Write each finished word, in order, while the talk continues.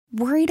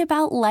Worried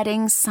about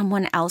letting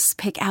someone else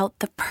pick out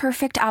the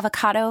perfect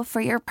avocado for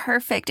your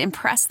perfect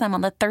impress them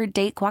on the third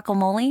date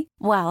guacamole?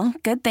 Well,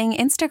 good thing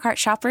Instacart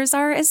shoppers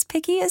are as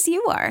picky as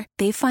you are.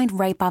 They find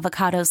ripe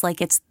avocados like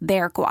it's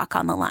their guac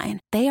on the line.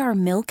 They are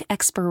milk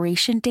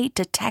expiration date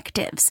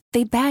detectives.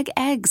 They bag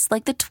eggs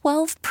like the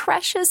 12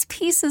 precious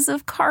pieces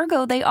of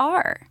cargo they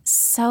are.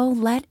 So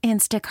let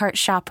Instacart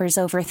shoppers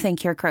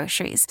overthink your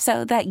groceries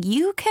so that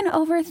you can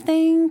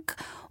overthink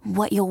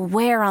what you'll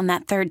wear on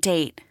that third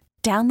date.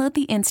 Download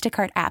the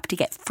Instacart app to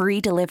get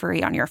free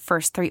delivery on your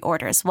first 3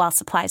 orders while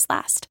supplies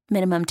last.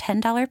 Minimum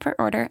 $10 per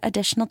order.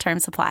 Additional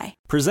terms apply.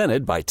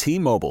 Presented by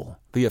T-Mobile,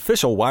 the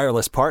official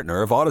wireless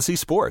partner of Odyssey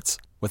Sports.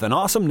 With an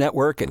awesome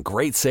network and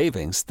great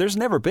savings, there's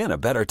never been a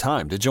better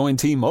time to join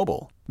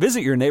T-Mobile. Visit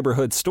your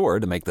neighborhood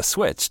store to make the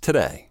switch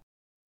today.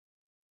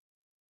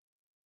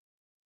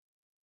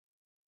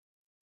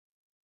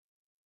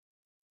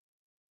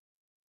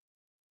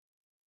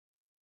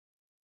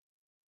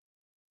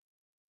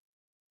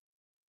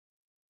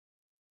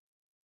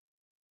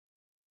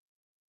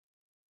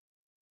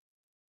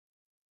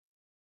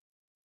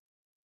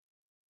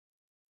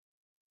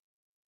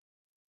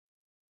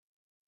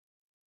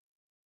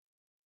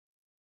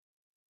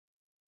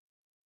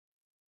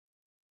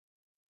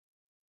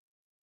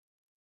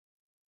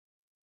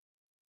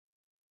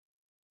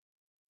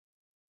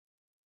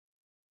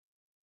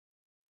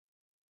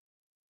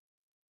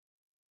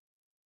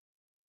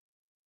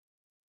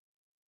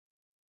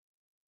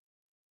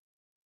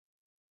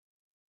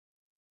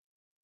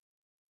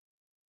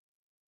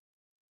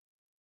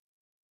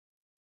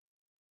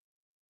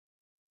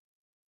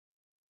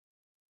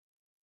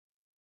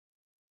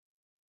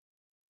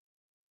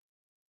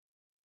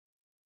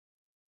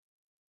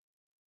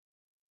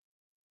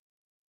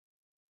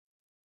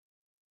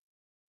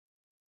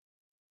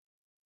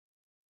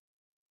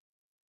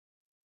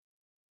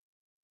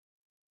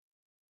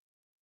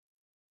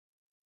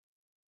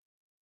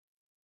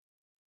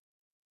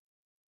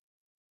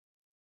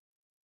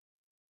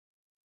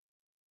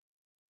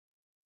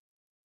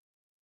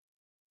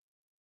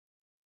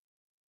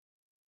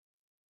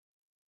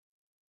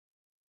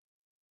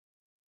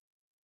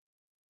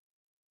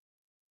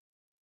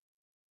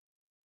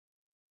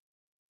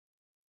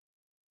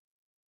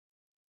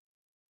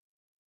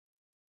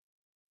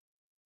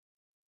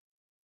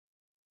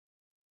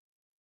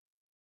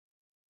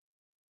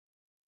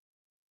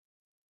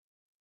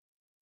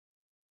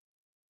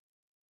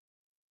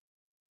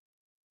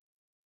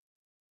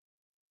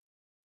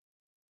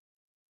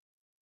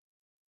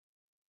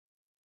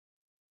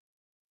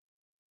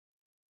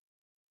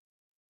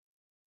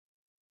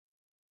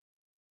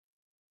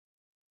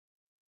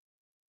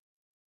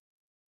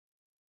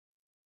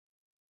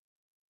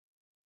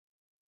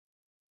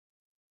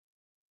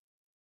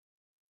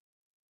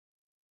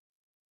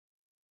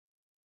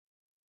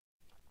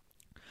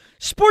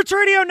 Sports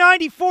Radio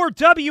 94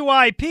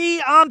 WIP.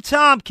 I'm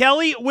Tom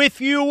Kelly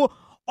with you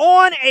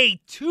on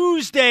a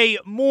Tuesday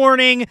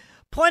morning.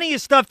 Plenty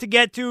of stuff to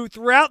get to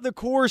throughout the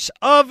course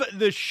of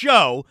the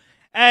show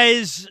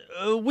as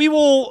we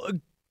will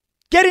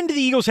get into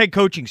the Eagles head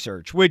coaching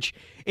search, which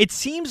it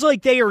seems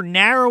like they are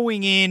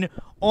narrowing in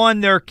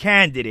on their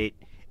candidate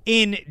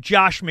in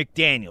Josh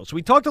McDaniels.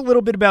 We talked a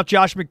little bit about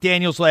Josh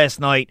McDaniels last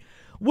night.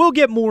 We'll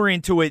get more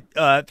into it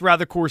throughout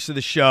the course of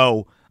the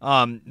show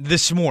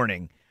this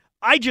morning.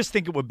 I just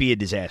think it would be a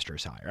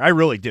disastrous hire. I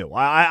really do.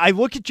 I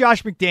look at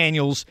Josh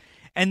McDaniels,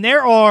 and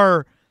there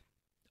are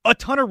a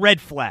ton of red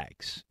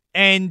flags.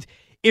 And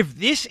if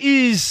this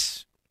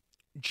is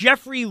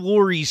Jeffrey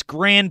Lurie's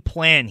grand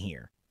plan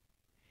here,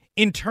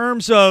 in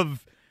terms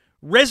of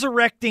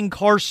resurrecting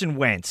Carson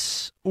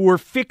Wentz or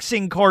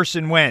fixing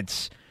Carson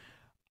Wentz,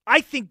 I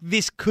think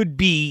this could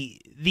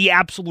be the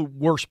absolute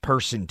worst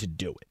person to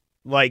do it.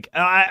 Like,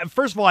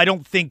 first of all, I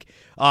don't think,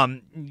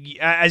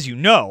 as you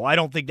know, I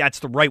don't think that's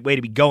the right way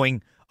to be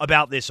going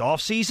about this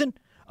offseason.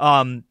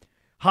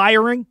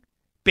 Hiring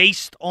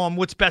based on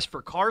what's best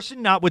for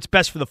Carson, not what's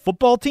best for the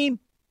football team.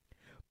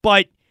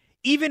 But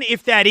even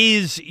if that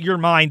is your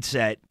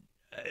mindset,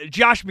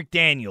 Josh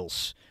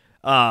McDaniels,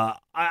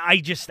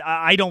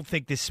 I don't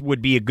think this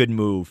would be a good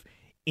move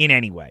in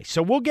any way.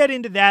 So we'll get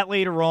into that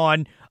later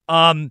on.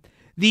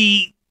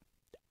 The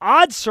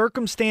odd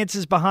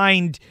circumstances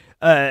behind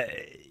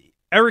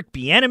Eric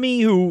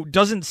Bieniemy, who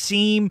doesn't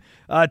seem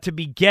to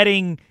be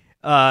getting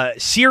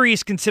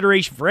serious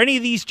consideration for any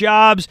of these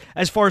jobs.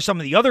 As far as some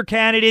of the other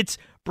candidates,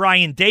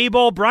 Brian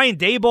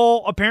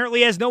Daboll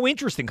apparently has no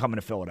interest in coming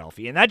to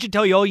Philadelphia, and that should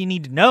tell you all you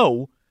need to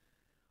know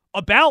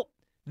about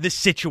the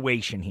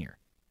situation here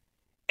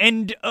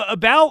and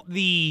about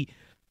the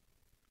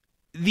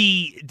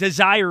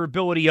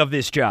desirability of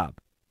this job.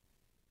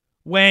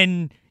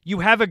 When you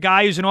have a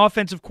guy who's an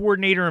offensive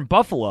coordinator in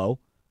Buffalo,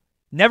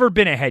 never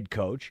been a head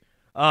coach,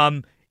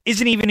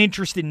 isn't even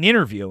interested in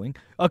interviewing.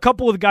 A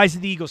couple of the guys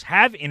that the Eagles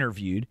have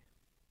interviewed,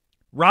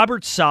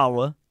 Robert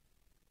Saleh,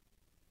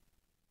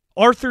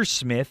 Arthur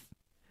Smith,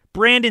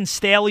 Brandon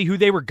Staley, who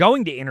they were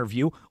going to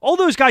interview, all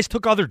those guys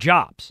took other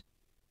jobs.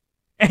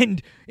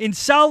 And in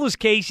Saleh's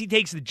case, he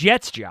takes the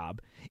Jets job.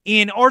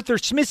 In Arthur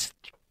Smith's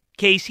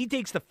case, he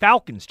takes the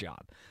Falcons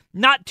job,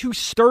 not two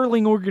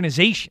sterling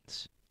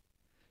organizations.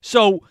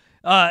 So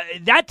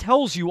that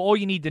tells you all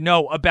you need to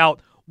know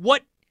about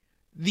what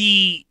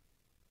the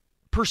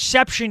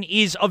perception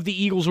is of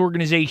the Eagles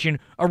organization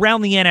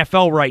around the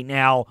NFL right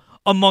now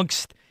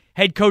amongst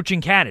head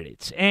coaching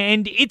candidates.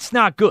 And it's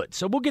not good.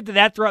 So we'll get to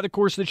that throughout the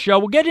course of the show.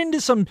 We'll get into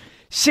some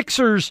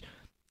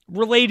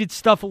Sixers-related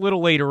stuff a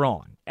little later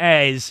on,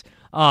 as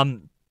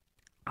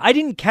I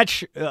didn't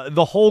catch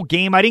the whole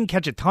game. I didn't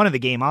catch a ton of the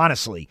game,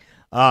 honestly,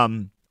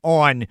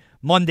 on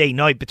Monday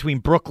night between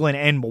Brooklyn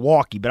and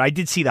Milwaukee, but I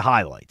did see the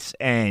highlights.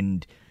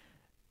 And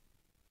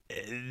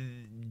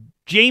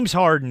James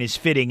Harden is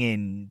fitting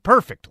in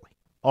perfectly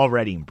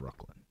already in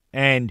Brooklyn.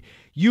 And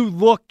you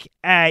look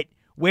at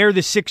where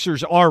the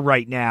Sixers are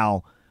right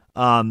now,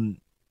 Ben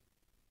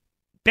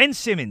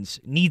Simmons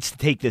needs to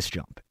take this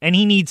jump. And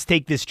he needs to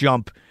take this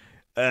jump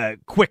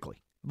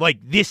quickly, like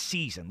this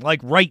season,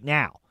 like right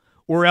now.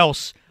 Or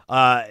else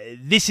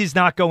this is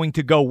not going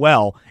to go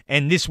well,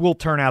 and this will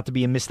turn out to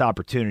be a missed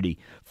opportunity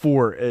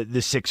for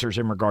the Sixers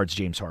in regards to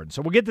James Harden.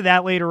 So we'll get to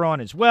that later on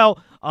as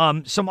well.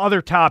 Some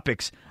other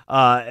topics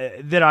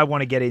that I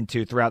want to get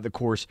into throughout the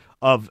course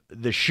of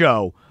the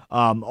show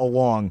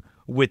along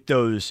with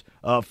those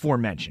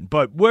aforementioned.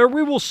 But where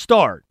we will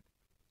start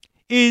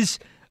is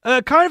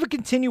kind of a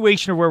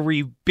continuation of where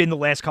we've been the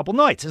last couple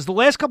nights. As the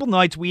last couple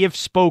nights, we have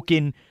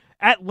spoken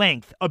at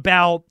length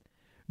about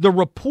the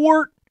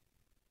report,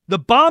 the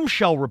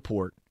bombshell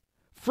report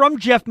from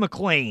Jeff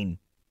McLane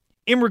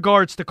in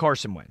regards to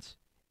Carson Wentz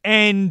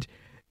and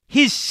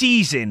his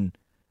season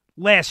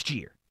last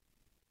year.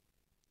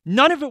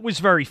 None of it was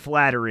very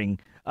flattering,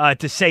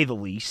 to say the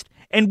least,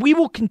 and we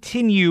will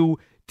continue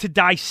to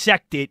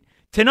dissect it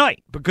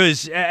tonight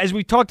because, as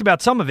we talked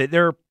about some of it,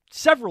 there are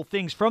several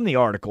things from the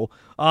article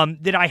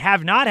that I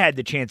have not had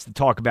the chance to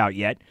talk about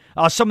yet.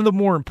 Some of the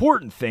more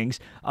important things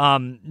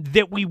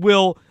that we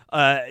will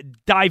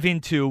dive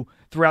into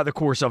throughout the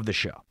course of the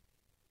show.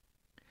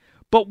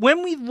 But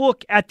when we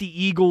look at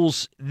the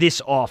Eagles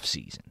this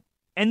offseason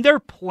and their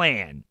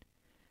plan,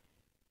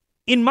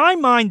 in my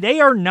mind, they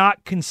are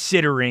not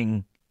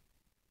considering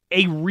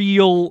a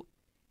real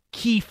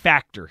key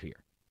factor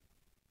here.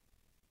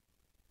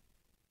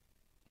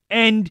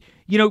 And,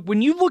 you know,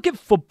 when you look at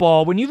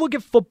football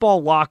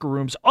locker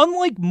rooms,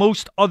 unlike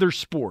most other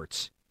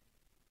sports,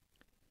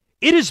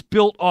 it is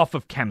built off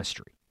of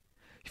chemistry.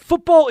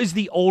 Football is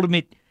the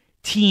ultimate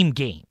team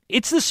game.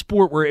 It's the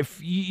sport where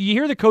if you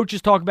hear the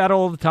coaches talk about it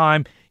all the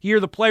time, you hear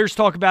the players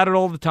talk about it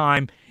all the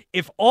time,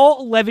 if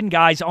all 11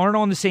 guys aren't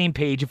on the same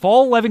page, if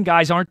all 11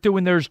 guys aren't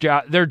doing their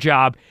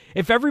job,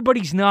 if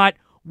everybody's not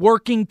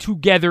working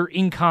together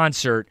in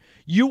concert,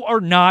 you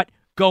are not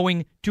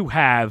going to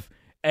have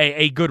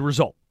a good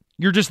result.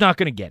 You're just not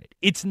going to get it.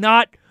 It's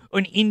not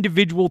an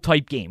individual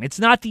type game. It's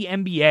not the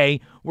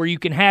NBA where you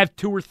can have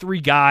 2 or 3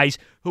 guys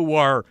who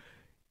are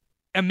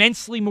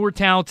immensely more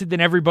talented than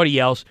everybody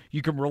else.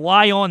 You can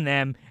rely on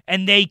them,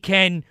 and they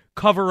can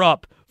cover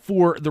up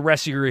for the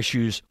rest of your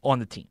issues on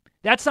the team.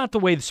 That's not the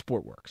way the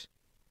sport works.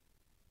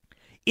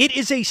 It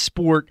is a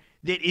sport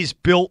that is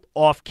built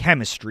off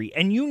chemistry,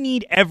 and you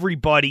need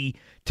everybody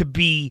to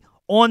be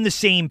on the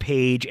same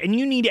page, and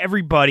you need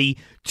everybody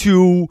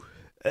to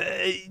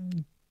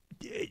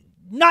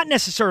not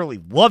necessarily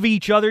love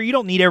each other. You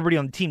don't need everybody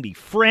on the team to be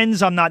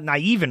friends. I'm not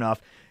naive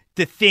enough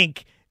to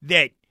think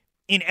that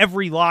in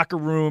every locker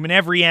room, in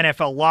every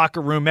NFL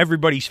locker room,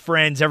 everybody's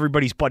friends,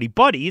 everybody's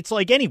buddy-buddy. It's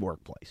like any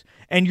workplace.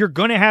 And you're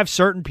going to have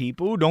certain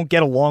people who don't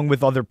get along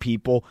with other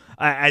people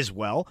as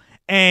well.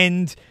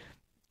 And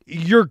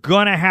you're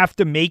going to have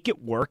to make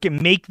it work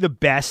and make the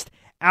best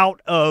out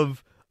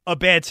of a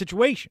bad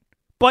situation.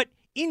 But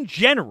in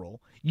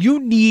general, you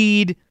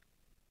need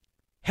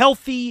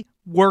healthy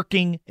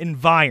working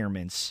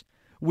environments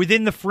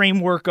within the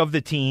framework of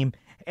the team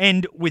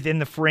and within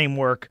the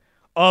framework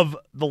of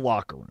the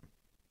locker room.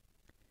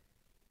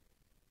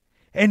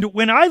 And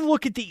when I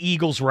look at the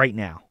Eagles right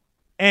now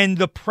and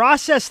the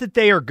process that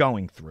they are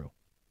going through,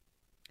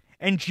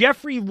 and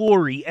Jeffrey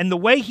Lurie and the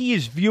way he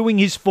is viewing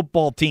his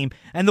football team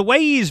and the way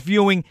he is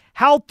viewing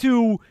how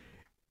to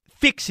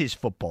fix his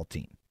football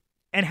team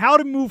and how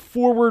to move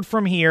forward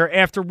from here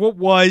after what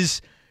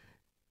was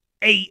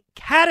a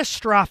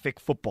catastrophic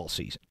football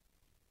season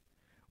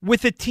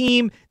with a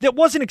team that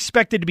wasn't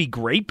expected to be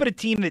great, but a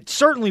team that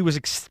certainly was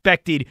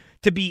expected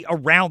to be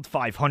around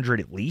 500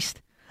 at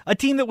least. A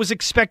team that was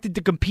expected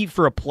to compete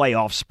for a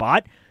playoff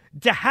spot,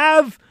 to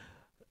have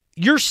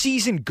your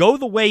season go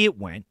the way it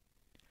went,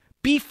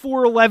 be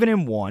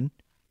 4-11-1,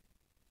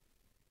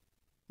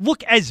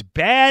 look as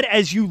bad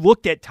as you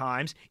looked at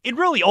times in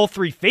really all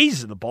 3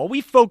 phases of the ball.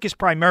 We focus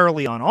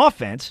primarily on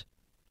offense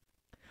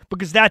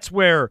because that's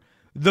where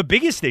the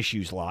biggest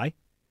issues lie.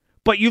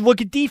 But you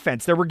look at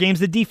defense. There were games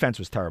the defense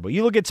was terrible.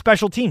 You look at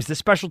special teams. The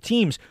special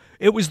teams,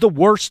 it was the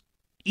worst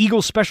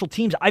Eagles special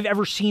teams I've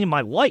ever seen in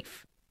my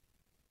life.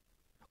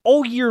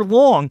 All year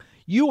long,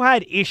 you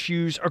had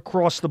issues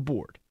across the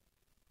board.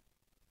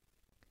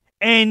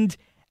 And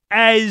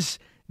as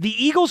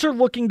the Eagles are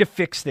looking to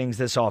fix things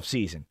this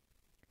offseason,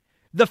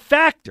 the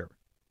factor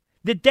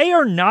that they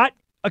are not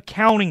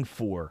accounting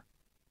for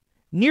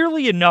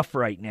nearly enough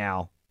right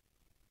now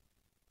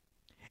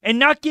and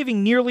not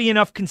giving nearly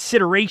enough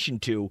consideration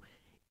to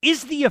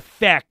is the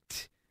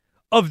effect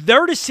of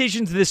their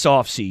decisions this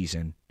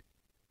offseason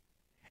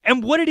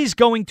and what it is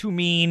going to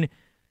mean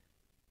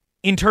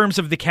in terms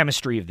of the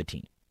chemistry of the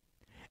team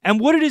and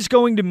what it is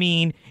going to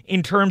mean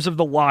in terms of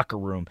the locker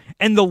room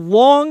and the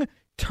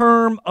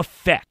long-term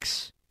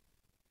effects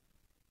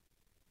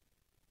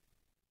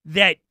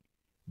that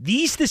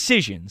these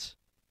decisions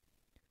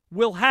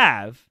will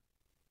have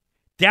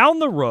down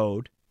the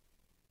road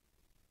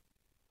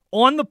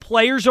on the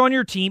players on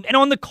your team and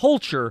on the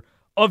culture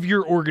of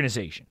your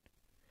organization.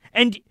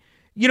 And,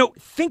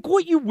 think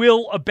what you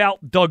will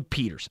about Doug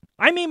Peterson.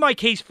 I made my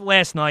case for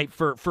last night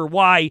for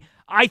why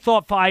I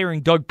thought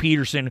firing Doug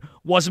Peterson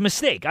was a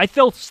mistake. I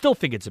still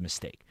think it's a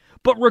mistake.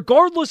 But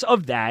regardless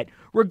of that,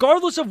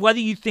 regardless of whether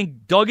you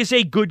think Doug is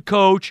a good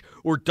coach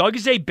or Doug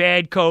is a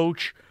bad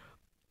coach,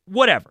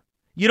 whatever.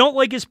 You don't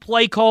like his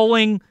play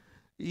calling.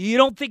 You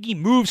don't think he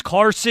moves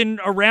Carson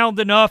around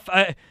enough.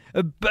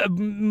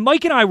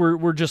 Mike and I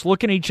were just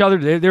looking at each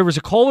other. There was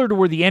a caller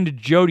toward the end of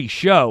Jody's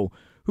show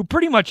who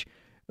pretty much,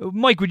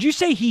 Mike, would you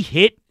say he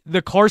hit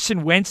the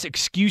Carson Wentz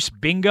excuse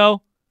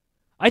bingo?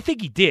 I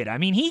think he did. I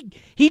mean,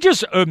 he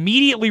just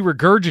immediately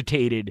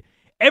regurgitated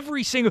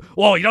every single,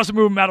 well, he doesn't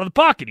move him out of the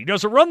pocket. He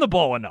doesn't run the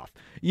ball enough.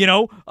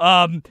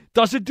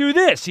 Doesn't do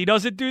this. He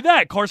doesn't do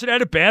that. Carson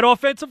had a bad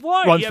offensive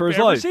line. Runs for his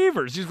life.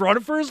 Receivers. He's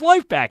running for his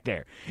life back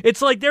there.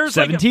 It's like there's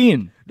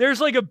 17.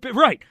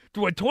 Right.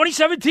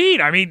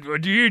 2017. I mean,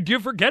 do you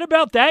forget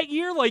about that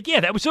year?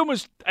 That was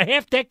almost a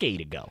half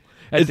decade ago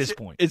at this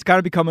point. It's kind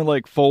of becoming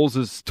like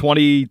Foles'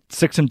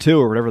 26-2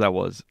 or whatever that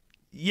was.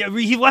 Yeah,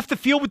 he left the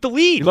field with the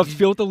lead. He left the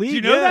field with the lead. Do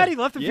you know that? He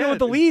left the field with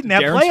the lead in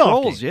that Darren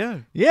playoff Sproles,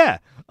 game. Yeah.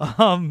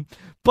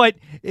 But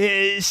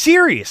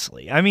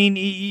seriously, I mean,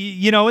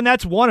 and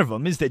that's one of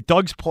them, is that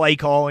Doug's play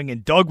calling,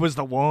 and Doug was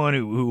the one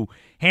who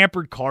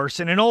hampered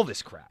Carson and all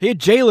this crap. He had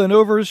Jalen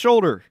over his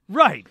shoulder.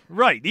 Right.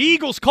 The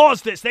Eagles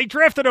caused this. They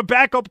drafted a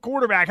backup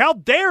quarterback. How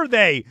dare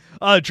they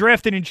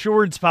draft an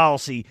insurance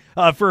policy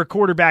for a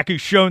quarterback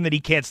who's shown that he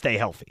can't stay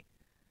healthy?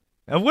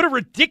 And what a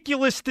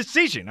ridiculous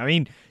decision. I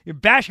mean, you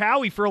bash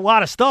Howie for a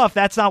lot of stuff.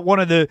 That's not one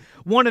of the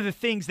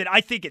things that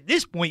I think at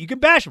this point you can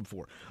bash him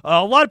for.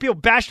 A lot of people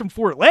bashed him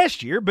for it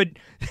last year, but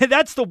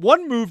that's the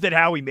one move that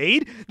Howie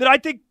made that I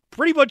think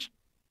pretty much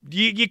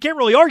you can't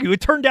really argue. It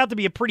turned out to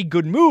be a pretty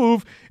good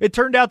move. It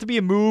turned out to be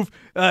a move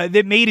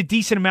that made a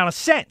decent amount of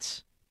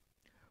sense.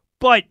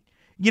 But,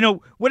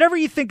 whatever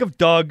you think of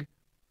Doug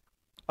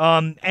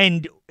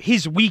and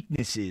his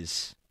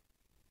weaknesses,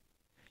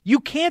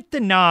 you can't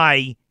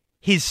deny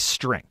his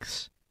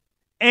strengths.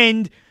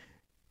 And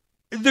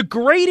the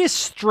greatest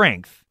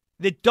strength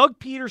that Doug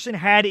Peterson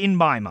had in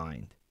my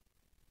mind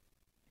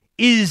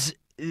is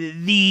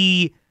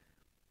the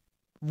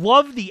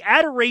love, the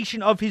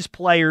adoration of his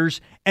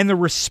players, and the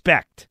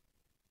respect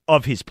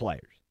of his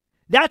players.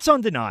 That's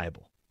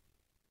undeniable.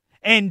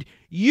 And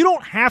you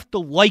don't have to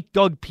like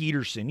Doug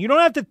Peterson. You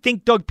don't have to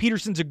think Doug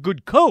Peterson's a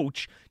good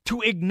coach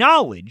to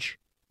acknowledge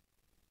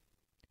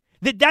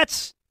that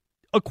that's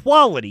a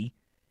quality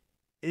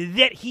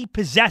that he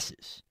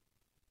possesses.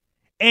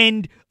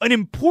 And an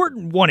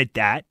important one at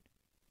that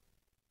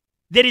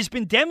has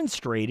been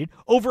demonstrated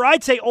over,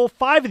 I'd say, all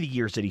 5 of the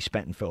years that he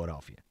spent in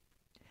Philadelphia.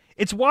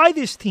 It's why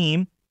this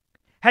team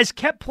has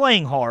kept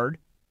playing hard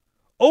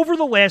over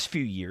the last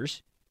few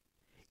years,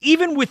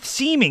 even with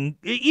seasons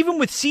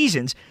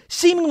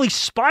seemingly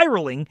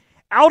spiraling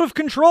out of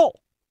control.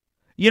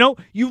 You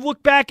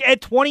look back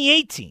at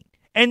 2018,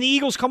 and the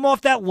Eagles come off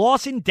that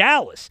loss in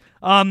Dallas,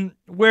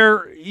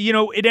 where,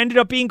 it ended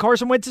up being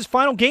Carson Wentz's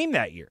final game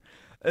that year.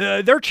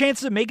 Their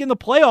chances of making the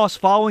playoffs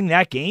following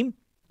that game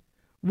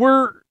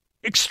were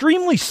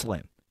extremely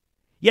slim.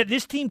 Yet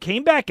this team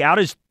came back out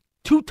as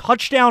 2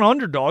 touchdown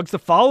underdogs the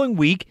following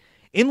week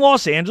in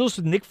Los Angeles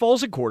with Nick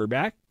Foles at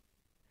quarterback.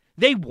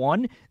 They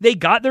won. They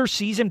got their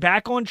season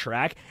back on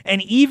track.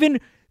 And even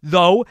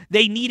though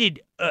they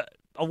needed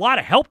a lot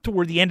of help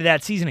toward the end of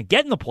that season to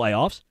get in the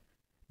playoffs,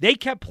 they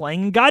kept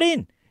playing and got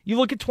in. You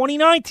look at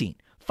 2019,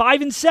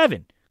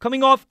 5-7,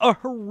 coming off a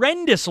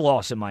horrendous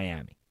loss in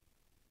Miami.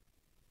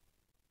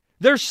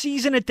 Their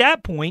season at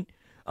that point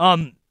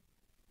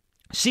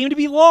seemed to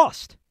be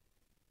lost.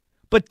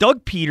 But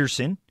Doug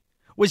Peterson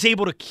was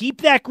able to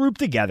keep that group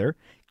together,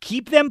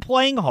 keep them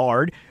playing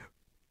hard,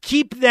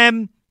 keep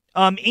them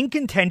in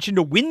contention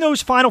to win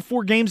those final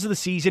 4 games of the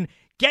season,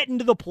 get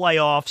into the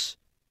playoffs,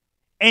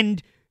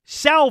 and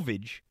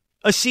salvage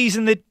a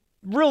season that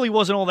really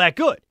wasn't all that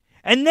good.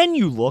 And then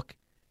you look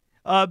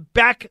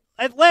back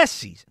at last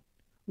season,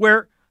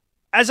 where,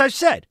 as I've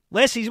said,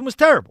 last season was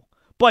terrible.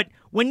 But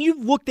when you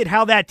looked at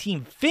how that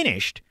team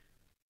finished,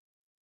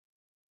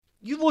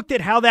 you looked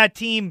at how that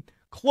team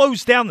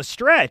closed down the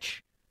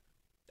stretch,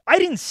 I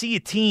didn't see a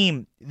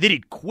team that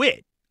had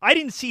quit. I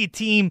didn't see a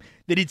team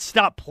that had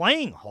stopped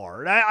playing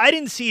hard. I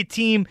didn't see a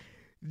team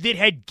that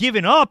had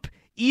given up,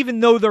 even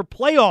though their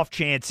playoff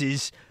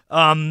chances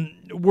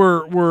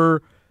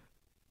were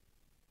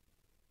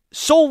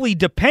solely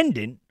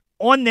dependent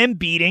on them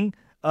beating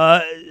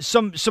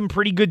some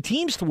pretty good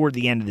teams toward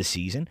the end of the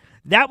season.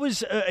 That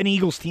was an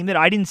Eagles team that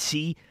I didn't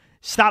see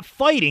stop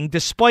fighting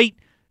despite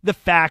the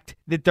fact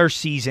that their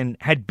season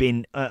had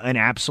been an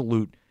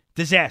absolute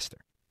disaster.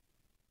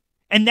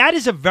 And that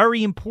is a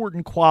very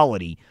important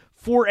quality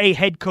for a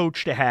head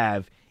coach to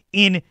have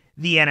in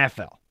the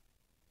NFL.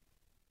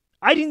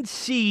 I didn't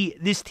see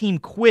this team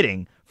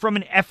quitting from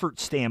an effort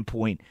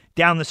standpoint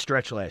down the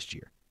stretch last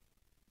year.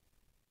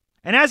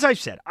 And as I've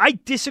said, I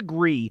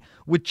disagree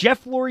with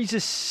Jeff Lurie's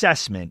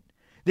assessment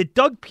that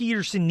Doug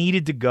Peterson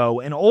needed to go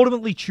and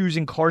ultimately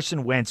choosing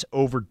Carson Wentz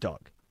over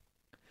Doug.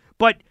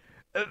 But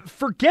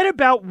forget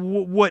about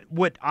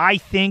what I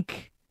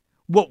think,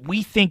 what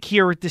we think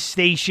here at the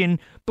station,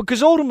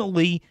 because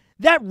ultimately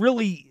that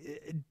really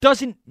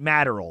doesn't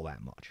matter all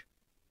that much.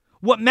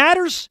 What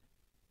matters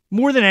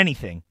more than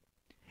anything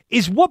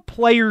is what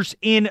players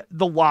in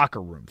the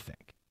locker room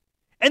think.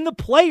 And the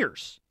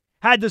players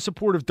had the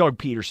support of Doug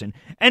Peterson.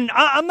 And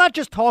I'm not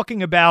just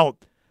talking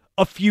about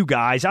a few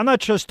guys. I'm not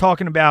just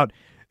talking about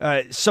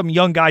some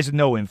young guys with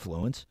no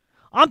influence.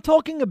 I'm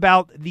talking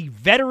about the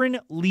veteran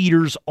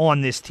leaders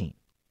on this team.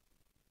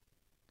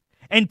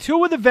 And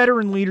two of the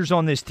veteran leaders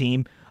on this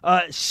team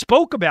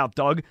spoke about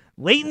Doug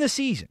late in the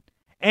season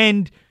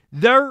and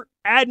their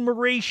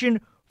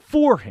admiration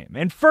for him.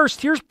 And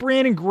first, here's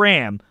Brandon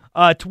Graham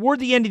toward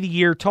the end of the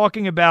year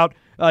talking about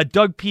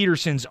Doug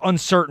Peterson's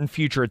uncertain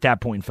future at that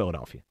point in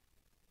Philadelphia.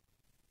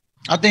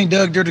 I think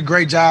Doug did a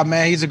great job,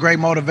 man. He's a great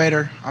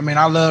motivator. I mean,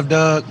 I love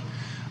Doug.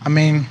 I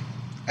mean,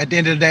 at the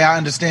end of the day, I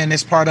understand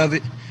this part of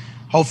it.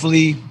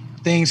 Hopefully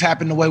things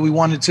happen the way we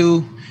wanted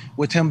to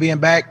with him being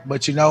back.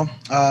 But,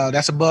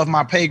 that's above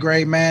my pay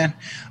grade, man.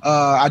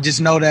 I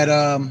just know that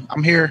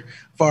I'm here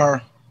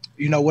for,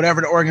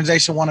 whatever the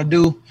organization want to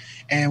do,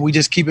 and we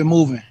just keep it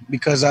moving.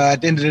 Because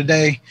at the end of the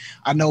day,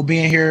 I know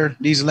being here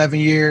these 11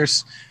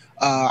 years,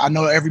 I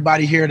know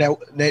everybody here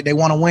that they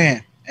want to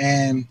win.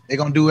 And they're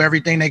going to do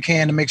everything they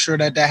can to make sure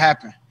that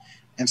happens.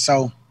 And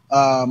so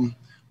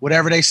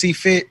whatever they see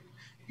fit,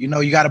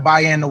 you got to buy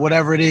into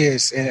whatever it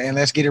is, and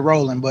let's get it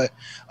rolling. But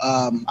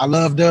I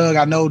love Doug.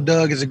 I know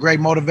Doug is a great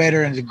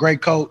motivator and a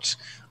great coach.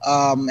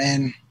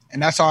 And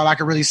that's all I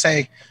can really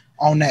say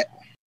on that.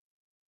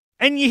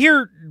 And you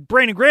hear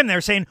Brandon Graham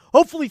there saying,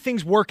 hopefully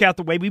things work out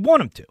the way we want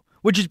them to,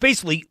 which is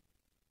basically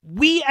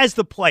we as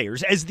the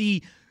players, as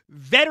the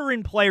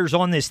veteran players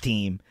on this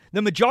team,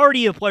 the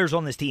majority of players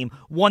on this team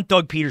want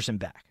Doug Peterson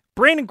back.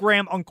 Brandon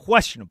Graham,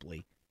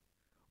 unquestionably,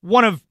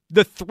 one of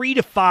the 3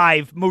 to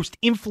 5 most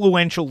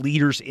influential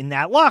leaders in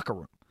that locker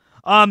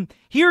room.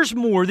 Here's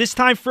more, this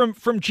time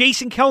from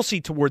Jason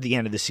Kelce toward the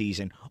end of the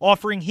season,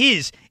 offering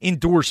his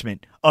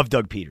endorsement of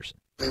Doug Peterson.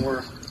 I mean,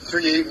 we're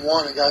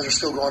 3-8-1, and guys are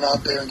still going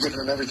out there and giving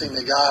them everything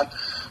they got.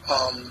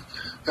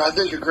 I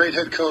think a great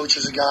head coach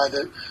is a guy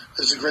that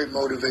is a great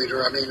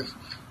motivator. I mean,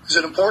 is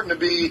it important to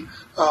be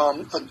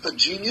a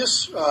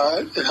genius?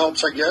 It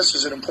helps, I guess.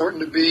 Is it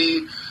important to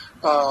be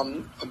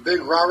a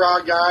big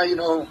rah-rah guy?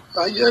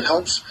 Yeah, it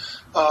helps.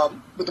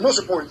 But the most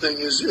important thing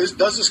is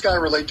does this guy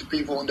relate to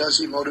people, and does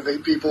he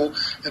motivate people,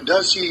 and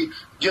does he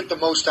get the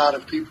most out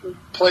of people,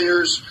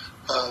 players,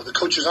 the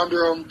coaches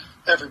under him,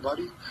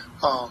 everybody?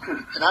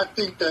 And I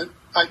think that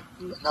I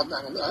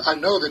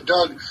know that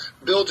Doug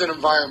builds an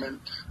environment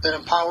that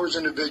empowers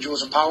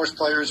individuals, empowers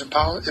players,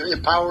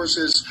 empowers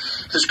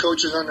his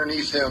coaches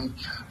underneath him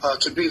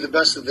to be the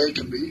best that they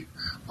can be.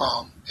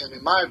 And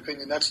in my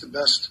opinion, that's the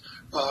best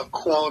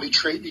quality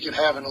trait you can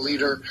have in a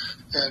leader,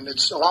 and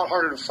it's a lot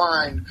harder to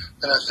find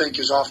than I think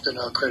is often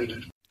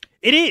credited.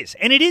 It is,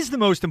 and it is the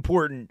most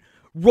important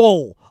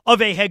role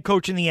of a head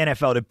coach in the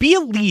NFL, to be a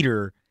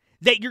leader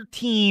that your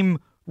team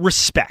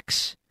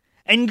respects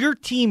and your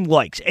team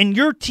likes and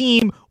your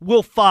team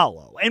will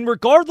follow. And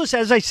regardless,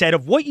 as I said,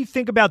 of what you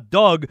think about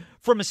Doug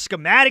from a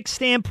schematic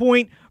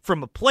standpoint,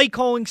 from a play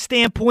calling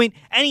standpoint,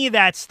 any of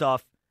that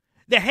stuff,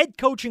 the head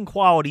coaching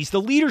qualities, the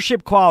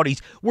leadership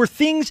qualities were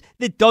things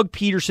that Doug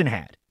Peterson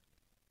had.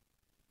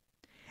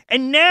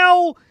 And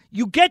now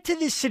you get to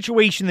this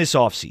situation this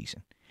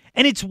offseason.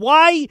 And it's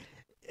why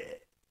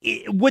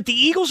what the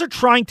Eagles are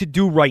trying to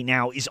do right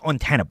now is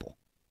untenable.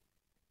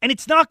 And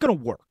it's not going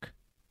to work.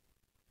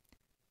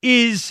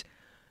 Is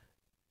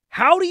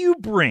how do you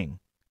bring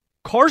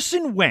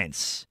Carson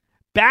Wentz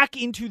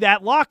back into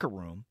that locker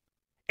room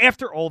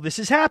after all this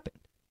has happened?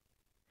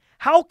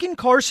 How can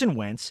Carson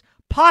Wentz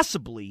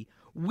possibly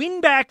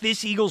win back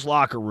this Eagles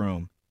locker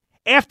room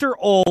after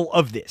all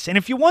of this? And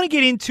if you want to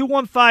get in,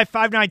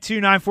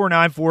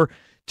 215-592-9494,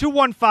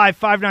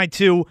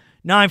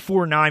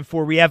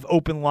 215-592-9494. We have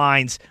open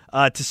lines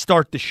to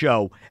start the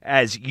show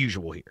as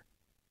usual here.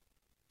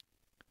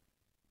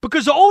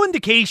 Because all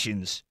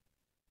indications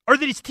are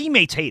that his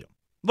teammates hate him.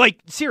 Like,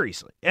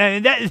 seriously.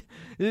 And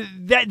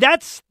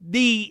that's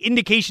the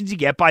indications you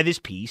get by this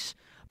piece,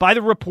 by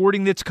the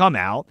reporting that's come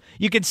out.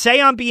 You can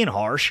say I'm being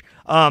harsh.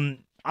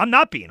 I'm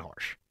not being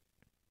harsh.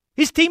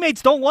 His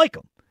teammates don't like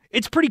him.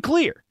 It's pretty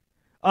clear.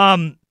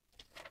 You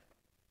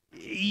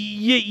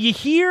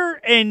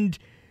hear, and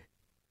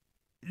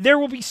there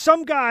will be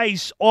some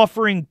guys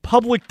offering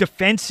public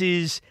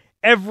defenses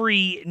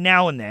every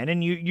now and then,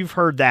 and you've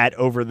heard that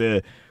over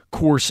the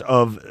course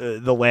of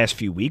the last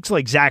few weeks.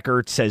 Like Zach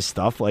Ertz says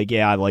stuff like,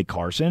 yeah, I like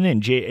Carson,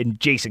 and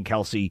Jason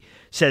Kelce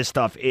says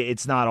stuff,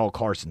 it's not all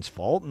Carson's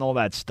fault and all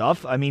that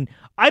stuff. I mean,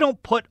 I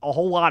don't put a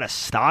whole lot of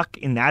stock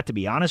in that, to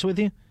be honest with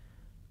you,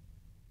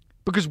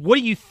 because what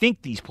do you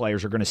think these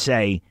players are going to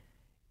say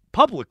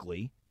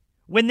publicly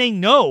when they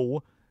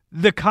know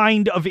the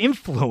kind of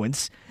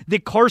influence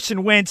that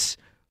Carson Wentz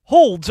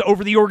holds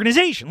over the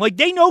organization? Like,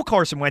 they know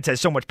Carson Wentz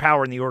has so much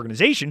power in the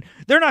organization.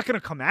 They're not going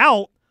to come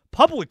out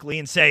publicly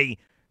and say,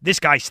 this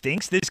guy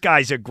stinks, this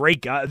guy's a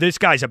great guy, this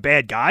guy's a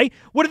bad guy.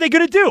 What are they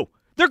going to do?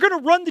 They're going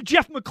to run to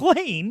Jeff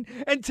McLane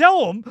and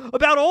tell him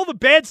about all the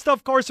bad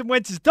stuff Carson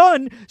Wentz has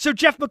done so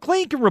Jeff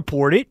McLane can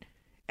report it,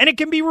 and it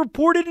can be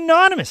reported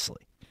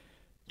anonymously.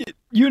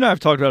 You and I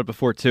have talked about it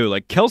before, too.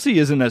 Like, Kelce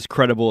isn't as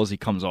credible as he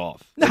comes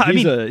off. Like,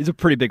 he's a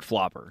pretty big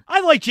flopper. I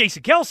like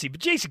Jason Kelce,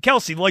 but Jason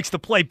Kelce likes to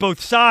play both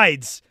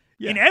sides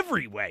in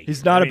every way.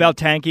 He's not about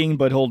tanking,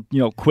 but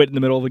he'll quit in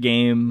the middle of a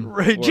game.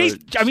 Right. Jason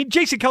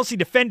Kelce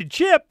defended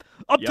Chip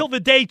up till the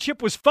day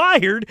Chip was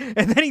fired,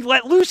 and then he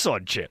let loose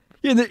on Chip.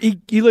 Yeah, he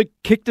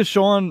kicked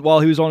Deshaun while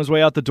he was on his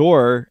way out the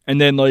door,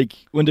 and then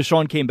when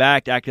Deshaun came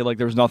back, acted like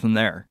there was nothing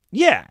there.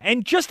 Yeah,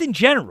 and just in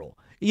general,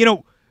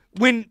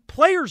 when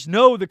players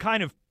know the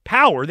kind of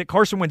power that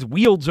Carson Wentz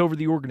wields over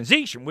the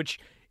organization, which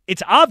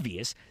it's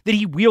obvious that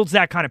he wields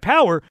that kind of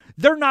power,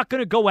 they're not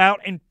going to go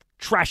out and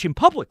trash him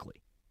publicly.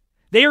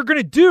 They are going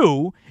to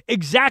do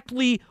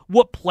exactly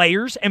what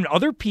players and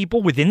other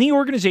people within the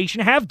organization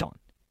have done.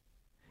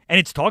 And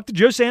it's talk to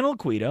Joe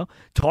Santoliquito,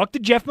 talk to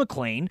Jeff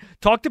McLane,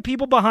 talk to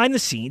people behind the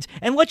scenes,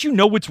 and let you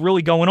know what's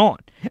really going on.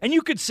 And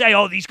you could say,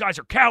 oh, these guys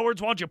are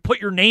cowards, why don't you put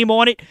your name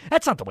on it?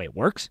 That's not the way it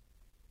works.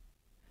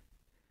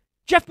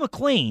 Jeff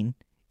McLane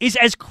is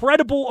as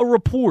credible a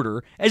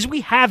reporter as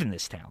we have in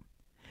this town.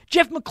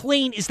 Jeff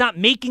McLane is not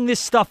making this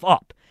stuff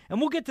up. And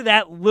we'll get to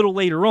that a little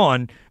later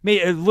on,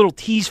 a little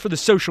tease for the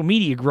social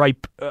media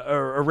gripe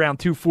around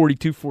 240,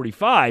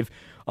 245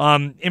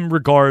 in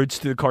regards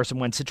to the Carson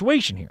Wentz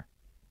situation here.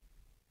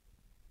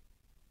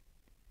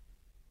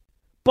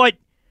 But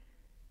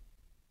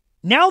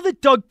now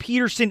that Doug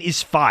Peterson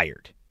is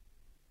fired,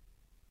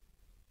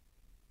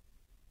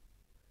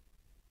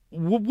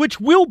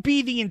 which will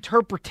be the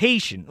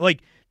interpretation,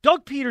 like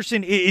Doug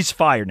Peterson is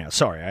fired now.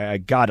 Sorry, I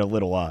got a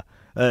little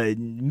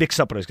mixed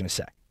up what I was going to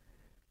say.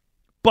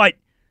 But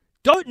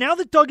now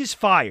that Doug is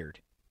fired,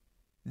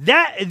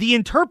 the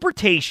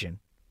interpretation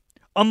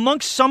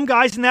amongst some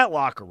guys in that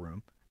locker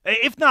room,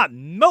 if not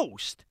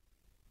most,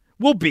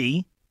 will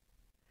be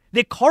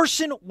that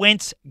Carson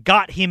Wentz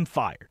got him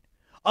fired.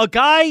 A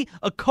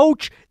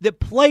coach that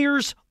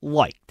players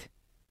liked.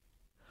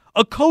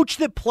 A coach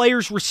that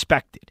players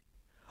respected.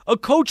 A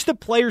coach that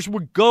players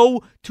would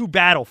go to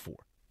battle for.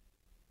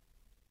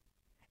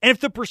 And if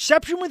the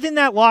perception within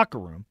that locker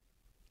room,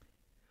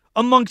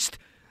 amongst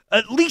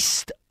at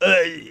least,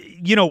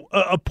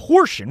 a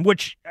portion,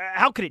 which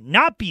how could it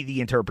not be the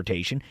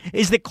interpretation,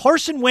 is that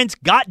Carson Wentz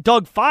got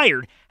Doug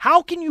fired,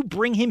 how can you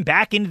bring him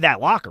back into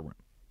that locker room?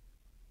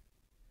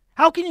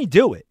 How can you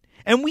do it?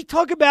 And we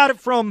talk about it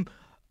from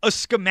a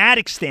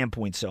schematic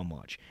standpoint so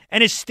much,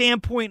 and a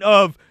standpoint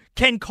of,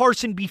 can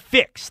Carson be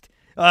fixed?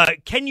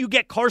 Can you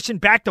get Carson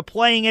back to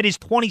playing at his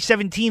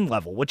 2017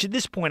 level? Which at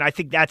this point, I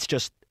think that's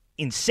just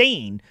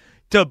insane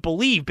to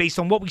believe, based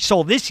on what we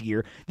saw this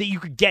year, that you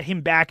could get him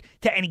back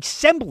to any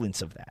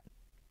semblance of that.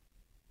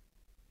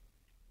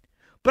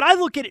 But I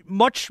look at it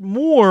much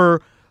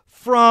more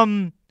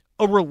from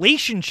a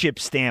relationship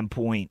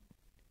standpoint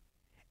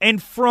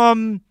and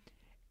from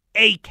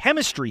a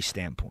chemistry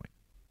standpoint.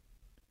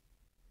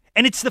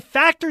 And it's the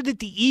factor that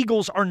the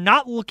Eagles are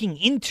not looking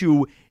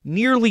into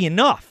nearly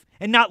enough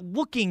and not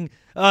looking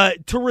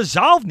to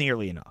resolve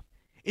nearly enough.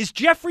 Is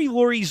Jeffrey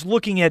Lurie's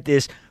looking at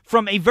this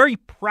from a very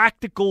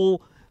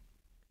practical,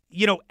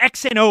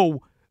 X and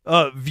O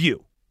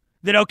view.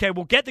 That, okay,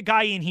 we'll get the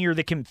guy in here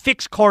that can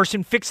fix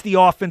Carson, fix the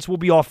offense, we'll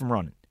be off and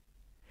running.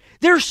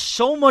 There's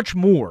so much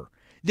more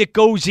that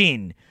goes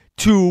in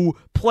to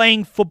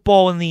playing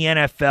football in the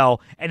NFL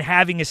and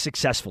having a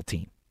successful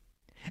team.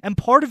 And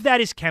part of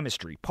that is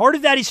chemistry. Part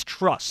of that is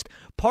trust.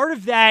 Part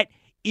of that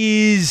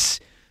is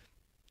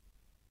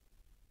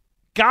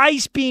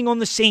guys being on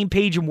the same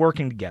page and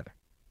working together.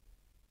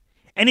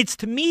 And it's,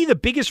 to me, the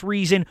biggest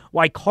reason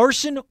why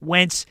Carson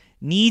Wentz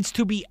needs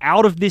to be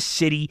out of this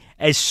city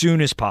as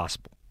soon as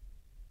possible.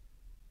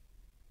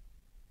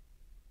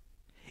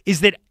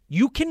 Is that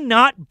you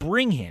cannot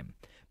bring him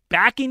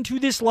back into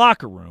this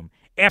locker room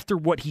after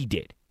what he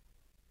did.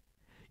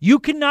 You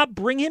cannot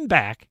bring him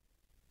back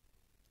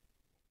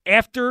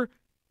after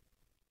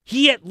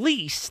he at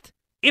least,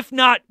 if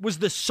not was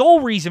the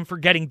sole reason for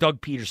getting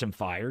Doug Peterson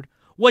fired,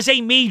 was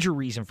a major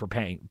reason for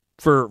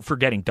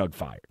getting Doug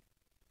fired.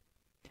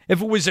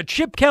 If it was a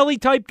Chip Kelly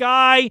type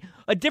guy,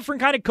 a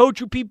different kind of coach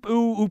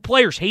who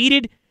players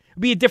hated,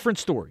 it'd be a different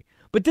story.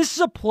 But this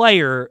is a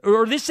player,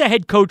 or this is a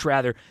head coach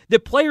rather,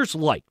 that players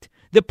liked,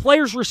 that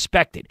players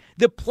respected,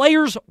 that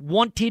players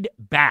wanted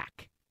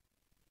back.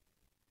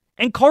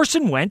 And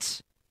Carson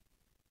Wentz,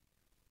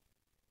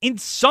 in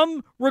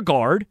some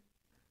regard,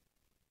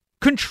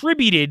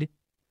 contributed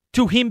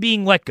to him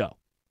being let go.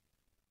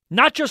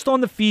 Not just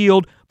on the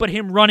field, but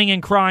him running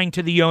and crying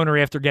to the owner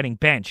after getting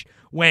benched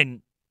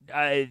when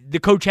the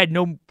coach had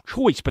no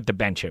choice but to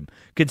bench him,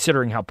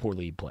 considering how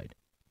poorly he played.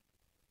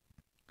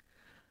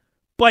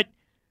 But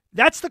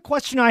that's the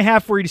question I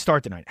have for you to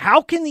start tonight.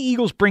 How can the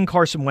Eagles bring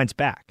Carson Wentz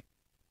back?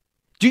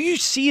 Do you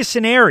see a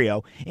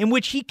scenario in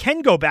which he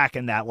can go back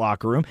in that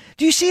locker room?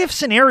 Do you see a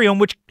scenario in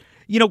which,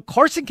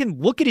 Carson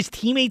can look at his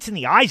teammates in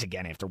the eyes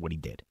again after what he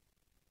did?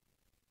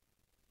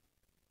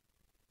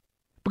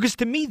 Because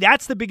to me,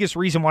 that's the biggest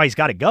reason why he's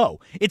got to go.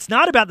 It's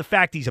not about the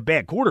fact he's a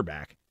bad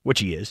quarterback,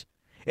 which he is.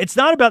 It's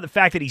not about the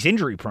fact that he's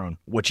injury prone,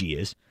 which he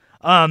is.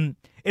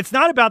 It's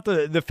not about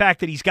the fact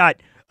that he's got,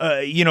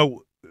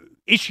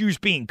 issues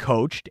being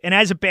coached and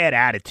has a bad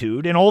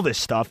attitude and all this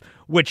stuff,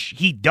 which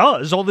he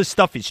does. All this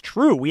stuff is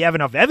true. We have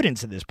enough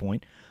evidence at this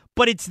point.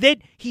 But it's that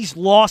he's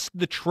lost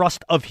the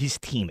trust of his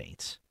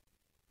teammates.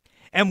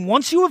 And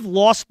once you have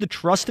lost the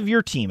trust of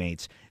your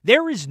teammates,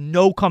 there is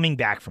no coming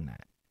back from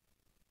that.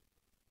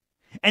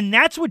 And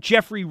that's what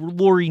Jeffrey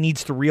Lurie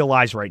needs to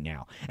realize right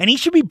now. And he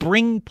should be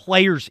bringing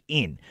players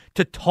in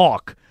to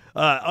talk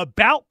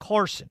about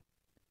Carson.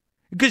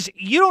 Because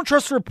you don't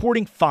trust the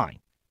reporting, fine.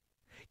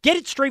 Get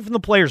it straight from the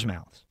players'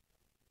 mouths.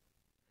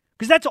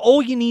 Because that's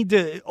all you need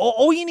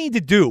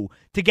to do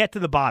to get to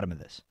the bottom of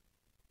this.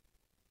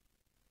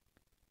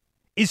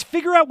 Is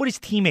figure out what his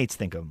teammates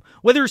think of him,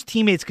 whether his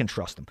teammates can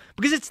trust him.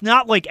 Because it's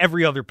not like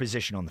every other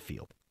position on the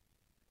field.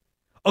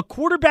 A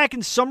quarterback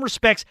in some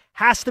respects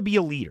has to be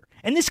a leader.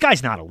 And this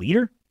guy's not a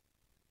leader.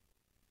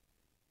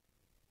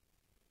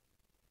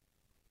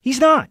 He's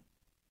not.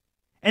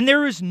 And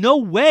there is no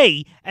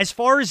way, as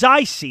far as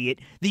I see it,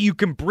 that you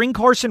can bring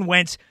Carson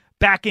Wentz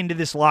back into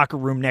this locker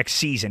room next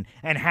season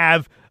and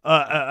have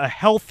a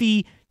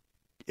healthy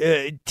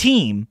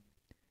team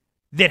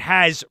that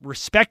has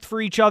respect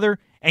for each other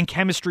and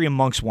chemistry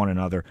amongst one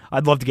another.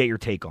 I'd love to get your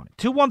take on it.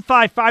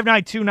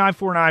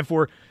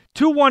 215-592-9494.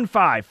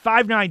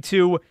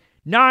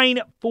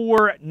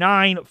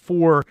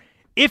 215-592-9494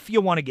 if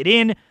you want to get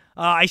in.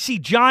 I see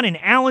John in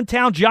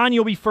Allentown. John,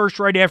 you'll be first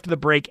right after the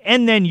break,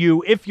 and then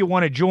you if you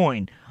want to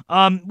join.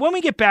 When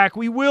we get back,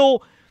 we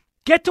will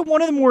get to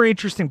one of the more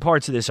interesting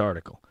parts of this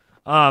article,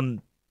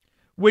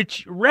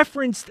 which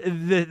referenced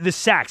the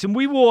sacks, and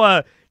we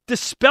will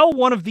dispel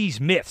one of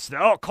these myths.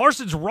 Oh,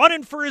 Carson's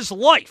running for his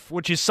life,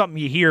 which is something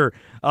you hear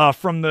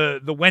from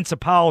the Wentz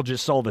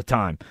apologists all the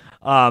time.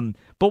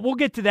 But we'll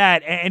get to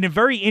that. And a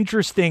very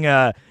interesting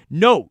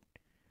note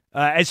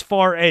as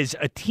far as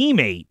a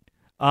teammate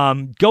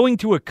going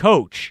to a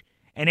coach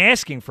and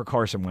asking for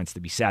Carson Wentz to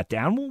be sat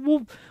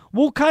down.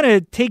 We'll kind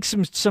of take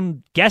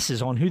some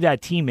guesses on who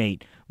that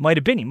teammate might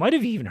have been. He might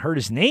have even heard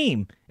his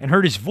name and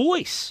heard his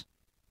voice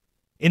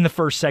in the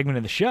first segment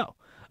of the show.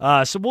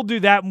 So we'll do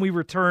that when we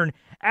return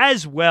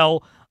as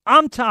well.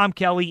 I'm Tom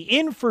Kelly,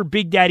 in for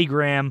Big Daddy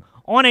Graham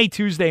on a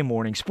Tuesday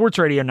morning. Sports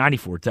Radio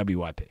 94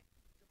 WIP.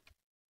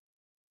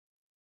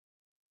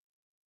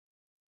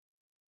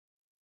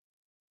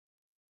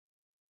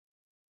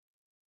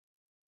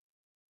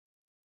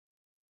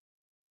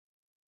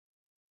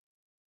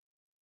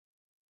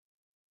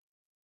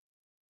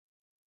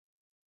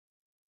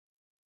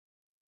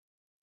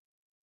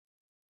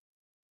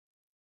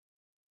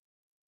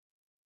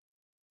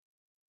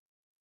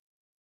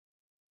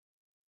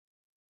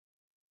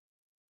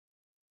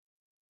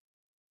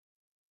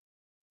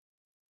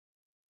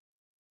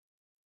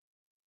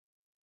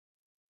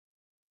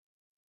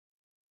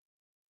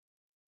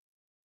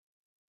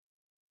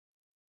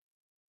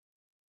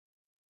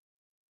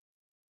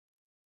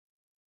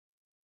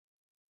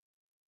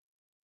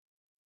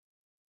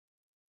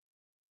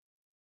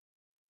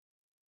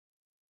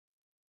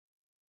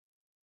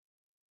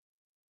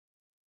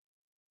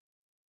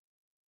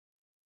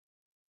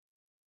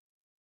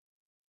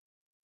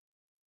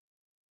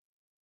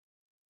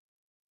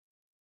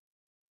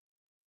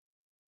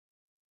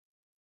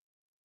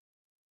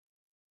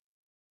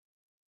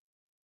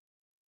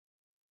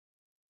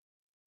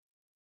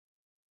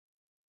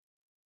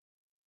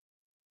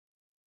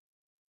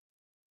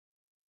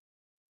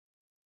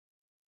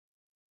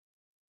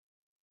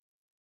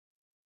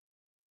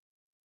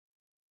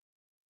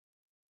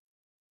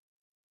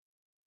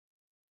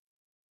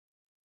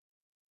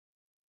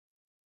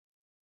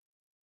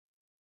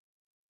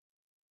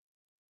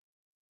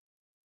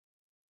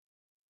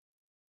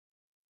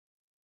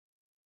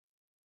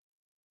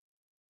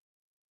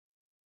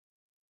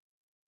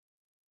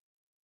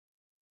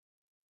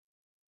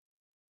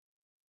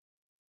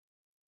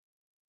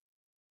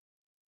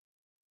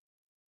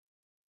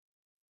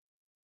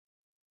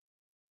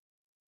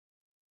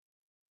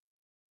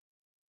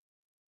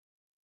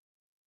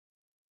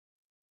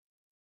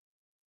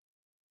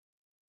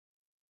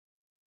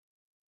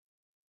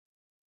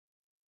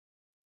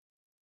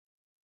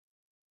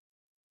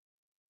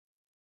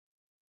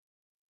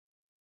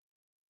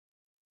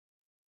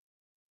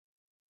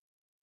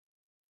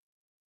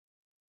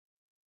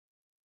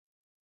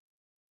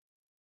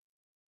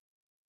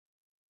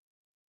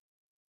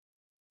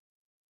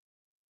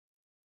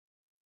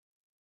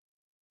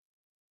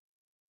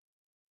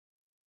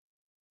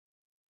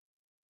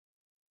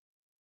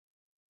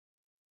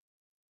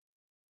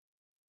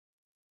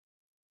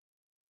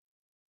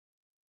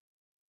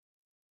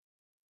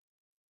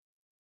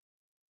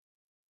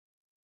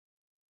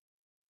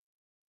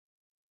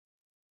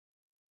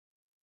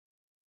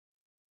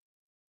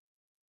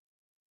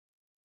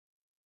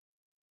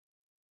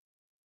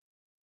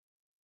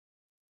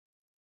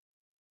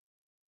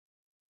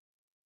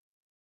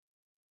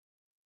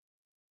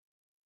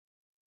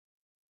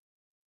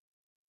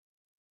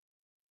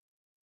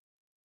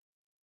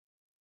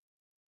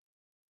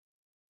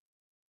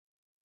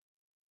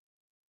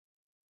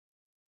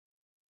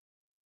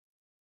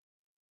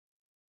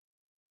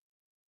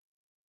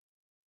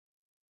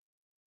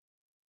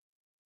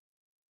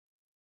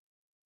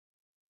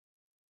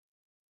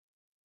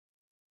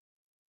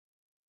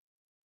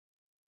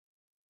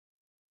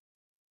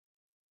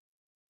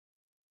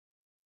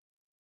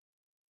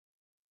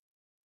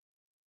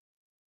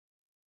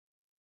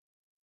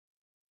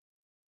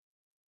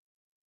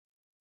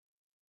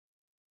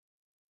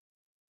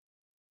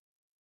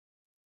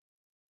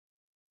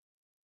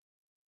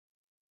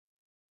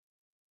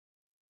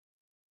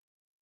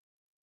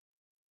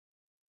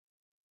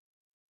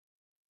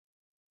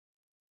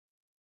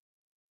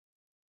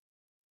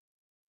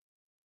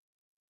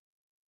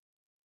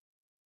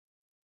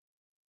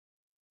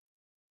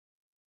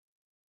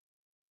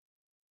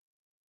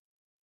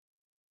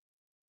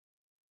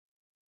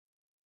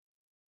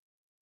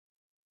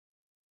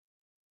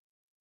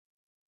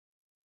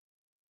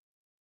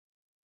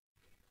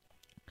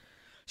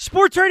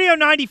 Sports Radio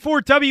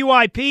 94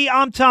 WIP.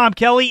 I'm Tom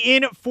Kelly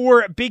in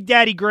for Big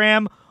Daddy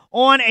Graham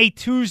on a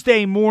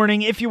Tuesday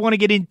morning. If you want to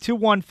get in,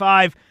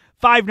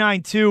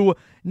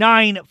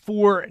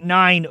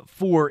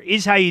 215-592-9494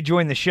 is how you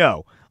join the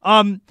show.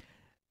 I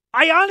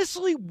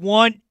honestly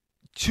want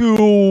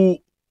to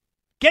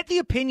get the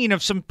opinion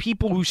of some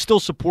people who still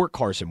support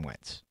Carson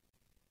Wentz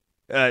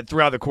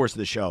throughout the course of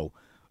the show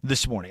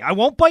this morning. I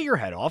won't bite your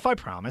head off. I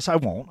promise I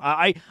won't.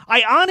 I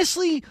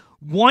honestly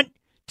want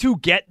to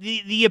get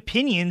the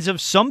opinions of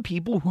some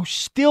people who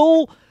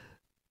still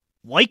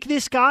like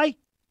this guy,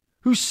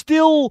 who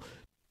still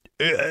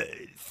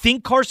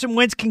think Carson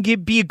Wentz can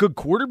be a good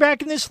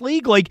quarterback in this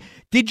league. Like,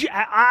 did you?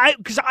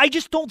 Because I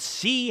just don't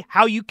see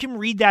how you can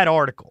read that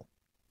article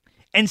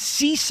and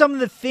see some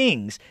of the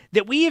things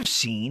that we have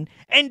seen,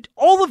 and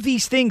all of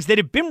these things that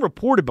have been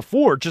reported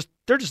before.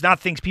 They're just not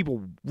things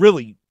people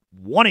really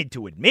wanted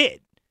to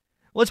admit.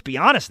 Let's be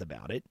honest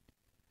about it.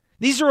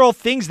 These are all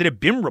things that have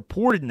been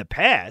reported in the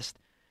past.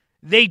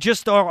 They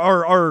just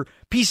are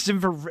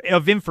pieces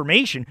of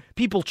information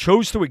people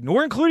chose to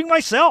ignore, including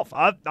myself.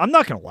 I'm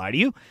not going to lie to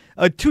you.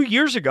 2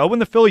 years ago, when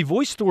the Philly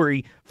Voice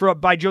story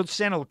by Joe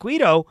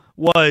Santoliquido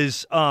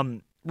was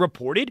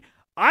reported,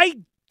 I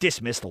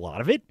dismissed a lot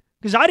of it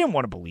because I didn't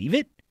want to believe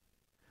it.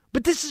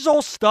 But this is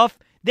all stuff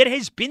that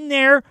has been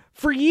there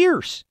for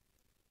years.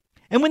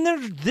 And when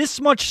there's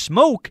this much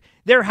smoke,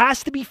 there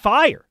has to be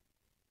fire.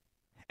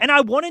 And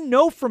I want to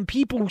know from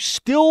people who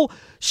still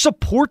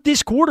support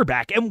this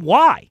quarterback and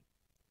why.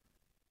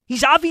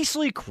 He's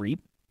obviously a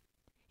creep.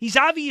 He's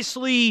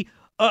obviously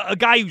a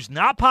guy who's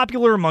not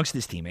popular amongst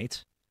his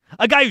teammates.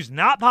 A guy who's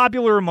not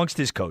popular amongst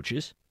his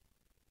coaches.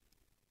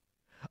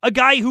 A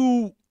guy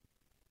who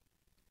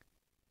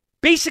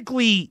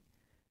basically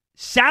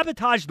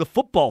sabotaged the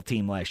football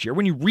team last year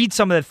when you read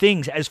some of the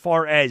things as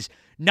far as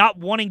not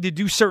wanting to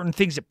do certain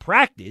things at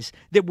practice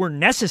that were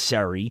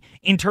necessary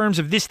in terms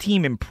of this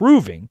team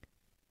improving.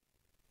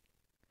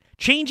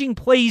 Changing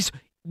plays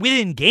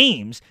within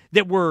games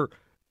that were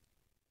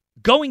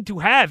going to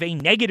have a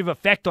negative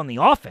effect on the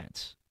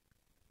offense.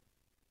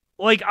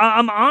 Like,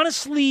 I'm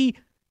honestly,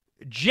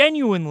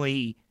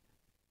 genuinely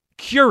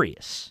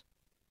curious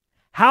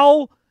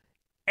how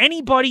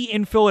anybody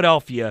in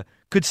Philadelphia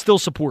could still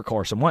support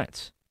Carson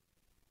Wentz.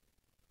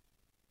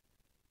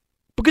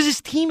 Because his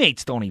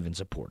teammates don't even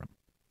support him.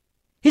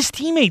 His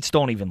teammates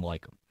don't even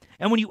like him.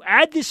 And when you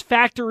add this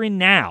factor in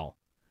now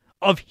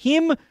of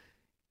him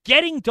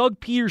getting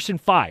Doug Peterson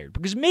fired,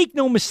 because make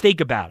no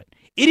mistake about it,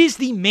 it is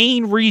the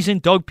main reason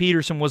Doug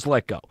Peterson was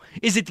let go.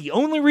 Is it the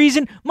only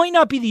reason? Might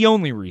not be the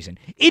only reason.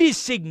 It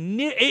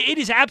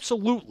is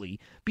absolutely,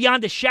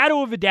 beyond a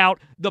shadow of a doubt,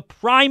 the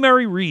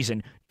primary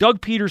reason Doug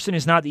Peterson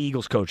is not the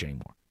Eagles coach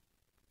anymore.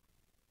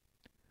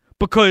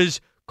 Because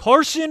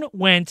Carson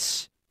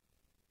Wentz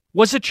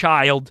was a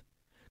child.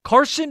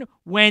 Carson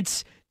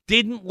Wentz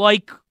didn't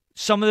like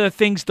some of the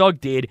things Doug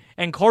did,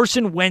 and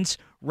Carson Wentz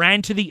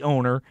ran to the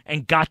owner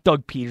and got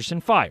Doug Peterson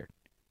fired.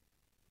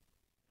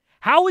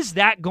 How is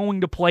that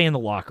going to play in the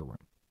locker room?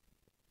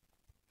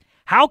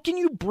 How can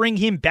you bring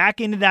him back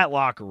into that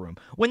locker room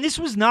when this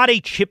was not a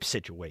chip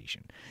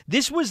situation?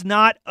 This was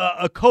not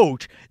a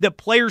coach that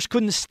players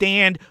couldn't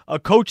stand, a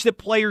coach that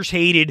players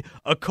hated,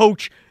 a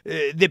coach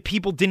that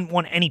people didn't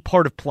want any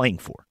part of playing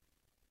for.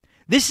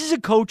 This is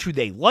a coach who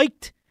they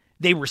liked,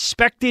 they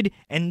respected,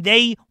 and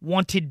they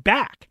wanted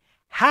back.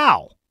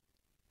 How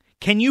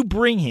can you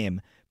bring him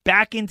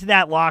back into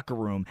that locker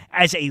room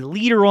as a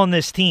leader on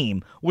this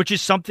team, which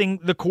is something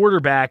the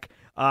quarterback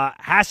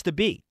has to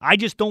be? I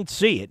just don't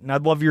see it, and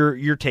I'd love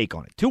your take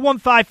on it.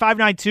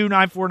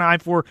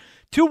 215-592-9494,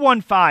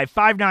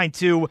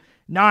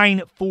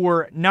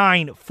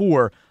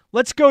 215-592-9494.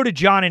 Let's go to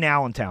John in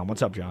Allentown.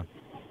 What's up, John?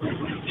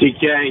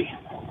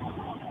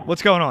 TK.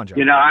 What's going on, John?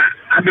 You know,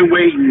 I've been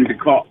waiting to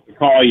call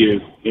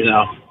you, you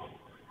know.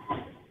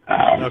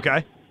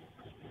 Okay.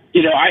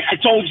 You know, I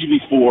told you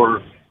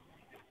before,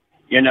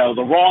 you know,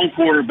 the wrong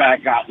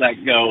quarterback got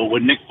let go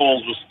when Nick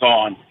Foles was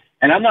gone.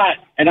 And I'm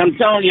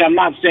telling you, I'm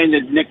not saying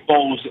that Nick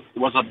Foles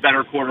was a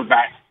better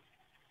quarterback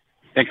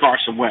than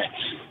Carson Wentz.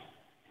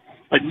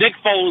 But Nick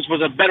Foles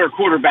was a better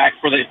quarterback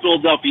for the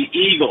Philadelphia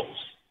Eagles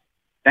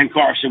than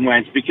Carson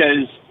Wentz,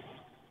 because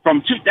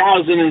from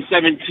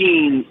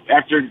 2017,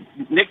 after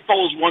Nick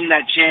Foles won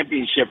that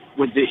championship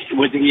with the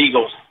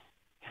Eagles,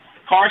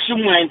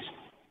 Carson Wentz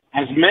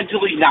has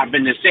mentally not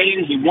been the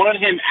same. He wanted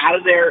him out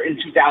of there in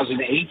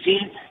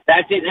 2018.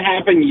 That didn't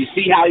happen. You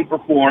see how he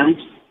performed.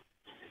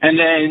 And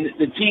then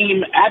the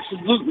team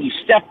absolutely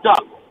stepped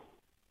up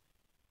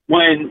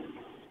when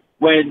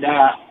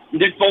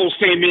Nick Foles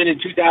came in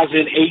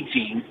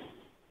 2018.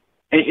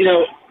 And, you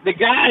know, the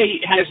guy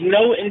has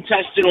no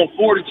intestinal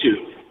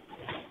fortitude.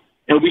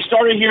 You know, we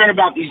started hearing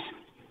about these,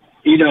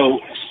 you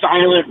know,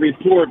 silent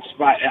reports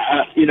by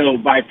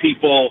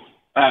people,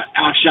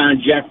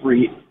 Alshon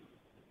Jeffrey,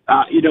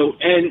 you know,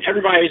 and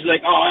everybody's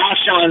like, oh,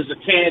 Alshon's the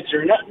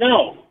cancer.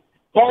 No.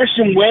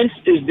 Carson Wentz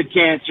is the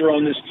cancer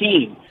on this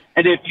team.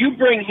 And if you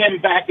bring him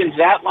back into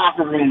that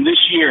locker room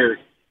this year,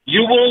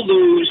 you will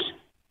lose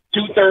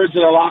 2/3 of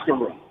the locker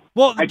room.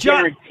 Well, I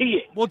John,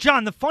 guarantee it. Well,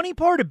 John, the funny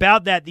part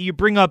about that you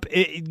bring up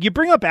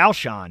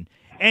Alshon.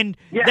 And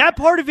that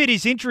part of it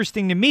is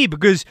interesting to me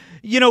because,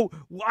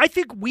 I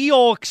think we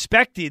all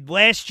expected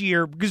last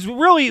year, because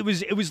really it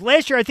was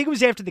last year, I think it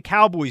was after the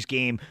Cowboys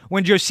game,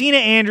 when Josina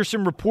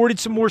Anderson reported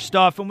some more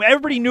stuff, and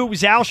everybody knew it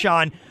was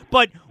Alshon.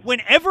 But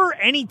whenever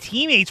any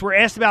teammates were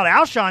asked about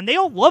Alshon, they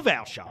all love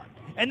Alshon.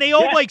 And they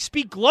all,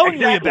 speak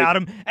glowingly about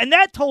him. And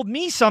that told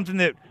me something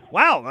that,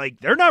 wow,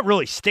 they're not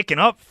really sticking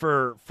up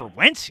for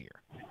Wentz here.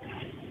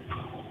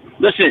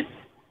 Listen,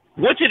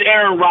 what did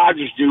Aaron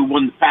Rodgers do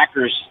when the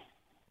Packers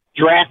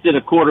drafted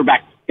a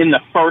quarterback in the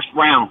first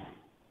round?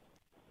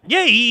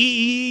 Yeah,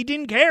 he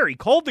didn't care. He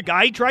called the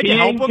guy, he tried to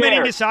help him, and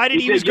he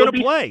decided he was going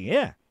to play.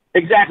 Yeah,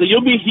 exactly.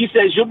 He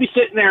says you'll be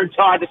sitting there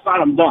until I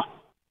decide I'm done,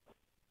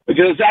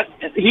 because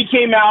he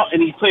came out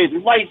and he plays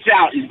lights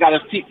out. He's got a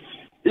team.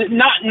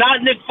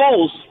 Not Nick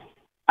Foles.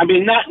 I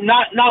mean,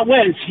 not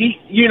Wentz.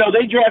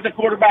 They drafted a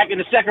quarterback in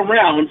the second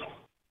round,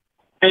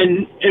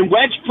 and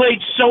Wentz played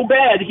so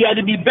bad he had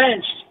to be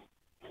benched.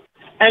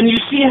 And you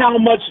see how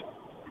much.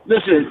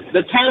 Listen,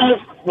 the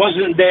talent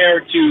wasn't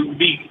there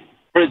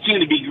for the team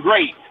to be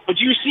great, but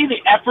you see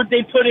the effort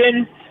they put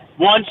in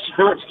once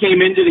Hurts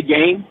came into the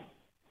game.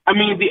 I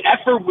mean, the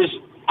effort was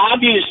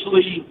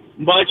obviously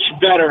much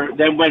better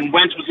than when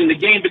Wentz was in the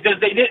game because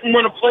they didn't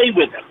want to play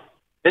with him.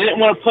 They didn't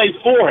want to play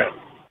for him.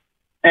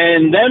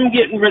 And them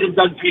getting rid of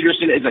Doug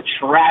Peterson is a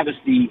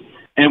travesty,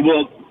 and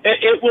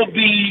it will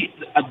be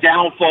a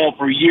downfall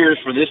for years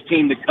for this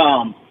team to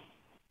come.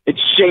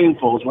 It's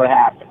shameful is what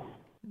happened.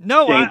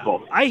 No,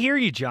 I hear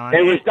you, John.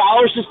 It was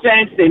dollars to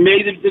cents. They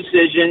made the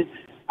decision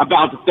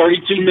about the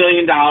 $32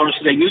 million,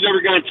 so they knew they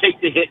were going to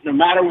take the hit no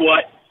matter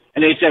what.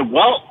 And they said,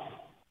 well,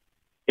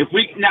 if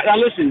we now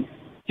listen,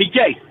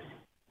 TK,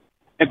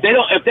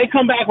 if they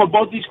come back with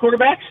both these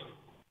quarterbacks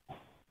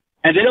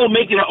and they don't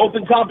make it an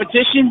open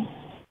competition,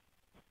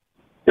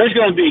 there's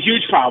going to be a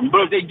huge problem.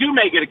 But if they do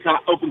make it an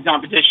open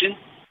competition,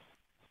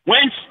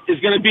 Wentz is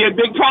going to be a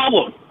big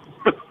problem.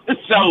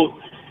 So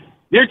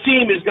their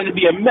team is going to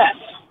be a mess.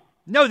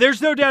 No,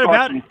 there's no doubt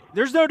about it.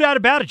 There's no doubt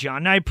about it, John.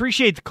 And I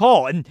appreciate the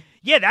call. And,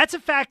 yeah, that's a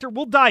factor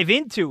we'll dive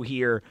into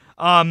here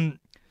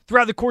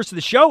throughout the course of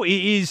the show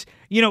is,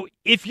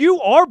 if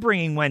you are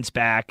bringing Wentz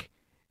back,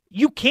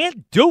 you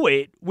can't do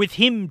it with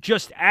him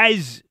just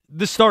as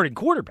the starting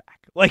quarterback.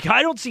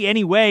 I don't see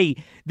any way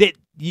that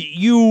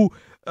you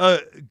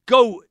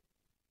go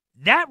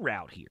that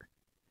route here.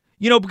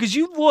 Because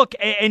you look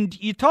and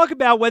you talk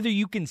about whether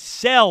you can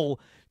sell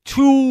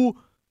to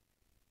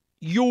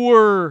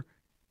your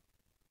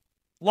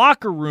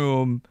locker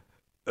room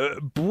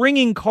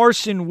bringing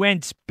Carson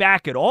Wentz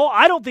back at all.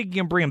 I don't think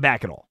you can bring him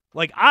back at all.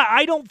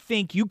 I don't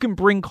think you can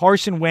bring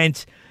Carson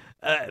Wentz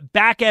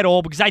back at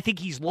all because I think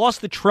he's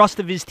lost the trust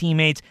of his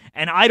teammates,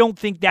 and I don't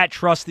think that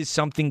trust is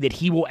something that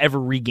he will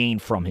ever regain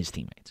from his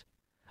teammates.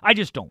 I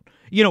just don't.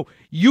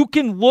 You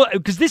can look,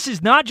 because this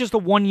is not just a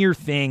one-year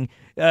thing.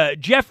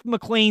 Jeff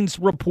McLean's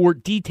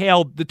report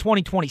detailed the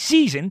 2020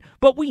 season,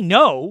 but we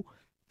know,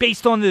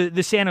 based on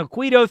the San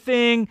Aquito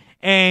thing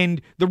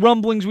and the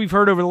rumblings we've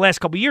heard over the last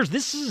couple of years,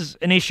 this is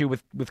an issue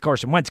with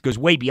Carson Wentz. It goes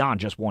way beyond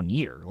just 1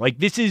 year.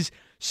 This is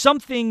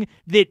something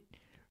that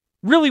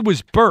really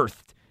was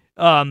birthed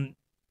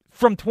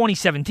from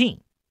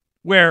 2017,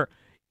 where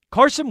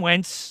Carson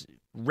Wentz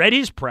read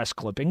his press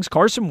clippings.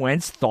 Carson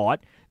Wentz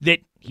thought that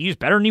he was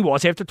better than he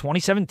was after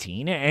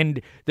 2017,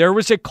 and there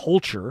was a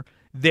culture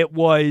that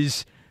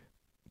was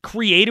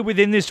created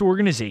within this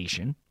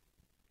organization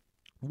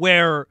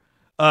where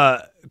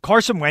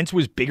Carson Wentz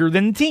was bigger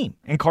than the team,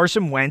 and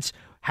Carson Wentz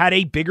had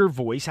a bigger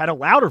voice, had a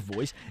louder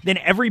voice than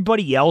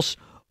everybody else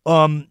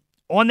on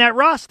that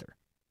roster.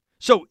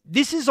 So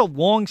this is a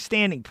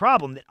long-standing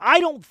problem that I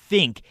don't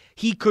think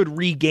he could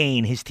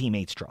regain his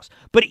teammates' trust.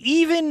 But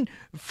even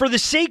for the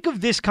sake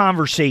of this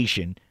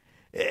conversation,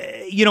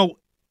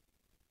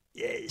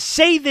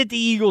 say that the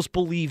Eagles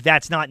believe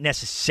that's not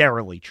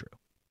necessarily true.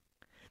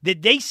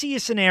 That they see a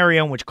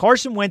scenario in which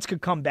Carson Wentz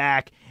could come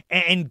back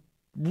and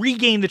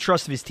regain the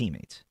trust of his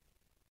teammates.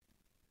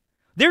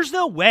 There's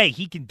no way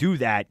he can do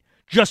that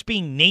just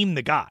being named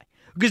the guy.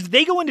 Because if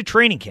they go into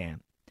training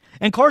camp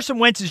and Carson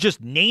Wentz is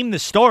just named the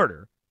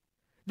starter,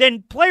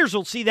 then players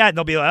will see that and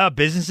they'll be like,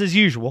 business as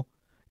usual.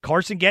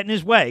 Carson getting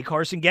his way.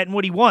 Carson getting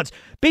what he wants.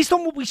 Based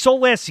on what we saw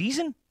last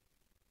season,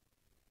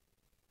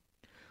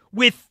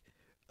 with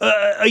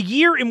a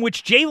year in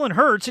which Jalen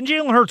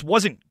Hurts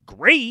wasn't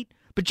great,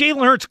 but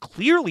Jalen Hurts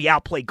clearly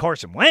outplayed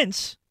Carson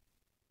Wentz.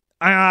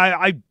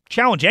 I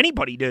challenge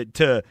anybody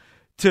to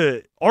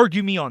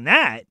argue me on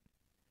that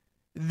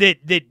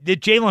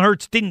Jalen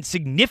Hurts didn't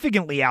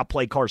significantly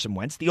outplay Carson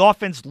Wentz. The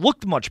offense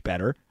looked much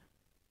better.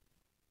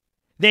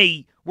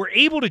 They were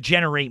able to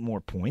generate more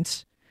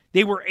points.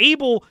 They were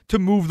able to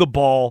move the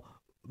ball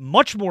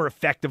much more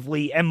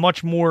effectively and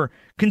much more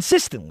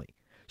consistently.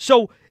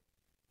 So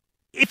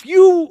if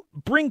you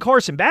bring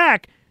Carson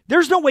back,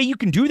 there's no way you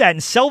can do that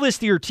and sell this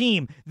to your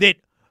team that,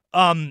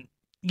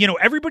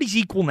 everybody's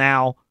equal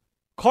now.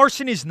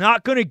 Carson is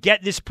not going to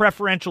get this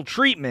preferential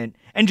treatment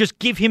and just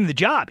give him the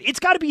job. It's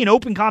got to be an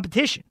open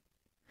competition.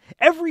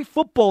 Every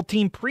football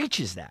team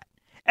preaches that.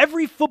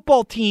 Every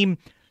football team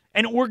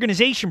and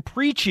organization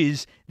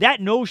preaches that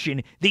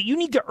notion that you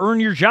need to earn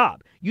your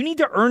job. You need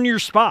to earn your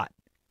spot.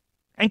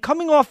 And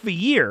coming off a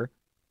year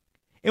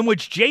in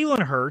which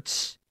Jalen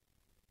Hurts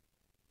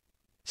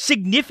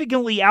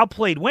significantly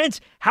outplayed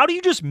Wentz, how do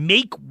you just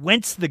make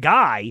Wentz the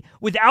guy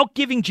without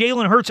giving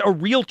Jalen Hurts a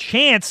real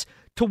chance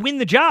to win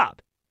the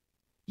job?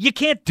 You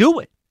can't do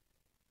it.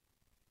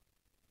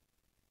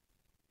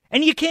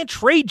 And you can't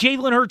trade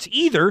Jalen Hurts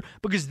either,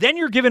 because then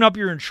you're giving up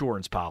your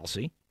insurance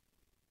policy.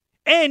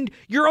 And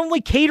you're only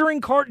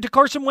catering to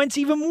Carson Wentz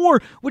even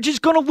more, which is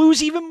going to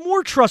lose even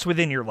more trust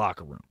within your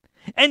locker room.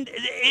 And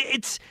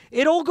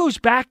it all goes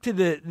back to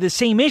the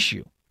same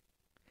issue.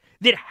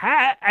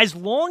 That as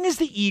long as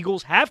the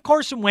Eagles have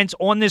Carson Wentz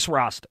on this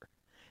roster,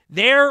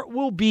 there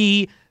will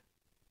be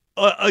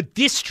a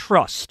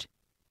distrust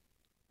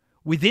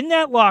within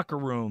that locker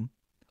room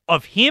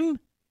of him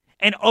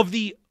and of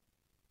the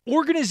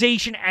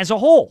organization as a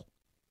whole.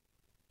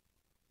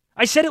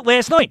 I said it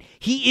last night.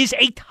 He is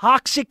a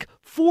toxic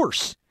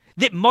force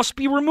that must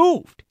be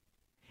removed.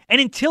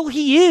 And until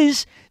he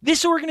is,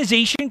 this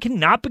organization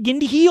cannot begin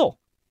to heal.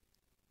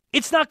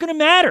 It's not going to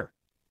matter.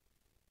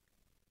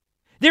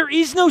 There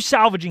is no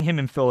salvaging him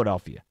in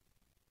Philadelphia.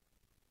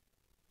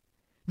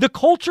 The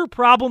culture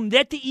problem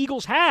that the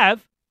Eagles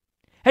have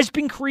has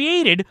been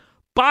created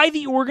by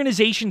the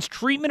organization's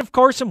treatment of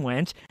Carson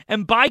Wentz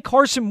and by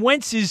Carson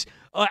Wentz's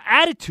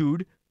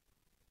attitude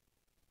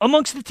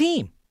amongst the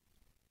team.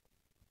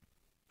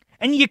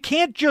 And you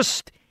can't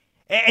just...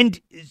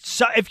 And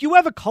so if you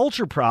have a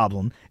culture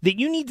problem that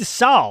you need to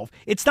solve,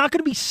 it's not going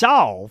to be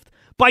solved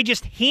by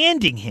just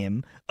handing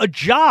him a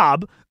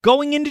job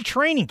going into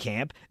training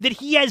camp that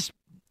he has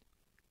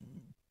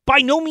by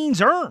no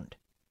means earned.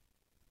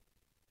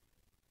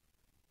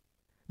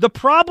 The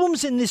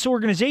problems in this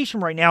organization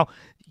right now,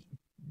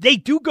 they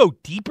do go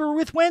deeper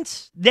with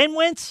Wentz than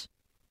Wentz,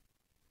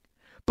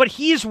 but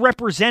he is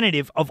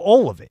representative of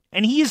all of it,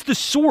 and he is the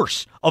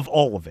source of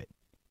all of it.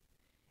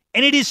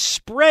 And it is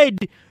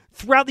spread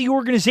throughout the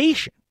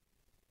organization.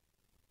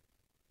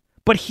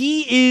 But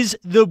he is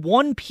the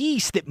one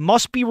piece that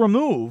must be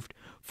removed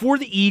for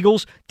the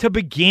Eagles to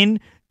begin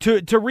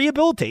to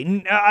rehabilitate.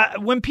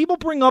 And when people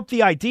bring up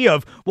the idea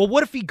of, well,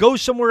 what if he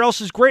goes somewhere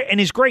else is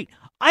great?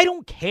 I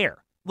don't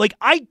care. Like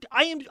I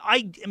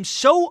am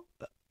so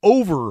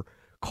over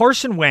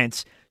Carson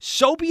Wentz,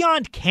 so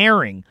beyond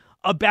caring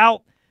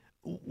about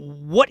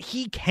what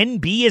he can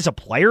be as a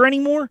player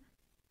anymore.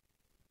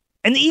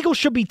 And the Eagles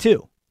should be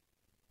too.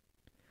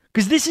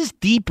 Because this is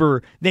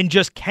deeper than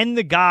just can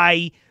the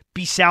guy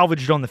be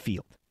salvaged on the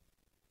field.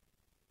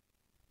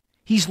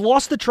 He's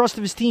lost the trust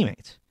of his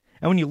teammates.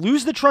 And when you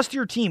lose the trust of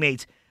your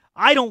teammates,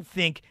 I don't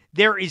think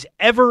there is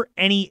ever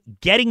any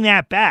getting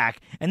that back.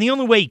 And the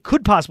only way he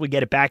could possibly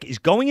get it back is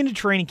going into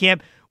training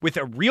camp with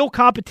a real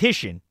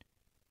competition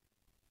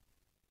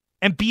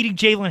and beating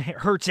Jalen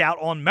Hurts out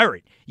on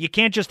merit. You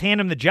can't just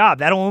hand him the job.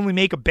 That'll only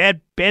make a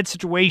bad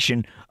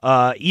situation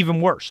even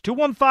worse.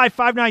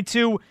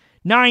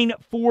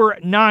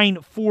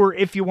 215-592-9494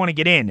 if you want to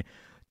get in.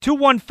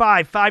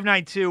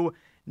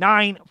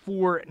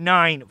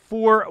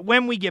 215-592-9494.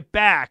 When we get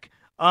back,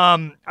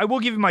 I will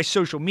give you my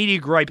social media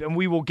gripe, and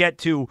we will get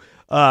to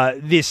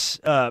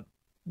this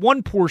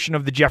one portion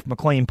of the Jeff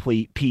McClain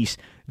piece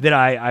that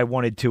I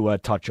wanted to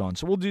touch on.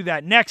 So we'll do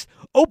that next.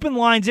 Open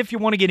lines if you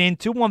want to get in,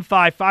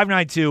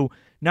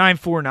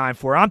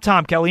 215-592-9494. I'm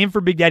Tom Kelly, in for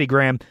Big Daddy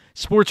Graham,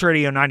 Sports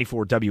Radio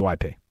 94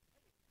 WIP.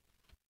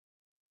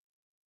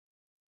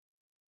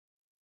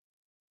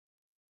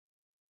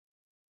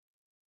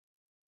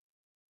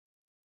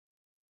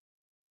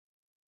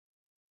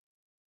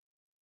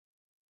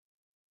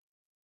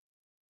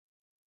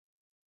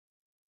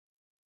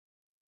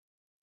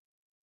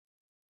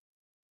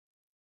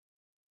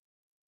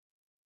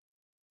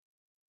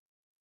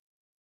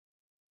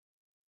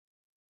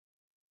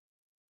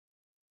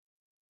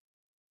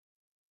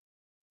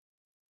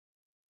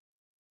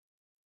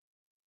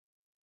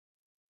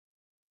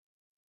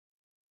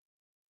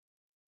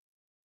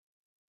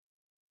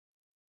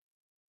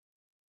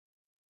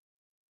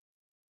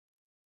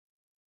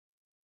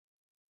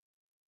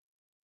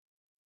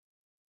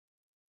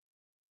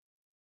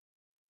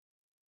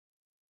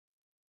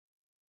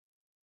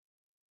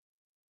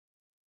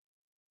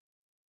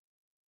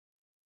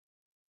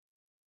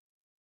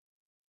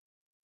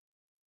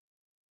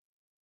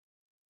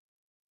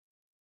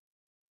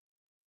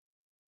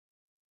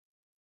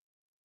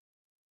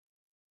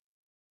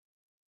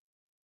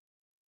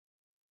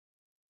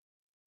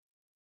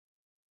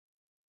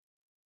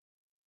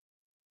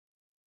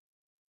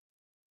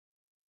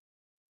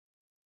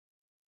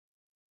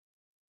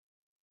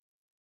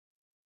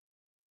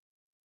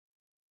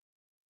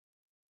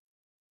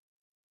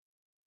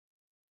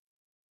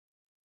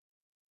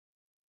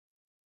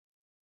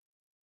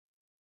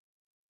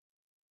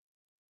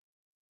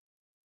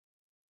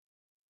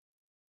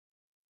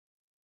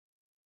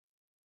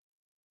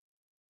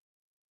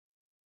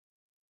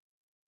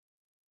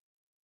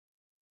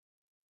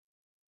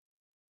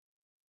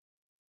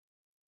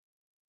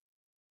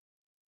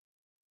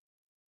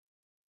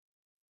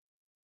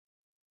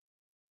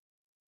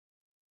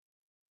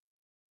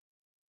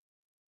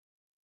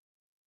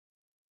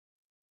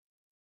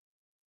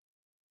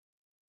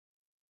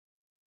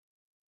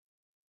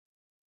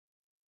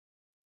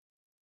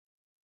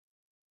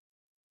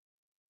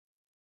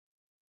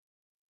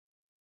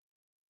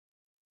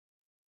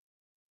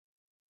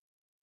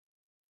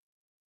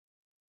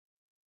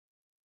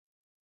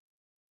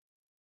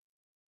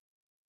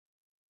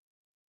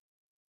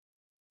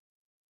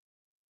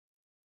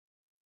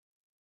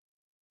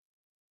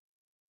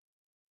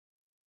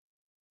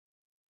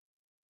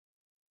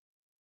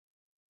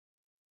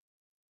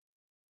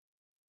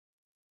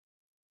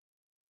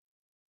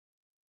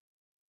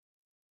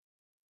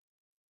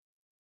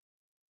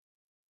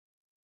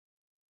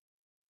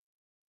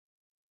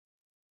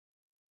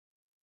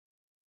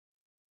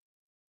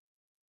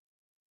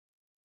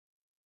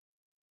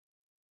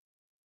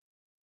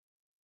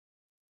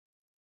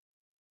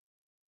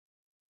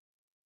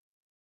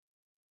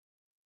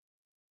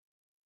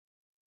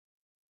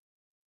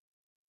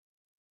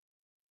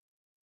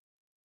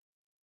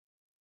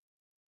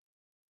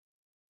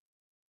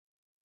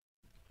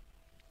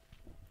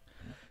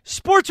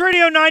 Sports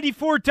Radio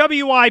 94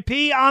 WIP.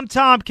 I'm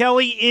Tom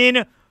Kelly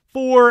in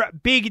for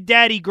Big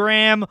Daddy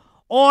Graham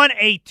on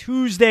a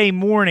Tuesday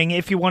morning.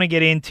 If you want to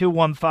get in,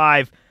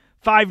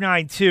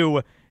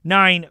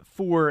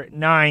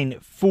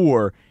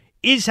 215-592-9494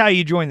 is how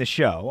you join the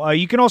show.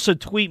 You can also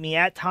tweet me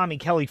at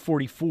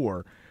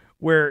TommyKelly44,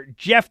 where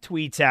Jeff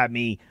tweets at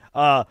me,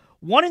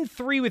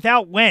 1-3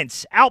 without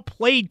Wentz,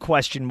 outplayed ?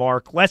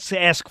 Let's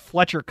ask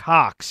Fletcher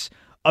Cox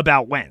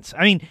about Wentz.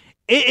 I mean,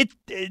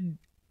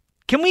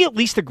 can we at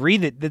least agree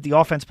that the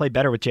offense played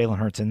better with Jalen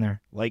Hurts in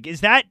there? Like,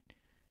 is that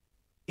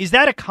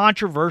a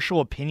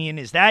controversial opinion?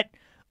 Is that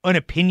an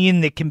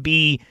opinion that can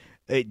be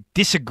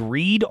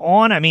disagreed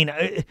on? I mean,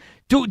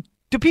 do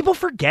people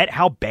forget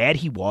how bad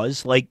he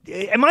was? Like,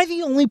 am I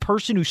the only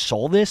person who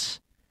saw this?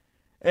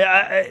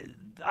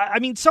 I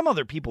mean, some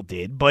other people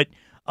did, but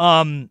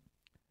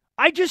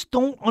I just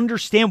don't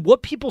understand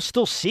what people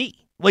still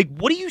see. Like,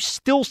 what do you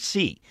still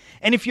see?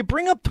 And if you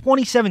bring up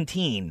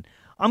 2017,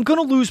 I'm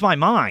going to lose my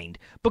mind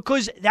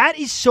because that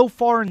is so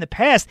far in the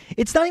past,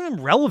 it's not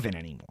even relevant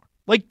anymore.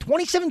 Like,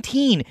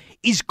 2017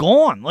 is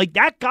gone. Like,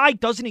 that guy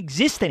doesn't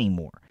exist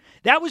anymore.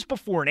 That was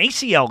before an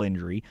ACL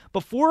injury,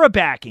 before a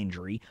back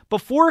injury,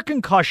 before a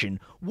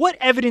concussion. What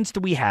evidence do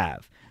we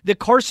have that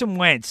Carson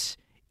Wentz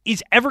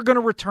is ever going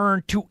to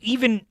return to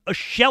even a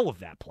shell of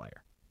that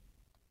player?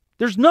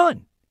 There's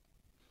none.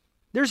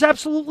 There's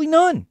absolutely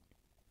none.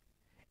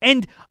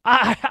 And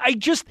I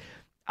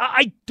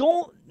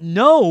don't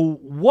know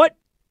what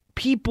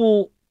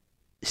people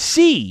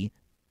see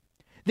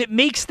that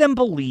makes them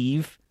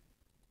believe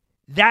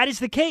that is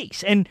the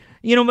case. And,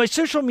 you know, my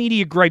social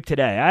media gripe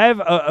today, I have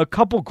a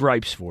couple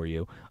gripes for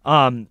you.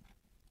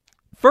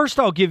 First,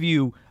 I'll give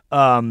you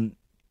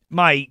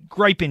my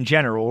gripe in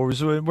general,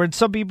 when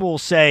some people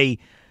say,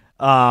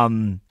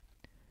 you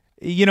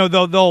know,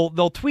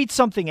 they'll tweet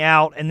something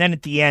out, and then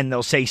at the end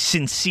they'll say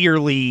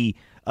sincerely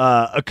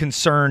a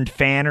concerned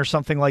fan or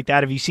something like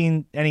that. Have you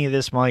seen any of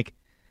this, Mike?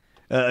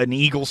 An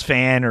Eagles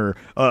fan or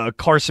a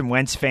Carson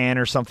Wentz fan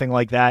or something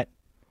like that?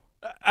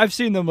 I've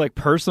seen them like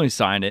personally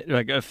sign it,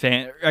 like a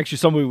fan. Actually,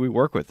 somebody we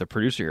work with, the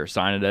producer here,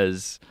 sign it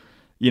as,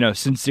 you know,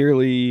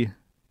 sincerely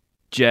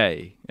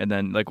Jay, and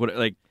then like what,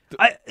 like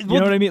you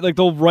know what I mean? Like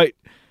he'll write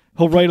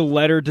a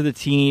letter to the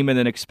team and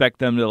then expect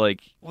them to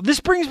like. Well, this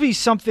brings me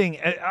something.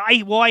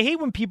 I hate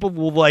when people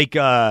will like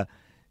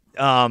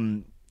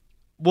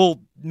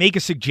will make a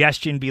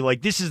suggestion, be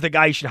like, this is the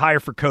guy you should hire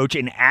for coach,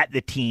 and at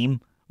the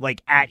team.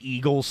 Like at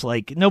Eagles,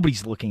 like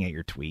nobody's looking at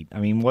your tweet.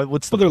 I mean,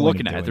 what's the point? They're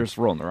looking at it. They're just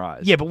rolling their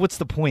eyes. Yeah, but what's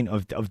the point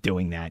of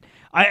doing that?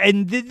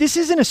 This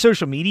isn't a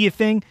social media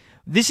thing.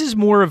 This is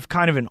more of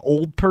kind of an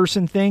old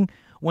person thing.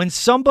 When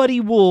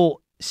somebody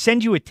will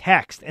send you a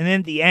text and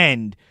then at the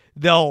end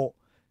they'll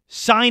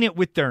sign it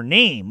with their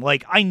name.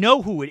 Like, I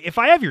know who it. If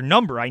I have your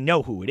number, I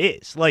know who it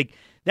is. Like,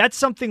 that's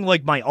something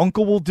like my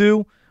uncle will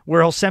do,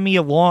 where he'll send me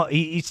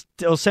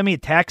he'll send me a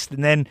text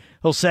and then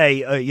he'll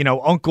say, you know,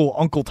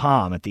 Uncle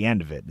Tom at the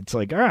end of it. It's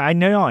like, all right, I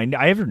know,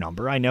 I have your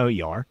number. I know who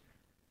you are.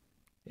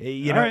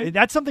 You know, right.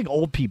 That's something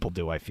old people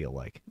do, I feel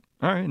like.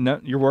 All right,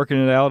 no, you're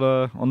working it out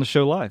on the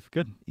show live.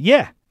 Good.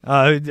 Yeah,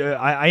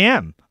 I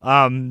am.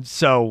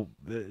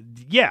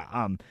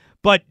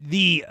 But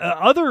the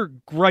other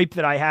gripe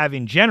that I have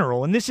in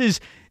general, and this is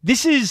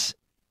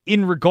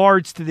in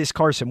regards to this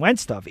Carson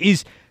Wentz stuff,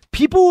 is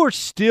people are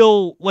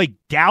still, like,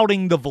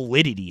 doubting the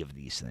validity of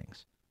these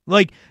things.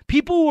 Like,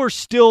 people are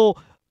still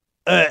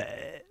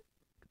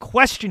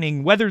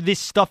questioning whether this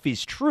stuff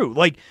is true.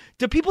 Like,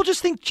 do people just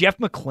think Jeff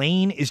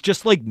McLane is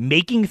just, like,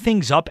 making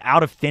things up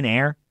out of thin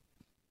air?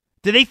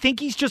 Do they think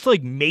he's just,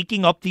 like,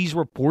 making up these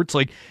reports?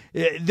 Like,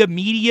 the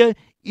media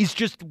is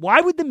just... Why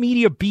would the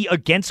media be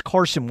against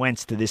Carson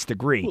Wentz to this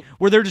degree,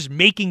 where they're just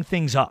making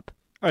things up?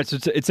 All right, so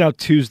it's now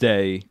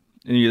Tuesday,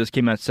 and this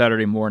came out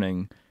Saturday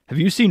morning. Have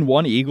you seen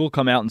one Eagle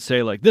come out and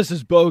say, like, this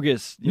is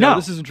bogus? You know,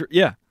 this isn't true.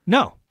 Yeah.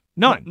 No.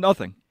 None.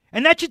 Nothing.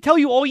 And that should tell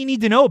you all you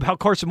need to know about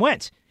Carson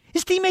Wentz.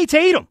 His teammates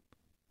hate him.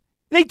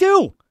 They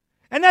do.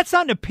 And that's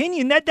not an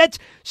opinion. That's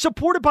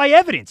supported by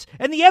evidence.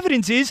 And the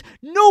evidence is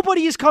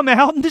nobody has come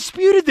out and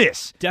disputed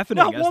this.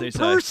 Definitely, not one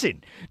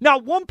person.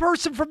 Not one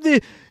person from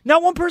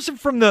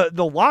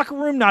the locker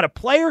room, not a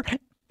player.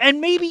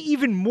 And maybe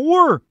even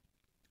more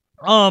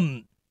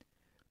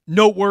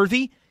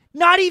noteworthy,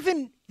 not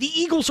even the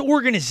Eagles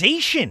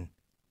organization.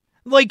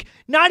 Like,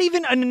 not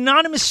even an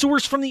anonymous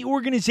source from the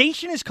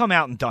organization has come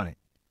out and done it.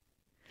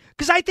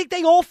 Because I think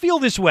they all feel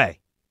this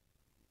way.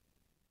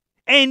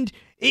 And,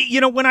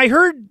 you know, when I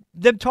heard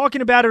them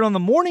talking about it on the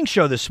morning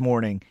show this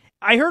morning,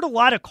 I heard a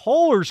lot of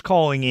callers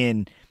calling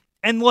in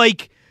and,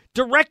 like,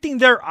 directing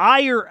their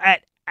ire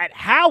at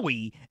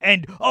Howie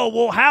and, oh,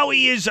 well,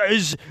 Howie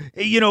is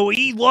you know,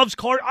 he loves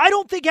Carson. I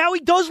don't think Howie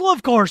does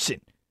love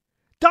Carson.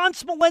 Don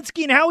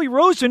Smolenski and Howie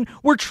Roseman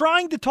were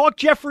trying to talk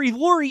Jeffrey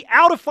Lurie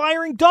out of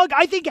firing Doug.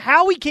 I think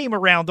Howie came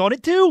around on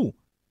it too.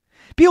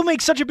 People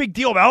make such a big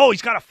deal about, oh,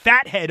 he's got a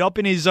fat head up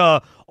in his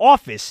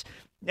office.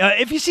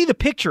 If you see the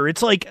picture,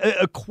 it's like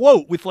a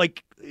quote with,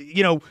 like,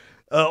 you know,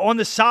 on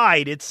the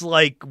side, it's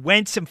like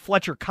Wentz and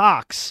Fletcher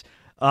Cox.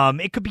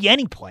 It could be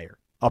any player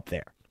up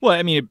there. Well,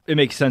 I mean, it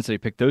makes sense that he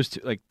picked those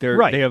two. Like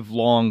they have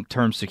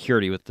long-term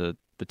security with the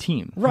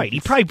team. Right. He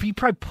probably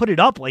put it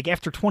up like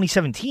after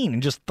 2017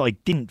 and just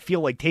like didn't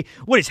feel like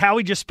what is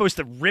Howie just supposed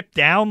to rip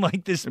down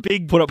like this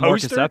big put up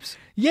poster? Marcus Epps?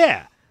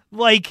 Yeah.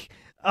 Like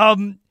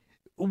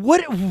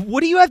what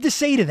do you have to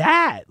say to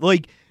that?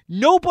 Like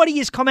nobody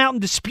has come out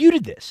and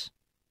disputed this.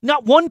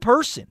 Not one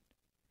person.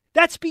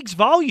 That speaks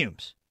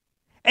volumes.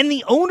 And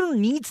the owner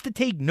needs to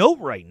take note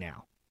right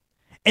now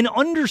and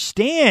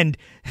understand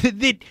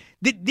that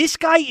this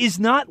guy is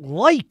not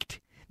liked.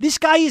 This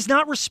guy is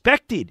not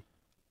respected.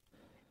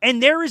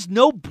 And there is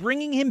no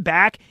bringing him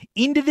back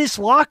into this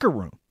locker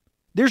room.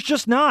 There's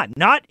just not.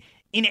 Not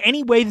in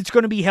any way that's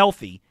going to be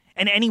healthy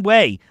and any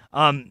way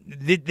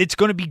that's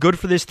going to be good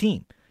for this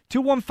team.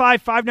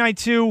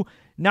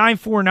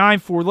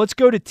 215-592-9494. Let's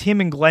go to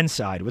Tim in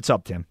Glenside. What's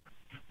up, Tim?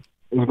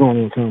 What's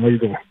going on, Tom? How you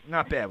doing?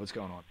 Not bad. What's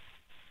going on?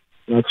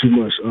 Not too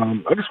much.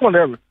 I just wanted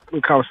to have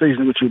a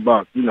conversation with you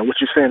about,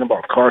 what you're saying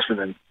about Carson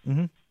and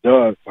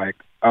Doug. Like,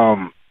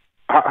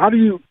 how do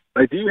you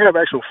have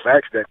actual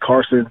facts that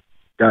Carson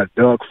got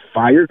Doug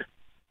fired,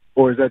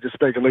 or is that just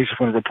speculation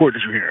from the report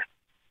that you hear?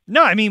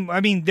 No, I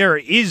mean, there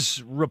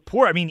is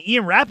report. I mean,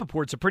 Ian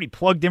Rappaport's a pretty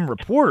plugged-in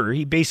reporter.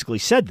 He basically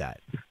said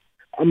that.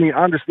 I mean,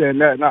 I understand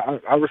that, and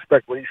I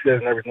respect what he says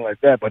and everything like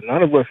that, but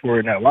none of us were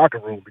in that locker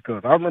room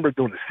because I remember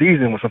during the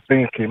season when some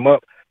things came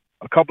up,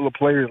 a couple of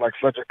players like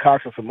Fletcher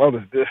Cox and some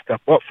others did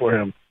step up for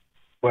him.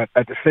 But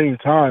at the same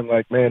time,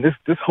 like, man,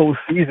 this whole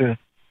season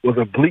was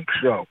a bleak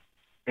show.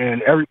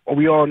 And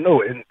we all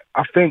know it. And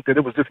I think that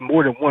it was just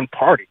more than one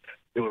party.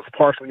 It was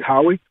partially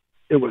Howie.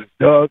 It was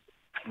Doug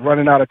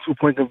running out of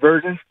two-point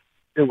conversions.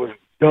 It was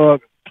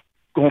Doug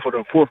going for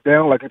the fourth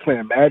down like they're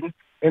playing Madden.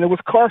 And it was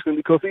Carson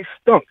because he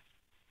stunk.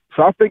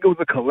 So I think it was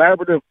a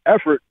collaborative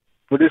effort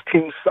for this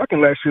team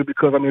sucking last year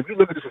because, I mean, if you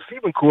look at this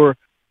receiving core,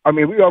 I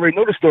mean, we already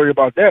know the story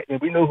about that, and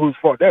we know whose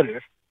fault that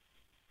is.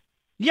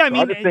 Yeah, I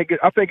mean, so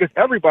I think it's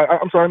everybody.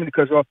 I'm sorry,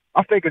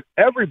 I think it's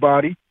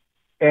everybody,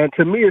 and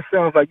to me, it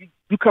sounds like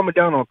you coming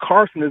down on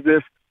Carson as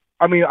if.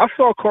 I mean, I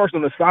saw Carson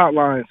on the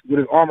sidelines with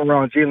his arm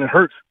around Jalen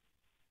Hurts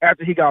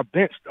after he got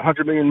benched.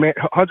 $100 million man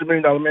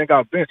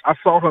got benched. I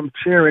saw him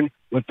cheering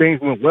when things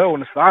went well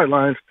on the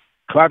sidelines,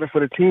 clapping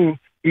for the team,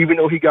 even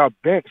though he got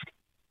benched.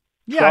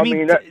 Yeah, so, I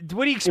mean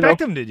what do you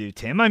expect him to do,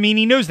 Tim? I mean,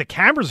 he knows the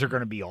cameras are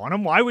going to be on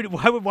him. Why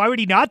would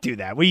he not do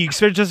that? Would you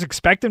just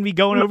expect him to be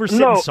going over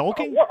sitting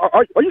sulking?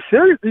 Are you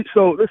serious?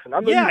 So listen, I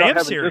know I am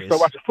just serious. Just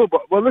watching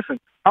football. Well, listen,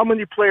 how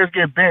many players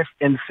get benched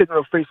and sit in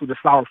their face with a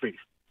sour face?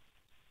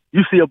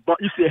 You see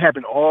it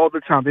happen all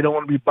the time. They don't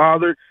want to be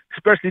bothered,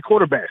 especially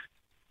quarterbacks,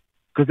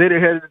 because they're the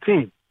head of the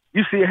team.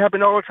 You see it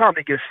happen all the time.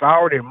 They get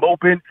sour, they're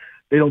moping,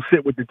 they don't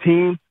sit with the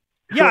team.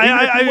 So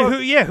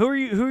who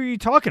are you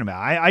talking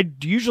about? I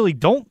usually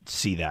don't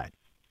see that.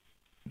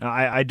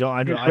 I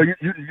don't. So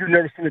you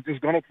never seen it just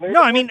gonna play?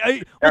 No, I mean,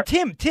 well,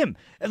 Tim,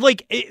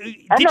 like,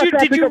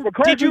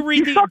 did you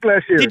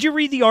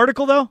read the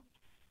article though?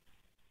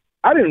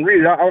 I didn't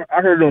read it.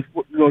 I heard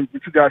with you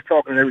guys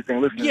talking and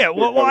everything. Listening. Yeah,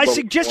 well, I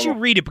suggest you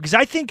read it because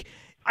I think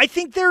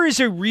there is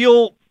a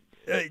real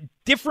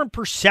different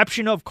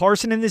perception of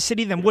Carson in this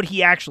city than what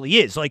he actually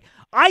is. Like,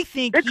 I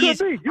think he's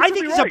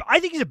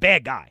a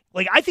bad guy.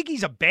 Like, I think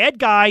he's a bad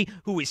guy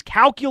who is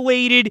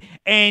calculated,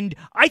 and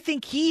I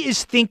think he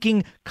is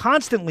thinking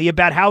constantly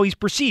about how he's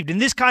perceived.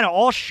 And this kind of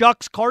all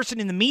shucks Carson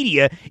in the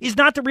media is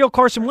not the real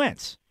Carson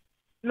Wentz.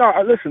 No,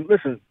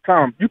 listen,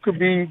 Tom, you could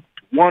be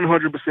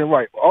 100%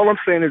 right. All I'm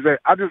saying is that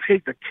I just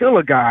hate to kill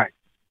a guy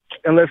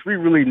unless we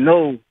really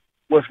know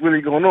what's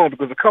really going on.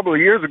 Because a couple of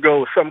years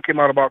ago, something came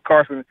out about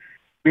Carson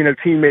being a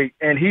teammate,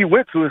 and he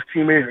went to his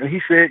teammates and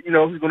he said, he's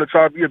going to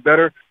try to be a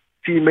better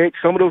teammate.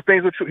 Some of those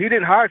things are true. He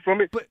didn't hide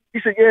from it. But he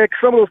said, yeah,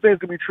 some of those things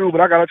could be true,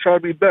 but I got to try to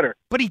be better.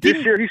 But he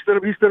didn't. This year, he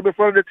stood up in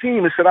front of the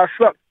team and said, I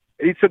suck.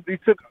 And he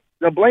took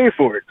the blame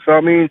for it. So,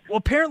 I mean. Well,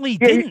 apparently he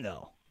didn't,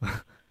 though.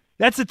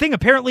 That's the thing.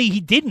 Apparently he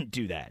didn't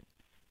do that.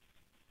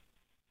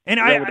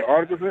 And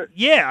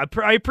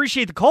I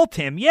appreciate the call,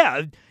 Tim.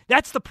 Yeah,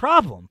 that's the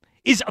problem.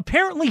 Is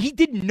apparently he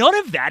did none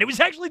of that. It was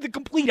actually the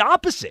complete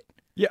opposite.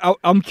 Yeah,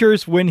 I'm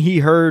curious when he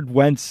heard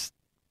Wentz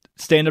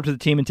stand up to the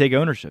team and take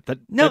ownership. That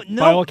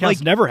by all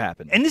accounts never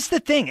happened. And this is the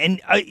thing. And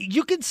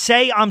you could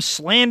say I'm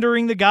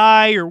slandering the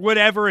guy or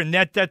whatever, and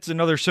that's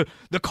another. So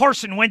the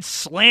Carson Wentz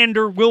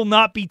slander will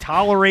not be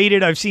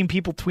tolerated. I've seen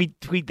people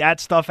tweet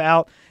that stuff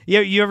out.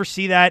 You ever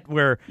see that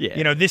where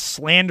this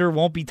slander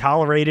won't be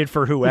tolerated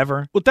for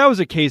whoever? Well, that was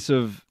a case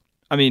of.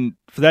 I mean,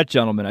 for that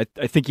gentleman, I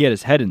think he had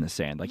his head in the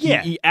sand. Like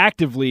he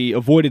actively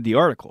avoided the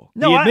article.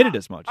 No, he admitted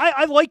as much.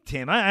 I liked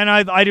Tim, and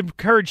I'd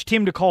encourage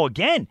Tim to call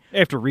again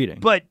after reading.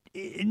 But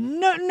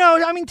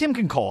no. I mean, Tim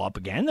can call up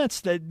again.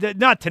 That's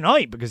not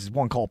tonight because it's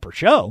one call per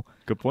show.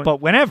 Good point. But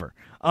whenever.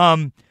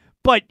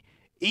 But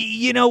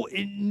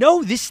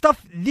no, this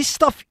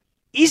stuff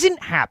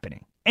isn't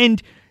happening,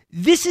 and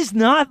this is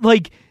not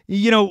like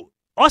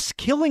us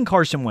killing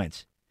Carson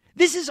Wentz.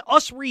 This is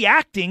us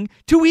reacting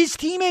to his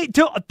teammate,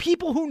 to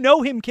people who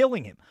know him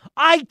killing him.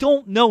 I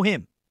don't know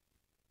him.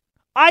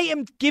 I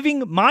am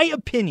giving my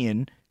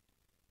opinion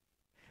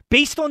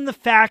based on the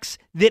facts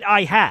that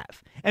I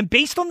have. And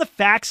based on the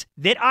facts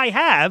that I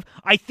have,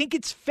 I think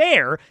it's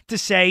fair to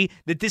say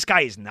that this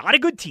guy is not a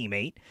good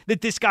teammate,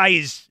 that this guy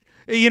is,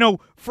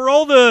 for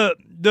all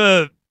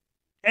the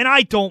and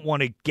I don't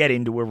want to get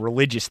into a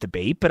religious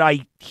debate, but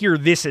I hear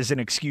this as an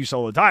excuse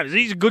all the time.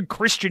 He's a good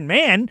Christian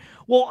man.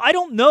 Well, I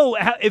don't know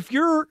if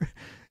you're,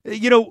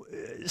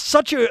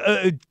 such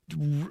a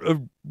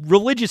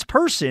religious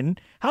person,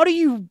 how do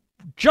you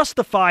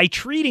justify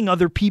treating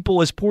other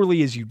people as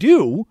poorly as you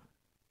do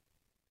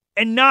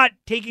and not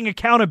taking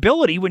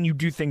accountability when you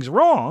do things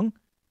wrong?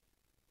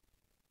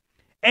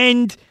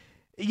 And,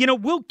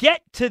 we'll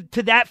get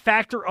to that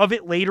factor of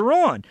it later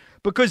on,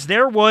 because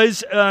there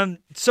was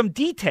some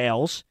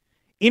details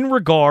in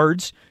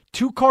regards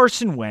to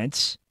Carson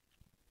Wentz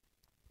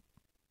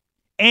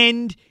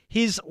and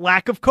his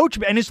lack of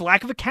coachability and his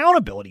lack of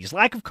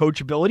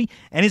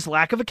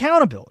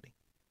accountability,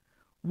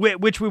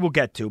 which we will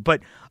get to.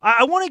 But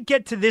I want to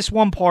get to this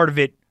one part of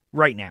it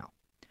right now.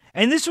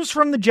 And this was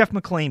from the Jeff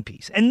McLane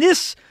piece. And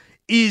this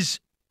is,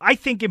 I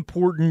think,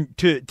 important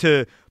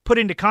to put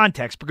into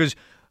context, because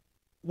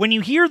when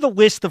you hear the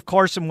list of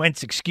Carson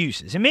Wentz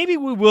excuses, and maybe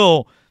we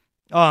will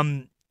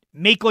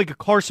make like a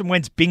Carson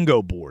Wentz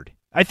bingo board.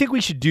 I think we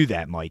should do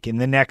that, Mike, in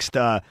the next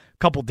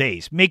couple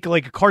days. Make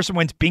like a Carson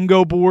Wentz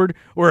bingo board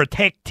or a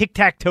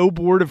tic-tac-toe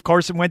board of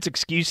Carson Wentz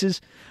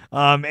excuses,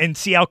 and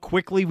see how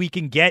quickly we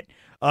can get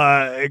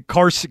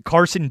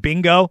Carson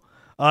bingo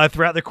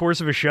throughout the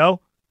course of a show.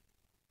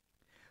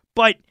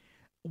 But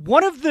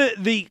one of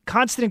the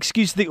constant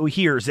excuses that we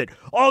hear is that,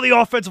 the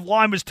offensive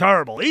line was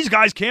terrible. These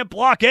guys can't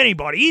block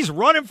anybody. He's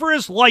running for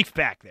his life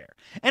back there.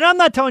 And I'm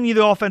not telling you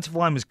the offensive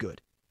line was good.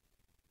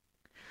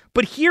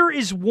 But here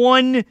is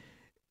one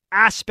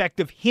aspect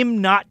of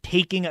him not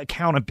taking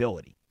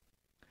accountability,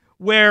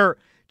 where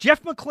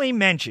Jeff McLane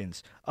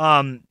mentions,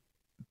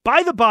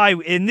 by the bye,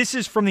 and this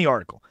is from the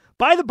article,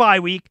 by the bye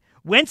week,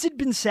 Wentz had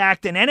been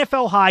sacked an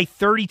NFL high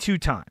 32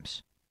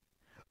 times.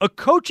 A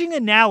coaching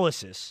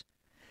analysis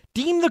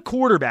deemed the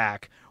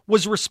quarterback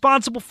was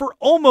responsible for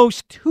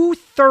almost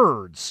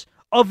 2/3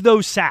 of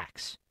those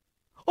sacks.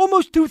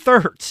 Almost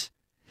 2/3.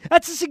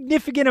 That's a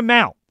significant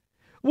amount.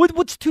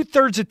 What's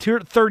 2/3 of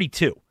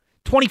 32?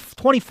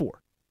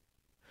 24.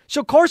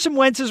 So Carson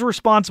Wentz is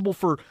responsible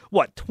for,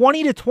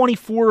 20 to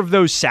 24 of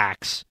those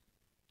sacks.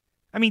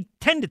 I mean,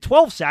 10 to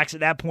 12 sacks at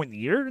that point in the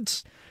year.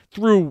 It's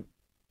through,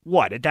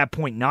 at that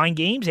point, 9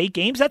 games, 8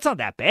 games? That's not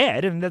that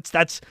bad. And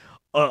that's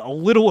a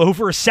little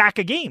over a sack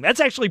a game. That's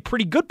actually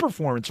pretty good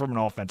performance from an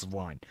offensive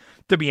line,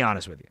 to be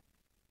honest with you.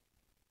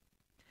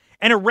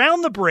 And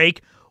around the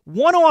break,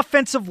 one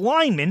offensive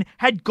lineman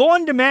had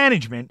gone to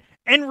management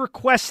and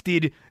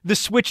requested the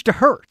switch to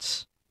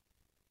Hurts.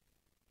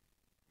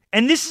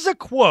 And this is a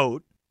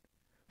quote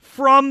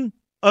from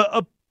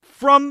a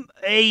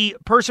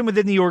person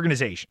within the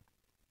organization,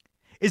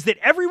 is that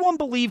everyone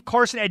believed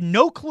Carson had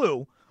no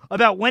clue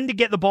about when to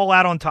get the ball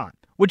out on time,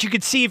 which you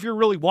could see if you're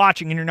really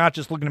watching and you're not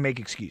just looking to make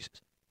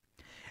excuses.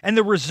 And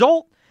the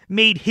result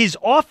made his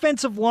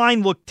offensive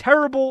line look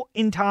terrible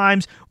in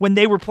times when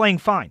they were playing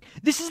fine.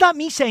 This is not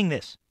me saying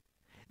this.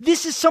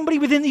 This is somebody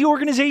within the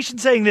organization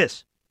saying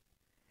this.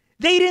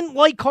 They didn't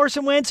like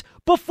Carson Wentz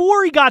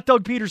before he got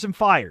Doug Peterson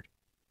fired.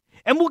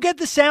 And we'll get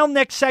the sound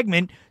next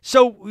segment,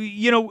 so,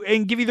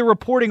 and give you the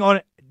reporting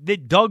on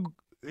that Doug,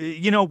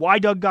 why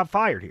Doug got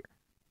fired here.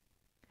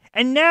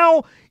 And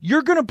now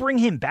you're going to bring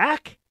him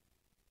back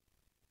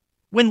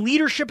when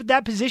leadership at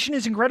that position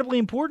is incredibly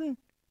important?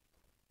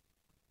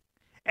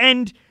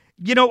 And,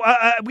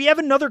 we have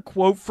another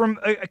quote from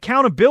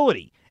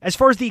accountability, as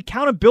far as the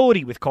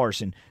accountability with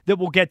Carson, that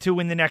we'll get to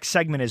in the next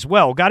segment as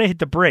well. Got to hit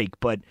the break,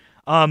 but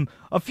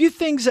a few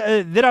things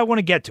that I want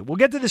to get to. We'll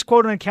get to this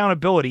quote on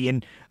accountability,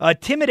 and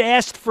Tim had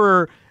asked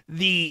for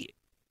the,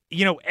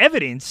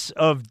 evidence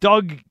of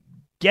Doug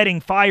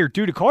getting fired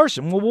due to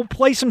Carson. Well, we'll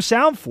play some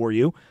sound for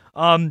you.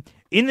 In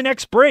the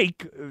next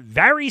break,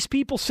 various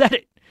people said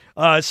it.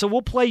 So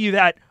we'll play you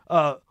that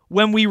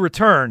when we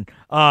return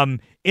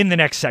in the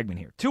next segment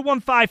here.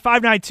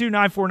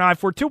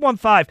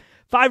 215-592-9494.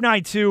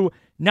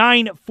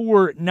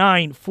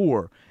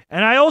 215-592-9494.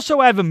 And I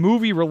also have a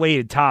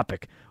movie-related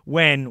topic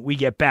when we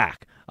get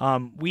back.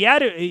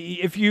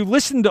 If you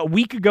listened a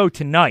week ago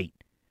tonight,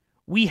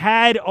 we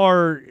had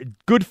our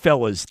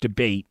Goodfellas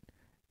debate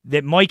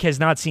that Mike has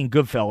not seen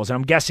Goodfellas, and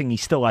I'm guessing he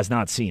still has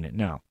not seen it.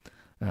 No.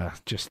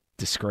 Just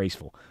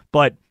disgraceful.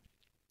 But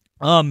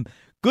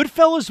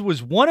Goodfellas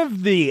was one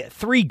of the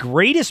 3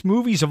 greatest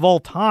movies of all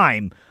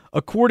time,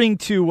 according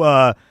to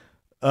an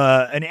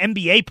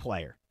NBA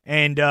player.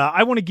 And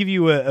I want to give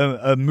you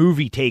a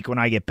movie take when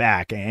I get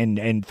back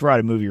and throw out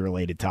a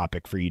movie-related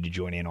topic for you to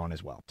join in on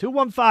as well.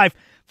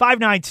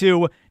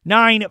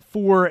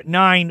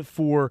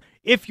 215-592-9494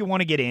 if you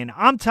want to get in.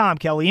 I'm Tom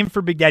Kelly, in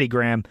for Big Daddy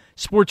Graham,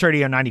 Sports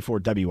Radio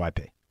 94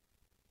 WIP.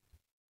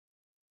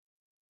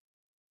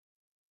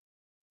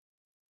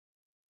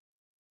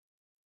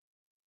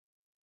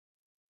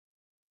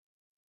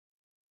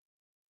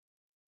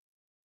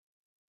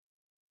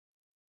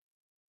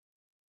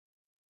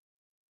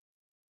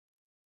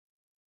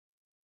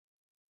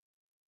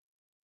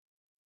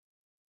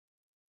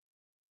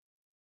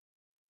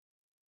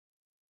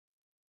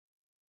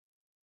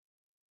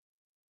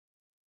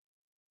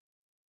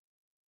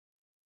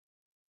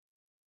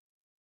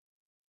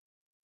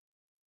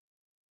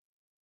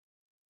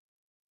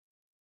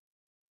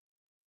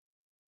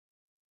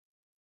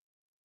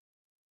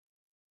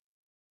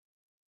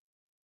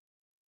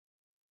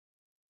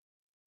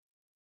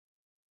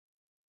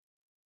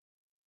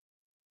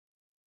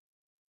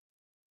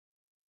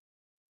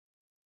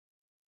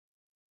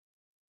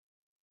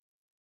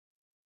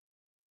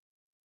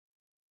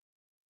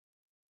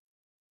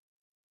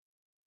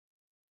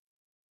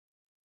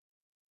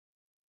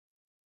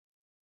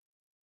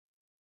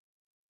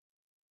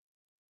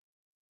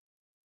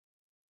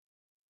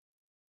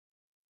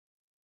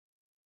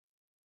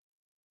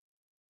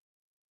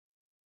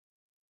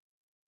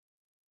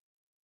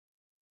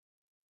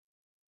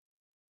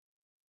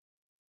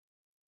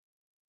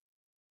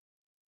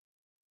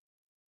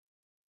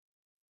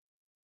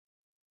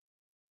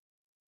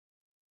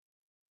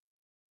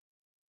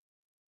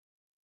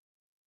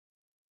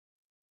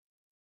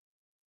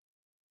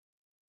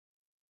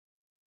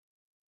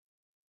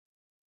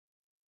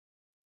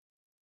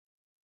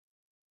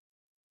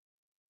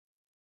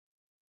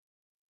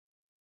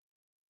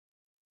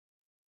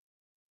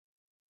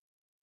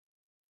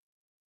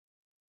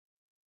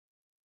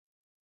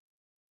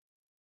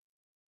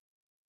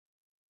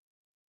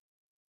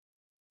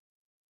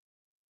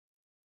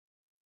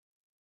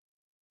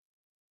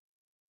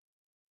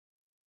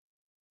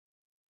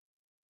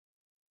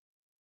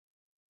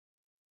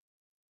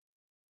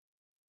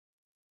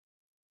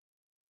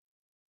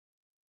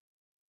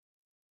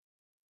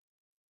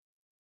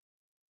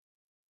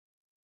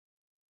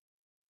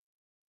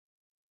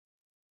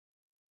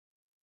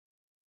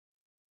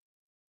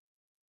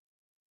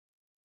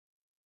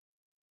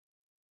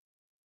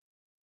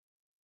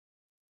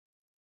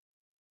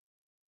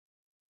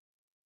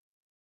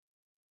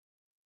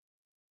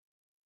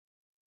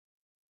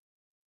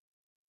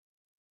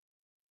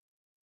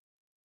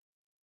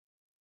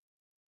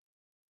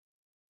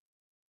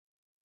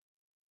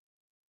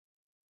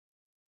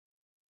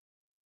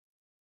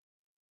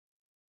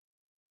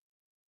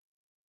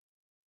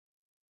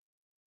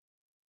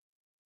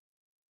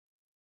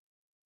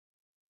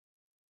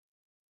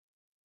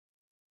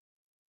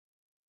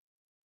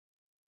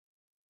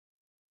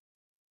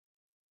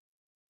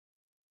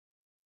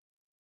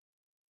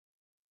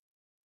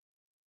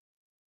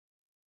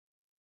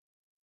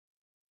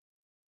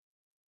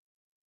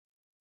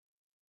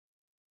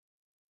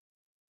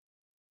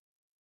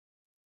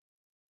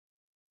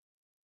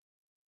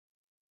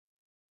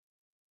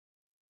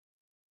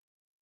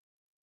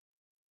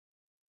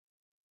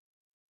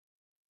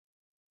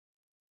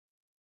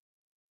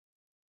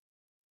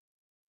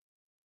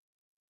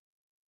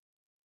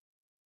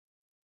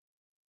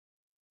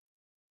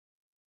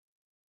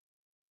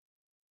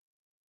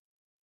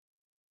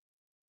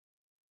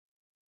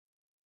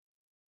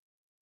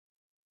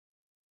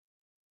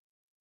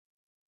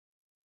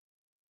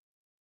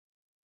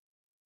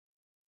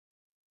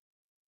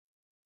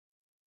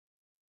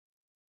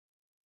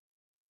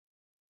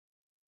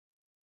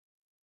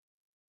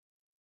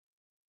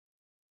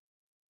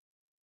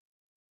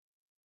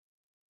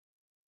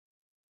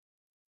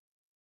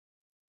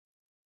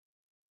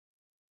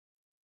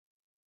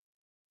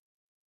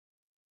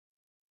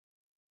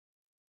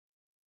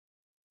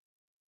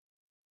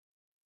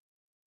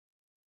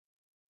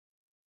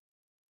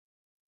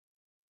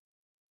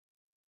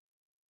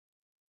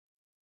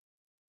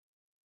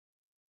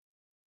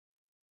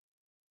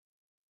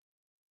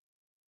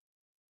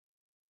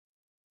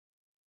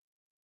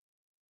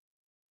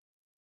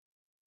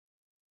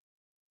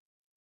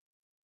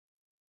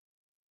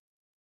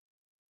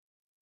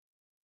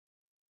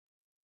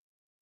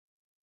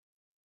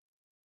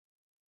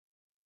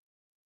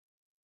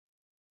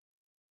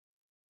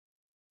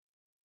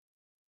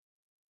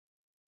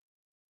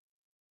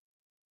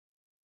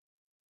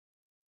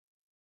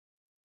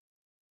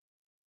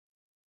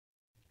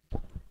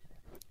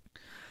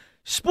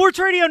 Sports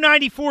Radio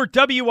 94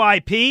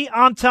 WIP.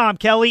 I'm Tom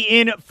Kelly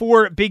in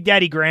for Big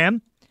Daddy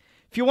Graham.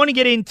 If you want to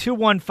get in,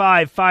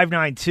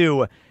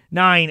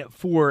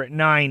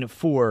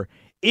 215-592-9494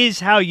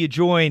 is how you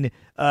join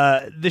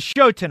the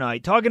show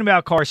tonight, talking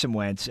about Carson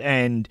Wentz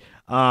and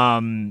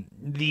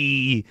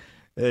the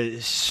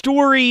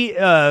story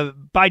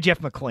by Jeff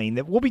McLane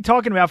that we'll be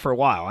talking about for a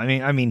while.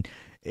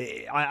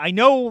 I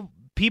know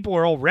people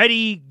are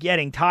already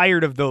getting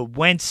tired of the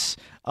Wentz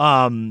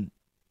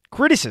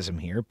criticism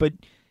here, but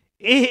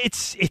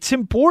it's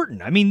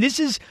important. I mean, this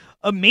is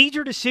a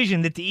major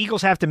decision that the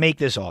Eagles have to make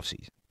this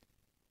offseason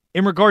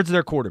in regards to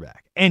their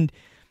quarterback. And,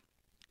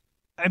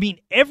 I mean,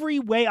 every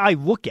way I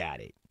look at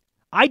it,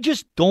 I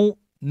just don't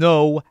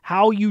know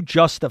how you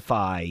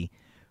justify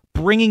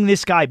bringing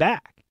this guy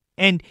back.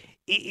 And,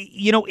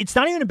 it's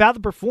not even about the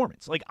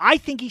performance. Like, I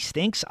think he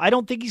stinks. I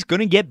don't think he's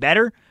going to get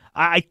better.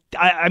 I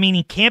mean,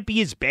 he can't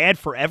be as bad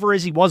forever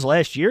as he was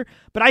last year.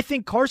 But I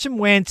think Carson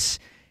Wentz,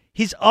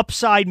 his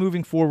upside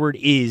moving forward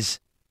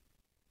is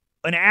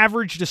an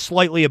average to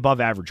slightly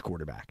above average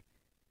quarterback.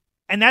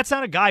 And that's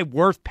not a guy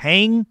worth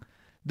paying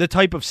the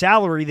type of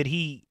salary that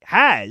he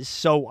has,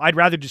 so I'd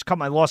rather just cut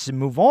my losses and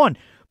move on.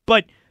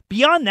 But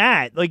beyond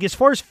that, like as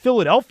far as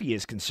Philadelphia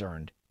is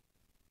concerned,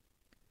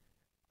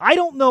 I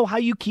don't know how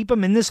you keep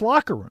him in this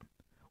locker room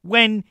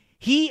when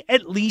he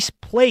at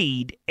least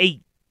played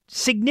a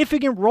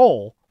significant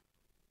role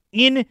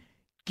in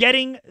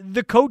getting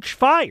the coach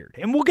fired.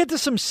 And we'll get to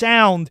some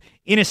sound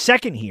in a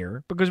second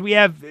here because we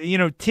have,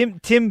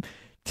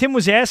 Tim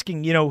was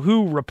asking,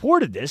 who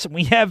reported this, and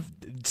we have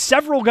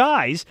several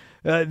guys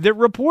that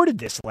reported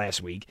this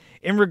last week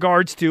in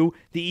regards to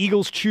the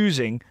Eagles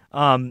choosing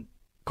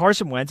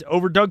Carson Wentz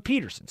over Doug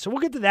Peterson. So we'll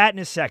get to that in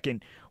a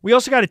second. We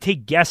also got to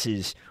take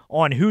guesses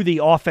on who the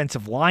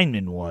offensive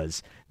lineman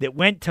was that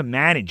went to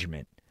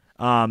management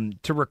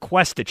to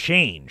request a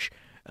change.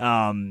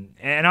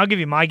 And I'll give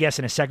you my guess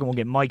in a second. We'll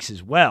get Mike's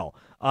as well.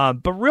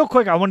 But real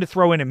quick, I wanted to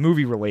throw in a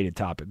movie-related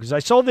topic because I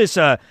saw this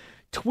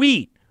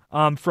tweet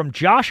from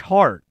Josh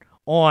Hart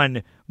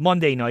on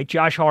Monday night.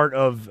 Josh Hart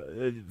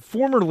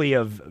formerly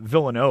of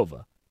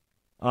Villanova,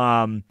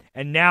 and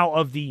now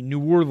of the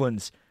New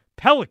Orleans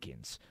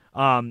Pelicans.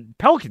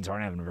 Pelicans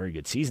aren't having a very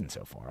good season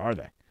so far, are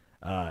they?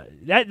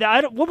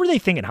 What were they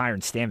thinking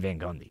hiring Stan Van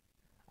Gundy?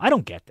 I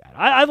don't get that.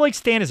 I like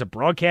Stan as a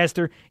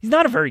broadcaster. He's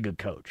not a very good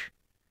coach.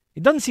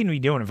 He doesn't seem to be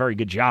doing a very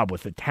good job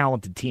with a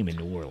talented team in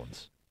New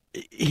Orleans.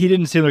 He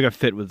didn't seem like a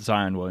fit with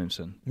Zion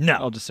Williamson. No,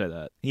 I'll just say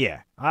that.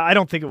 Yeah, I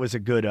don't think it was a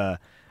good.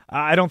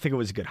 I don't think it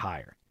was a good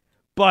hire.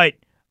 But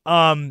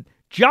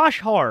Josh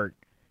Hart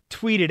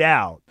tweeted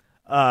out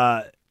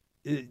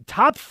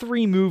top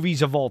 3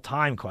 movies of all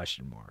time ?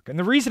 And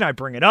the reason I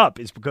bring it up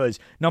is because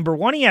number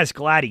 1, he has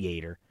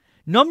Gladiator.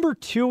 Number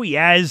 2, he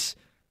has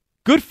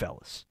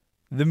Goodfellas,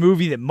 the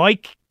movie that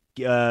Mike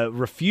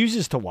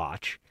refuses to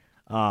watch.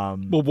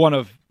 One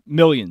of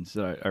millions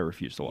that I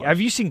refuse to watch. Have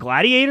you seen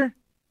Gladiator?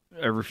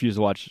 I refuse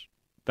to watch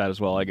that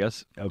as well, I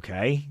guess.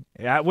 Okay.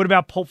 What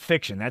about Pulp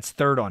Fiction? That's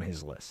 3rd on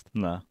his list.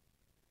 No.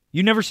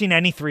 You've never seen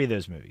any 3 of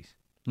those movies?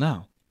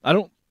 No. I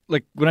don't,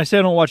 when I say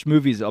I don't watch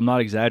movies, I'm not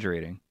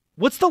exaggerating.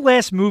 What's the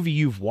last movie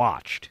you've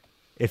watched,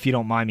 if you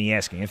don't mind me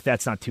asking, if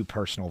that's not too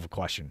personal of a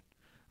question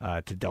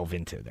to delve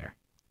into there?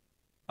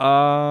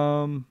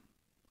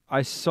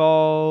 I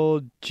saw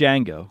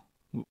Django.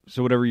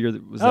 So whatever year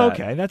was that.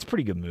 Okay, that's a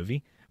pretty good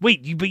movie.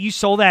 Wait, but you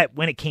saw that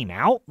when it came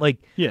out?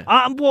 Yeah.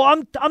 I'm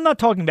not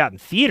talking about in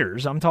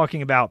theaters. I'm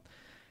talking about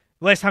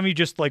last time you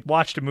just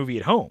watched a movie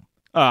at home.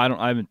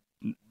 I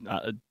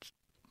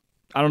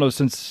don't know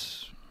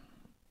since.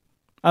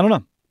 I don't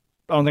know.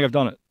 I don't think I've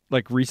done it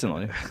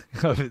recently.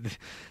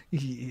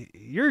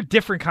 You're a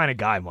different kind of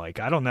guy,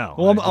 Mike. I don't know.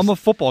 Well, I'm a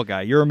football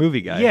guy. You're a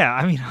movie guy. Yeah,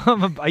 I mean,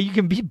 you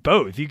can be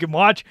both. You can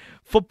watch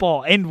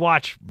football and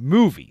watch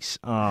movies.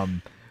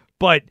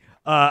 But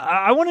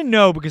I want to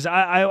know because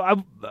I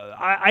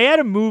had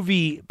a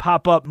movie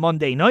pop up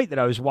Monday night that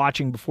I was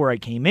watching before I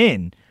came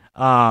in,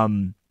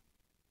 and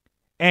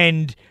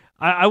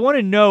I want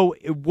to know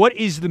what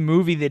is the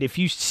movie that if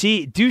you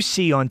do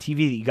see on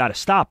TV that you got to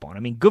stop on. I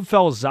mean,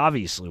 Goodfellas is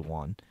obviously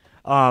one,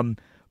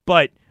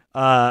 but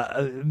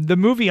the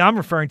movie I'm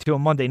referring to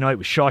on Monday night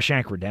was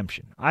Shawshank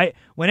Redemption.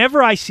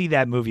 Whenever I see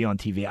that movie on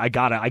TV, I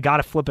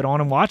gotta flip it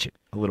on and watch it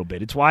a little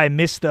bit. It's why I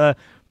missed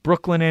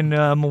Brooklyn and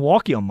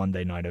Milwaukee on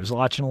Monday night. I was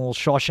watching a little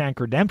Shawshank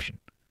Redemption.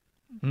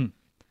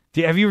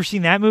 Have you ever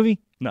seen that movie?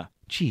 No.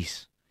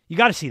 Jeez. You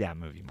got to see that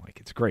movie, Mike.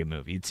 It's a great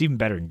movie. It's even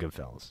better than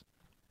Goodfellas.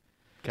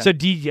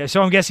 Okay.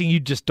 So I'm guessing you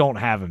just don't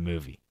have a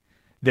movie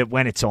that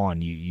when it's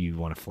on, you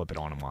want to flip it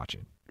on and watch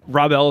it.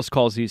 Rob Ellis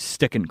calls these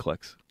stick and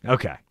clicks.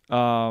 Okay.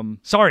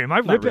 Sorry, am I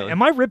ripping? Really.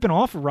 Am I ripping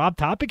off a Rob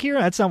topic here?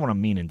 That's not what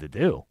I'm meaning to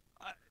do.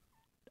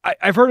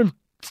 I've heard him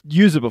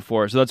use it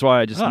before, so that's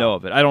why I just know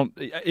of it. I don't.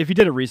 If he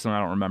did it recently,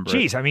 I don't remember.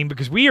 Jeez, I mean,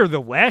 because we are the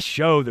last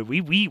show that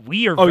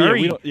we are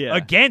very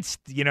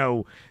against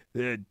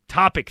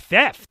topic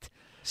theft.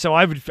 So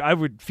I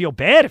would feel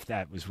bad if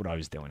that was what I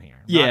was doing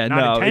here.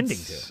 Not intending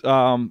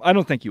to. I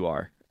don't think you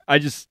are.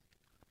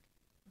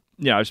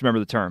 Yeah, I just remember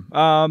the term. No,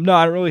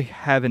 I don't really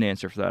have an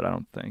answer for that, I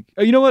don't think.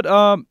 You know what?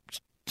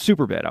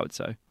 Super bad, I would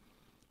say.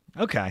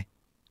 Okay.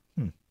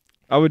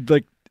 I would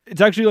like. It's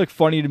actually like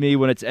funny to me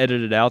when it's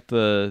edited out,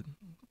 the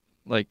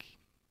like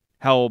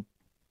how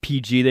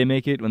PG they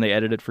make it when they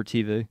edit it for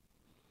TV.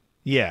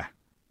 Yeah.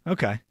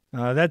 Okay.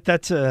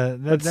 That's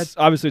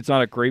obviously it's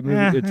not a great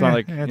movie. It's not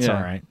like it's all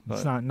right. But.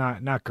 It's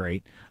not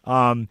great.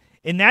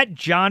 In that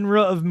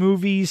genre of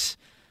movies,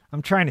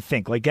 I'm trying to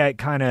think like that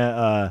kind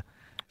of. I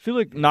feel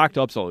like Knocked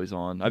Up's always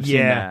on. I've seen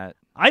that.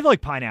 I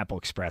like Pineapple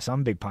Express.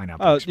 I'm a big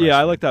Pineapple Express. Yeah,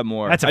 I like that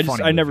more. That's a funny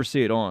movie. I never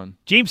see it on.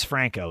 James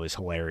Franco is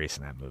hilarious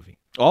in that movie.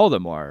 All of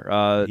them are.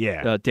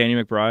 Danny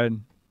McBride.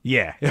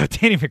 Yeah,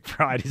 Danny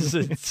McBride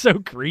is so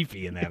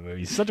creepy in that movie.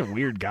 He's such a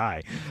weird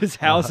guy. His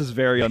house is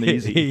very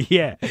uneasy.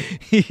 Yeah,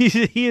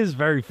 he is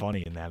very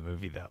funny in that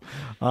movie though.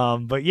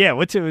 But yeah,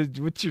 what's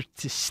your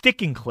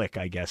stick and click?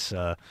 I guess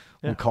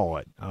we'll call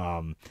it.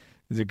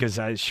 Because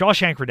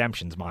Shawshank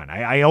Redemption's mine.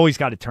 I always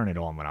got to turn it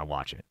on when I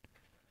watch it.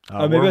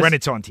 Or when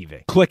it's on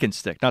TV. Click and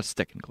stick, not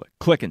stick and click.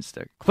 Click and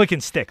stick. Click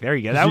and stick. There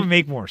you go. That would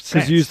make more sense.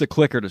 Because you use the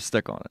clicker to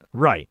stick on it.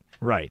 Right.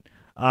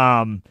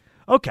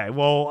 Okay,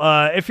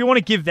 well, if you want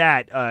to give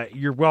that,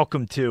 you're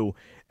welcome to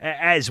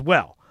as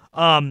well.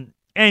 And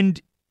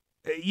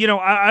you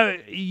know,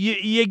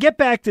 you get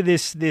back to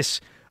this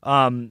Jeff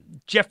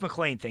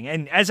McClain thing,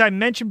 and as I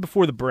mentioned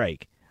before the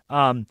break,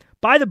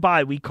 by the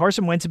bye week,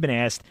 Carson Wentz had been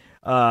asked,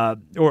 by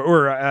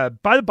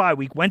the bye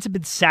week, Wentz had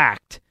been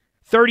sacked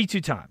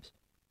 32 times.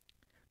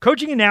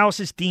 Coaching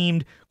analysis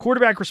deemed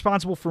quarterback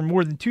responsible for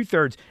more than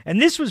 2/3,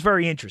 and this was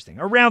very interesting.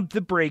 Around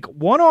the break,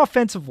 one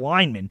offensive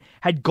lineman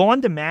had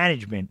gone to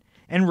management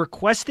and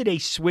requested a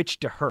switch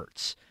to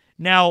Hurts.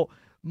 Now,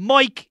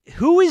 Mike,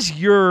 who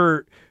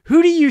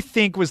do you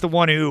think was the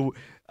one who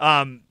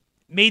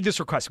made this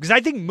request? Because I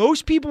think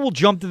most people will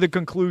jump to the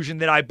conclusion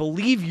that I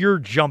believe you're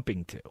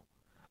jumping to.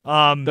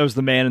 That was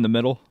the man in the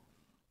middle?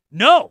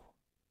 No.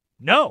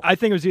 I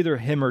think it was either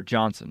him or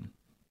Johnson.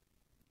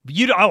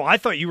 I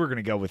thought you were going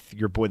to go with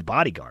your boy, the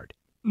bodyguard.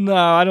 No,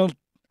 I don't.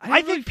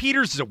 I think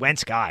Peters is a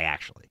Wentz guy,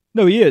 actually.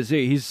 No, he is.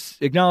 He's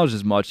acknowledged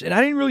as much. And I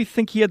didn't really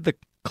think he had the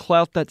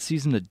clout that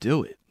season to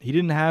do it. He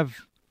didn't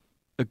have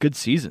a good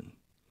season.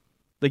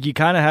 Like, you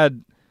kind of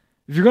had,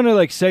 if you're going to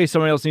like say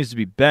someone else needs to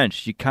be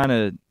benched, you kind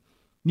of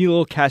need a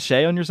little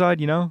cachet on your side,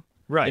 you know?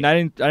 Right. And I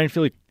didn't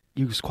feel like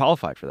he was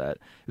qualified for that.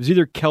 It was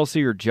either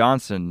Kelsey or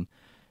Johnson.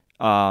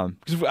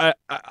 Because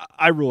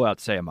I rule out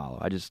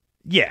Sayamalo.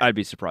 I'd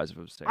be surprised if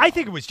it was Sayamalo. I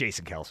think it was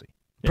Jason Kelsey,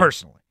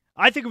 personally.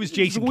 I think it was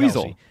Jason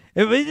Kelsey.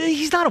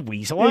 He's not a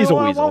weasel. He's a weasel.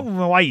 I don't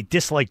know why you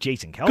dislike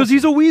Jason Kelsey. Because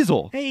he's a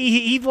weasel.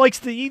 He likes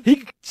to.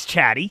 He's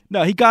chatty.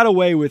 No, he got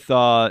away with.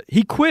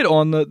 He quit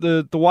on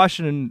the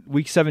Washington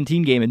Week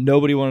 17 game, and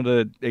nobody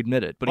wanted to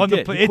admit it. But he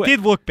did. It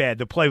did look bad.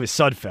 The play with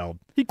Sudfeld.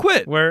 He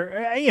quit. Where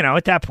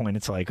at that point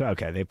it's like,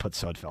 okay, they put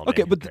Sudfeld.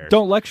 Okay, but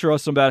don't lecture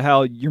us about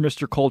how you're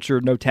Mr.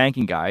 Culture, no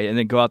tanking guy, and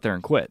then go out there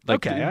and quit.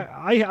 Like, okay,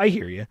 I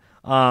hear you.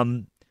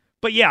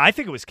 But yeah, I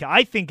think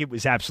it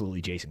was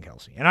absolutely Jason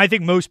Kelsey, and I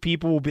think most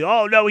people will be,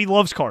 oh no, he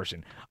loves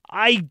Carson.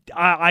 I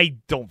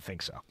don't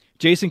think so.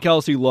 Jason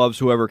Kelsey loves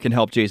whoever can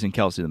help Jason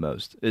Kelsey the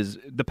most, is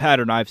the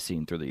pattern I've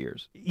seen through the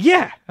years.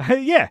 Yeah.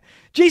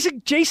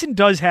 Jason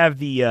does have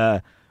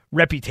the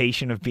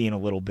reputation of being a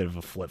little bit of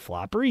a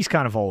flip-flopper. He's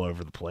kind of all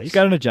over the place. He's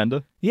got an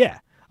agenda. Yeah.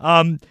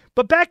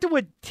 But back to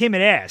what Tim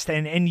had asked,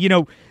 and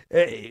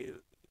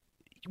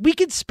we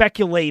could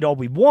speculate all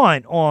we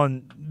want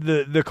on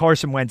the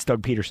Carson Wentz,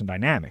 Doug Peterson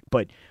dynamic,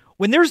 but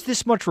when there's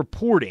this much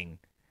reporting,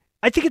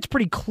 I think it's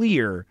pretty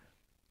clear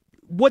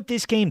what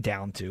this came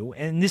down to,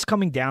 and this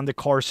coming down to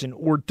Carson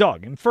or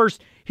Doug. And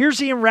first,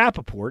 here's Ian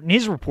Rappaport and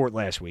his report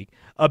last week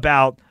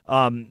about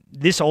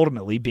this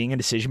ultimately being a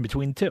decision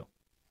between the two.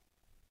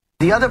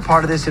 The other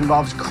part of this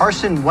involves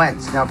Carson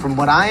Wentz. Now, from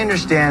what I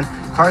understand,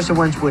 Carson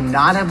Wentz would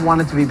not have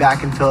wanted to be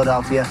back in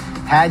Philadelphia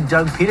had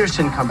Doug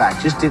Peterson come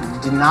back. Just did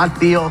not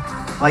feel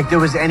like there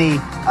was any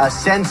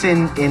sense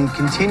in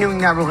continuing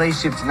that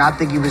relationship. Did not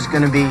think he was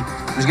going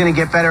to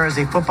get better as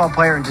a football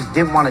player, and just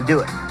didn't want to do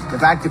it. The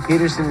fact that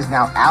Peterson is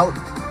now out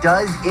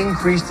does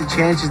increase the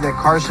chances that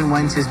Carson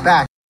Wentz is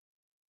back.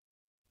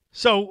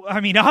 So,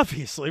 I mean,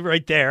 obviously,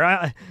 right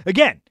there.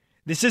 Again,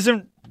 this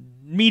isn't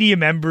media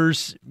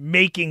members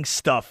making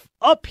stuff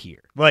up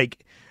here.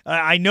 Like,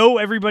 I know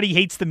everybody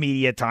hates the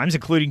media at times,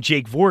 including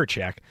Jake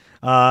Voracek.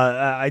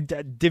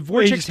 Did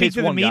Voracek speak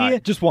to the media?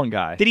 Just one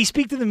guy. Did he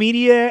speak to the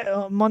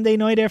media Monday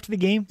night after the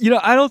game?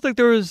 I don't think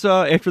there was,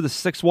 after the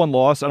 6-1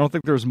 loss, I don't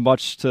think there was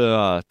much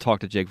to talk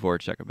to Jake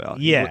Voracek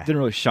about. Yeah. He didn't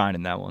really shine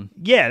in that one.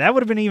 Yeah, that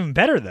would have been even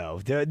better, though.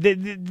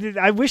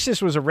 I wish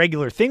this was a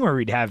regular thing where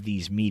we'd have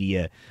these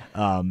media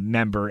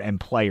member and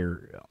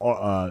player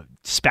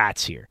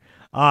spats here.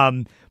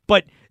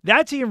 But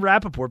that's Ian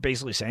Rappaport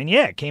basically saying,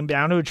 yeah, it came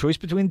down to a choice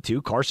between the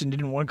two. Carson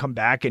didn't want to come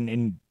back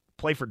and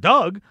play for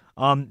Doug.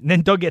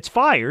 Then Doug gets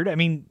fired. I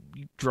mean,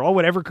 you draw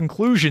whatever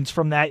conclusions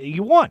from that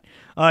you want.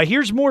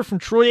 Here's more from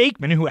Troy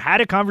Aikman, who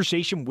had a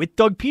conversation with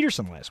Doug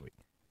Peterson last week.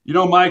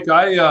 Mike,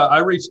 I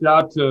reached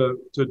out to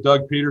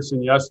Doug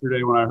Peterson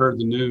yesterday when I heard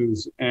the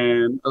news,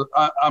 and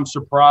I'm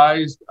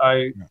surprised.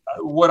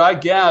 What I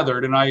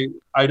gathered, and I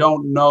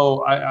don't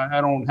know,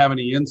 I don't have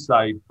any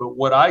insight, but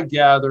what I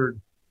gathered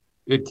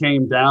it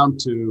came down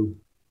to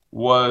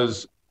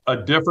was a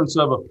difference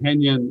of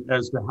opinion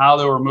as to how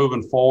they were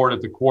moving forward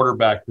at the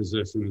quarterback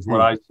position is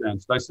what I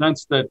sensed. I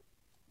sensed that,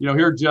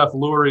 here Jeff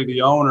Lurie,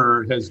 the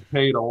owner, has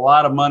paid a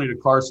lot of money to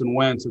Carson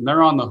Wentz, and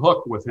they're on the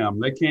hook with him.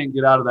 They can't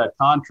get out of that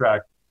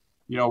contract,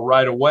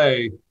 right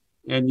away.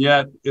 And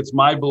yet it's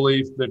my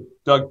belief that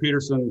Doug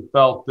Peterson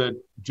felt that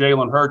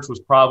Jalen Hurts was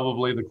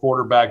probably the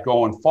quarterback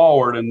going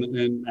forward.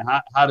 And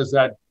how does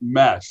that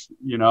mesh,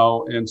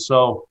 And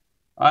so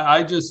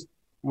I just,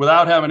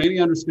 without having any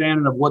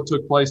understanding of what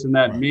took place in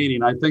that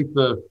meeting, I think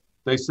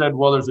they said,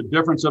 well, there's a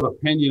difference of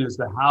opinion as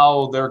to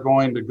how they're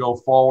going to go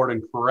forward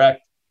and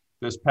correct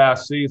this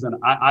past season.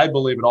 I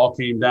believe it all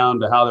came down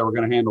to how they were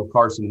going to handle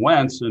Carson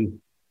Wentz, and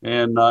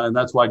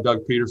that's why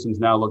Doug Peterson's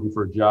now looking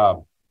for a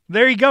job.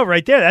 There you go,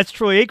 right there. That's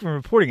Troy Aikman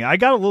reporting it. I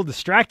got a little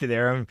distracted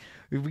there.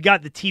 We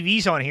got the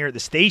TVs on here at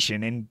the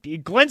station,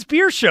 and Glenn's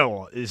beer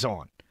show is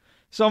on.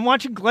 So I'm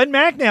watching Glenn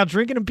Mack now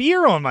drinking a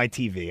beer on my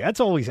TV.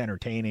 That's always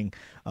entertaining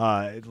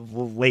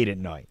late at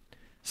night.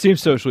 Seems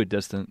socially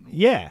distant.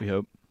 Yeah. We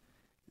hope.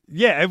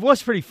 Yeah, it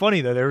was pretty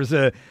funny, though. There was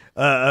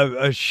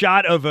a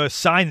shot of a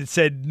sign that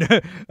said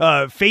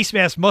face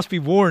mask must be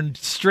worn,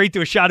 straight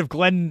to a shot of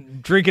Glenn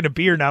drinking a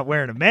beer, not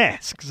wearing a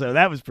mask. So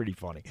that was pretty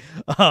funny.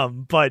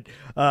 But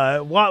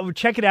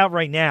check it out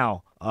right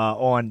now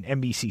on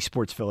NBC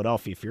Sports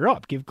Philadelphia. If you're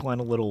up, give Glenn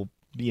a little,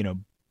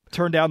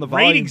 turn down the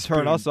volume,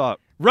 turn us up.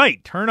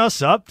 Right, turn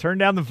us up, turn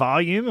down the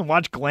volume, and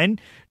watch Glenn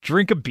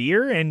drink a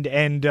beer and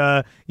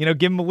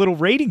give him a little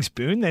ratings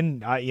boon.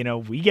 Then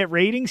we get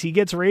ratings, he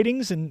gets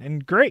ratings,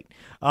 and great.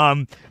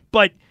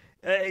 But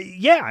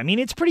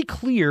it's pretty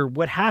clear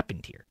what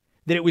happened here.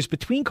 That it was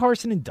between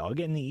Carson and Doug,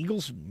 and the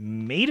Eagles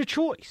made a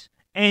choice.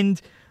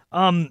 And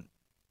I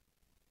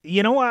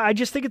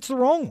just think it's the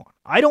wrong one.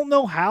 I don't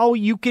know how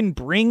you can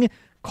bring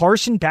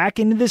Carson back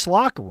into this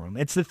locker room.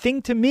 It's the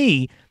thing to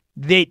me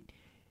that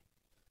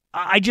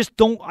I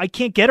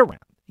can't get around.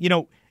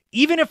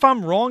 Even if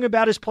I'm wrong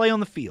about his play on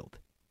the field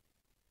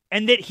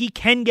and that he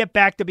can get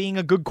back to being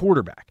a good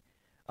quarterback,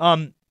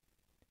 I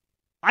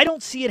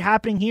don't see it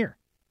happening here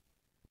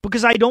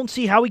because I don't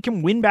see how he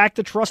can win back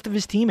the trust of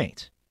his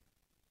teammates.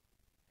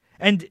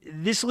 And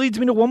this leads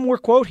me to one more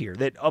quote here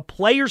that a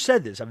player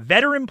said this, a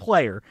veteran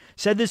player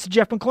said this to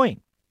Jeff McClain.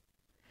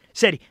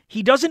 Said,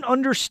 he doesn't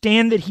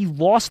understand that he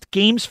lost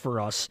games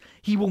for us.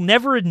 He will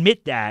never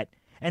admit that.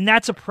 And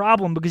that's a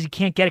problem because he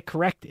can't get it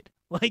corrected.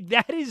 Like,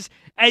 that is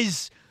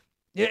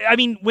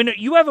when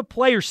you have a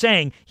player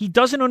saying he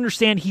doesn't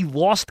understand he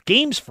lost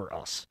games for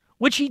us,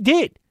 which he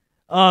did,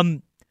 I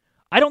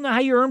don't know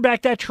how you earn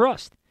back that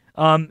trust.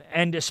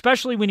 And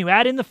especially when you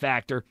add in the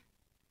factor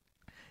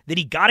that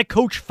he got a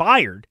coach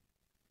fired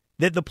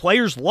that the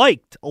players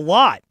liked a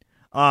lot.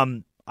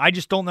 I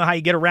just don't know how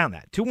you get around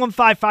that.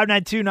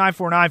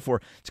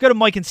 215-592-9494. Let's go to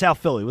Mike in South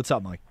Philly. What's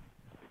up, Mike?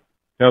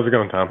 How's it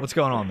going, Tom? What's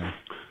going on, man?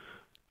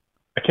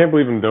 I can't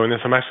believe I'm doing this.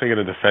 I'm actually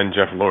going to defend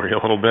Jeff Lurie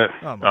a little bit.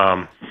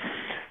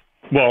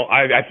 Well,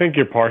 I think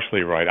you're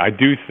partially right. I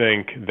do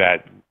think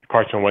that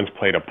Carson Wentz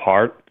played a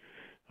part,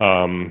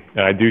 and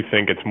I do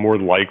think it's more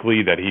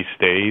likely that he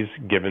stays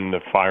given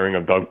the firing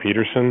of Doug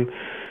Peterson.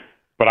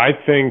 But I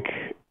think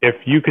if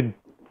you could,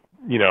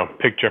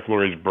 pick Jeff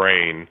Lurie's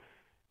brain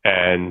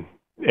and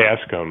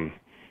ask him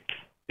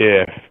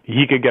if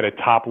he could get a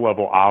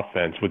top-level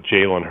offense with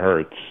Jalen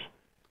Hurts,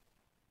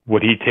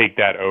 would he take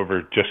that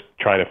over just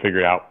trying to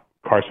figure out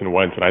Carson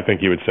Wentz? And I think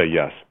he would say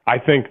yes. I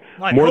think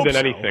more than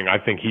anything, I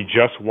think he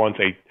just wants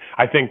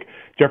I think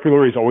Jeffrey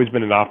Lurie's always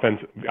been an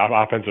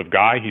offensive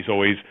guy. He's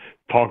always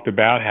talked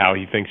about how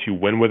he thinks you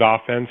win with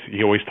offense.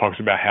 He always talks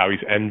about how he's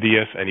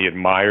envious and he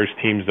admires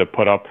teams that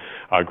put up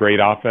a great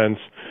offense.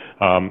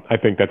 I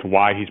think that's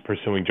why he's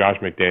pursuing Josh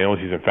McDaniels.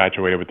 He's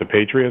infatuated with the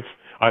Patriots.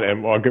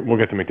 And we'll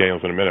get to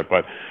McDaniels in a minute,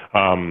 but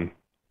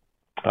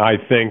I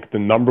think the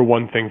number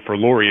one thing for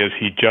Lurie is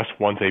he just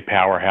wants a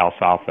powerhouse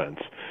offense.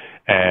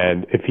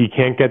 And if he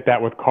can't get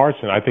that with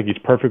Carson, I think he's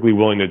perfectly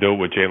willing to do it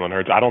with Jalen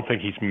Hurts. I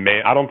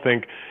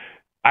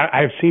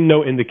have seen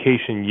no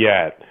indication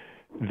yet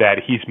that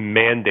he's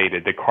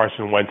mandated that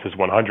Carson Wentz is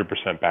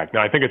 100% back.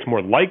 Now, I think it's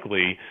more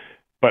likely,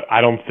 but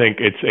I don't think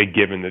it's a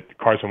given that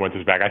Carson Wentz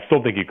is back. I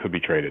still think he could be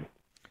traded.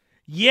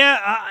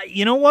 Yeah,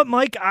 you know what,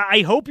 Mike?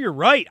 I hope you're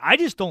right. I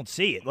just don't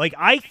see it. Like,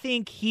 I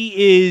think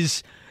he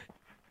is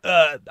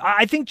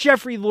I think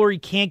Jeffrey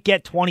Lurie can't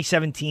get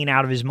 2017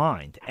 out of his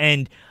mind.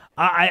 And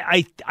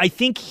I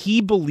think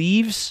he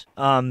believes,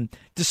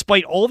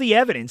 despite all the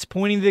evidence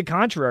pointing to the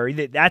contrary,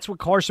 that that's what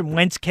Carson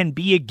Wentz can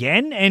be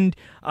again. And,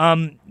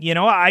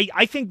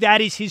 I think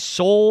that is his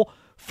sole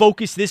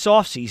focus this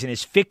offseason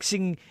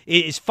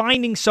is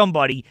finding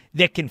somebody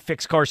that can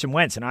fix Carson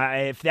Wentz. And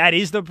if that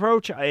is the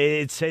approach,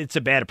 it's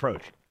a bad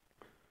approach.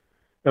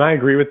 And I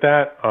agree with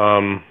that.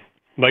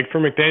 Like for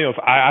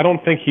McDaniels, I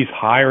don't think he's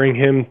hiring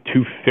him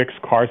to fix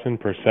Carson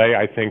per se.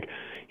 I think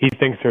he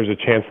thinks there's a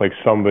chance like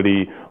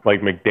somebody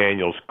like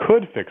McDaniels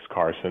could fix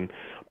Carson.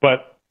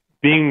 But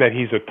being that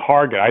he's a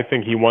target, I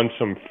think he wants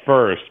him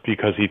first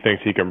because he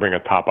thinks he can bring a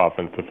top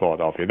offense to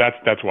Philadelphia.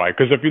 That's why.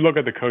 Because if you look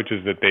at the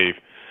coaches that they've,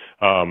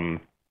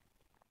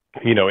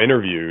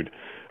 interviewed,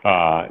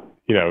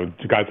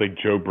 guys like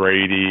Joe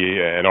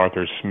Brady and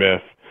Arthur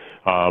Smith,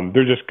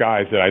 they're just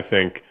guys that I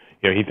think,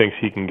 he thinks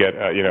he can get,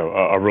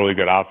 a really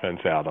good offense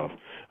out of.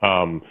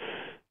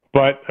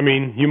 But, I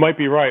mean, you might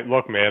be right.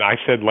 Look, man, I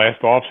said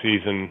last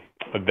offseason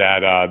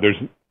that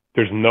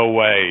there's no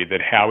way that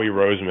Howie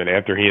Roseman,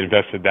 after he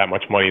invested that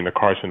much money in the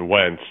Carson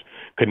Wentz,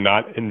 could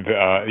not,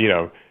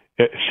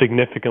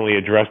 significantly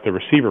address the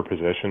receiver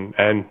position.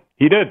 And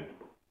he did,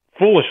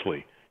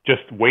 foolishly,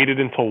 just waited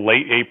until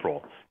late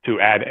April to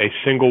add a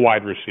single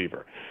wide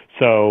receiver.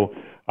 So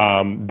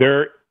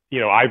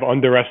I've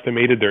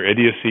underestimated their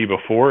idiocy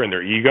before and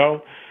their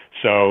ego.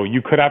 So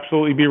you could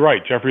absolutely be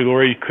right. Jeffrey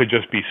Lurie could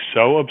just be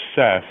so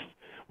obsessed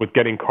with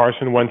getting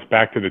Carson Wentz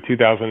back to the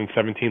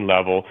 2017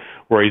 level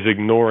where he's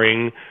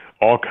ignoring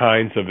all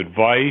kinds of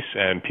advice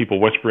and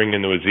people whispering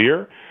into his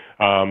ear.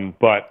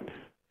 But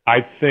I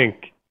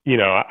think,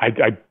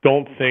 I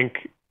don't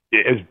think,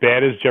 as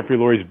bad as Jeffrey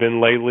Lurie's been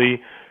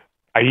lately,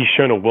 he's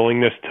shown a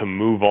willingness to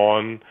move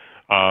on.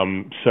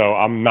 So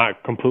I'm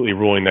not completely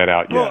ruling that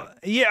out yet. Well,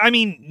 yeah, I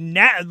mean,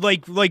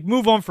 like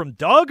move on from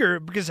Doug, or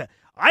because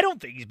I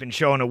don't think he's been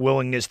showing a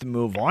willingness to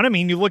move on. I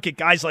mean, you look at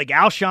guys like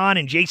Alshon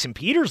and Jason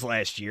Peters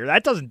last year.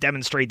 That doesn't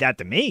demonstrate that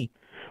to me.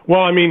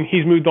 Well, I mean,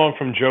 he's moved on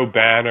from Joe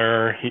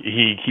Banner.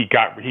 He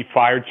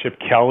fired Chip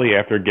Kelly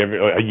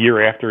a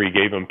year after he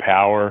gave him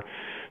power.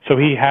 So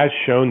he has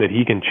shown that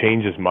he can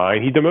change his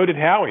mind. He demoted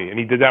Howie, and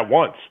he did that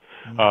once.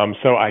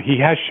 He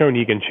has shown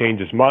he can change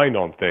his mind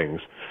on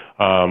things.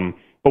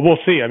 But we'll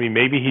see. I mean,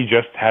 maybe he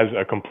just has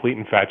a complete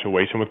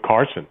infatuation with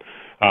Carson.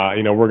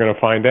 We're going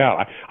to find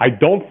out. I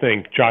don't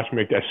think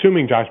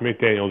assuming Josh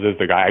McDaniels is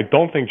the guy, I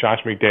don't think Josh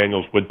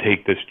McDaniels would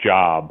take this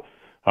job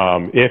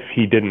if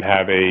he didn't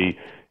have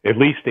at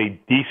least a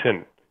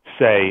decent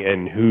say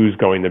in who's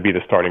going to be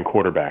the starting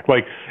quarterback.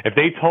 Like if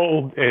they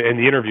told in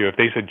the interview, if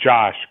they said,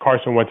 Josh,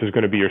 Carson Wentz is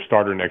going to be your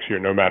starter next year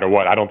no matter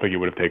what, I don't think he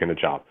would have taken the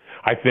job.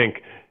 I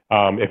think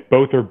if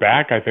both are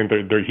back, I think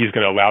he's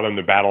going to allow them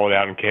to battle it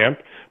out in camp.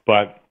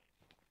 But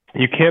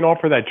you can't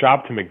offer that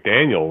job to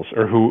McDaniels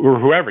or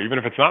whoever, even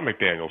if it's not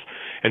McDaniels,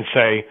 and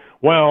say,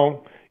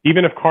 well,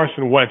 even if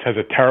Carson Wentz has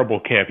a terrible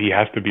camp, he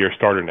has to be your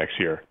starter next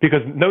year.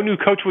 Because no new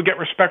coach would get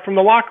respect from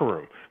the locker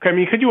room. I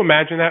mean, could you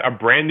imagine that? A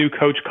brand new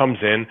coach comes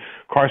in,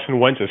 Carson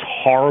Wentz is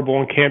horrible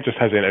in camp, just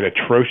has an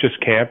atrocious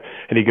camp,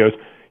 and he goes,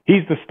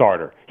 he's the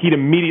starter. He'd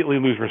immediately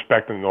lose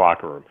respect in the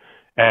locker room.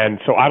 And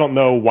so I don't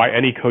know why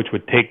any coach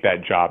would take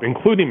that job,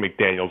 including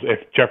McDaniels, if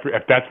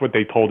that's what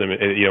they told him,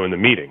 in the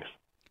meetings.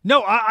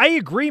 No, I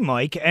agree,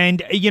 Mike.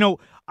 And,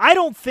 I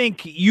don't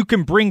think you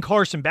can bring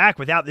Carson back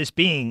without this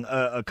being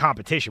a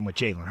competition with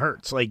Jalen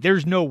Hurts. Like,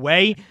 there's no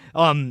way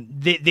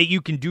that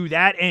you can do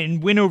that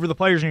and win over the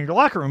players in your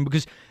locker room,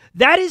 because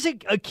that is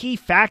a key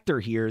factor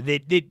here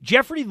that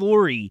Jeffrey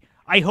Lurie,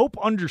 I hope,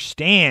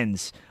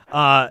 understands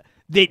that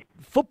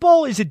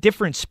football is a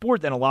different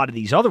sport than a lot of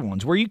these other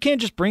ones, where you can't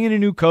just bring in a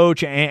new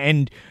coach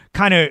and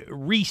kind of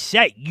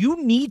reset.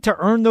 You need to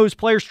earn those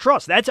players'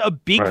 trust. That's a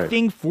big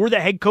thing for the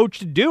head coach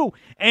to do.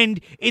 And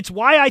it's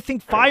why I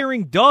think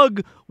firing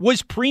Doug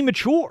was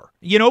premature,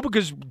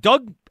 because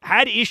Doug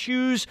had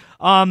issues,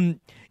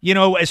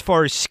 as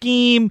far as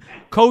scheme,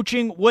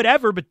 coaching,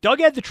 whatever, but Doug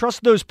had to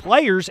trust those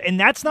players, and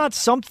that's not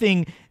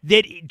something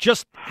that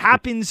just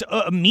happens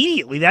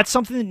immediately. That's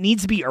something that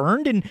needs to be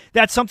earned, and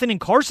that's something in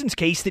Carson's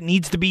case that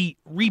needs to be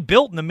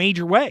rebuilt in a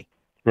major way.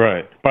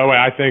 Right. By the way,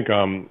 I think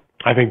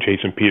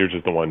Jason Peters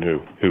is the one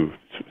who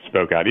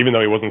spoke out, even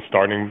though he wasn't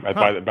starting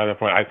by that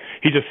point.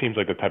 He just seems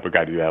like the type of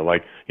guy to do that.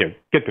 Like,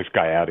 get this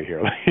guy out of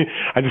here.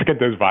 I just get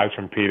those vibes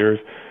from Peters.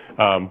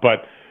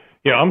 But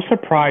I'm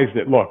surprised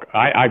that, look,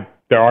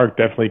 there are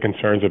definitely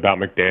concerns about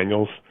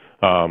McDaniels.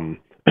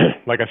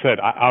 Like I said,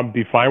 I'd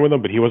be fine with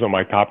him, but he wasn't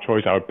my top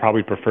choice. I would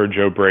probably prefer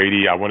Joe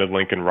Brady. I wanted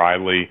Lincoln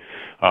Riley.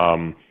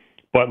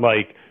 But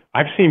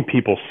I've seen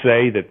people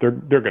say that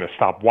they're going to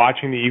stop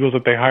watching the Eagles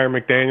if they hire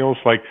McDaniels.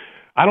 Like,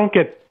 I don't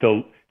get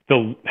the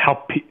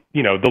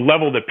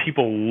level that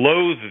people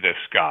loathe this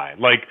guy.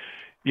 Like,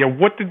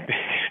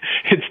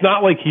 it's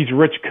not like he's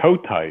Rich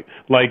Kotite.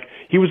 Like,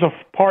 he was a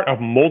part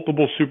of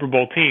multiple Super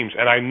Bowl teams,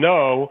 and I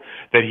know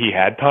that he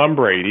had Tom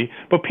Brady,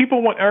 but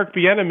people want Eric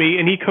Bieniemy,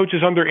 and he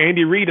coaches under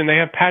Andy Reid, and they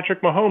have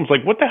Patrick Mahomes.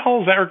 Like, what the hell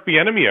has Eric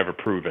Bieniemy ever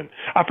proven?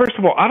 First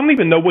of all, I don't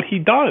even know what he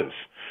does.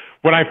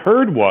 What I've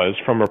heard was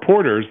from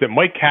reporters that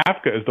Mike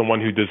Kafka is the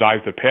one who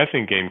designs the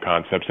passing game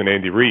concepts in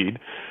Andy Reid.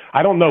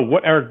 I don't know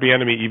what Eric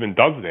Bieniemy even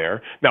does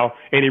there. Now,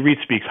 Andy Reid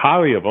speaks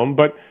highly of him,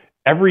 but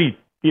every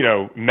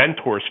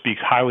mentor speaks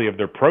highly of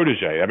their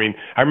protege. I mean,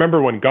 I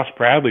remember when Gus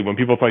Bradley, when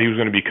people thought he was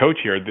going to be coach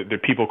here, the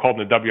people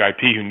called in the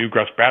WIP who knew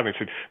Gus Bradley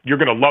said, you're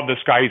going to love this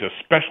guy. He's a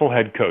special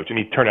head coach. And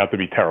he turned out to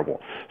be terrible.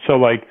 So,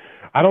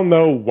 I don't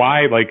know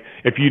why. Like,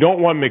 if you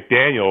don't want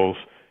McDaniels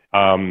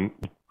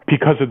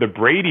because of the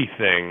Brady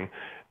thing,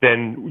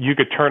 then you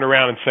could turn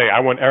around and say, I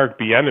want Eric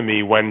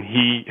Bieniemy when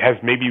he has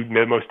maybe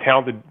the most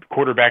talented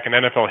quarterback in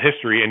NFL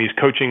history, and he's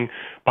coaching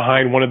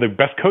behind one of the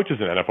best coaches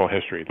in NFL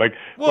history. Like,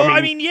 well, I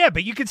mean, yeah,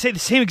 but you could say the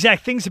same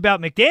exact things about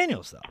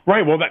McDaniels, though.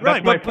 Right. Well,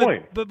 that's my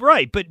point.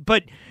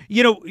 But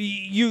you know,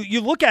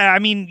 you look at it, I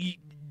mean,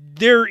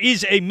 there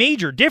is a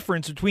major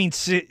difference between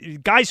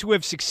guys who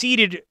have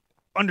succeeded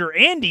under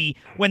Andy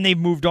when they've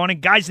moved on and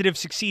guys that have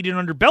succeeded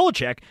under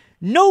Belichick.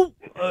 No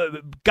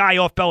guy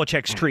off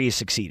Belichick's tree has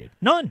succeeded.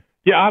 None.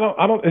 Yeah,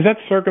 I don't. Is that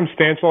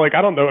circumstantial? Like,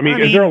 I don't know. I mean,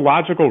 is there a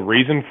logical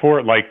reason for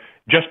it? Like,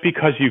 just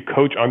because you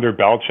coach under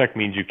Belichick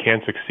means you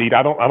can't succeed?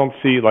 I don't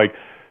see, like,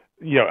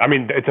 you know, I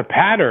mean, it's a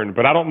pattern,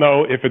 but I don't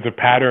know if it's a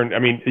pattern. I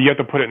mean, you have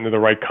to put it into the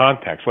right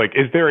context. Like,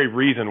 is there a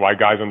reason why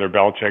guys under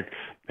Belichick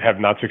have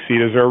not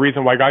succeeded? Is there a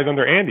reason why guys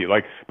under Andy?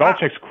 Like,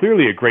 Belichick's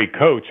clearly a great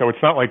coach, so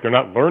it's not like they're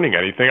not learning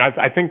anything.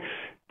 I think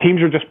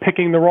teams are just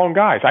picking the wrong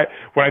guys.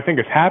 What I think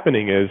is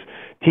happening is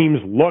teams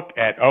look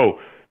at,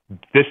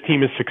 this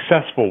team is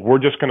successful, we're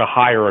just going to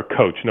hire a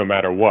coach no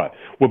matter what.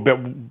 Well,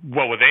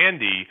 with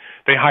Andy,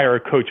 they hire a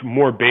coach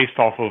more based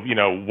off of, you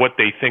know, what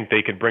they think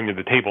they could bring to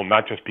the table,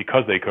 not just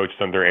because they coached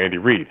under Andy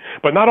Reid.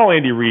 But not all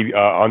Andy Reid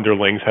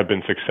underlings have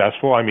been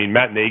successful. I mean,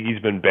 Matt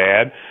Nagy's been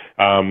bad.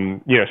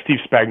 You know, Steve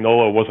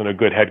Spagnuolo wasn't a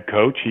good head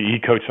coach. He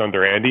coached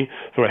under Andy.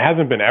 So it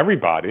hasn't been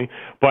everybody.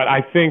 But I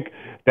think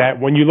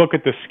that when you look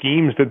at the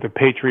schemes that the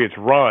Patriots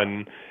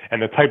run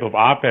and the type of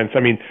offense,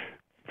 I mean,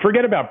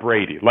 forget about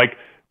Brady. Like,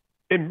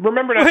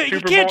 remember that Super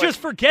Bowl? You can't just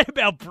forget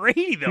about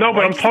Brady, though. No,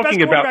 but I'm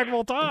talking about quarterback of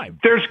all time.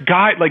 There's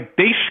guys, like,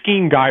 they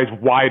scheme guys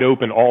wide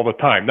open all the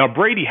time. Now,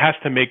 Brady has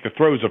to make the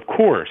throws, of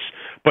course,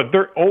 but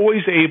they're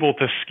always able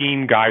to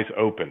scheme guys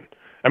open.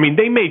 I mean,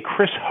 they made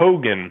Chris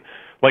Hogan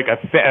like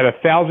at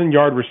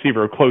 1,000-yard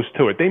receiver or close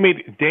to it. They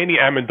made Danny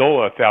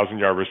Amendola a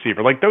 1,000-yard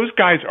receiver. Like, those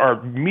guys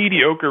are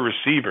mediocre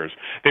receivers.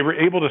 They were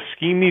able to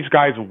scheme these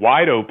guys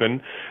wide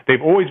open.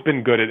 They've always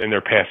been good in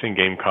their passing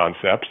game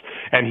concepts,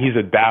 and he's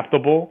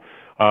adaptable.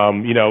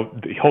 You know,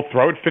 he'll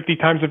throw it 50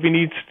 times if he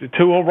needs to.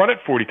 He'll run it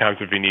 40 times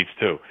if he needs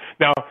to.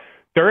 Now,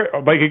 there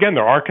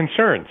are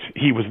concerns.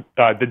 He was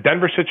the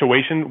Denver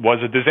situation was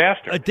a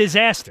disaster. A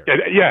disaster.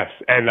 Yes,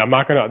 and I'm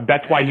not gonna.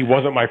 That's why he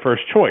wasn't my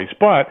first choice.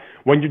 But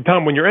when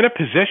you're in a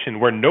position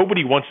where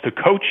nobody wants to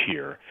coach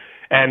here,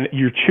 and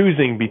you're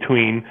choosing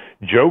between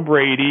Joe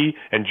Brady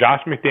and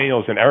Josh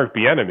McDaniels and Eric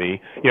Bieniemy,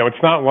 you know,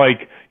 it's not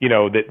like, you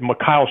know, that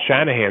Kyle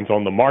Shanahan's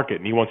on the market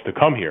and he wants to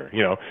come here.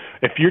 You know,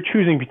 if you're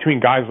choosing between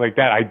guys like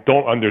that, I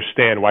don't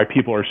understand why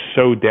people are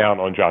so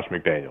down on Josh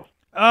McDaniels.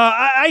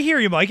 I hear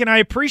you, Mike, and I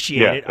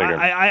appreciate it.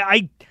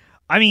 I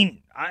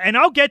mean, and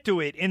I'll get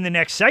to it in the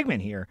next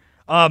segment here.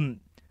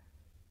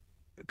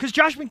 Because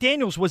Josh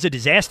McDaniels was a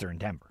disaster in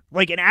Denver,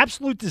 like an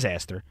absolute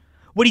disaster.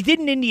 What he did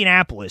in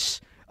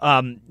Indianapolis,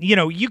 you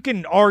know, you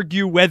can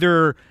argue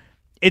whether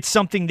it's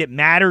something that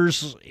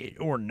matters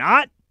or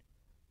not,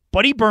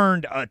 but he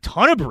burned a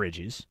ton of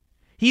bridges.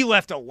 He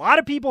left a lot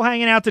of people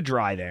hanging out to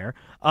dry there.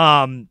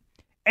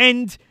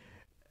 And,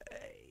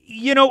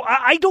 you know,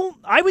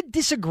 I would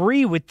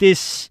disagree with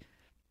this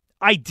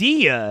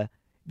idea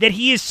that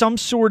he is some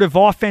sort of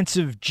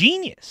offensive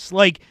genius.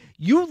 Like,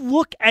 you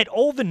look at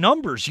all the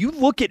numbers, you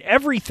look at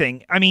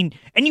everything. I mean,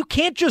 and you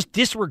can't just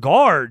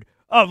disregard,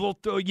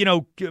 you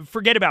know,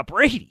 forget about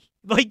Brady.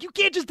 Like, you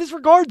can't just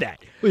disregard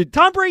that.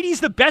 Tom Brady's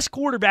the best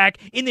quarterback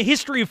in the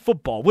history of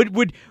football.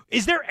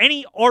 Is there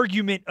any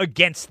argument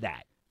against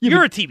that?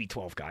 You're a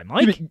TB12 guy,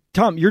 Mike.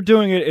 Tom, you're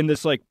doing it in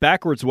this, like,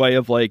 backwards way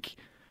of, like,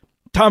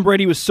 Tom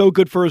Brady was so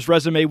good for his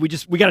resume, we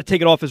got to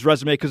take it off his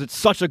resume because it's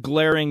such a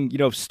glaring, you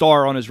know,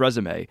 star on his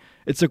resume.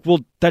 It's like,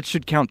 well, that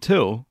should count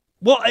too.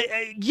 Well,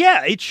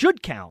 yeah, it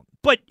should count.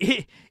 But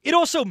it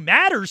also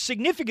matters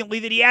significantly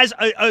that he has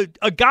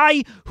a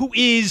guy who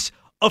is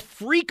a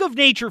freak of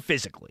nature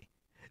physically,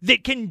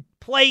 that can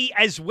play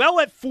as well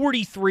at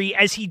 43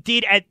 as he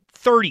did at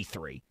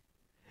 33.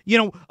 You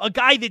know, a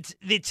guy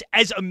that's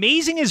as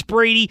amazing as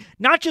Brady,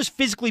 not just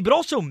physically, but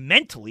also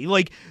mentally.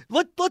 Like,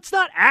 let's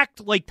not act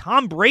like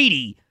Tom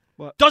Brady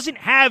doesn't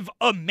have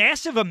a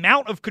massive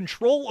amount of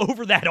control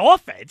over that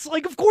offense.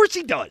 Like, of course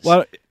he does.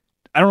 Well,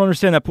 I don't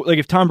understand that. Like,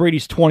 if Tom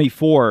Brady's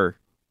 24,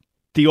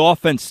 the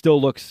offense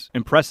still looks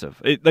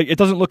impressive. It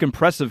doesn't look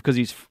impressive because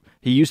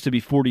he used to be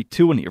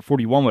 42 or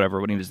 41, whatever,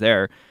 when he was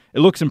there. It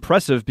looks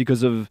impressive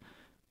because of,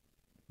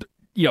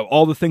 you know,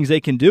 all the things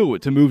they can do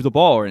to move the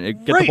ball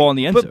and get the ball in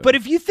the end zone. But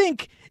if you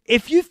think,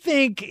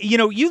 you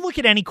know, you look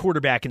at any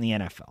quarterback in the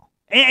NFL,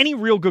 any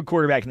real good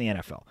quarterback in the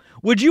NFL,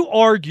 would you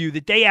argue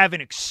that they have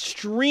an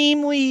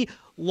extremely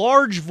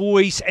large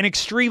voice and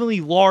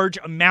extremely large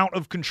amount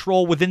of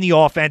control within the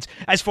offense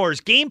as far as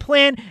game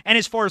plan and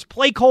as far as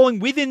play calling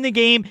within the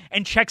game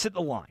and checks at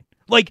the line?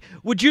 Like,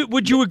 would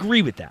you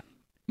agree with that?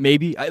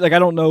 Maybe. I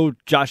don't know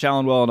Josh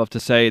Allen well enough to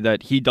say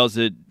that he does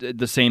it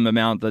the same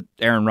amount that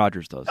Aaron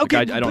Rodgers does. Okay,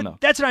 like, I don't know.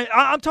 That's what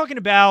I'm talking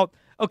about.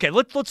 Okay,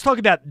 let's talk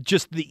about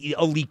just the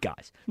elite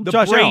guys. The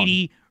Josh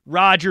Brady,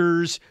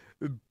 Rodgers,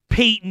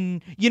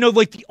 Peyton,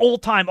 like the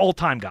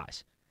all-time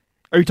guys.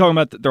 Are you talking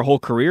about their whole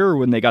career or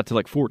when they got to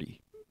like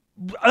 40?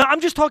 I'm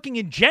just talking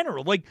in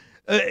general. Like,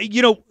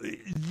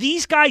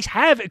 these guys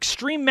have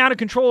extreme amount of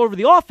control over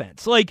the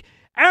offense. Like,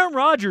 Aaron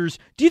Rodgers,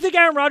 do you think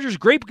Aaron Rodgers is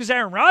great because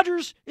Aaron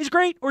Rodgers is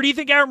great? Or do you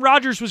think Aaron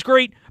Rodgers was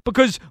great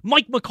because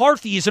Mike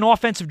McCarthy is an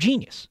offensive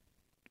genius?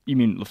 You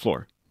mean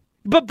LaFleur?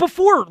 But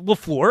before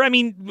LaFleur, I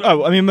mean...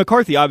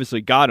 McCarthy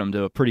obviously got him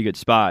to a pretty good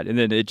spot, and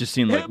then it just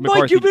seemed like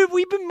McCarthy... Mike,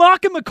 we've been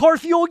mocking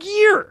McCarthy all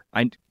year.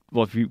 Can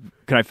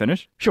I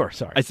finish? Sure,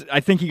 sorry. I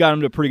think he got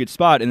him to a pretty good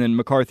spot, and then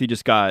McCarthy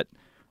just got...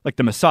 like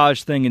the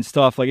massage thing and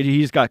stuff, like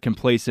he just got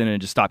complacent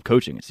and just stopped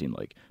coaching, it seemed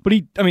like. But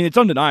it's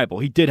undeniable.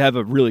 He did have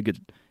a really good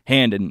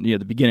hand in the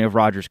beginning of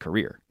Rodgers'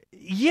 career.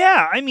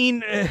 Yeah,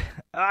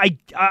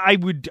 I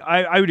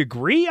would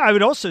agree. I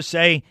would also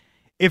say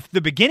if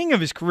the beginning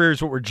of his career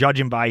is what we're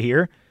judging by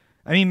here,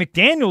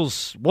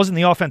 McDaniels wasn't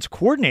the offense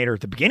coordinator at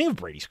the beginning of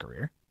Brady's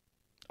career.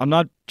 I'm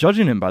not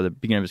judging him by the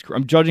beginning of his career.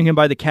 I'm judging him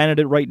by the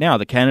candidate right now,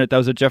 the candidate that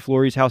was at Jeff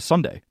Lurie's house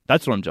Sunday.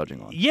 That's what I'm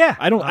judging on. Yeah.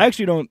 I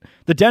actually don't.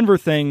 The Denver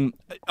thing,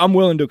 I'm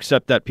willing to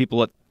accept that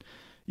people at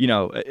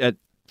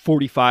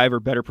 45 are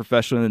better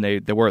professional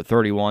than they were at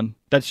 31.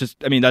 That's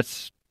just,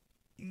 that's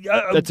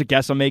a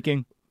guess I'm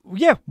making.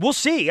 Yeah, we'll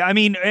see.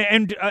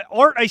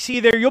 Art, I see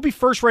there. You'll be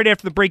first right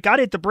after the break. Got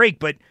to hit the break,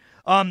 but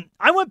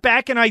I went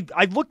back and I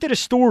looked at a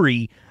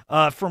story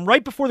from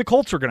right before the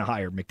Colts were going to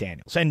hire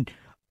McDaniels, and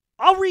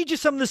I'll read you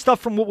some of the stuff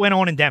from what went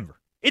on in Denver.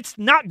 It's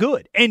not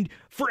good. And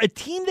for a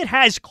team that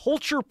has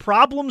culture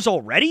problems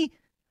already,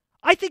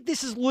 I think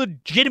this is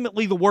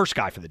legitimately the worst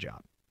guy for the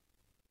job.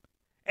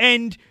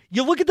 And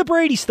you look at the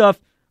Brady stuff,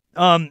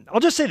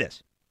 I'll just say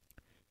this.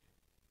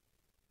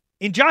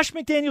 In Josh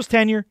McDaniels'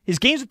 tenure, his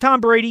games with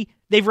Tom Brady,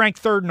 they've ranked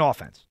third in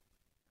offense.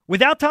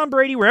 Without Tom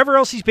Brady, wherever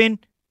else he's been,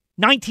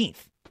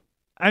 19th.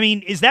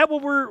 Is that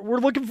what we're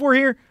looking for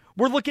here?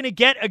 We're looking to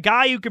get a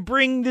guy who can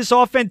bring this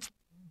offense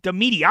to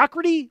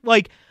mediocrity?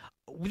 Like,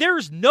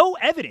 there's no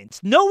evidence,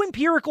 no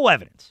empirical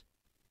evidence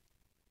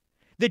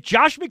that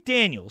Josh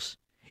McDaniels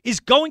is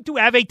going to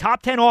have a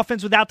top 10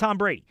 offense without Tom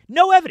Brady.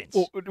 No evidence.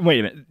 Well, wait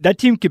a minute. That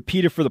team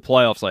competed for the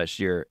playoffs last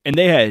year, and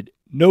they had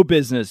no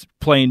business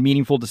playing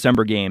meaningful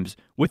December games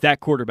with that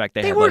quarterback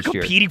they had last year. They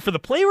weren't competing for the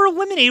play. They were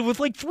eliminated with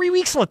like 3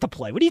 weeks left to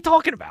play. What are you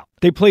talking about?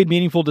 They played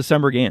meaningful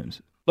December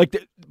games.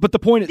 But the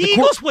point is... The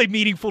Eagles played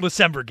meaningful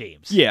December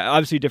games. Yeah,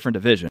 obviously a different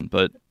division,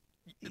 but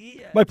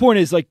my point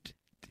is, like,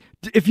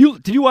 did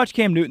you watch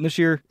Cam Newton this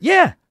year?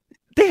 Yeah.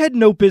 They had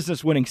no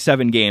business winning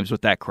 7 games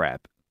with that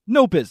crap.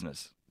 No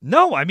business.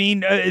 No,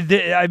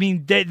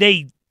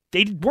 they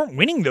weren't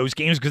winning those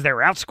games because they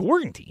were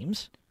outscoring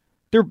teams.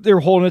 They're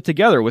holding it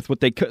together with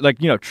what they could,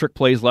 trick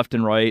plays left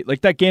and right.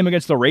 Like that game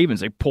against the Ravens,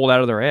 they pulled out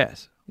of their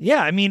ass.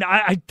 Yeah,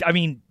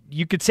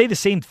 you could say the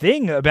same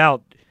thing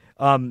about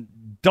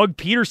Doug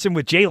Peterson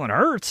with Jalen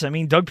Hurts.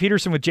 Doug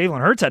Peterson with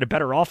Jalen Hurts had a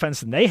better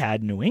offense than they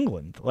had in New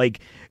England. Like,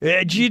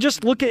 you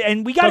just look at,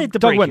 and we got it.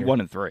 Doug went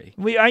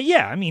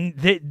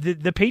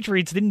 1-3. The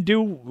Patriots didn't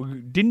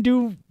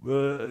do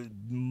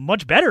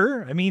much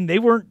better. They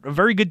weren't a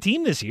very good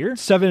team this year.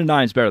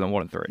 7-9 is better than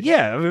 1-3.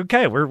 Yeah,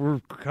 okay.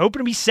 We're hoping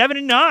to be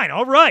 7-9.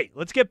 All right,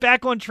 let's get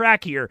back on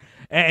track here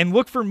and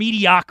look for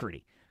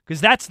mediocrity. Because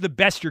that's the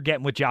best you're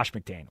getting with Josh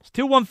McDaniels.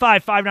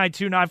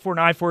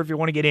 215-592-9494 if you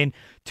want to get in.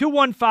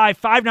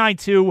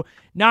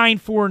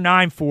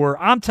 215-592-9494.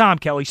 I'm Tom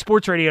Kelly,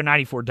 Sports Radio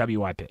 94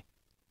 WIP.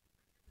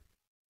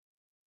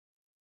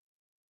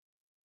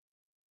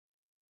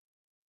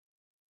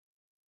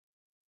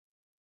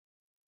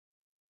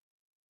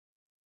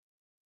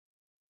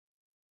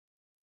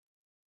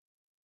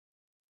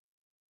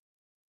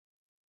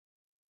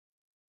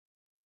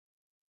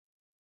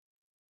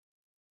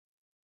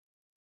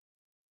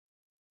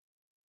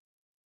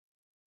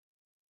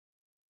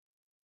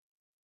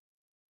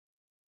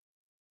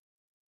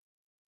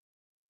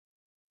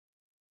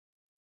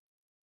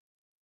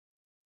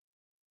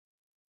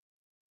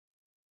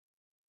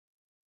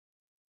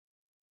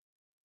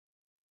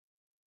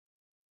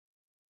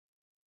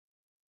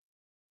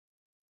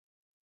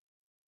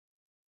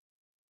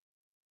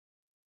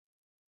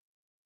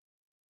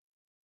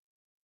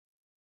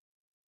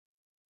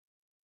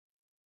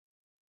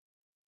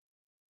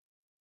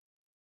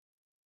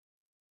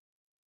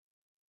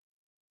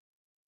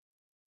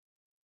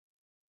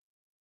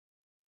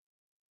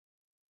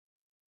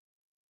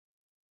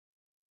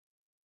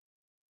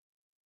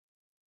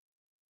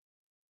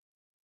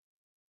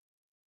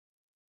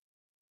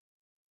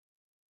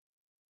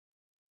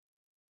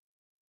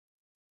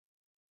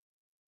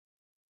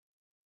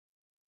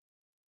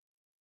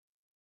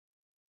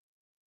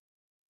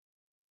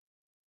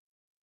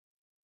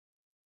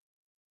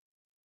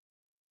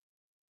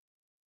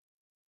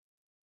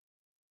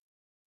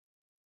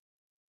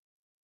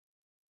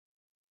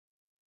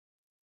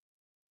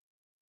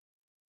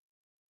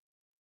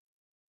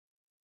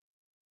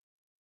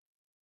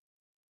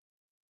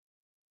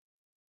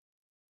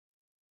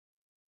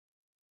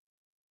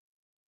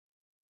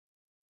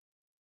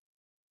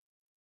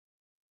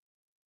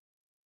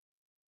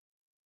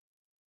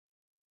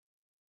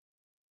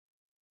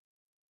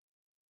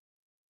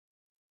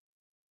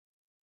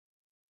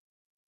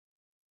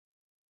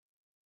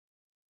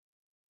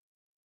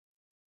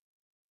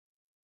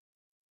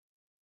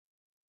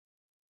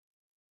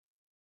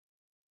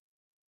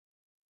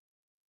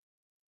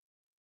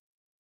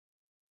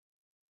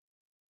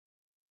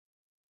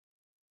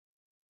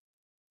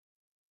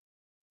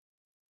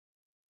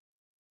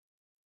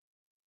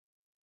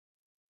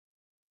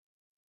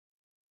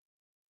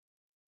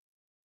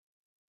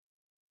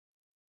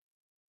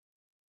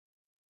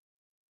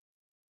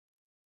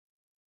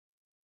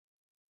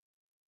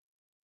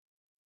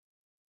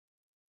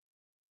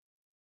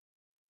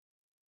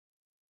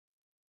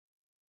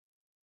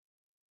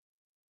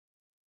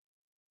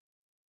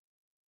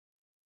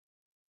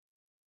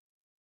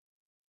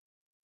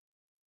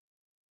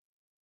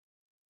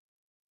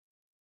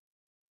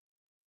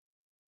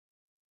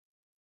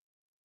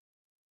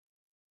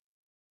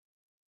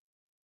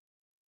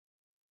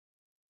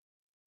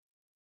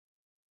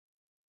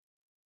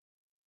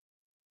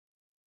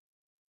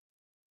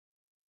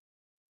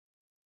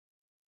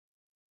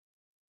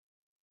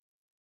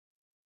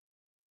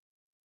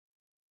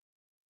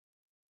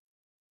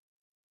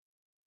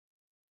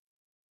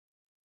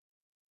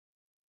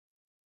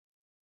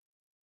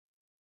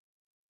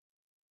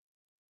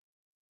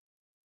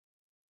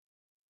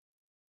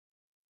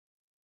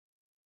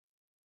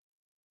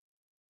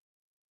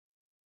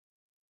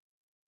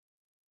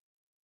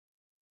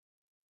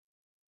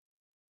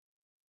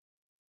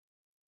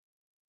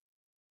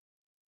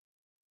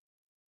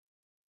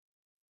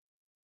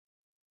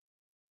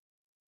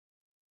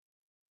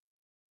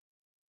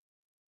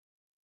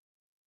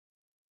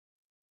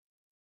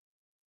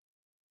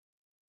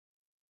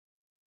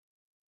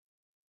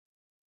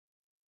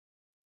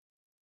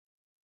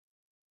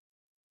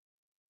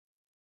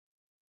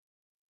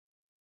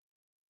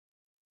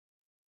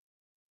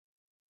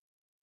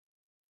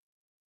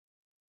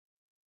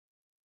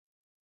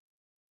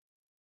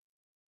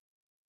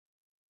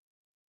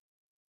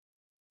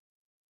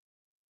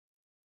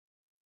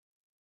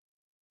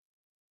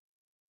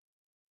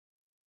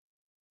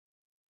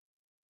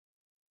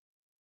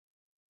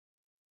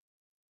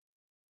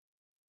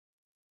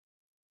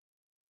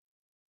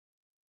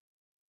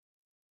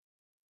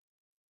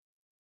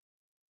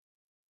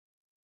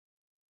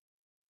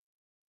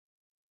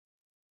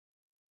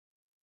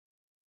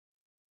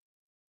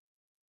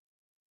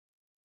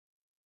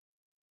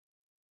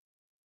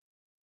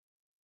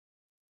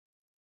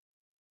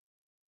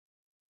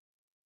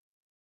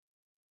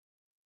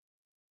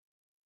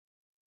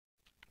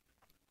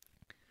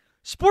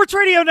 Sports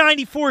Radio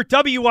 94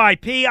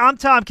 WIP. I'm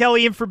Tom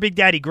Kelly in for Big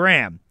Daddy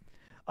Graham.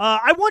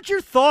 I want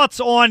your thoughts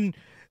on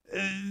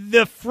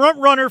the front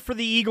runner for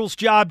the Eagles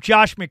job,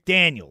 Josh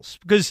McDaniels,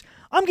 because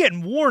I'm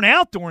getting worn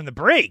out during the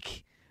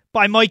break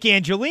by Mike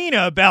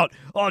Angelina about,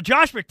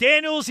 Josh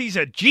McDaniels, he's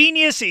a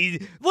genius.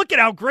 Look at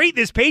how great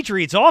this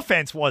Patriots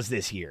offense was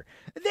this year.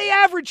 They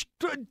averaged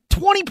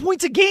 20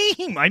 points a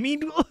game. I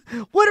mean,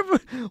 what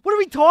are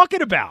we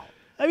talking about?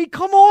 I mean,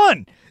 come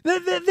on.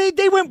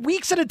 They went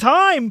weeks at a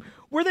time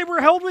where they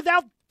were held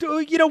without,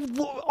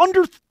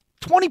 under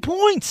 20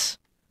 points.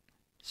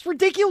 It's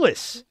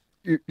ridiculous.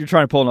 You're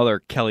trying to pull another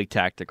Kelly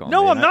tactic on me.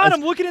 No, I'm not.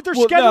 I'm looking at their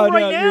schedule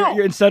right now.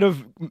 You're, instead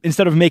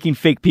of making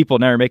fake people,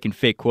 now you're making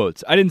fake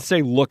quotes. I didn't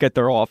say look at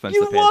their offense.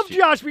 You love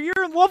Josh, but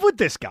you're in love with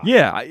this guy.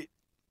 Yeah,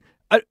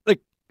 I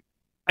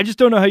just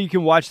don't know how you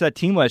can watch that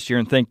team last year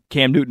and think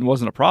Cam Newton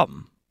wasn't a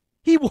problem.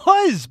 He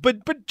was,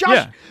 but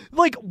Josh,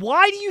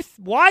 why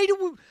do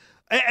we?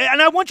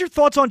 And I want your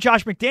thoughts on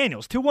Josh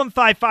McDaniels,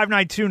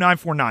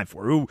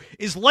 215-592-9494, who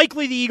is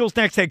likely the Eagles'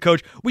 next head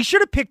coach. We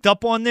should have picked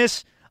up on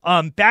this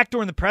back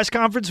during the press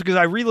conference because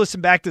I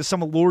re-listened back to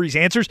some of Lurie's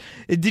answers.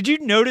 Did you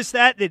notice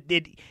that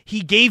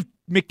he gave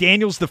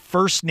McDaniels the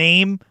first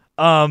name?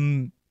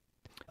 I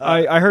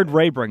heard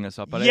Ray bring this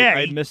up, but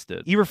I missed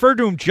it. He referred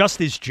to him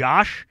just as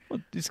Josh,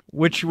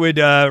 which would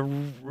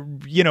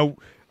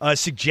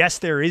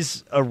suggest there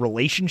is a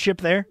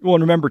relationship there. Well,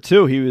 and remember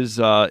too,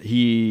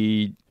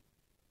 he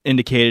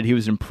indicated he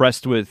was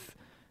impressed with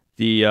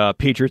the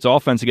Patriots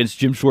offense against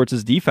Jim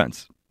Schwartz's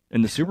defense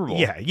in the Super Bowl.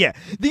 Yeah.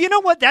 You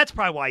know what? That's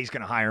probably why he's going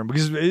to hire him,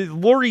 because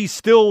Lurie's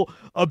still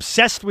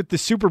obsessed with the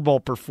Super Bowl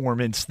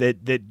performance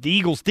that the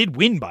Eagles did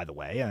win, by the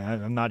way.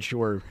 I'm not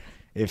sure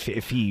if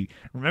he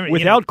remember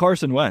without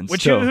Carson Wentz.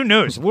 Which who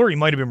knows? Lurie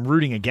might have been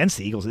rooting against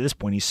the Eagles at this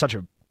point. He's such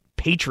a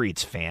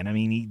Patriots fan. I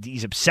mean,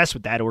 he's obsessed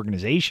with that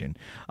organization.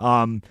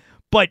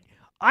 But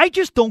I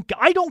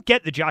don't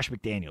get the Josh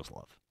McDaniels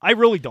love. I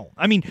really don't.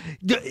 I mean,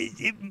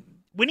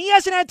 when he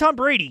hasn't had Tom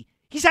Brady,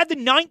 he's had the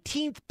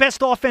 19th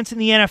best offense in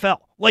the NFL.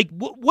 Like,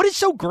 what is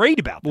so great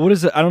about that? What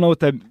is it? I don't know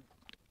what that.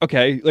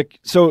 Okay,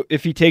 so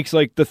if he takes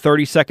the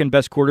 32nd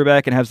best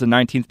quarterback and has the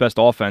 19th best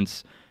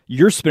offense,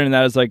 you're spinning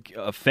that as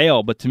a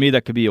fail. But to me,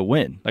 that could be a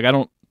win. I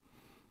don't.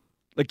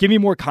 Give me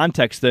more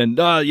context than,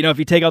 if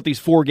you take out these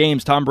 4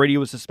 games, Tom Brady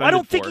was suspended. I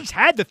don't think he's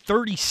had the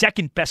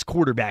 32nd best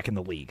quarterback in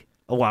the league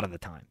a lot of the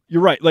time.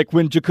 You're right.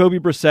 When Jacoby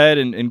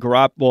Brissett and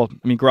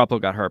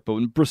Garoppolo got hurt, but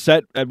when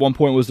Brissett at one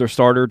point was their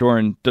starter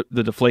during the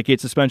Deflategate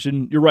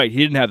suspension, you're right. He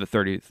didn't have the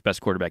 30th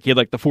best quarterback. He had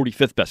the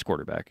 45th best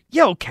quarterback.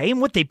 Yeah, okay.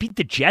 And what, they beat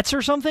the Jets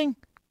or something?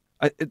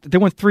 They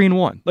went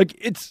 3-1.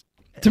 It's,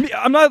 to me,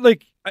 I'm not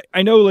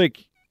I know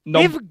no.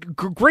 They have a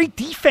great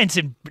defense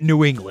in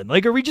New England.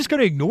 Are we just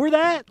going to ignore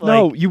that?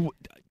 No,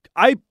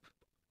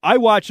 I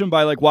watch them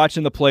by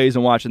watching the plays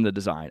and watching the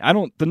design.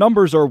 The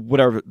numbers are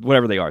whatever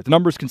they are. The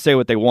numbers can say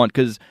what they want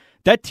because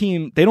that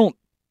team, they don't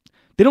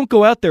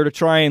go out there to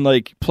try and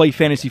play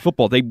fantasy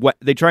football.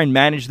 They try and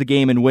manage the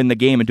game and win the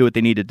game and do what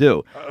they need to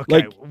do.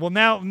 Okay. Well,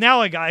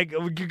 now I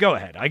go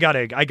ahead. I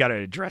gotta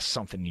address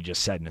something you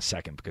just said in a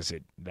second because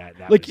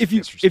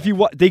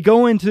that they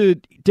go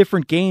into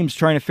different games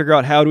trying to figure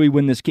out how do we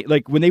win this game.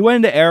 When they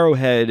went into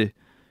Arrowhead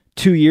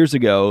 2 years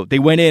ago, they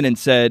went in and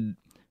said.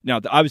 Now,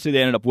 obviously,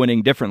 they ended up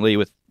winning differently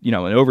with in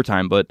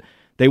overtime, but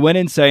they went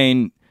in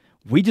saying,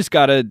 "We just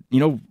gotta,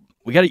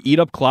 we gotta eat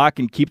up clock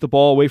and keep the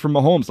ball away from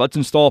Mahomes. Let's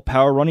install a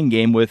power running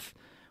game with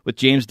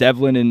James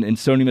Devlin and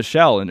Sony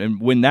Michel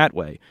and win that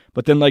way."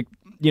 But then,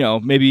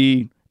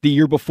 maybe the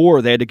year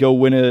before, they had to go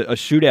win a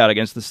shootout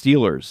against the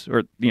Steelers, or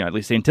at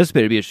least they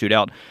anticipated it to be a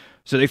shootout.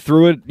 So they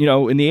threw it,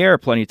 in the air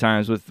plenty of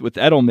times with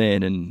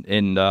Edelman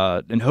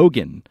and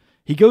Hogan.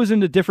 He goes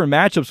into different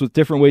matchups with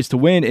different ways to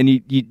win, and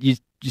you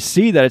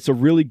see that it's a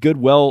really good,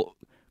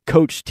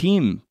 well-coached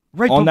team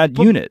that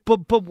unit.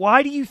 But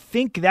why do you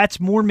think that's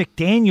more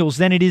McDaniels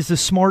than it is the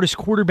smartest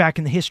quarterback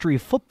in the history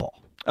of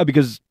football?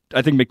 Because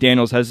I think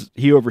McDaniels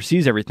he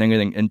oversees everything,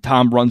 and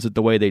Tom runs it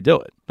the way they do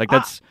it.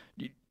 That's.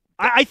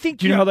 I think.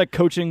 Do you know how that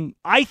coaching?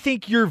 I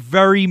think you're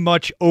very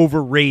much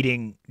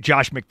overrating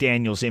Josh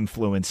McDaniels'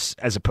 influence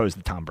as opposed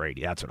to Tom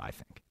Brady. That's what I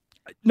think.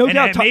 No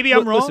doubt. Maybe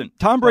I'm wrong. Listen,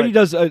 Tom Brady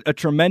does a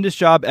tremendous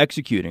job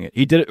executing it.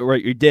 He did it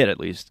right. He did at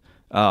least.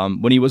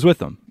 When he was with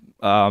them.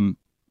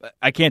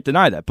 I can't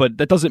deny that, but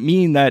that doesn't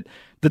mean that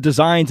the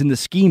designs and the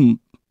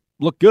scheme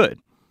look good.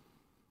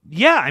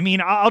 Yeah, I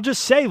mean, I'll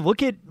just say,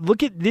 look at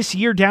this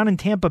year down in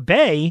Tampa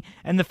Bay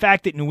and the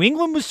fact that New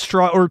England was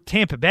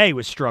Tampa Bay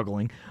was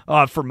struggling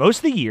for most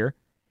of the year.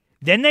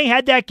 Then they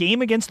had that game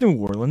against New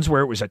Orleans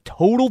where it was a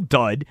total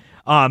dud.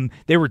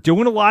 They were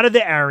doing a lot of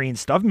the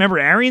Arians stuff. Remember,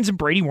 Arians and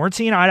Brady weren't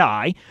seeing eye to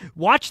eye.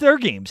 Watch their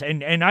games.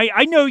 And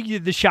I know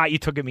the shot you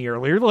took at me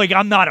earlier.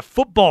 I'm not a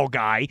football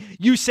guy.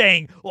 You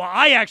saying, well,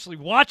 I actually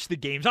watch the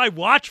games. I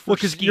watch for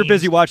because you're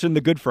busy watching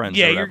The Good Friends.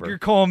 Yeah, you're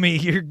calling me.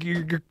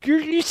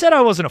 You said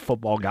I wasn't a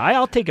football guy.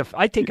 I take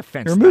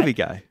offense. You're a movie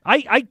guy.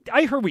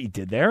 I heard what you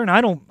did there, and I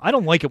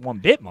don't like it one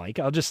bit, Mike.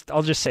 I'll just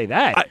say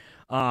that.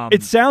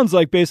 It sounds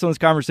like, based on this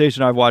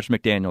conversation, I've watched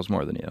McDaniels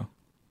more than you.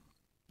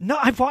 No,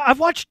 I've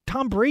watched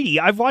Tom Brady.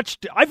 I've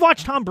watched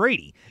Tom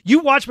Brady. You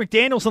watch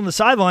McDaniels on the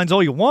sidelines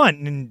all you want,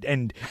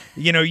 and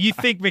you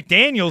think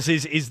McDaniels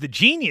is the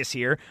genius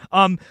here.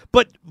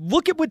 But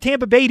look at what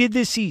Tampa Bay did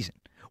this season.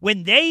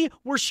 When they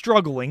were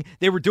struggling,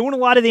 they were doing a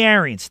lot of the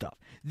Arian stuff.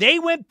 They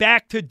went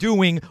back to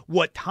doing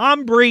what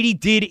Tom Brady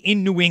did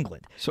in New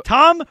England. So,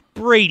 Tom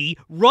Brady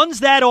runs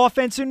that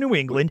offense in New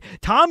England.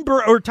 Tom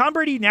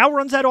Brady now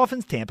runs that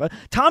offense in Tampa.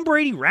 Tom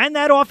Brady ran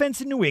that offense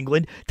in New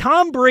England.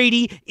 Tom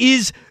Brady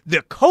is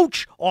the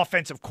coach,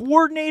 offensive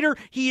coordinator.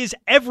 He is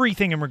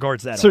everything in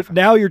regards to that offense. So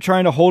now you're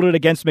trying to hold it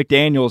against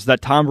McDaniels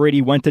that Tom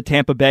Brady went to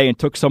Tampa Bay and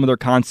took some of their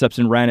concepts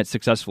and ran it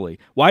successfully.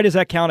 Why does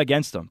that count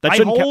against him? That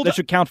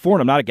should count for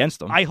him, not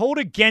against him. I hold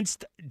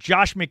against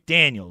Josh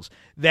McDaniels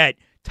that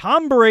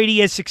Tom Brady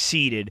has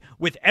succeeded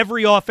with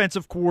every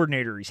offensive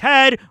coordinator he's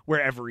had,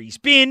 wherever he's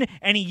been,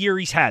 any year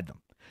he's had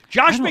them.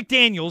 Josh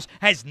McDaniels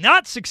has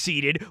not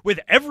succeeded with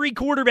every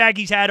quarterback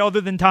he's had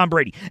other than Tom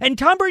Brady. And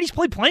Tom Brady's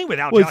playing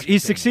without Josh McDaniels.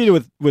 He's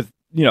succeeded with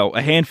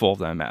a handful of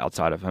them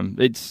outside of him.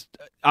 It's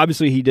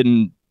obviously he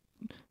didn't,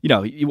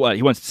 he went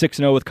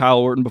 6-0 with Kyle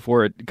Orton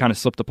before it kind of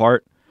slipped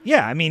apart.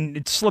 Yeah, I mean,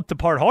 it slipped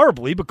apart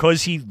horribly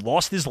because he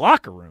lost his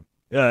locker room.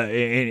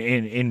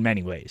 In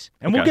many ways.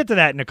 And we'll get to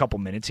that in a couple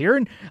minutes here.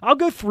 And I'll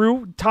go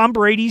through Tom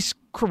Brady's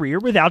career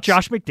without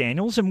Josh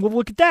McDaniels, and we'll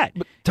look at that.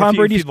 But Tom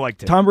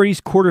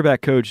Brady's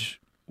quarterback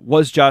coach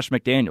was Josh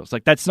McDaniels.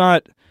 Like, that's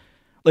not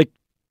like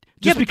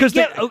just because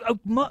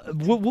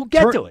we'll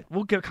get to it.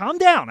 Calm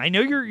down. I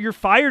know you're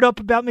fired up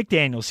about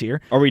McDaniels here.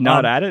 Are we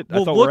not at it?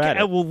 I thought we're at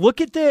it. We'll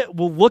look at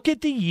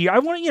the year. I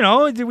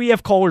want we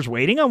have callers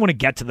waiting. I want to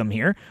get to them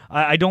here.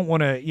 I don't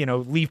want to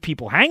leave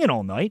people hanging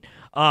all night.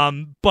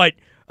 But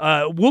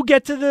we'll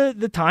get to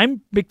the time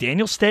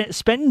McDaniel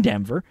spent in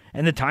Denver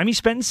and the time he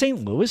spent in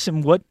St. Louis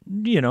and what,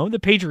 the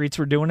Patriots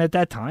were doing at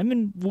that time,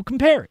 and we'll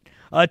compare it.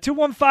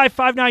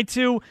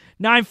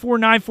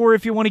 215-592-9494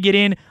 if you want to get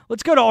in.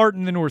 Let's go to Art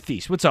in the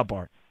Northeast. What's up,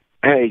 Art?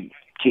 Hey,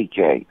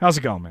 TJ. How's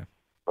it going, man?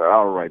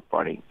 All right,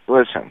 buddy.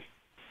 Listen,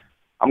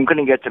 I'm going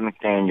to get to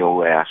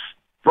McDaniel last.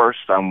 First,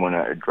 I'm going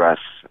to address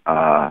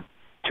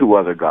two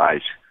other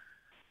guys.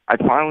 I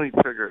finally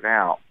figured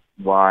out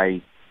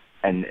why.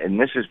 And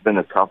this has been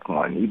a tough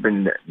one.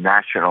 Even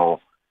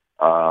national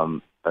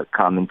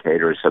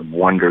commentators have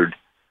wondered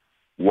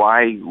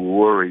why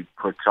Lurie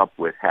puts up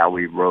with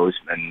Howie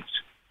Roseman's.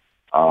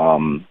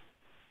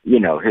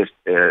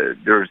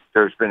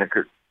 There's been a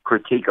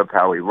critique of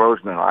Howie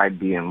Roseman, I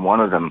being one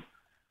of them.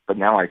 But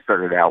now I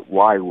figured out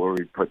why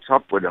Lurie puts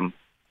up with him,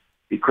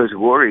 because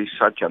Lurie's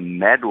such a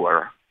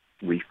meddler.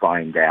 We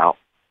find out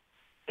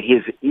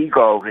his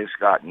ego has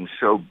gotten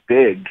so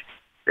big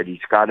that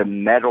he's got to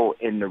meddle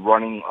in the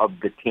running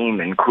of the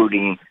team,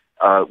 including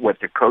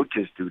what the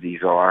coaches'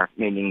 duties are,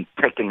 meaning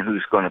picking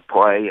who's going to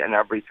play and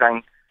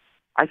everything.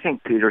 I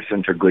think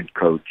Peterson's a good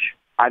coach.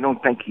 I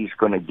don't think he's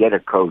going to get a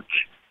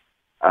coach,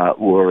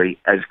 Lurie,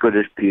 as good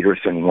as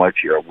Peterson was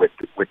here with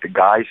the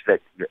guys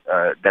that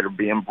are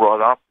being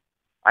brought up.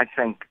 I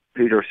think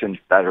Peterson's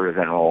better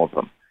than all of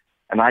them.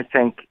 And I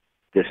think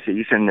the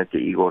season that the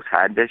Eagles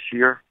had this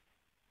year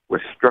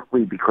was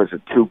strictly because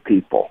of two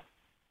people,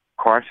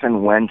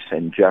 Carson Wentz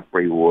and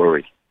Jeffrey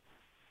Lurie.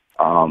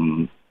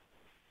 I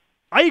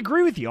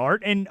agree with you,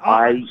 Art, and go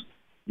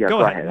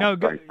ahead. I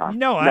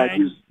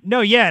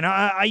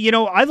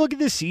look at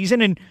this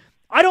season, and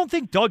I don't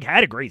think Doug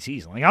had a great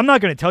season. Like, I'm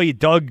not going to tell you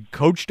Doug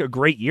coached a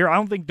great year. I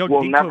don't think Doug.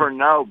 We'll never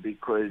know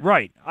because he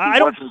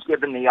wasn't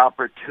given the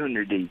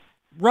opportunity.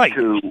 Right.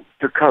 To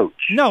coach.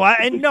 No,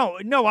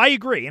 I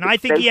agree, and I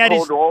think he had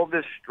all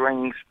the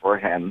strings for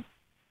him.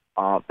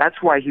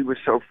 That's why he was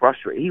so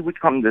frustrated. He would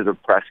come to the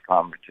press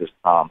conferences,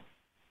 Tom,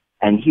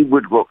 and he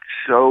would look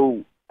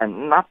so,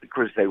 and not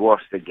because they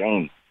lost the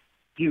game,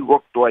 he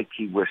looked like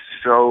he was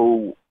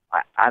so,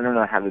 I don't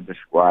know how to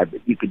describe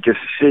it. You could just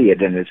see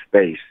it in his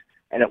face.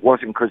 And it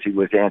wasn't because he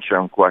was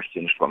answering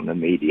questions from the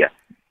media.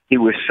 He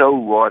was so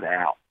wrought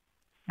out.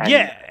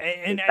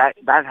 And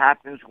that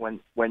happens when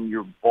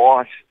your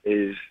boss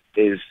is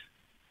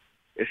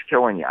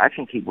killing you. I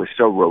think he was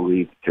so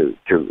relieved to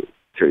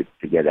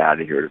get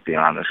out of here, to be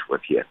honest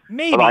with you.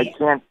 Maybe. But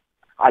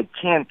I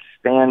can't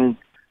stand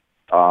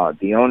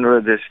the owner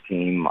of this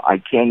team.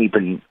 I can't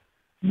even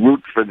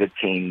root for the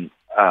team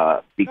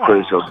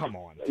because of. Come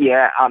on.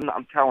 Yeah,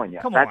 I'm telling you.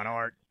 Come on,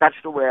 Art. That's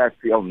the way I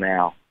feel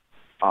now.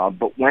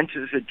 But Wentz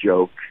is a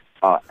joke.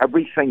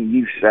 Everything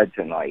you said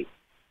tonight,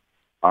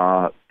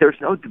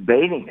 there's no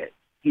debating it.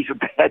 He's a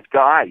bad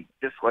guy,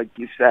 just like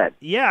you said.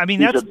 Yeah, I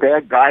mean, he's a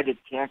bad guy that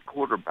can't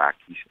quarterback.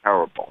 He's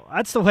terrible.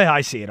 That's the way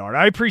I see it, Art.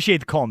 I appreciate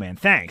the call, man.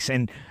 Thanks.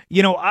 And,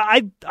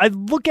 I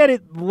look at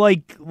it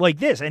like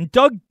this. And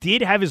Doug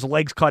did have his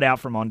legs cut out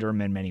from under him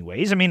in many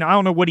ways. I mean, I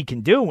don't know what he can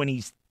do when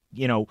he's,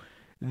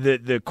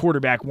 the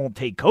quarterback won't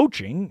take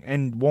coaching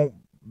and won't,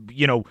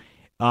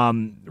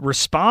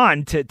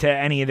 respond to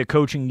any of the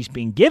coaching he's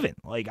being given.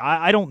 Like,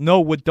 I don't know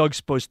what Doug's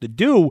supposed to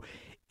do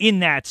in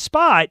that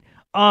spot.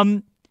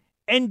 And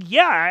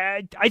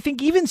yeah, I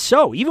think even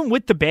so, even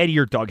with the bad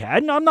year Doug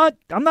had, and I'm not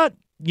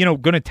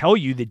going to tell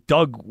you that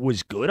Doug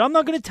was good. I'm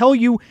not going to tell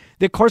you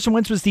that Carson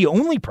Wentz was the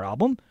only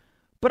problem.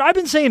 But I've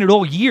been saying it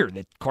all year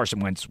that Carson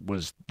Wentz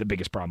was the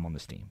biggest problem on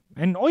this team.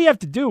 And all you have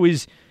to do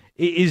is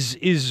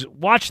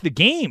watch the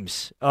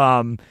games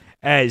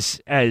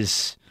as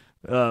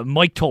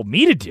Mike told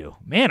me to do.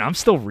 Man, I'm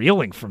still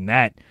reeling from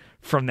that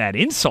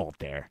insult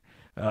there.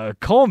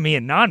 Calling me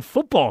a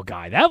non-football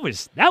guy. That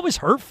was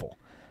hurtful.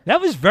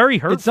 That was very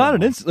hurtful. It's not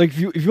an insult. Like if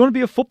you want to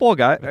be a football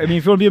guy, I mean,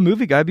 if you want to be a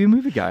movie guy, be a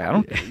movie guy. I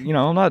don't,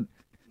 I'm not,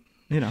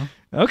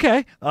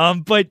 Okay.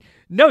 But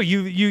no,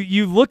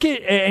 you look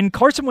at, and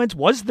Carson Wentz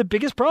was the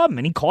biggest problem,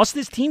 and he cost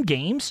this team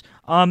games,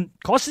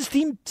 cost this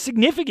team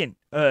significant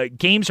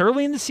games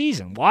early in the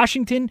season.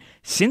 Washington,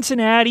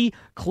 Cincinnati,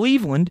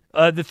 Cleveland,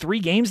 the 3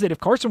 games that if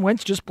Carson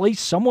Wentz just plays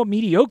somewhat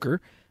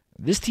mediocre,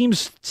 this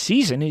team's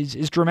season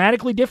is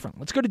dramatically different.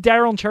 Let's go to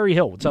Daryl in Cherry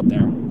Hill. What's up,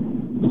 Daryl?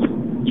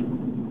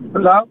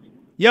 Hello?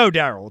 Yo,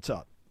 Daryl, what's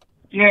up?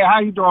 Yeah, how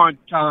you doing,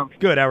 Tom?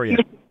 Good, how are you?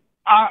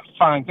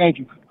 Fine, thank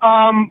you.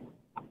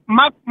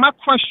 My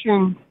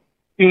question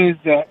is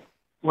that,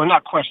 well,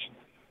 not question.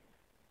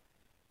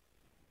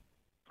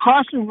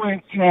 Carson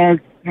Wentz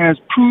has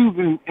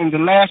proven in the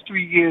last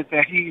 3 years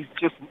that he's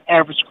just an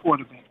average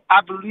quarterback.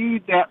 I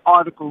believe that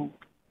article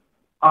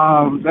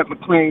that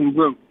McClain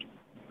wrote.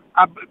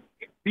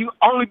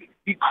 Only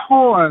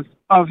because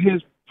of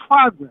his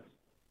progress.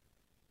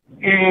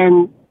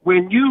 And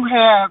when you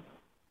have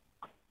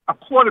a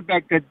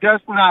quarterback that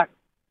does not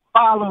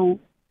follow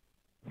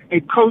a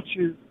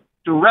coach's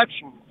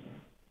directions,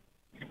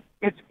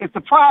 it's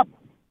a problem.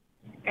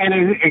 And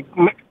it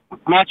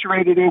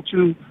maturated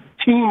into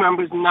team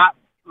members not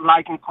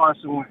liking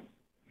Carson Wentz.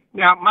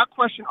 Now, my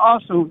question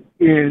also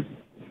is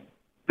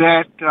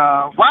that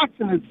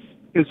Watson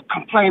is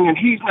complaining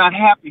he's not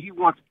happy. He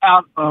wants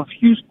out of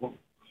Houston.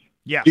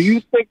 Yes. Do you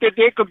think that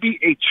there could be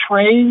a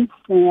trade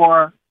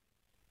for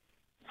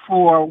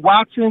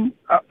Watson,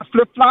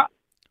 flip-flop?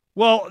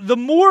 Well, the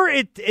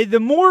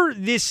more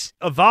this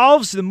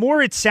evolves, the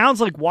more it sounds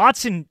like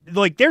Watson,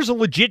 like there's a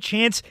legit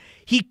chance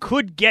he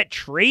could get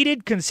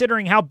traded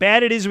considering how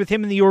bad it is with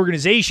him in the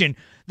organization.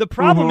 The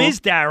problem is,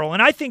 Daryl,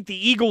 and I think the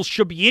Eagles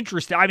should be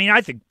interested. I mean,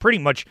 I think pretty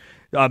much,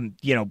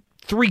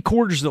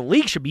 3/4 of the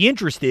league should be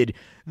interested.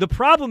 The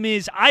problem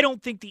is I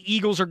don't think the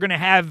Eagles are going to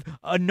have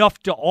enough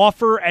to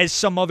offer as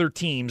some other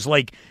teams.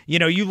 Like,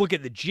 you look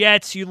at the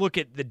Jets, you look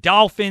at the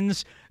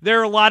Dolphins. There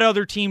are a lot of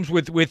other teams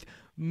with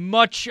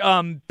much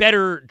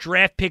better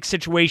draft pick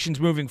situations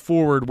moving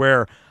forward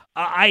where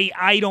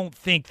I don't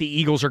think the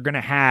Eagles are going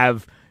to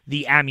have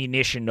the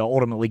ammunition to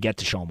ultimately get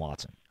to Deshaun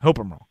Watson. Hope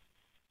I'm wrong.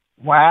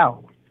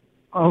 Wow.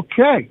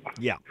 Okay.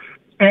 Yeah.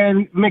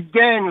 And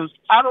McDaniels,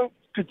 I don't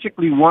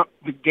particularly want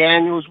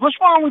McDaniels. What's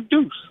wrong with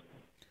Deuce?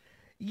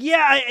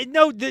 Yeah,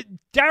 no,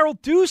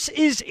 Daryl, Deuce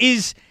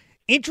is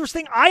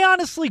interesting. I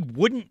honestly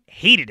wouldn't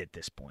hate it at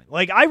this point.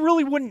 Like, I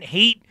really wouldn't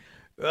hate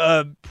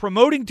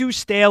promoting Deuce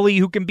Staley,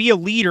 who can be a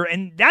leader,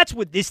 and that's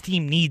what this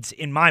team needs,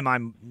 in my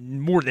mind,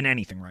 more than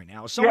anything right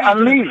now.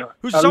 Somebody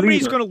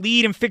who's going to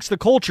lead and fix the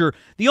culture.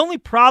 The only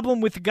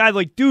problem with a guy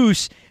like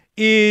Deuce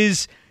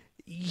is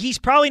he's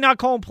probably not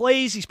calling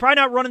plays, he's probably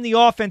not running the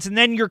offense, and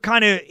then you're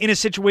kind of in a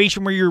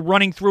situation where you're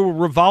running through a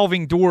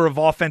revolving door of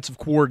offensive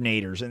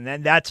coordinators, and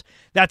then that's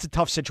a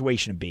tough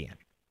situation to be in.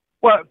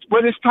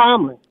 What is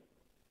Tomlin?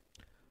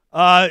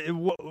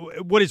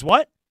 What is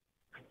what?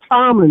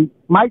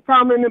 Mike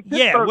Tomlin in Pittsburgh.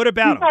 Yeah, what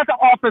about him? He's not the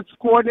offensive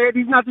coordinator.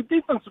 He's not the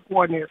defensive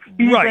coordinator.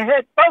 He's the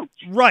head coach.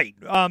 Right.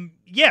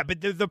 Yeah,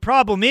 but the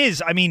problem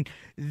is, I mean,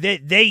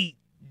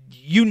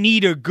 you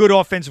need a good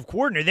offensive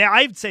coordinator.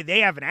 I'd say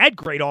they haven't had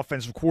great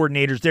offensive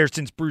coordinators there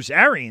since Bruce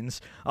Arians,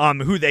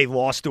 who they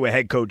lost to a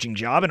head coaching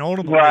job, and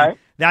ultimately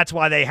that's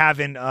why they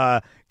haven't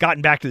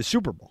gotten back to the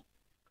Super Bowl.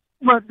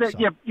 But but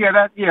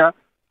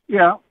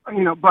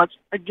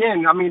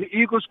again, I mean, the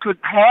Eagles could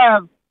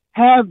have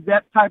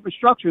that type of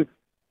structure.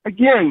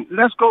 Again,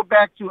 let's go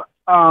back to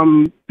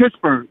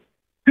Pittsburgh.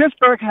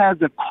 Pittsburgh has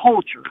a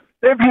culture.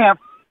 They've had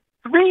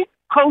 3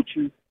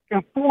 coaches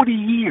in 40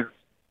 years.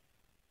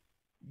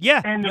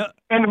 Yeah. And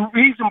the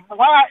reason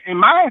why, in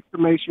my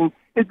estimation,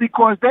 is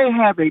because they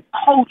have a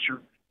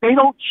culture. They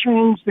don't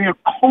change their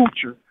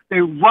culture. They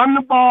run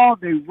the ball,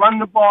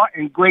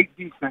 and great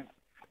defense.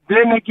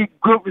 Then they get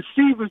good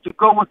receivers to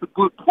go with a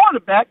good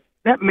quarterback.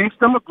 That makes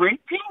them a great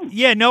team.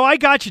 Yeah, no, I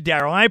got you,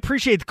 Daryl. I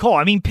appreciate the call.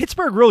 I mean,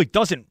 Pittsburgh really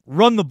doesn't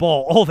run the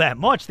ball all that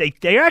much.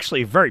 They're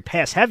actually very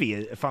pass-heavy,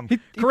 if I'm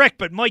correct.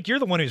 But, Mike, you're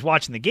the one who's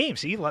watching the game,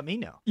 so you let me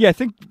know. Yeah, I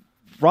think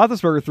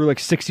Roethlisberger threw like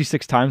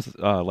 66 times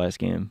last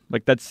game.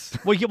 Like that's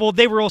well,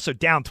 they were also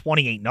down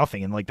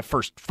 28-0 in like the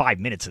first 5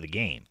 minutes of the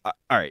game. All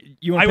right,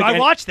 I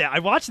watched that. I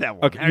watched that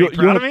one. Okay, Are you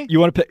proud of me?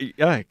 You want to pick?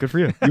 Yeah, good for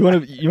you.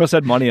 You must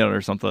have money on it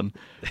or something.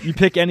 You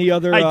pick any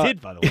other? I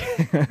did, by the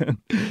way.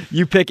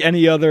 You pick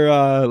any other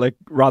like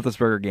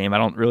Roethlisberger game.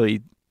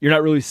 You're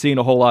not really seeing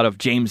a whole lot of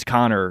James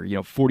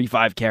Conner.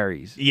 45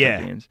 carries. Yeah.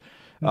 Games.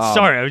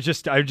 Sorry, I was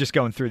just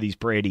going through these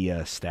Brady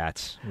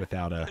stats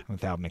without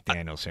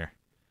McDaniels here.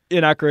 Yeah,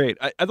 not great.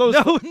 I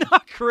thought no,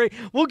 not great.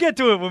 We'll get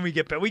to it when we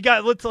get back.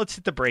 Let's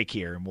hit the break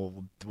here, and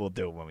we'll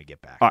do it when we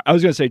get back. I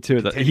was going to say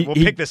too that we'll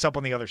pick this up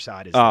on the other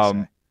side. As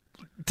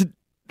they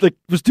say.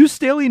 Was Deuce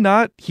Staley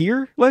not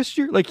here last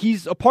year? Like,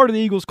 he's a part of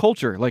the Eagles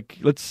culture. Like,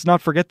 let's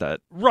not forget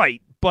that.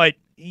 Right, but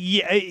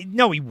yeah,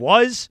 no, he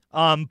was.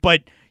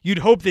 But you'd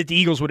hope that the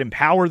Eagles would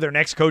empower their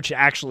next coach to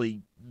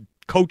actually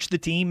coach the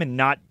team and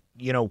not,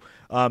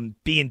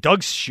 be in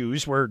Doug's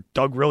shoes where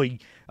Doug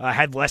really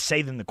had less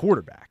say than the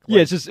quarterback.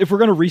 Yeah, it's just if we're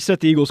going to reset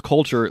the Eagles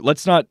culture,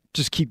 let's not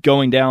just keep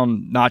going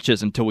down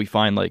notches until we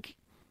find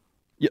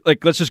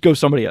let's just go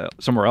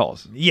somewhere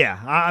else.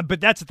 Yeah,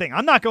 but that's the thing.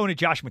 I'm not going to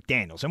Josh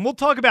McDaniels, and we'll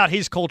talk about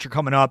his culture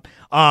coming up.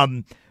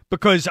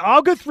 Because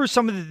I'll go through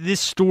some of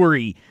this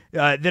story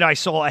that I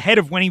saw ahead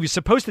of when he was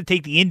supposed to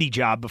take the Indy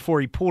job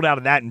before he pulled out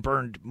of that and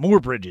burned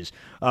more bridges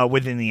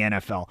within the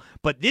NFL.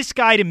 But this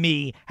guy, to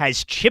me,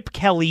 has Chip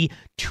Kelly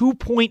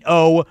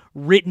 2.0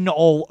 written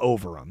all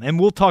over him. And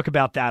we'll talk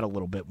about that a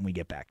little bit when we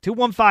get back.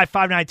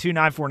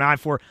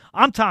 215-592-9494.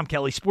 I'm Tom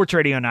Kelly, Sports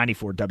Radio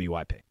 94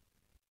 WIP.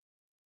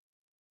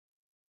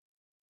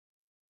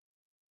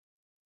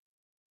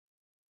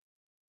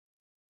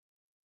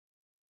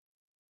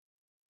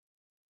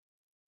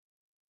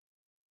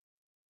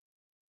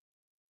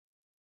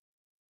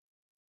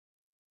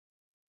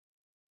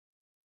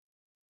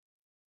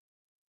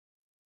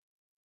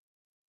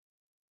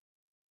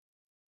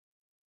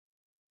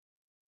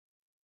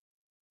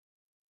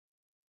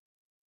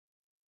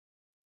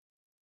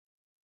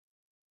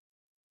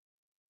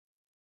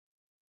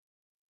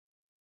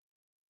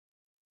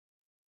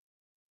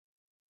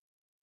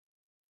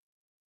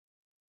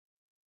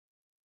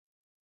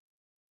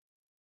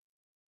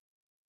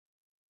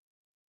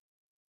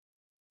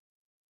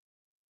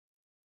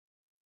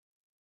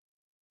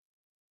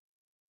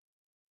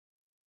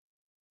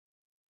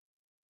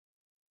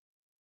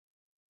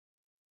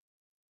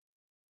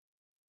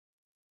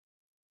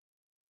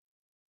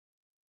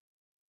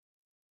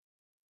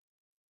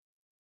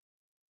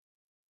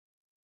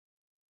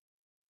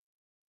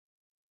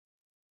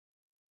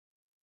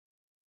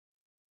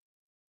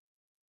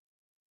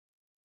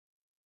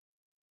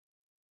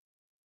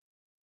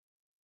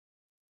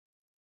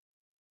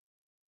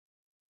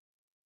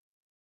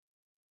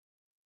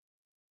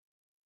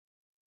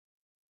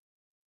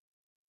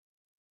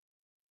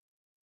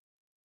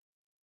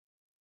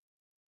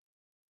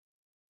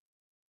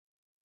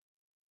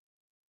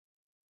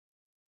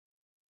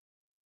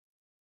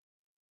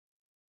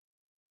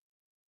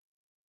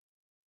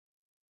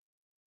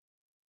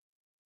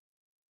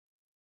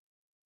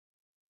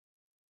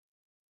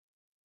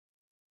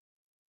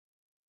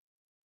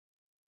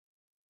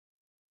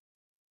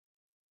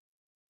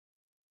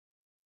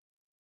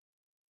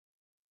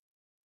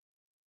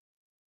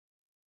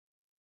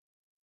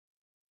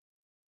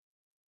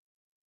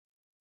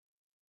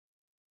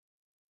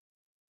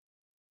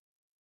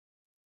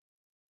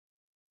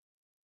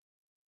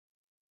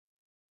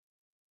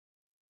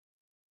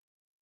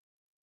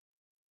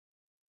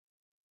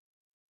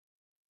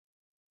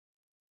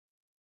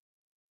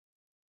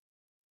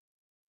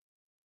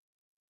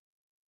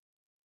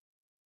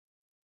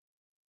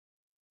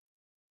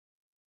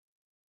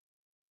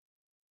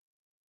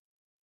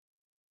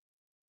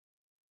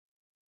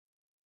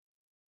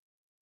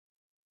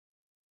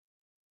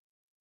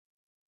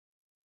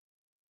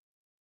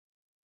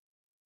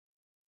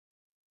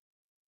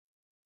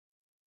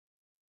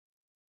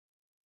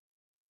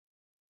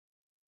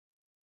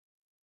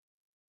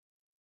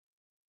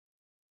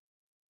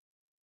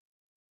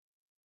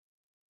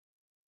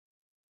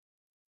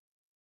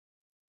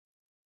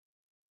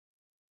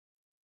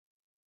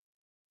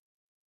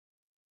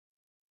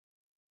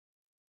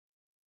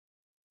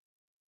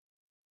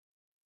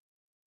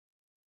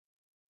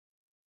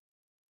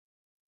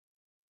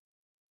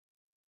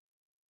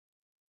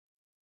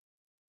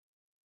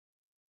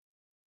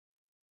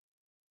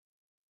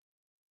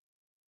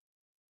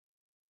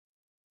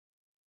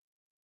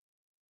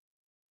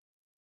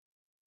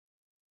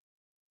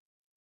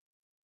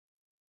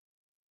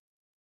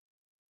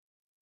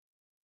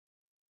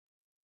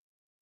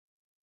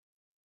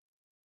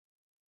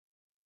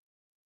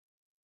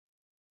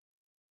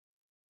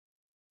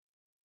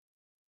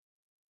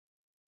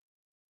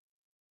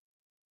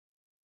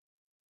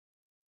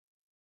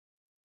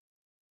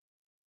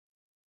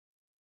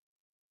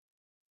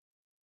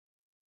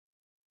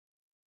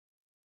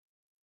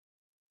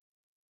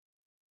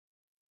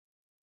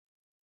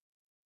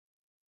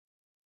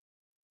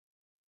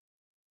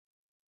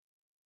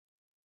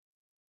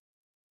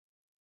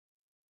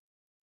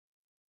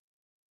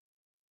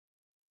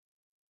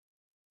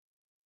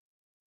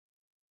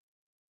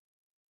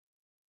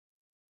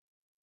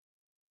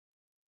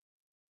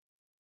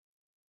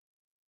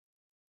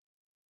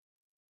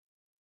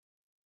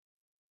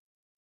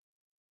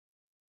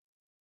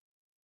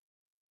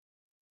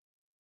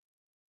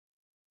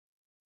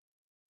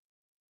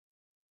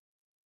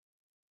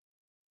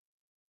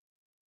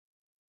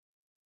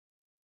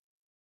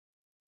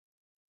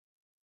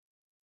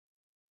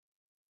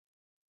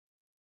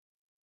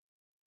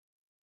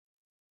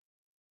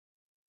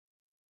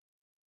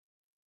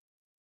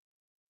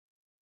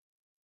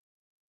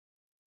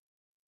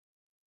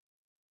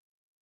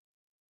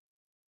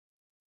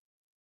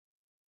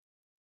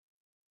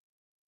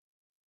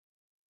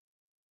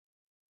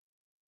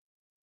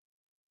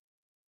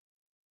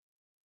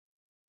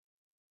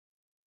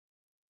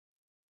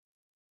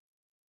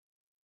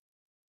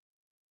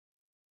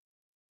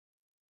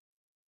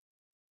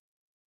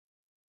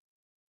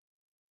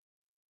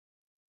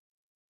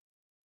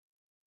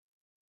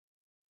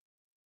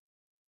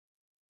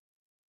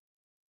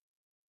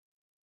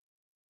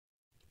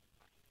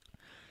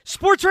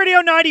 Sports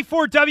Radio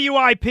 94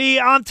 WIP.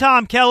 I'm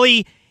Tom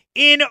Kelly,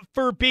 in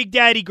for Big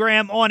Daddy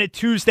Graham on a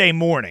Tuesday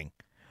morning.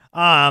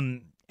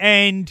 In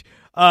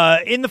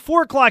the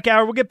 4 o'clock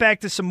hour, we'll get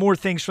back to some more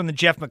things from the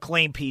Jeff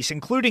McLean piece,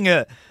 including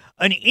an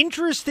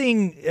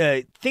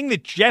interesting thing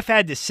that Jeff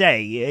had to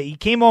say. He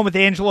came on with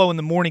Angelo in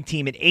the morning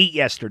team at 8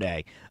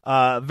 yesterday.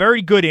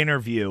 Very good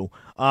interview.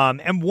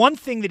 And one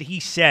thing that he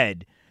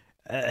said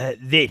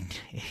that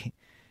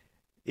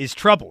is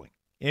troubling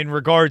in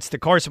regards to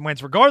Carson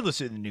Wentz, regardless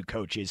of who the new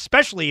coach is,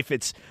 especially if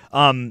it's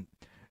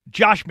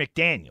Josh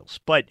McDaniels.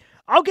 But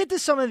I'll get to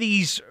some of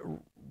these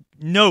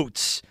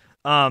notes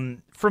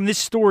from this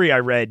story I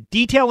read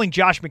detailing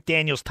Josh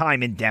McDaniels'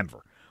 time in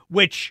Denver,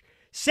 which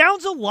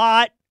sounds a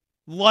lot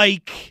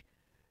like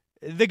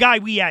the guy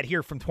we had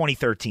here from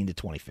 2013 to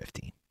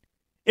 2015.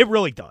 It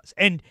really does.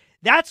 And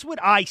that's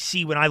what I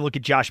see when I look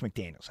at Josh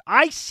McDaniels.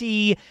 I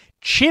see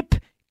Chip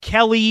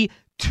Kelly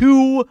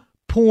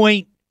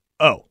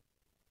 2.0.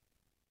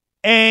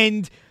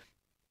 And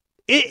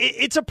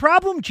it's a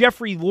problem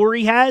Jeffrey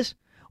Lurie has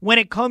when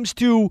it comes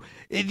to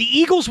the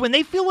Eagles. When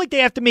they feel like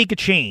they have to make a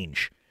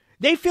change,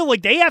 they feel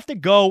like they have to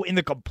go in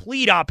the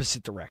complete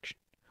opposite direction.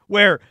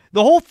 Where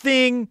the whole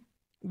thing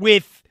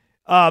with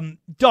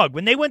Doug,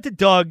 when they went to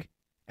Doug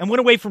and went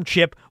away from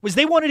Chip, was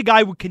they wanted a guy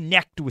who would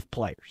connect with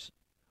players.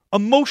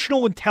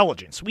 Emotional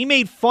intelligence. We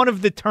made fun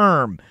of the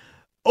term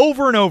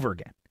over and over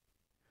again.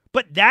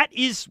 But that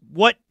is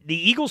what the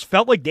Eagles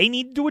felt like they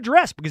needed to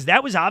address, because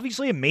that was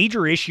obviously a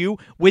major issue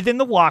within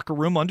the locker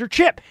room under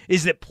Chip,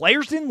 is that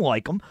players didn't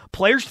like him,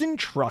 players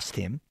didn't trust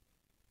him,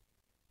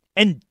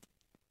 and,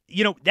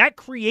 you know, that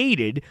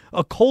created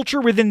a culture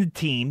within the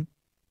team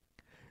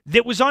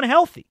that was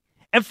unhealthy.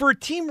 And for a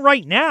team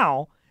right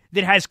now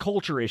that has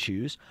culture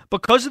issues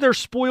because of their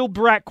spoiled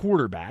brat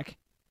quarterback,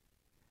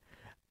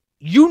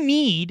 you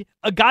need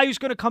a guy who's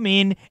going to come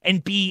in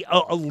and be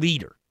a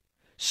leader,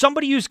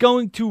 somebody who's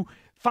going to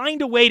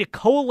find a way to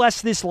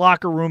coalesce this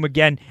locker room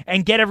again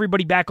and get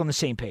everybody back on the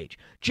same page.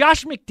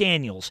 Josh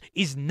McDaniels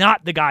is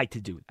not the guy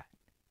to do that.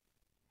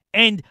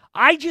 And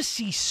I just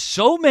see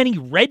so many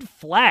red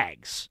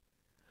flags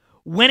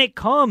when it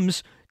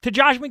comes to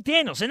Josh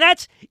McDaniels. And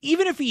that's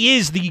even if he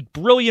is the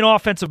brilliant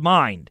offensive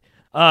mind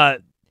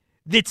that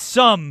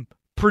some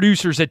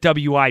producers at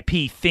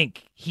WIP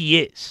think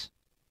he is.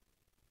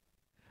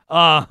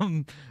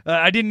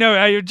 I didn't know.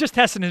 I was just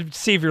testing to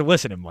see if you're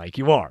listening, Mike.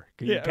 You are.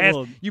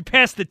 You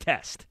passed the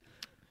test.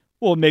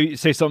 Well, maybe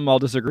say something I'll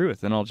disagree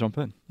with, and I'll jump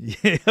in.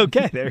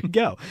 Okay, there you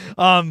go.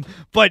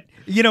 But,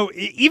 you know,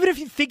 even if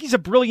you think he's a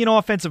brilliant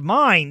offensive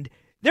mind,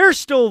 there's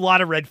still a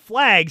lot of red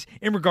flags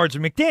in regards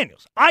to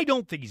McDaniels. I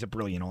don't think he's a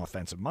brilliant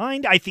offensive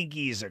mind. I think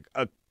he's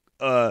an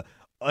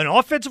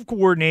offensive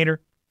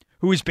coordinator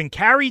who has been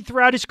carried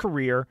throughout his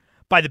career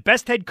by the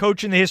best head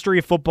coach in the history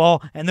of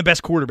football and the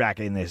best quarterback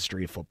in the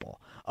history of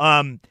football.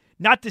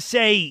 Not to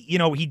say, you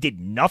know, he did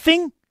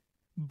nothing,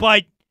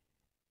 but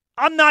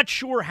I'm not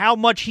sure how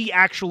much he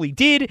actually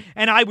did,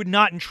 and I would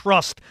not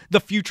entrust the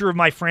future of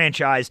my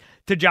franchise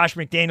to Josh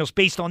McDaniels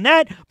based on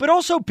that, but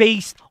also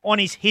based on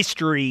his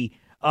history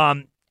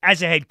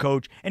as a head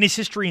coach and his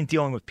history in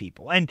dealing with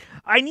people. And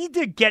I need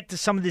to get to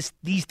some of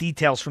these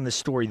details from the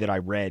story that I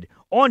read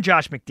on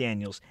Josh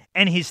McDaniels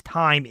and his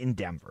time in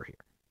Denver here.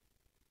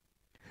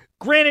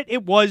 Granted,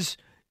 it was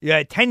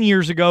 10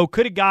 years ago.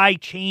 Could a guy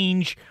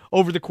change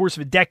over the course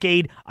of a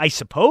decade? I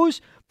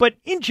suppose. But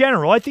in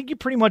general, I think you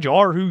pretty much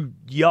are who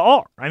you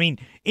are. I mean,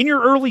 in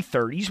your early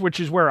 30s, which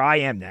is where I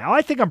am now,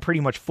 I think I'm pretty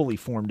much fully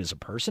formed as a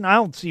person. I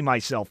don't see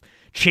myself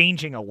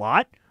changing a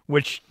lot,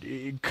 which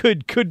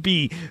could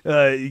be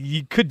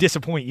you could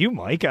disappoint you,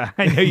 Mike. I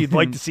know you'd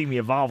like to see me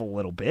evolve a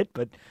little bit,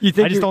 but I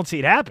just don't see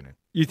it happening.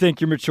 You think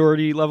your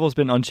maturity level has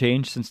been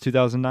unchanged since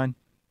 2009?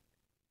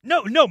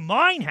 No,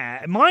 mine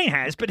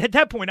has. But at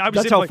that point, I was.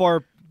 That's how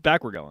far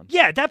back we're going.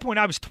 Yeah, at that point,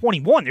 I was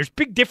 21. There's a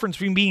big difference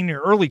between being in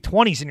your early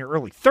 20s and your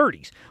early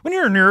 30s. When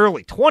you're in your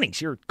early 20s,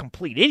 you're a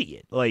complete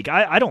idiot. Like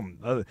I don't.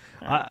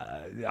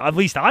 At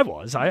least I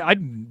was. I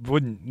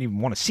wouldn't even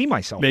want to see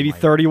myself. Maybe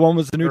 31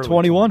 was the new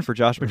 21 for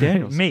Josh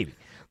McDaniels. Maybe,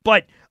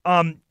 but I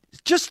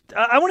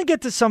want to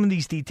get to some of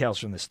these details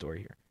from this story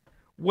here,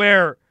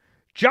 where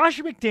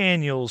Josh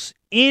McDaniels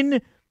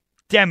in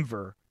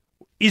Denver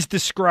is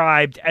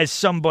described as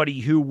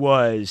somebody who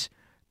was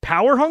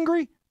power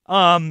hungry,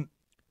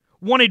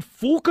 wanted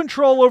full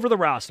control over the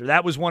roster.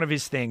 That was one of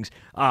his things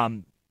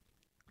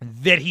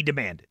that he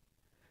demanded.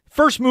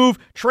 First move,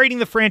 trading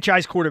the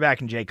franchise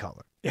quarterback in Jay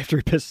Cutler. After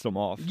he pissed him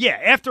off. Yeah,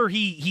 after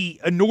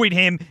he annoyed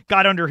him,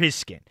 got under his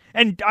skin.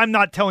 And I'm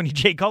not telling you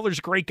Jay Cutler's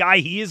a great guy.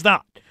 He is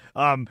not.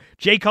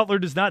 Jay Cutler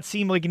does not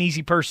seem like an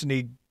easy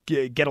person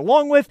to get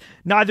along with.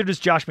 Neither does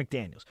Josh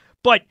McDaniels.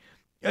 But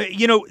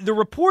the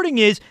reporting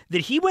is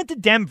that he went to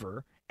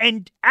Denver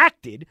and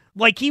acted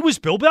like he was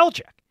Bill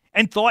Belichick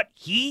and thought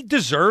he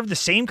deserved the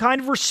same kind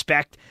of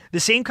respect, the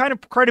same kind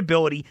of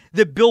credibility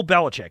that Bill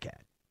Belichick had.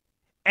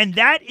 And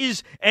that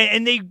is,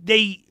 and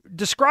they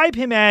describe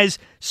him as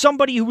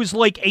somebody who was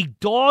like a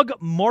dog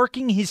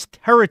marking his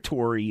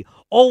territory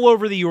all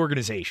over the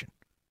organization.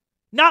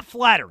 Not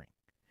flattering.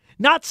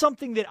 Not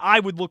something that I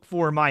would look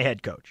for in my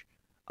head coach.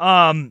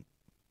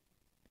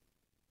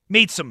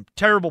 Made some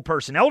terrible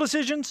personnel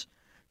decisions,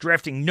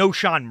 drafting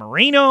Noshan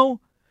Moreno,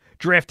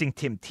 drafting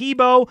Tim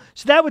Tebow.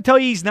 So that would tell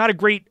you he's not a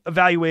great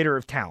evaluator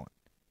of talent.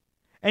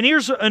 And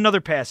here's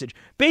another passage.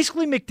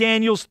 Basically,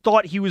 McDaniels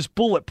thought he was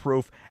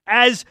bulletproof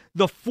as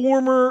the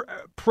former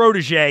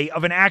protege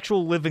of an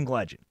actual living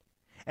legend.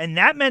 And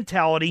that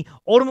mentality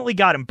ultimately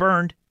got him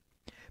burned.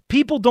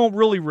 People don't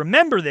really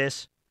remember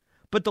this,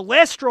 but the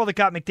last straw that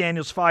got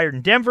McDaniels fired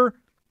in Denver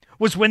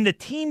was when the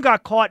team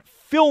got caught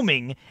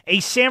filming a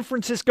San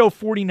Francisco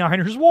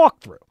 49ers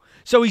walkthrough.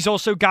 So he's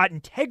also got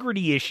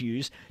integrity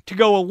issues to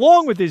go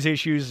along with his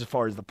issues as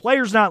far as the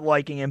players not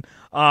liking him.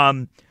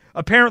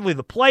 Apparently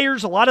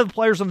a lot of the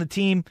players on the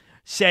team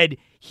said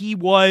he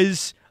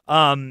was,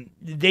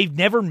 they've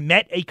never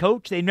met a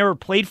coach. They've never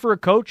played for a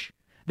coach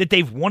that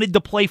they've wanted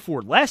to play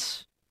for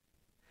less.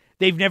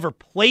 They've never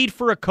played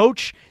for a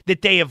coach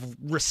that they have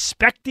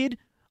respected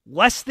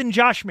less than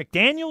Josh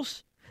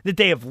McDaniels, that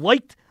they have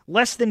liked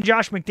less than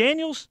Josh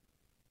McDaniels.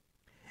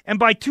 And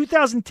by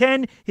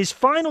 2010, his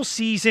final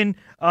season,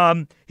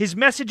 his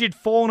message had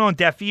fallen on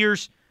deaf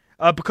ears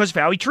because of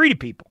how he treated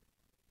people.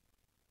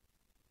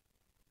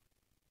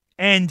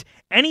 And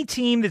any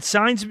team that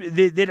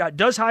that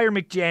does hire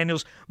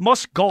McDaniels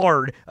must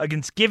guard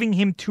against giving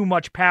him too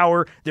much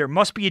power. There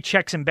must be a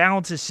checks and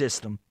balances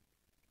system.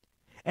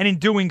 And in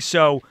doing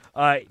so,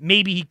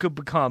 maybe he could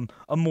become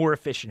a more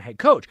efficient head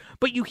coach.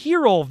 But you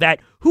hear all of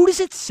that. Who does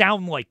it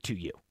sound like to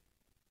you?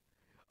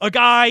 A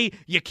guy,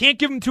 you can't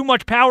give him too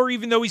much power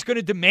even though he's going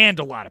to demand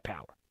a lot of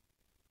power.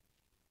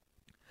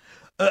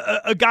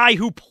 A guy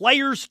who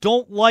players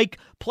don't like,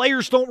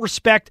 players don't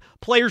respect,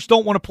 players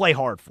don't want to play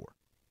hard for.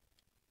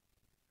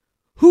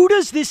 Who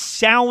does this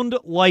sound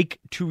like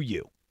to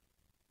you?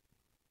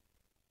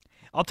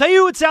 I'll tell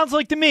you who it sounds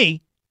like to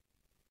me.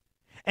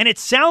 And it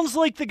sounds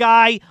like the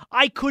guy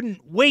I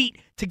couldn't wait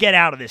to get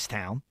out of this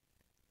town.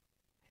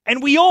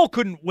 And we all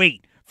couldn't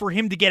wait for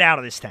him to get out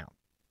of this town.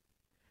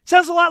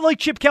 Sounds a lot like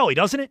Chip Kelly,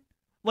 doesn't it?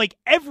 Like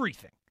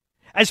everything,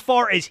 as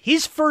far as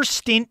his first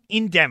stint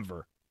in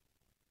Denver,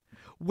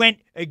 went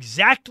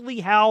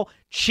exactly how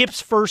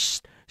Chip's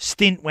first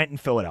stint went in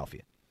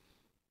Philadelphia.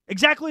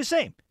 Exactly the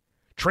same.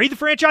 Trade the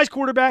franchise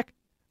quarterback.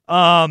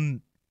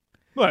 Take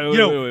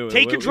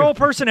control of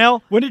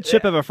personnel. When did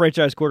Chip have a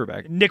franchise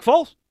quarterback? Nick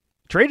Foles.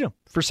 Traded him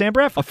for Sam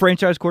Bradford. A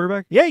franchise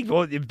quarterback? Yeah,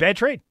 well, bad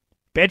trade.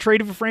 Bad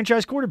trade of a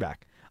franchise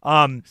quarterback.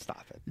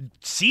 Stop it.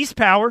 Seized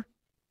power.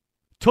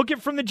 Took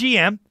it from the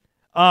GM.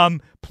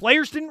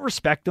 Players didn't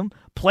respect him.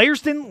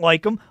 Players didn't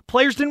like him.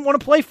 Players didn't want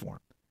to play for him.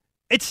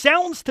 It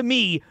sounds to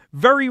me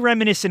very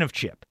reminiscent of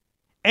Chip.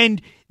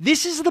 And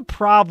this is the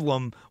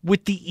problem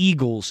with the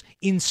Eagles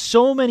in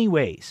so many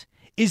ways,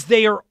 is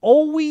they are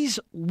always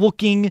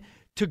looking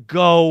to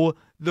go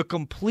the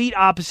complete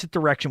opposite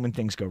direction when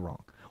things go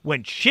wrong.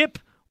 When Chip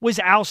was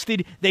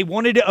ousted, they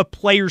wanted a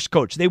player's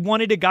coach. They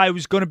wanted a guy who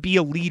was going to be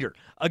a leader,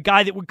 a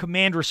guy that would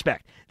command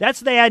respect.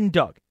 That's what they had in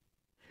Doug.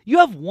 You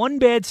have one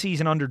bad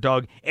season under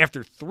Doug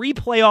after 3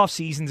 playoff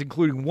seasons,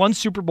 including 1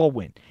 Super Bowl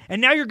win.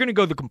 And now you're going to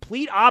go the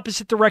complete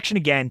opposite direction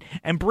again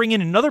and bring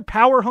in another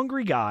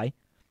power-hungry guy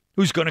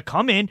who's going to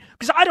come in.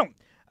 Because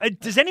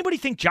does anybody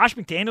think Josh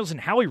McDaniels and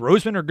Howie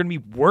Roseman are going to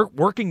be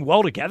working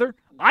well together?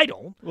 I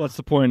don't. Well, that's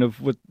the point of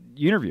what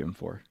you interview him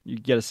for. You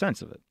get a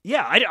sense of it.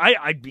 Yeah,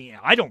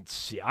 I don't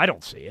see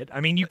it.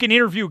 I mean, you can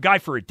interview a guy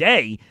for a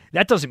day.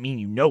 That doesn't mean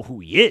you know who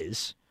he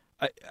is.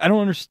 I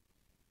don't understand.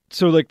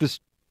 So, like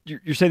this,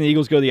 you're saying the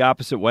Eagles go the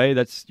opposite way?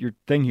 That's your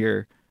thing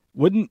here.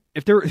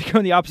 If they were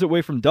going the opposite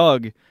way from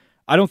Doug,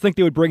 I don't think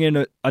they would bring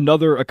in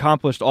another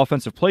accomplished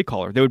offensive play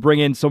caller. They would bring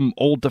in some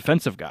old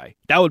defensive guy.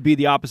 That would be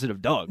the opposite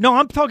of Doug. No,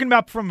 I'm talking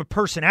about from a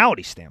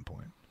personality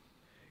standpoint.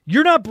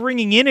 You're not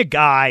bringing in a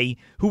guy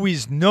who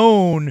is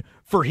known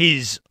for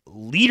his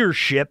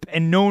leadership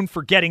and known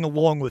for getting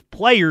along with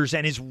players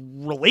and his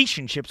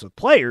relationships with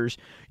players.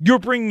 You're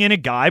bringing in a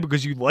guy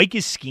because you like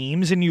his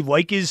schemes and you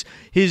like his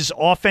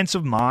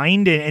offensive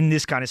mind and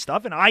this kind of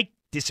stuff. And I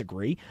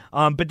disagree,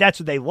 but that's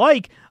what they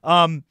like.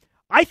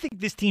 I think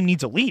this team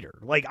needs a leader.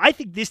 Like, I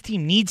think this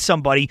team needs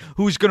somebody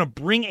who's going to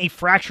bring a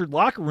fractured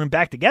locker room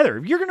back together.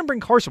 If you're going to bring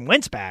Carson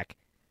Wentz back,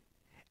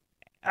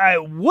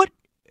 what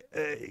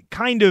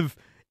kind of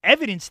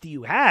evidence do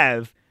you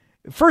have?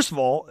 First of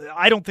all,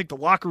 I don't think the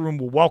locker room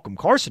will welcome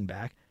Carson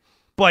back,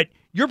 but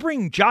you're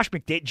bringing Josh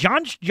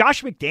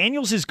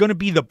McDaniels is going to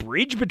be the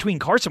bridge between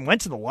Carson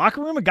Wentz and the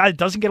locker room, a guy that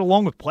doesn't get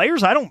along with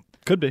players.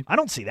 Could be. I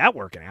don't see that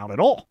working out at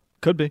all.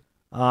 Could be.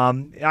 I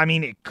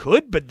mean, it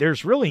could, but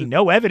there's really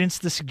no evidence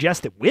to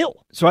suggest it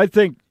will. So I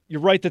think you're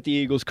right that the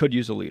Eagles could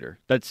use a leader.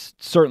 That's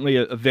certainly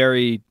a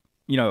very,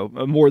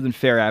 a more than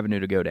fair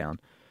avenue to go down.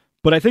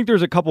 But I think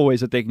there's a couple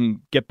ways that they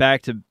can get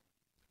back to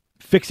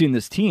fixing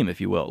this team, if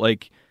you will.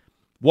 Like,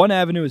 one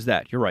avenue is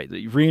that. You're right.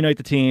 You reunite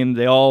the team.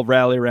 They all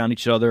rally around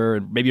each other,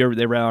 and maybe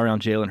they rally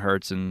around Jalen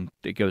Hurts, and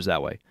it goes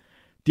that way.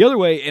 The other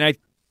way, and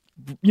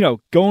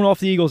going off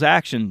the Eagles'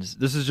 actions,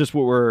 this is just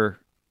what we're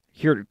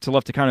here to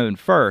left to kind of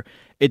infer.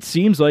 It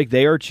seems like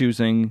they are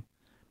choosing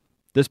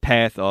this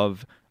path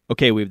of,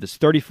 okay, we have this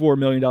 $34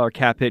 million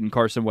cap hit in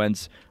Carson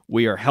Wentz.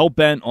 We are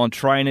hell-bent on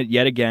trying it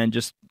yet again.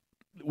 Just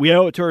we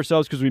owe it to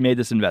ourselves because we made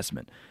this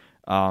investment.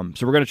 So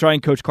we're going to try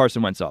and coach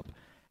Carson Wentz up.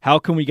 How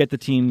can we get the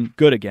team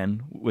good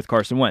again with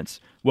Carson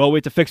Wentz? Well, we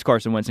have to fix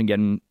Carson Wentz and get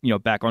him,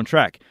 back on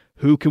track.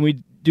 Who can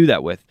we do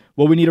that with?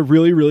 Well, we need a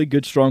really, really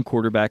good, strong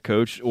quarterback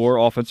coach or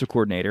offensive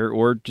coordinator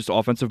or just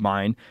offensive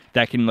mind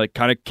that can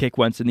kind of kick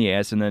Wentz in the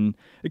ass. And then,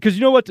 because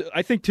you know what?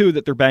 I think, too,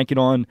 that they're banking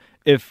on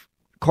if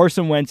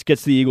Carson Wentz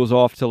gets the Eagles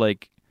off to a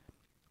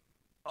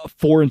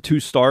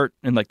 4-2 start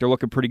and they're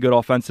looking pretty good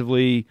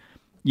offensively,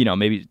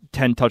 maybe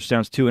 10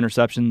 touchdowns, 2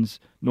 interceptions,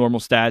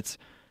 normal stats,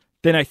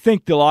 then I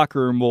think the locker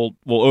room will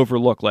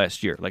overlook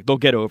last year. They'll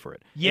get over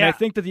it. Yeah. And I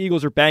think that the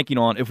Eagles are banking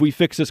on if we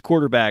fix this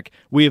quarterback,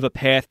 we have a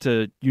path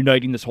to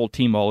uniting this whole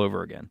team all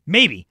over again.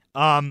 Maybe.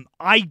 I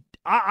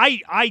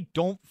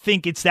don't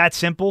think it's that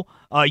simple.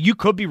 You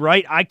could be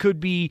right. I could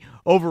be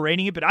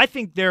overrating it, but I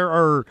think there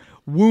are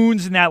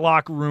wounds in that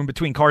locker room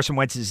between Carson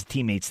Wentz's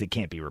teammates that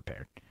can't be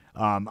repaired.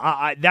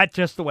 That's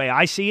just the way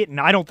I see it,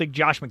 and I don't think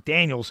Josh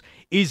McDaniels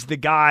is the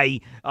guy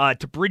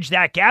to bridge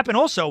that gap. And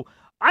also,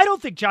 I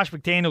don't think Josh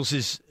McDaniels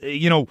is,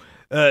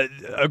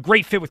 a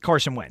great fit with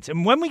Carson Wentz.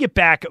 And when we get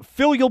back,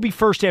 Phil, you'll be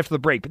first after the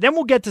break. But then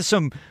we'll get to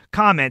some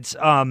comments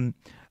from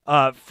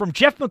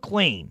Jeff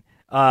McLean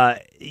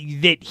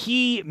that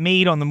he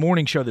made on the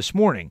morning show this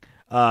morning,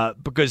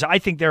 because I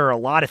think there are a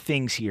lot of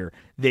things here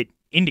that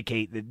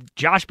indicate that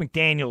Josh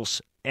McDaniels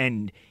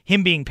and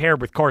him being paired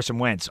with Carson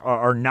Wentz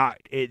are not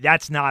 –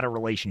 that's not a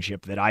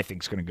relationship that I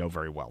think is going to go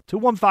very well.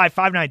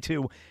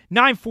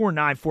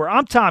 215-592-9494.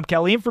 I'm Tom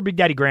Kelly, in for Big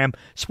Daddy Graham,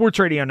 Sports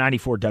Radio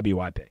 94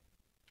 WIP.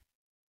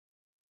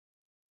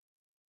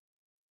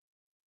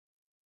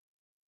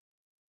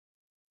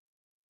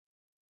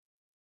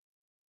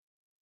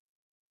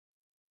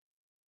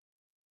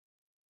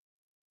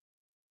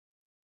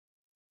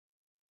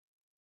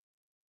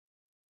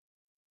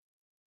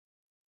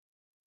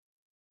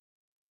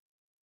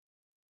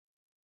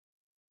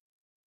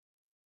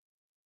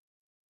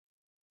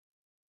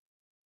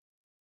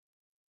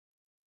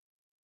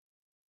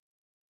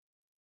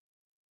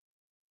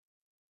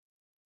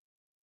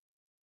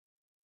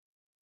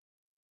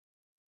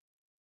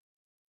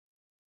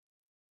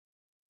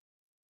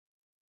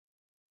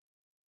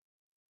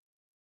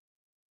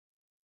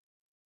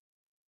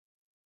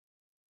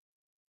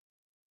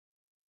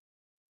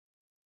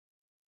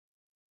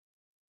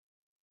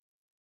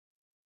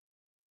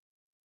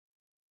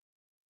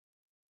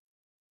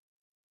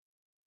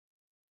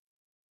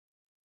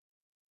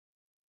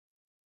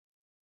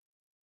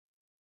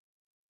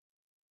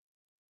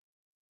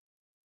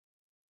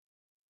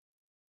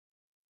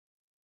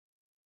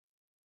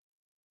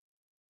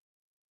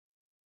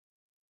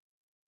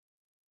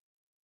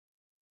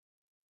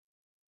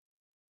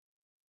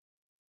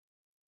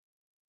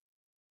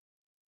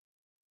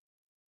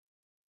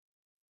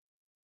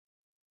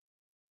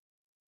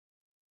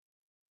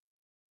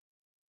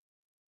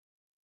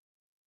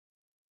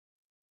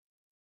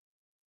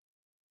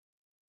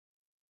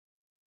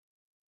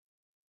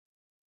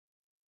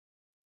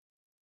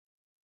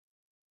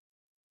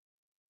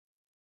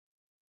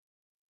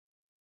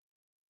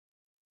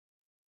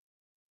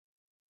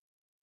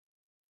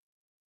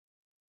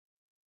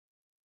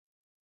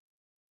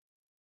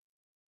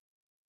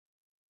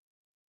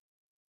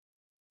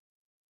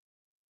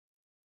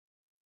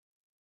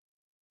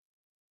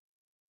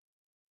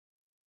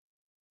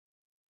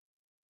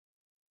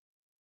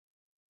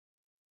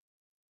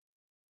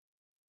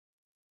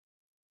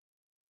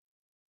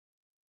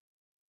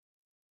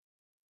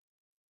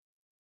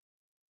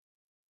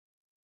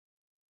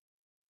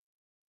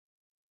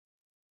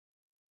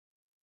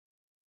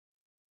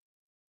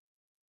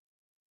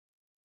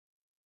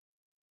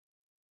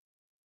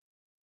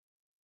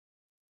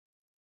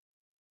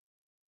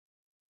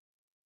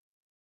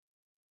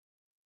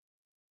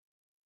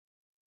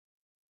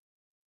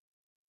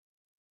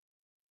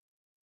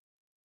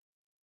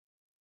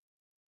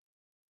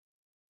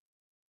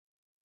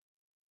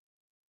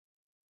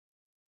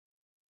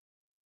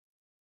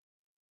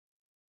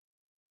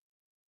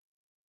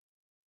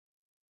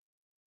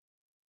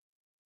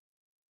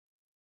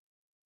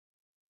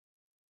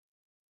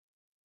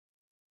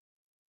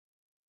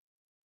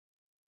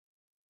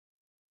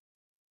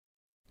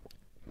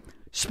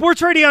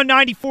 Sports Radio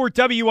 94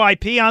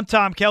 WIP. I'm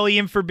Tom Kelly,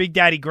 in for Big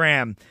Daddy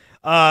Graham.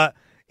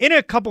 In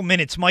a couple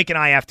minutes, Mike and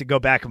I have to go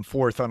back and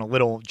forth on a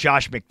little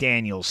Josh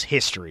McDaniels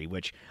history,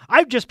 which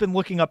I've just been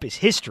looking up his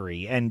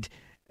history, and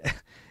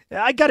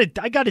I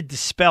gotta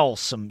dispel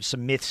some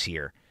myths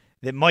here.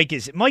 That Mike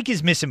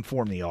is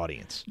misinformed the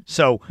audience.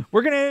 So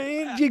we're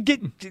gonna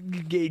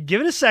give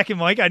it a second,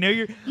 Mike. I know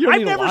you're.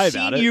 I've never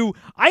seen you.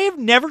 I have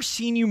never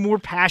seen you more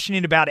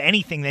passionate about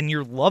anything than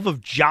your love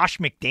of Josh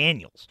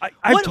McDaniels.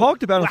 I've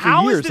talked about him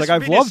for years.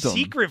 I've loved him.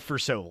 Secret for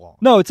so long.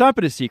 No, it's not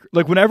been a secret.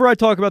 Whenever I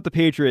talk about the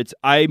Patriots,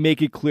 I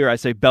make it clear. I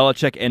say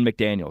Belichick and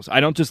McDaniels. I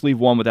don't just leave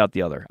one without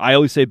the other. I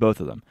always say both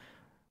of them.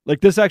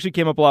 Like, this actually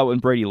came up a lot when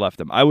Brady left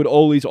him. I would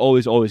always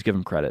give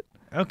him credit.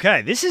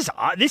 Okay, this is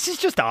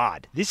just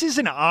odd. This is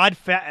an odd,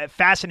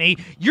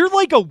 fascinating. You're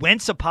like a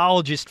Wentz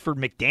apologist for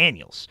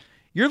McDaniels.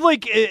 You're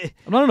like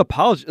I'm not an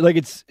apologist. Like,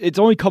 it's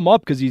only come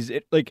up because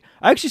like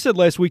I actually said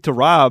last week to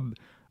Rob,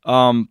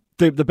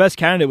 the best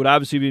candidate would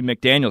obviously be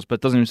McDaniels, but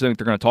it doesn't even seem like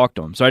they're going to talk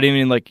to him. So I didn't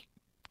even like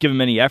give him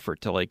any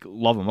effort to like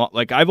love him up.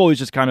 Like, I've always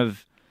just kind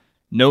of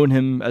known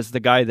him as the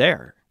guy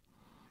there.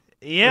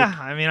 Yeah, like,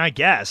 I mean, I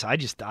guess I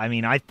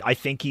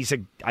think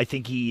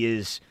he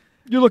is.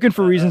 You're looking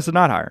for reasons to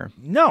not hire him.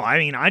 No, I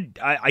mean,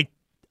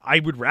 I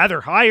would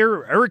rather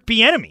hire Eric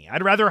Bieniemy.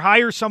 I'd rather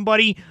hire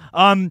somebody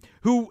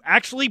who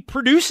actually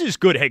produces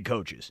good head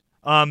coaches.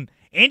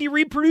 Andy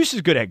Reid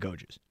produces good head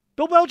coaches.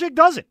 Bill Belichick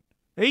doesn't.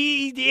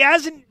 He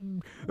hasn't.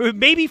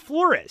 Maybe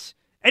Flores,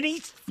 and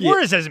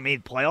Flores hasn't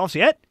made playoffs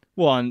yet.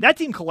 Well, and that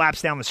team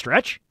collapsed down the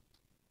stretch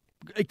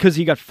because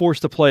he got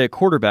forced to play a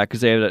quarterback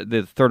because they had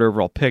the third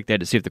overall pick. They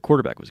had to see if the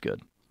quarterback was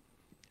good.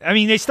 I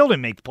mean, they still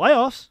didn't make the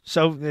playoffs,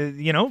 so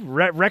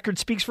record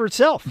speaks for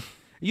itself.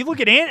 You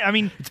look at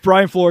it's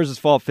Brian Flores'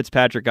 fault.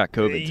 Fitzpatrick got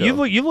COVID.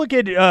 You look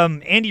at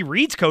Andy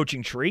Reid's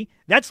coaching tree.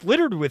 That's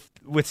littered with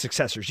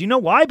successors. You know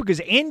why?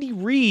 Because Andy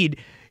Reid,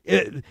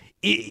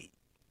 he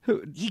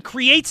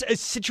creates a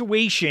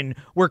situation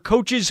where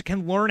coaches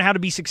can learn how to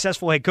be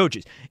successful head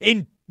coaches.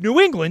 In New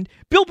England,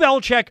 Bill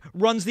Belichick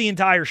runs the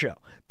entire show.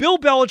 Bill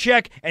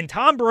Belichick and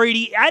Tom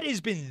Brady, that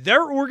has been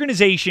their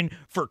organization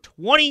for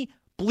 20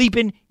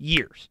 bleeping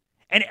years.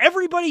 And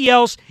everybody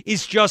else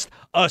is just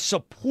a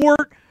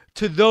support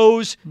to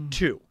those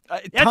two.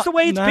 That's the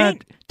way it's been.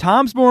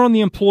 Tom's more on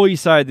the employee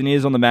side than he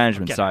is on the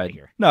management side.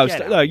 No,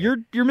 you're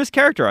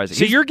mischaracterizing.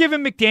 So you're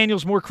giving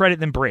McDaniels more credit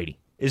than Brady.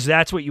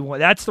 That's what you want?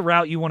 That's the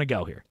route you want to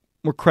go here.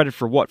 More credit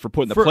for what? For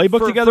putting the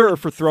playbook together, or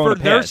for throwing a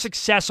pass? For their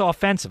success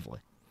offensively.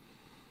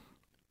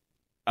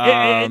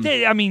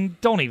 I mean,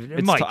 don't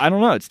even. Mike, I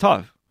don't know. It's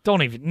tough.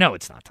 Don't even. No,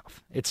 it's not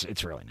tough.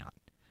 It's really not.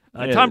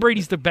 Tom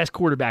Brady's the best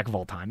quarterback of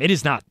all time. It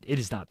is not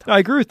tough. I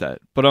agree with that,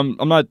 but I'm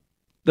not.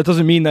 That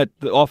doesn't mean that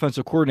the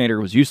offensive coordinator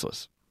was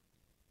useless.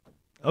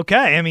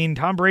 Okay, I mean,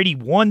 Tom Brady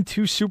won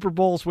 2 Super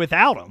Bowls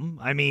without him.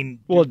 I mean,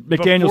 well,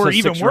 McDaniels has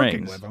even 6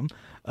 working rings with him.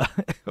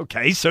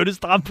 Okay, so does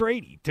Tom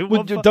Brady.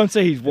 Don't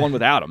say he's won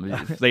without him.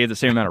 They have the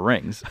same amount of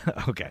rings.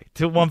 Okay,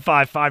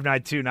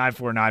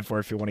 215-592-9494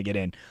 if you want to get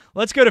in.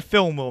 Let's go to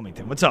Phil in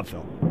Wilmington. What's up,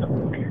 Phil?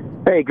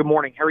 Hey, good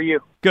morning. How are you?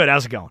 Good.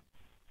 How's it going?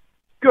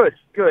 Good.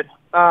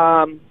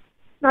 I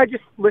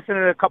just listened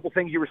to a couple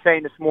things you were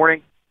saying this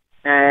morning,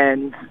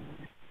 and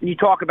you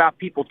talk about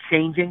people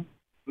changing.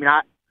 I mean,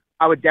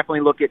 I would definitely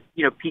look at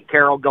Pete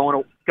Carroll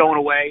going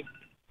away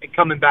and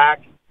coming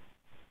back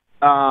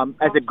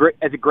as a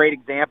great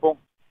example.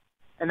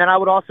 And then I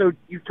would also,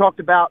 you talked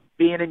about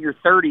being in your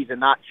 30s and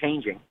not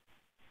changing.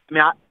 I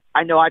mean,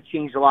 I know I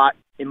changed a lot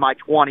in my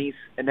 20s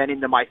and then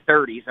into my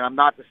 30s, and I'm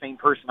not the same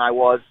person I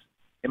was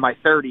in my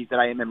 30s that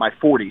I am in my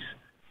 40s.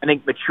 I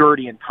think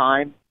maturity and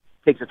time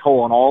takes a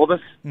toll on all of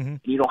us. Mm-hmm.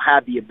 You don't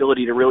have the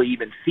ability to really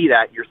even see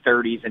that in your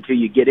 30s until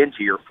you get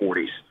into your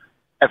 40s.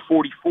 At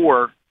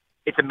 44,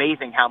 it's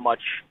amazing how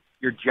much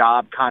your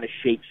job kind of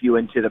shapes you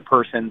into the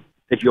person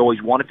that you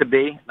always wanted to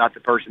be, not the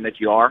person that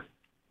you are.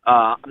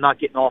 I'm not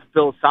getting all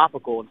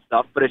philosophical and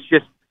stuff, but it's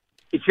just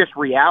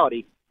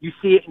reality. You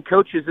see it in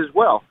coaches as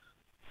well.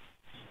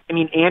 I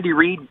mean, Andy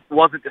Reid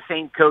wasn't the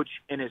same coach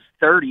in his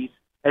 30s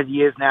as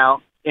he is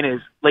now in his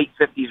late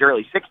 50s,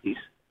 early 60s.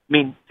 I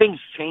mean, things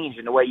change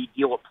and the way you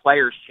deal with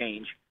players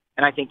change,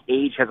 and I think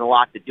age has a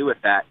lot to do with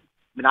that.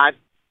 I mean, I've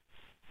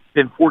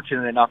been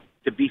fortunate enough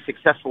to be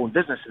successful in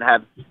business and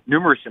have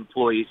numerous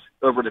employees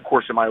over the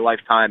course of my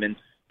lifetime, and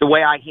the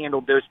way I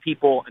handled those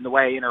people and the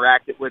way I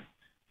interacted with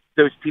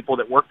those people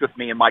that worked with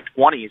me in my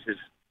 20s is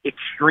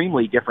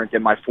extremely different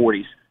than my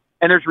 40s.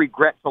 And there's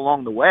regrets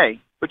along the way,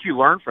 but you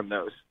learn from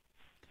those.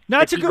 No,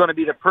 it's going to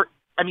be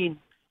I mean,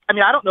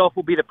 I don't know if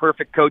he'll be the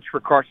perfect coach for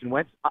Carson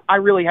Wentz. I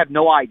really have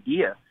no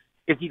idea.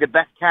 Is he the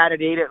best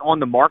candidate on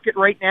the market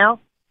right now?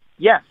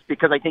 Yes,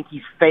 because I think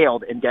he's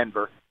failed in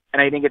Denver,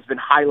 and I think it's been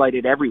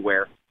highlighted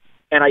everywhere.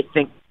 And I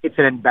think it's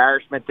an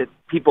embarrassment that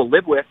people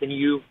live with, and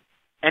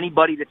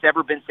anybody that's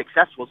ever been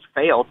successful has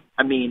failed.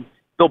 I mean,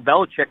 Bill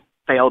Belichick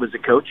failed as a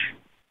coach.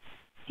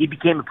 He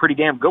became a pretty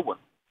damn good one.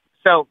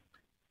 So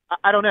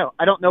I don't know.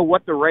 I don't know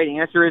what the right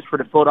answer is for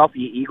the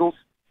Philadelphia Eagles.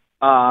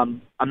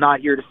 I'm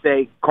not here to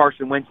say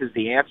Carson Wentz is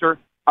the answer.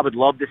 I would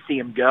love to see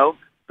him go.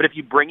 But if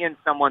you bring in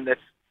someone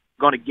that's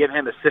going to give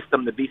him a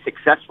system to be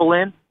successful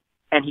in,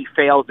 and he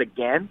fails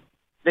again,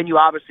 then you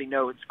obviously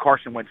know it's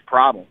Carson Wentz's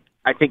problem.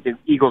 I think the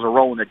Eagles are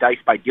rolling the dice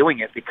by doing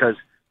it because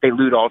they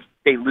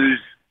lose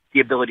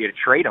the ability to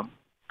trade him.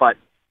 But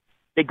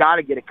they got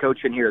to get a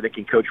coach in here that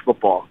can coach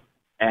football,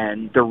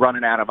 and they're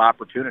running out of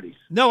opportunities.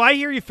 No, I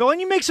hear you, Phil, and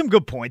you make some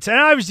good points. And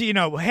I was,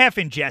 half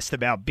in jest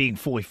about being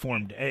fully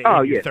formed in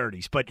your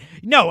 30s. But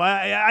no,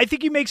 I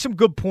think you make some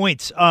good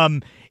points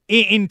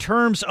in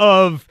terms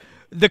of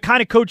the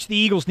kind of coach the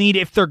Eagles need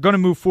if they're going to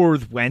move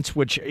forward with Wentz,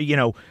 which,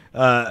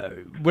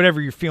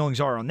 whatever your feelings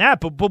are on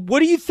that. But what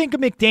do you think of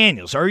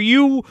McDaniels? Are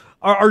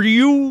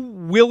you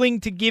willing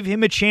to give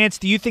him a chance?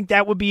 Do you think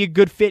that would be a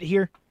good fit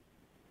here?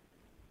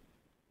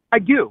 I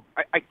do.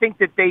 I think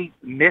that they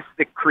miss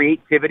the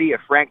creativity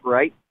of Frank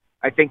Reich.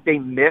 I think they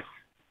miss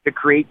the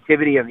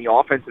creativity of the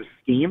offensive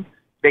scheme.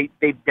 They've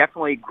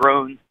definitely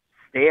grown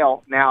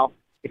stale. Now,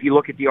 if you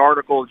look at the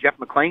article Jeff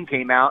McClain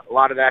came out, a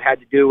lot of that had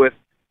to do with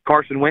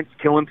Carson Wentz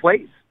killing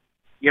plays.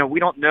 We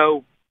don't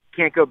know,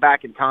 can't go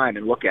back in time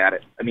and look at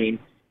it. I mean,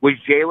 was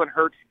Jalen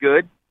Hurts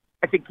good?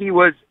 I think he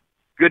was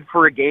good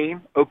for a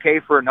game, okay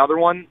for another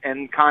one,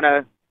 and kind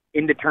of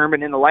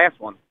indeterminate in the last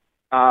one.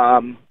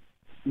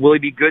 Will he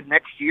be good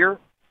next year?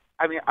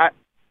 I mean,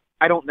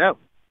 I don't know.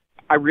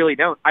 I really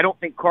don't. I don't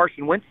think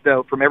Carson Wentz,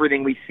 though, from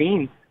everything we've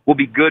seen, will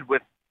be good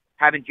with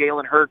having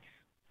Jalen Hurts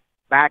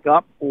back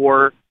up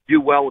or do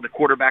well with the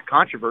quarterback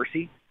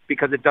controversy,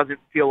 because it doesn't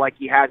feel like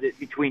he has it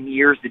between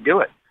years to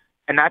do it.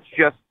 And that's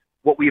just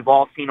what we've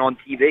all seen on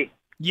TV.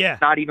 Yeah.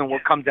 It's not even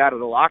what comes out of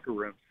the locker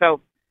room. So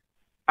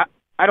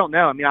I don't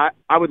know. I mean,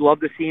 I would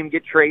love to see him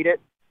get traded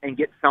and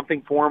get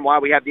something for him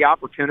while we have the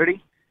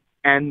opportunity,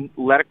 and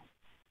let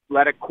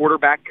a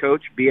quarterback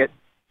coach, be it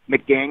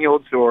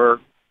McDaniels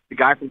or the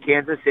guy from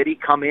Kansas City,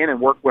 come in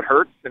and work what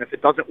hurts. And if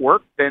it doesn't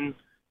work, then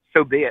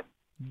so be it.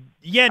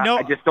 Yeah, no.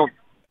 I just don't.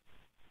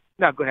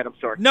 No, go ahead. I'm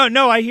sorry.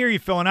 No, I hear you,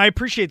 Phil, and I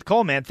appreciate the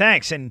call, man.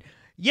 Thanks. And,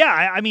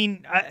 yeah, I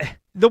mean,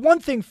 the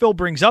one thing Phil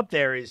brings up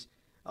there is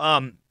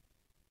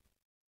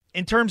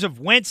in terms of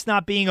Wentz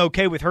not being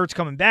okay with Hurts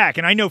coming back,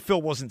 and I know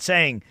Phil wasn't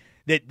saying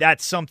that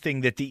that's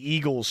something that the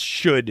Eagles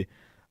should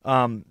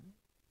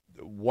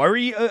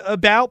worry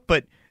about,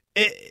 but,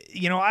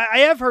 I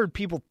have heard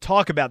people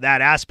talk about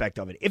that aspect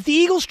of it. If the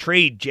Eagles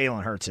trade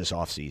Jalen Hurts this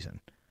offseason,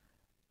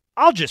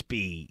 I'll just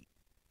be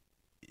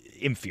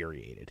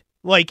infuriated.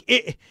 Like,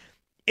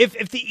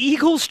 If the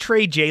Eagles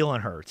trade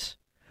Jalen Hurts,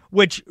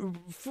 which,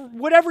 for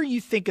whatever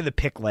you think of the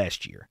pick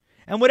last year,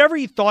 and whatever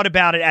you thought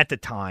about it at the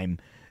time,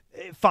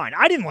 fine.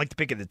 I didn't like the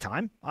pick at the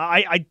time.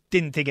 I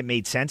didn't think it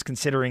made sense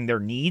considering their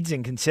needs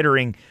and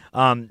considering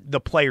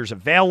the players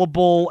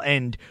available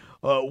and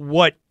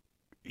what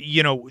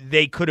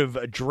they could have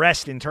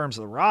addressed in terms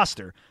of the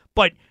roster.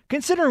 But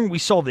considering we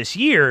saw this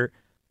year,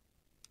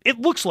 it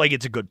looks like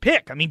it's a good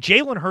pick. I mean,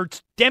 Jalen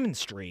Hurts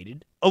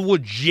demonstrated a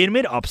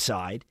legitimate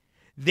upside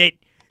that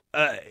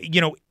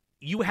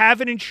you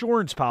have an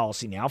insurance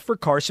policy now for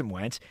Carson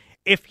Wentz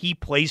if he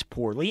plays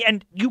poorly,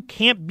 and you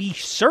can't be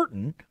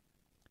certain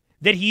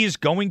that he is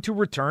going to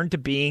return to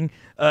being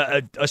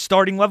a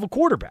starting level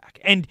quarterback.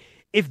 And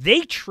if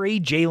they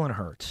trade Jalen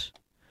Hurts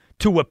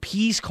to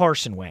appease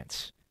Carson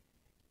Wentz,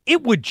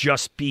 it would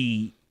just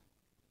be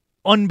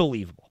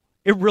unbelievable.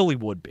 It really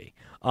would be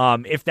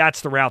if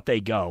that's the route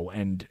they go.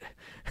 And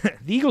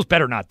the Eagles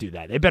better not do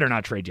that. They better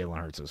not trade Jalen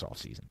Hurts this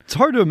offseason. It's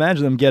hard to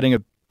imagine them getting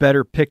a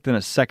better pick than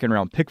a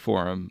second-round pick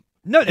for him.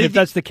 No, if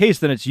that's the case,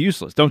 then it's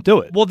useless. Don't do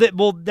it. Well,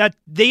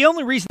 the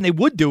only reason they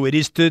would do it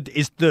is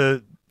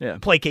to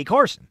placate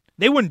Carson.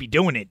 They wouldn't be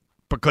doing it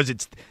because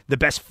it's the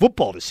best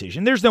football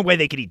decision. There's no way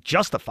they could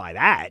justify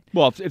that.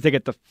 Well, if they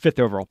get the 5th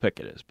overall pick,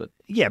 it is. But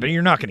yeah, but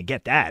you're not going to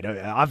get that,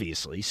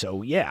 obviously.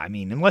 So, yeah, I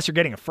mean, unless you're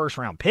getting a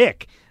first-round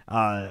pick,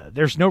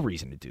 there's no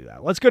reason to do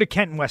that. Let's go to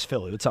Kent in West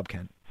Philly. What's up,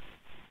 Kent?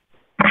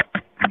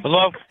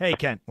 Hello? Hey,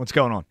 Kent. What's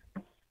going on?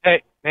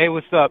 Hey,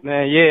 what's up,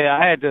 man? Yeah,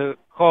 I had to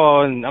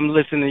call, and I'm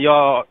listening to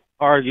y'all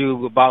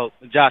argue about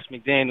Josh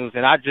McDaniels,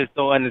 and I just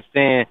don't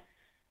understand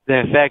the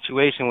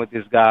infatuation with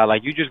this guy.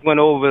 Like, you just went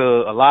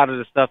over a lot of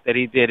the stuff that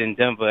he did in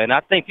Denver, and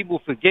I think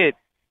people forget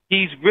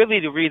he's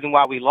really the reason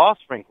why we lost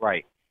Frank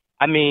Reich.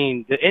 I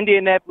mean, the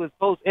Indianapolis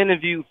Post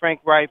interviewed Frank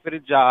Reich for the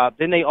job.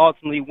 Then they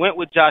ultimately went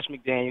with Josh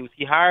McDaniels.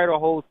 He hired a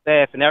whole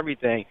staff and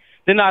everything.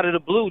 Then out of the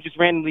blue, just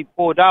randomly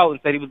pulled out and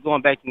said he was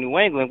going back to New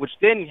England, which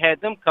then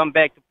had them come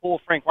back to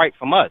pull Frank Reich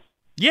from us.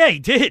 Yeah, he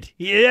did.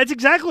 Yeah, that's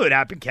exactly what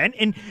happened, Ken.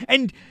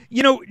 And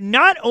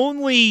not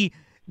only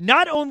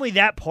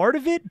that part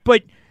of it,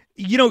 but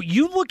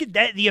you look at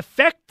that, the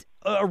effect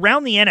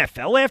around the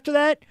NFL after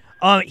that.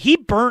 He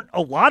burnt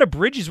a lot of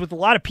bridges with a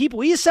lot of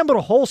people. He assembled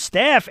a whole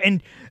staff,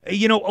 and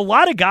a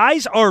lot of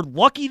guys are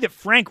lucky that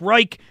Frank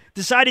Reich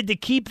decided to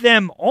keep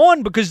them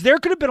on, because there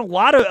could have been a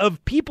lot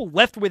of people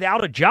left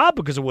without a job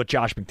because of what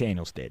Josh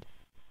McDaniels did.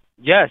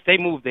 Yes, they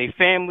moved their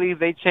families.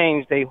 They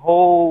changed their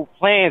whole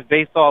plans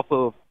based off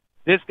of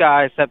this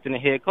guy accepting a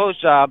head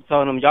coach job,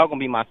 telling them, y'all going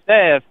to be my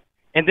staff,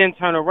 and then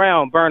turn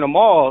around, burn them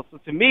all. So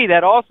to me,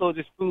 that also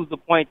just proves the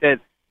point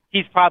that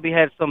he's probably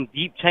had some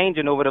deep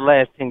changing over the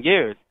last 10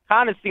 years.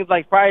 Kind of seems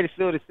like probably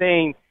still the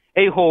same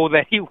a-hole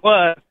that he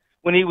was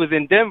when he was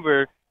in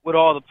Denver with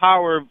all the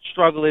power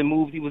struggling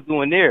moves he was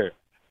doing there.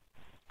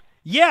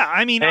 Yeah,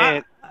 I mean,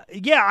 I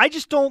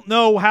just don't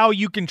know how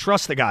you can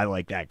trust a guy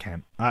like that,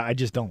 Ken. I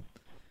just don't.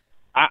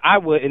 I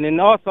would. And then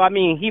also, I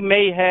mean, he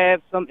may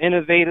have some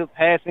innovative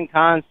passing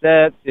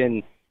concepts,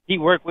 and he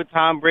worked with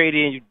Tom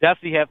Brady, and you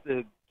definitely have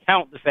to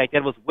count the fact that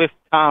it was with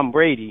Tom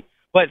Brady.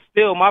 But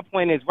still, my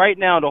point is, right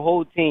now, the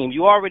whole team,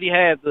 you already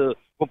have the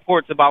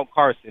reports about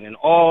Carson and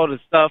all the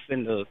stuff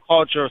and the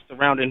culture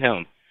surrounding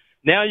him.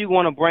 Now you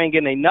want to bring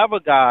in another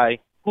guy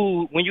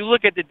who, when you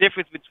look at the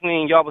difference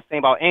between, y'all was saying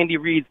about Andy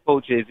Reid's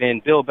coaches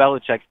and Bill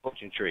Belichick's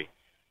coaching tree,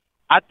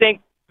 I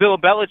think Bill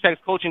Belichick's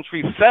coaching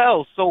tree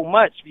fell so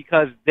much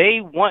because they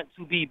want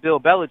to be Bill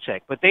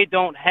Belichick, but they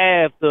don't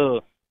have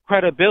the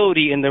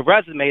credibility in the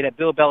resume that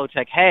Bill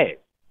Belichick has.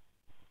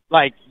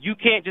 Like, you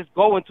can't just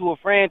go into a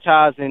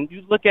franchise and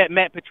you look at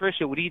Matt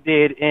Patricia, what he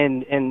did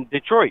in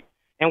Detroit,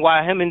 and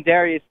why him and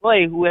Darius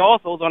Slay, who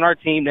also is on our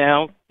team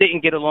now,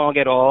 didn't get along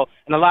at all,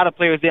 and a lot of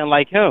players didn't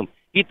like him.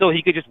 He thought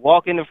he could just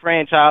walk in the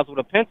franchise with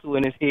a pencil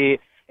in his head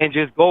and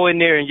just go in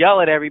there and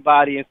yell at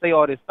everybody and say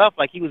all this stuff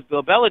like he was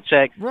Bill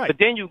Belichick. Right. But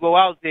then you go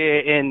out there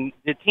and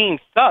the team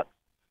sucks.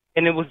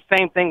 And it was the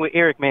same thing with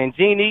Eric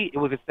Mangini. It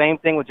was the same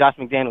thing with Josh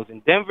McDaniels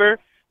in Denver,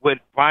 with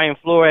Brian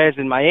Flores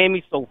in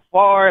Miami so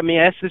far. I mean,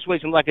 that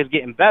situation looks like it's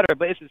getting better,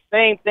 but it's the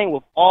same thing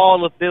with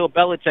all of Bill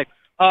Belichick.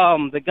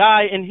 The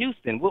guy in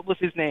Houston, what was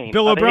his name?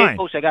 Bill O'Brien. The head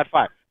coach that got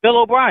fired. Bill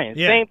O'Brien.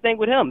 Yeah. Same thing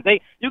with him.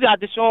 You got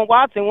Deshaun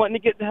Watson wanting to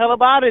get the hell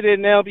up out of there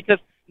now because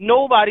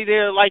nobody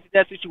there liked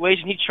that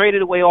situation. He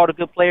traded away all the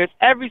good players.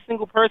 Every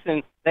single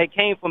person that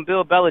came from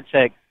Bill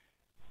Belichick,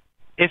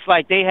 it's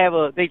like they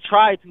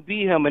try to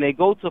be him and they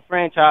go to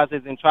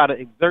franchises and try to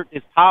exert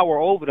this power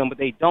over them, but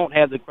they don't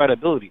have the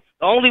credibility.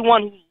 The only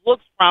one who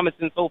looks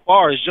promising so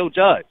far is Joe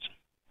Judge.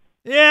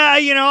 Yeah,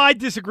 I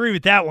disagree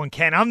with that one,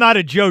 Ken. I'm not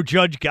a Joe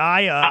Judge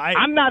guy.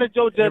 I'm not a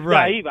Joe Judge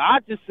right. guy either. I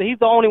just say he's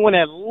the only one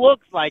that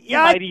looks like he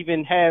might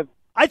even have.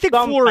 I think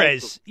some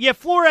Flores. Yeah,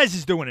 Flores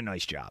is doing a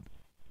nice job.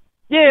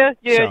 Yeah.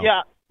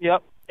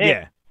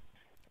 Yeah.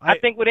 I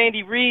think with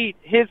Andy Reid,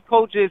 his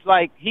coaches,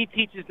 like, he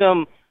teaches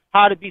them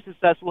how to be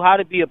successful, how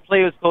to be a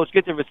player's coach,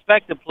 get to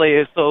respect the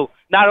players. So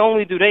not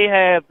only do they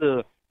have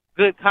the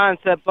good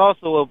concepts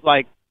also of,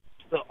 like,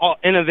 the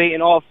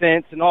innovating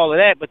offense and all of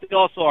that, but they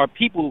also are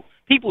people's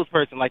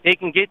person. Like, they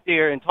can get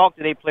there and talk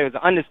to their players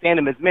and understand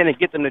them as men and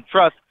get them to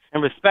trust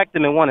and respect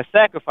them and want to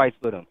sacrifice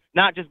for them.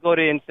 Not just go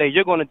there and say,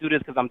 you're going to do this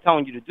because I'm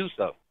telling you to do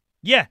so.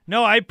 Yeah,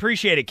 no, I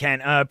appreciate it,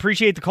 Ken.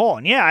 Appreciate the call.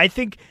 And, yeah, I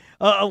think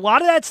a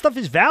lot of that stuff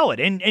is valid.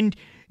 And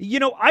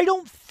I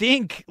don't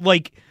think,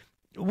 like,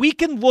 we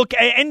can look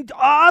at, and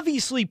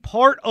obviously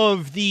part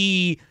of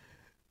the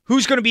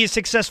who's going to be a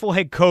successful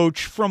head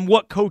coach from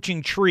what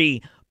coaching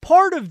tree,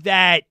 part of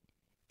that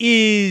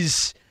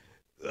is,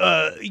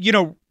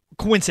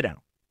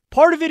 coincidental.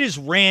 Part of it is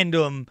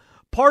random.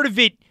 Part of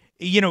it,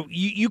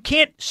 you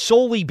can't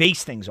solely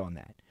base things on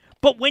that.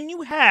 But when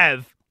you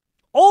have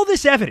all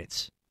this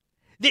evidence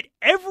that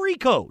every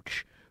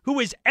coach who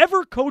has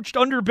ever coached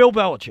under Bill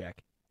Belichick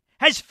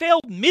has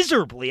failed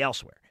miserably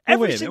elsewhere.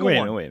 Every single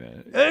one. Wait a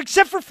minute.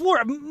 Except for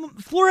Flores.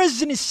 Flores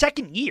is in his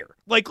second year.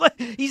 Like,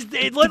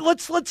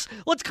 let's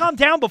calm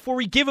down before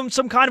we give him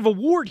some kind of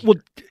award here. Well,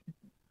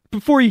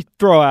 before you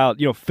throw out,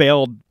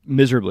 failed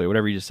miserably,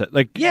 whatever you just said.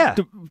 Like, yeah.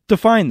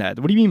 Define that.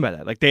 What do you mean by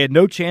that? Like, they had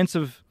no chance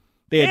of,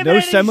 they had no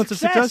semblance of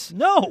success?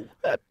 No.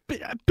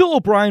 Bill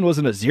O'Brien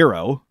wasn't a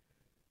zero.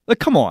 Like,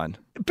 come on.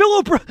 Bill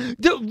O'Brien,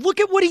 look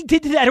at what he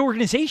did to that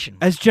organization.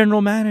 As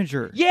general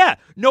manager. Yeah.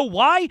 Know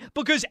why?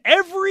 Because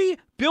every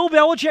Bill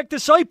Belichick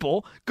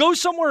disciple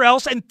goes somewhere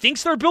else and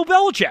thinks they're Bill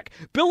Belichick.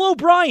 Bill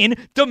O'Brien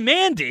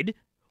demanded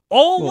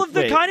all of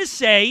the kind of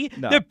say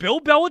that Bill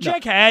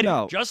Belichick had,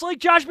 just like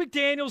Josh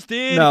McDaniels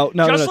did,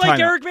 just like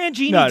Eric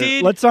Mangini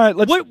did. Let's not.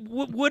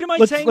 What am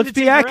I saying? Let's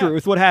be accurate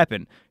with what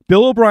happened.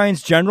 Bill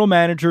O'Brien's general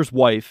manager's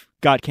wife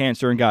got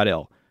cancer and got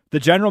ill. The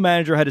general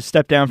manager had to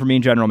step down from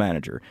being general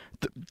manager.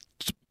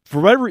 For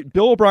whatever,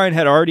 Bill O'Brien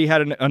had already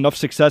had enough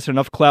success and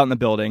enough clout in the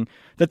building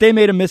that they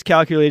made a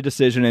miscalculated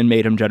decision and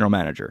made him general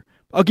manager.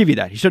 I'll give you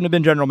that. He shouldn't have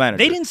been general manager.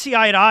 They didn't see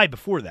eye to eye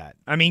before that.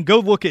 I mean, go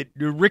look at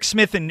Rick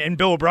Smith and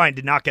Bill O'Brien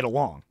did not get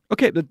along.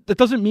 Okay, but that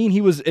doesn't mean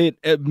he was a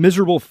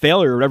miserable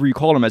failure or whatever you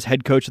called him as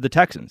head coach of the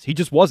Texans. He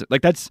just wasn't.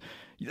 Like, that's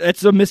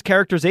a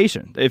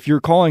mischaracterization. If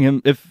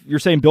you're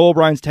saying Bill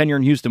O'Brien's tenure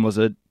in Houston was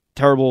a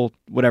terrible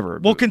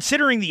whatever. Well,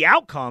 considering the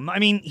outcome, I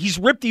mean, he's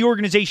ripped the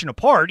organization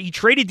apart. He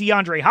traded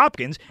DeAndre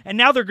Hopkins, and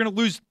now they're going to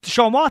lose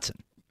Deshaun Watson.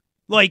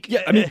 Like,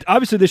 yeah, I mean,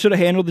 obviously they should have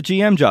handled the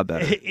GM job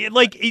better.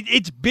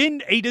 It's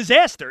been a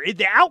disaster.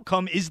 The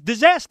outcome is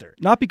disaster.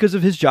 Not because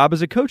of his job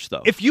as a coach,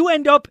 though. If you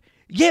end up,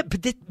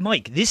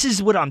 Mike, this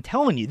is what I'm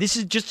telling you. This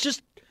is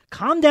just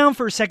calm down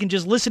for a second.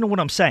 Just listen to what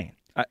I'm saying.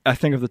 I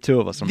think of the two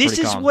of us, This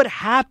is what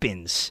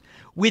happens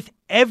with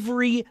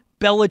every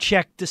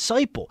Belichick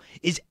disciple.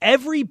 Is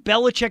every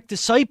Belichick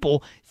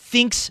disciple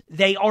thinks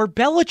they are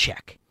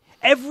Belichick.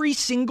 Every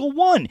single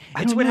one.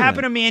 It's what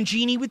happened to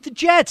Mangini with the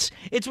Jets.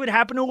 It's what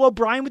happened to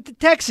O'Brien with the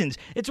Texans.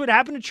 It's what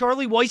happened to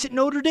Charlie Weiss at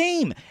Notre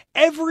Dame.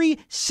 Every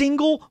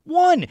single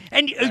one.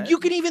 And you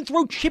can even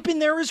throw Chip in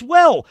there as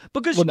well,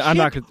 because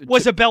Chip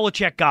was a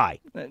Belichick guy.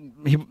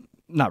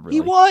 Not really.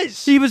 He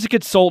was. He was a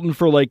consultant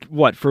for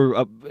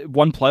for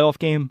one playoff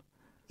game.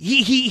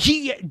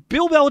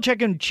 Bill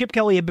Belichick and Chip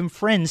Kelly have been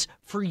friends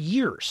for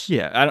years.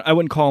 Yeah, I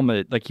wouldn't call him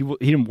he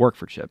didn't work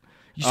for Chip.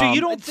 So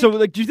you don't.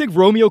 Do you think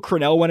Romeo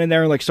Crennel went in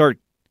there and started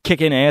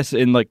kicking ass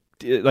and like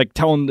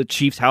telling the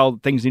Chiefs how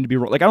things need to be.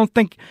 Like I don't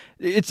think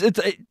I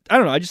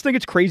don't know. I just think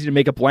it's crazy to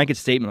make a blanket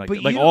statement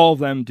like all of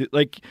them do.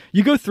 Like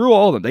you go through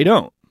all of them, they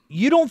don't.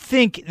 You don't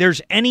think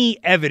there's any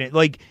evidence?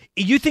 Like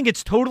you think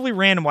it's totally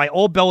random why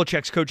all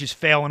Belichick's coaches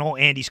fail and all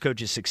Andy's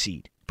coaches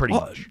succeed? Pretty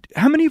much.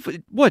 How many?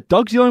 What?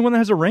 Doug's the only one that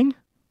has a ring?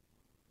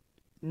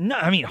 No,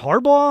 I mean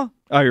Harbaugh.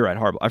 Oh, you're right,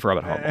 Harbaugh. I forgot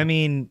about Harbaugh. I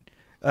mean,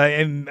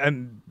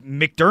 and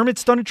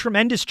McDermott's done a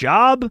tremendous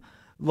job.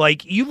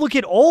 Like, you look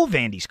at all of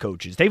Andy's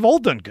coaches. They've all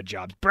done good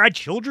jobs. Brad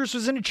Childress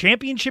was in a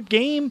championship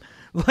game.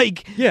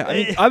 Like, yeah, I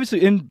mean,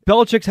 obviously, and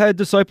Belichick's had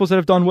disciples that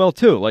have done well,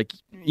 too. Like,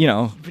 you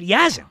know. But he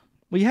hasn't.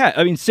 Well, he had.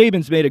 I mean,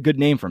 Saban's made a good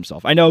name for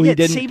himself. I know he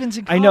didn't. Saban's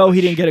in college. I know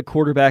he didn't get a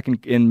quarterback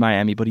in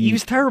Miami, but he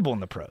was terrible in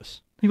the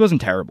pros. He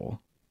wasn't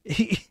terrible.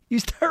 He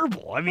was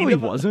terrible. I mean, no, he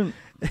wasn't.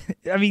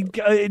 I mean,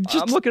 I'm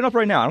looking up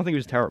right now. I don't think he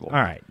was terrible.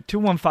 All right.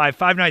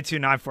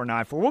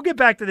 215-592-9494. We'll get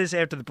back to this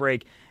after the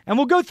break, and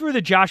we'll go through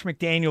the Josh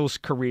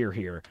McDaniels career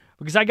here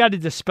because I got to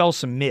dispel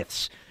some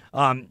myths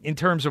in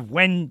terms of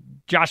when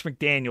Josh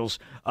McDaniels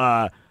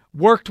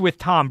worked with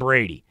Tom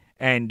Brady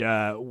and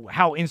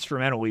how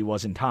instrumental he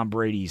was in Tom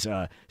Brady's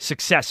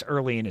success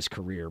early in his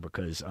career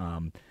because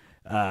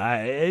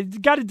I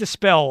got to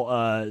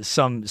dispel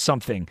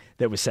something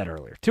that was said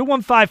earlier.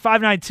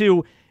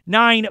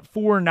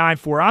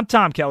 215-592-9494. I'm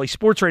Tom Kelly,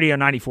 Sports Radio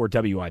 94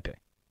 WIP.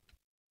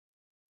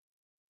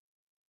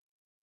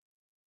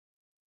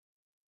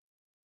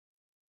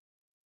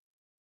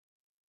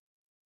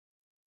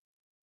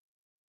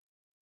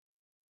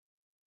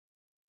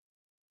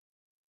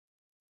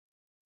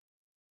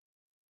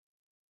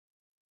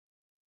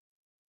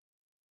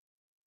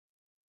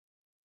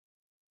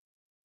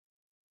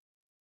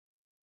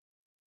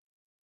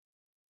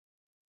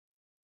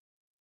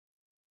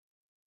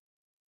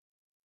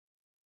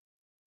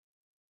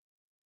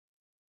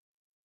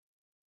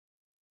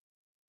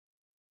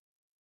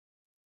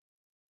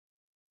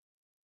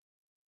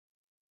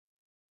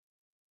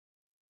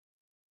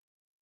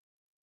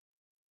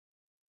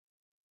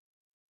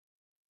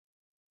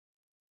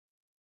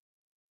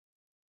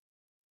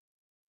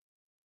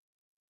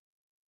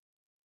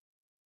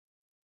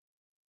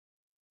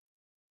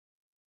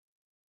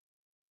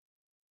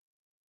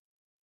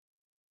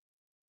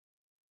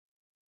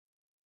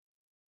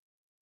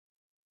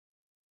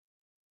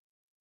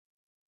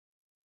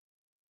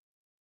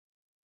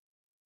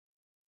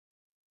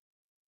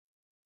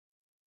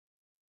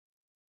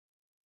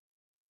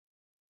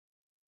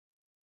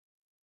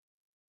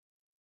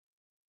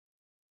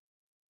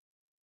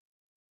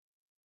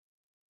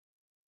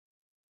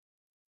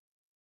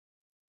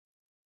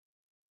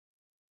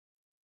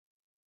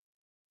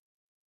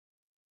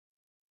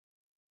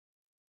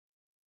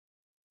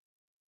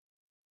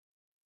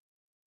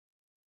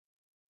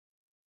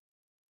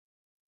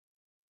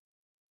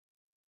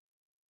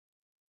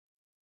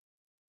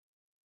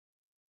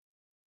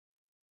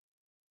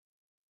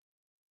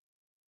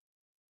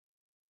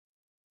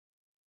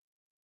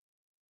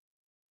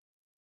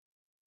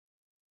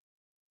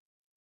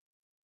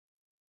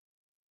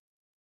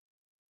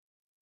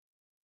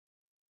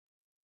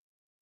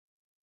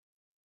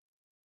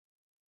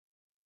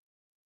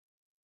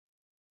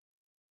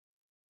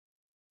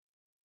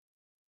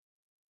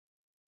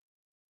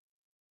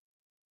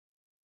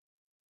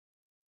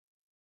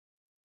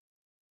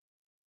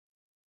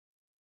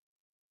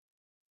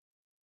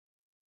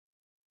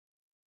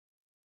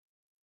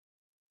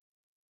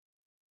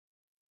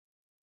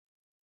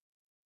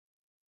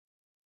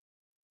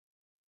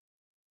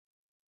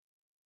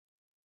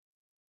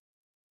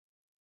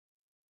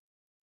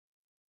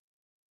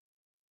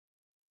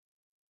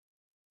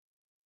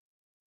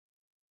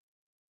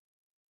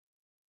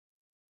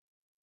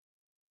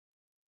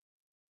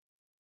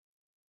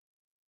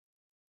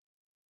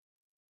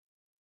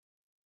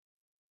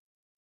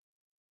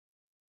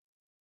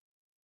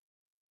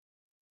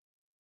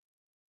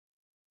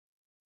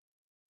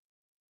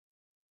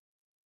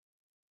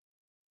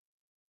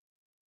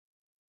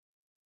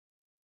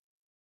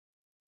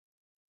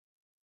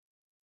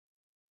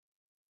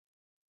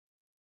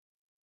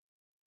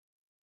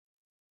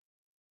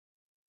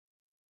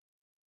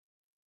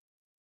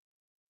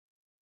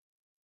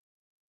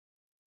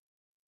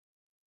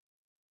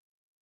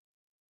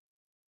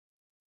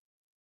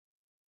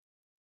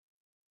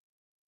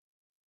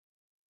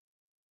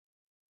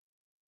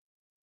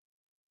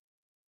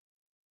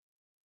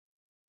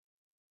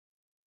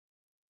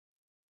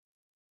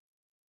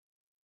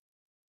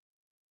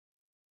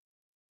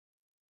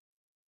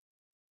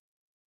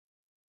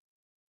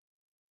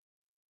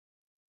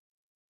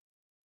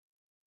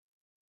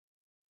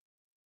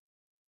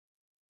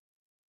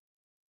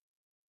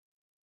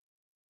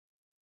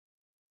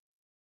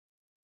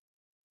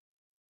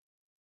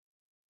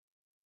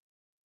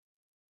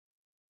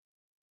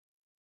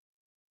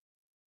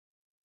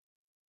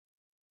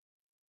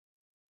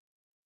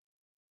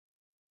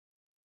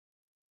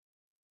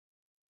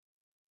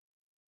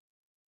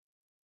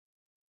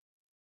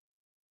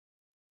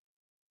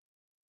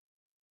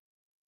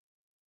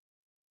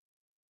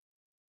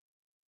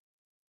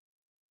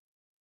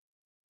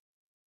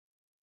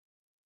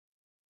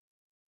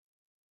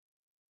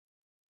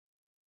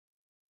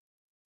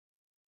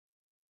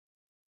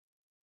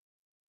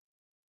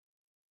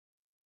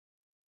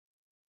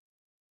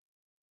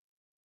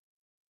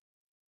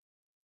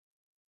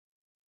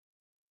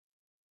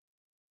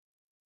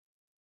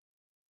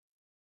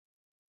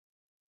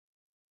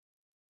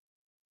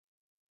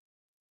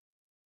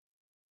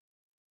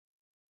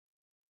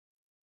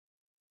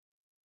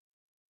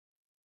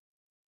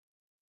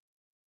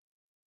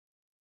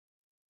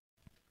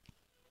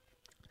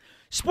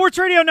 Sports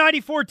Radio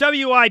 94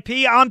 WIP.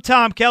 I'm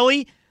Tom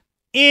Kelly,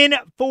 in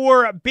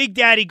for Big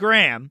Daddy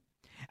Graham.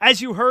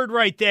 As you heard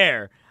right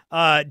there,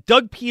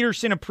 Doug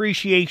Peterson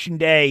Appreciation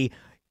Day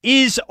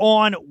is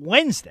on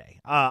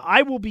Wednesday.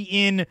 I will be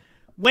in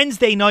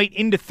Wednesday night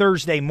into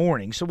Thursday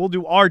morning, so we'll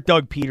do our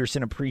Doug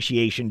Peterson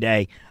Appreciation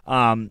Day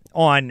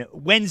on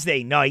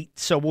Wednesday night.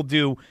 So we'll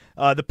do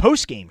the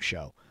post-game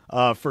show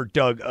for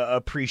Doug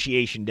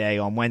Appreciation Day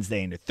on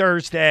Wednesday into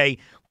Thursday.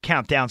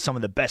 Count down some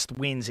of the best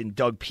wins in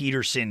Doug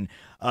Peterson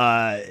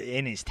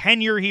in his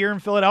tenure here in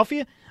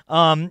Philadelphia,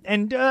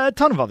 and a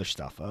ton of other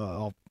stuff.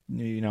 I'll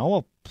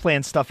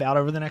plan stuff out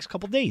over the next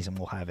couple days, and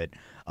we'll have it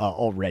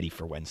all ready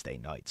for Wednesday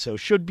night. So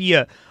should be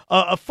a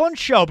fun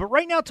show. But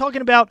right now,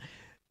 talking about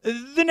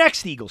the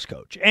next Eagles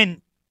coach,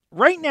 and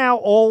right now,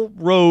 all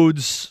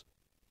roads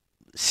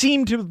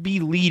seem to be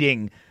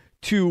leading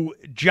to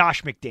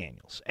Josh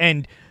McDaniels,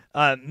 and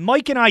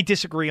Mike and I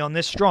disagree on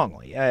this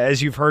strongly,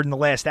 as you've heard in the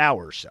last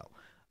hour or so.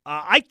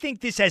 I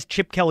think this has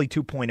Chip Kelly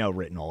 2.0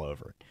 written all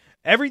over it.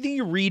 Everything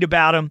you read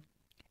about him,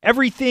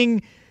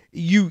 everything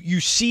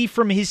you see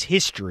from his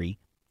history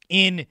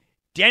in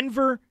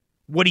Denver,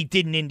 what he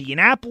did in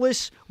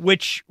Indianapolis,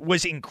 which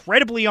was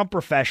incredibly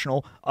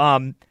unprofessional.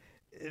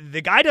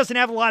 The guy doesn't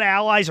have a lot of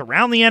allies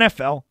around the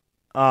NFL.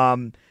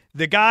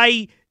 The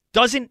guy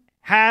doesn't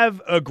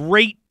have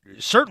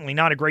certainly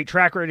not a great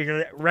track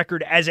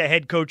record as a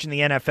head coach in the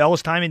NFL.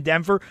 His time in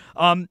Denver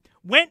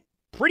went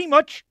pretty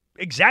much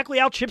exactly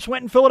how Chips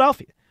went in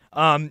Philadelphia.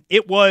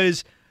 It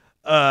was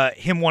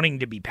him wanting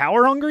to be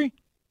power hungry,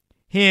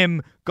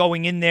 him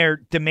going in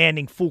there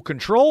demanding full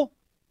control,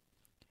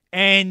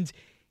 and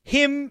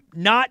him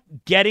not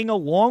getting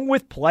along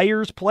with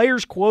players.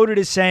 Players quoted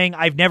as saying,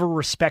 "I've never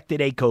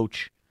respected a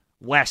coach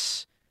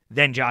less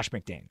than Josh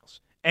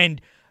McDaniels."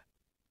 And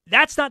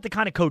that's not the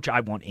kind of coach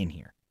I want in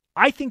here.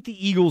 I think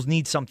the Eagles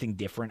need something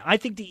different. I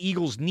think the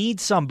Eagles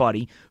need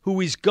somebody who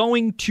is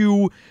going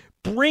to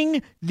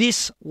bring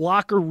this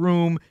locker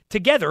room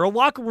together. A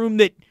locker room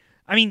that,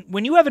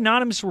 when you have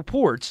anonymous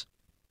reports,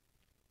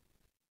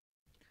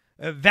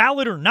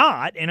 valid or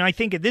not, and I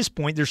think at this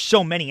point there's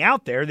so many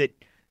out there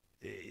that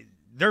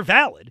they're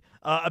valid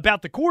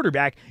about the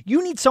quarterback,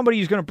 you need somebody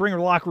who's going to bring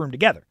a locker room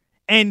together.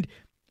 And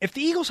if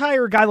the Eagles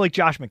hire a guy like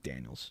Josh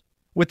McDaniels,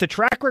 with the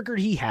track record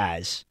he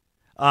has,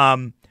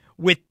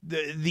 with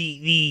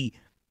the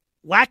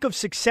lack of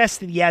success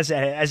that he has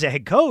as a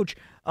head coach,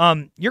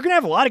 you're going to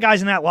have a lot of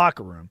guys in that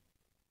locker room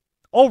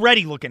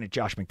already looking at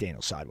Josh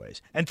McDaniels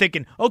sideways and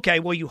thinking, okay,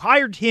 well, you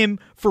hired him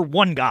for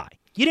one guy.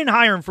 You didn't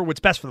hire him for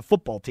what's best for the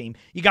football team.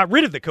 You got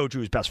rid of the coach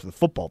who was best for the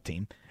football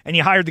team, and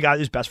you hired the guy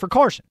who's best for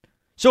Carson.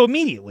 So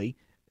immediately,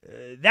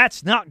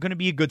 that's not going to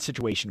be a good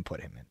situation to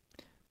put him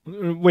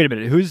in. Wait a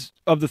minute. Who's,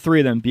 of the three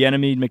of them,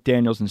 Bieniemy,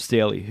 McDaniels, and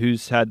Staley,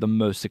 who's had the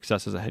most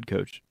success as a head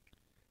coach?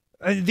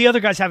 The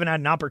other guys haven't had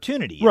an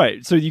opportunity yet.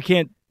 Right, so you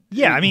can't...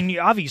 Yeah,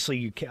 obviously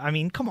you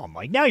can. Come on,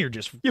 Mike. Now you're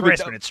just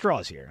grasping at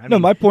straws here.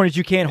 My point is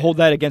you can't hold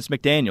that against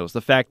McDaniels. The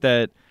fact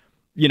that,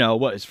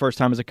 his first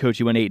time as a coach,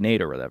 he went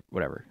 8-8 or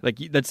whatever. Like,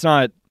 that's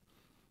not...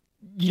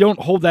 You don't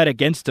hold that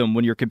against him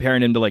when you're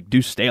comparing him to,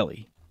 Deuce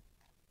Staley.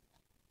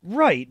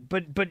 Right,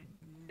 but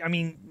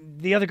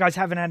the other guys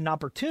haven't had an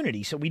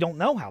opportunity, so we don't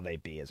know how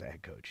they'd be as a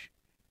head coach.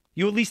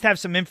 You at least have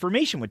some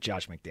information with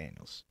Josh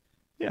McDaniels.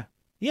 Yeah.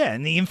 Yeah,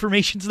 and the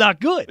information's not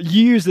good.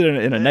 You used it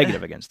in a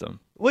negative against him.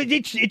 Well,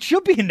 it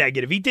should be a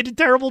negative. He did a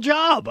terrible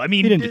job.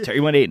 He didn't. He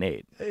went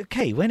 8-8.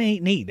 Okay, he went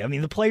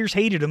 8-8. The players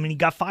hated him, and he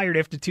got fired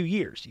after 2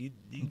 years. You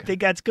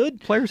think that's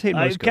good? Players hate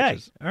most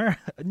coaches. All right.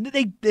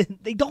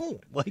 They don't.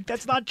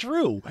 That's not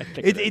true. I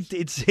think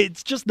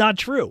it's just not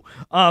true.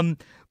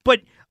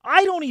 But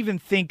I don't even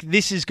think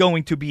this is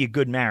going to be a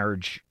good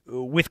marriage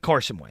with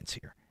Carson Wentz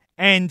here.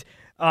 And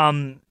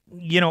I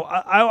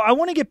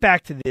want to get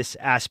back to this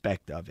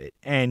aspect of it,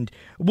 and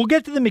we'll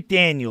get to the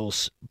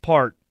McDaniels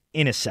part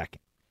in a second.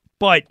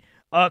 But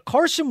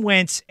Carson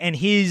Wentz and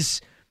his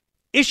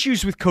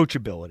issues with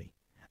coachability,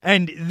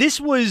 and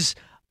this was,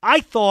 I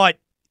thought,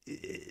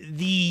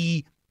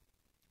 the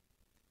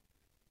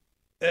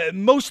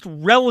most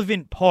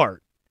relevant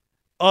part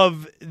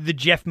of the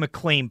Jeff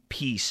McClain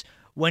piece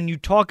when you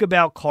talk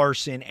about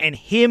Carson and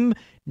him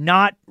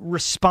not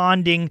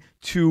responding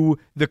to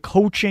the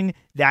coaching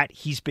that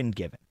he's been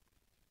given.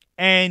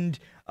 And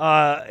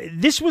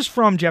this was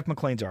from Jeff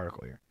McClain's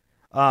article here.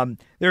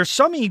 There are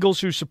some Eagles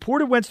who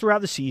supported Wentz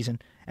throughout the season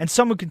and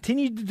some who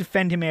continued to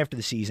defend him after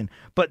the season,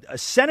 but a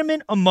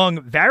sentiment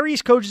among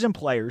various coaches and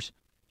players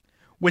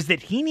was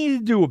that he needed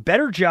to do a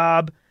better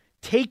job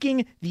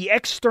taking the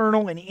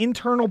external and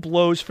internal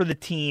blows for the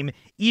team,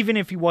 even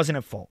if he wasn't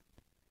at fault.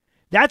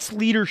 That's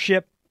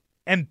leadership,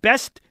 and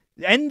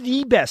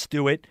the best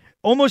do it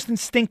almost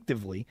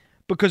instinctively,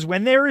 because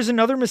when there is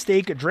another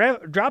mistake, a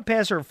drop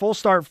pass or a full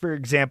start, for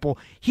example,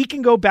 he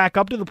can go back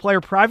up to the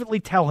player, privately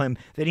tell him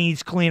that he needs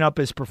to clean up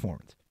his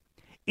performance.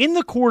 In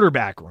the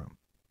quarterback room,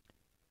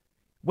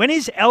 when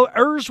his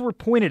errors were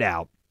pointed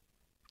out,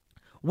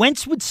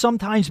 Wentz would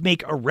sometimes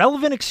make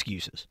irrelevant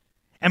excuses,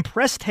 and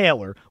Press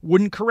Taylor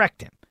wouldn't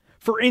correct him.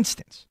 For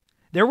instance,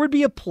 there would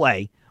be a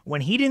play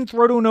when he didn't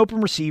throw to an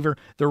open receiver,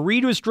 the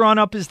read was drawn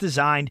up as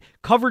designed,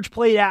 coverage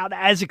played out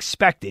as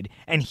expected,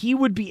 and he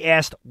would be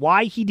asked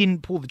why he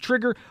didn't pull the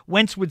trigger.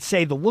 Wentz would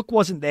say the look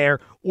wasn't there,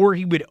 or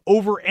he would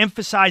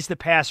overemphasize the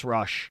pass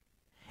rush.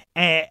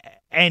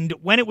 And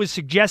when it was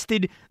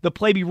suggested the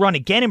play be run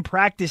again in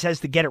practice as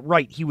to get it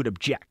right, he would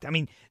object. I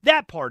mean,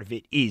 that part of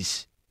it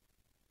is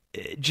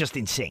just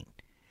insane.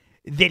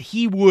 That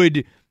he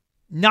would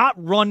not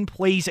run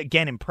plays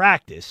again in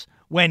practice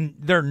when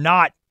they're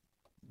not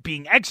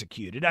being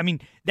executed. I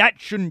mean, that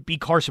shouldn't be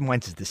Carson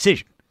Wentz's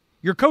decision.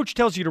 Your coach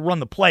tells you to run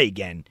the play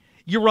again,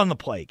 you run the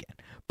play again.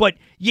 But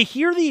you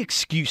hear the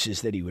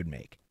excuses that he would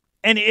make.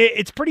 And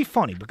it's pretty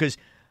funny because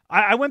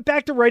I went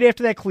back to right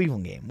after that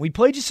Cleveland game. We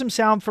played you some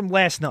sound from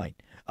last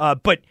night.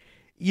 But,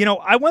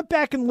 I went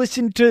back and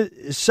listened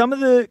to some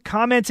of the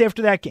comments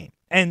after that game.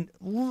 And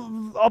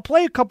I'll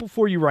play a couple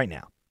for you right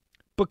now.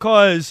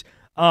 Because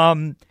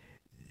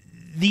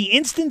the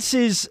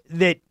instances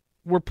that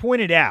were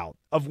pointed out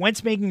of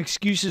Wentz making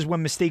excuses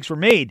when mistakes were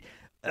made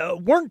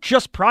weren't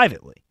just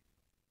privately.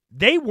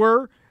 They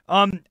were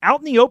out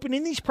in the open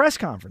in these press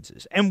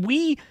conferences. And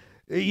we...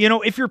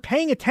 if you're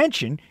paying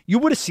attention, you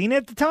would have seen it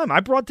at the time. I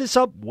brought this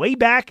up way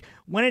back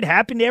when it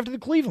happened after the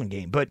Cleveland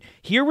game. But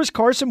here was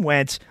Carson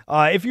Wentz.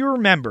 If you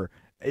remember,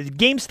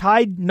 game's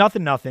tied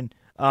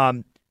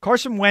 0-0.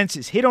 Carson Wentz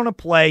is hit on a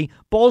play,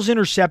 ball's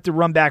intercepted,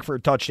 run back for a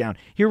touchdown.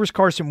 Here was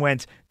Carson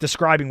Wentz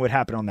describing what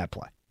happened on that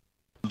play.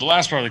 The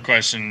last part of the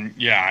question,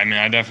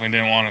 I definitely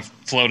didn't want to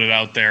float it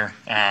out there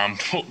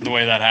the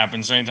way that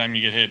happens. Anytime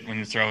you get hit when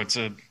you throw, it's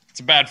a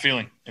bad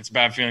feeling. It's a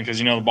bad feeling because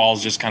the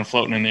ball's just kind of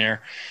floating in the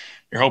air.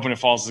 You're hoping it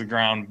falls to the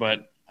ground.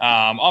 But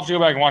I'll have to go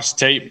back and watch the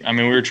tape. I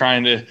mean, we were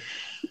trying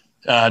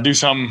to do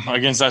something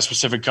against that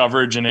specific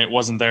coverage, and it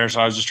wasn't there,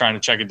 so I was just trying to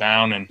check it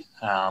down and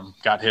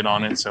got hit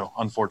on it, so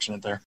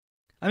unfortunate there.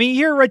 I mean, you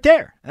hear it right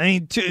there. I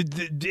mean,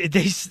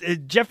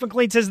 Jeff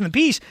McLean says in the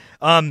piece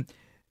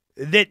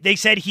that they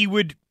said he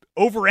would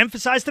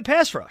overemphasize the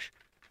pass rush.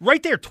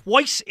 Right there,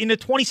 twice in a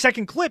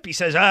 20-second clip, he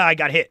says, I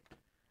got hit.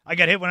 I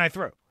got hit when I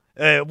threw.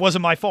 It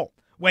wasn't my fault.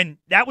 When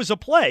that was a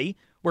play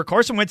where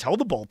Carson Wentz held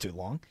the ball too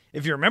long.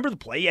 If you remember the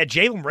play, he had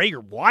Jalen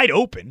Reagor wide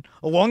open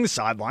along the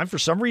sideline. For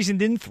some reason,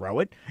 didn't throw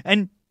it.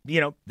 And,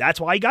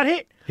 that's why he got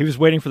hit. He was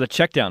waiting for the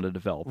check down to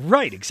develop.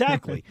 Right,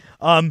 exactly.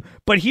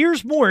 But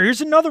here's more. Here's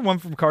another one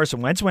from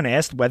Carson Wentz when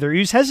asked whether he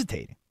was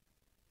hesitating.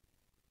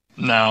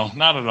 No,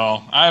 not at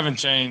all. I haven't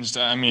changed.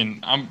 I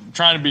mean, I'm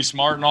trying to be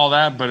smart and all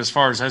that, but as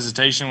far as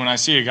hesitation, when I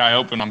see a guy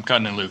open, I'm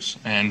cutting it loose.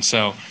 And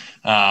so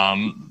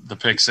the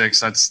pick six,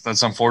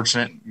 that's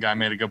unfortunate. Guy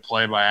made a good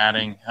play by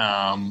adding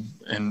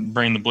and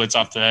bringing the blitz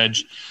off the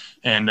edge.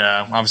 And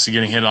obviously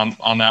getting hit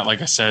on that,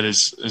 like I said,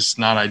 is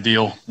not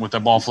ideal with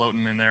the ball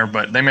floating in there.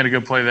 But they made a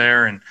good play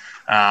there. And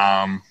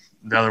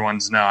the other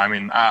ones, no. I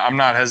mean, I'm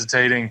not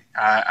hesitating.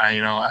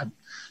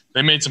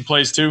 They made some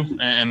plays too,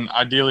 and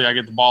ideally I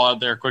get the ball out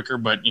there quicker.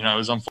 But, it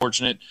was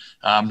unfortunate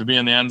to be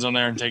in the end zone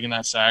there and taking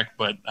that sack.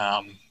 But,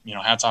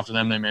 hats off to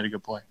them. They made a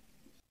good play.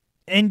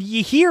 And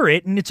you hear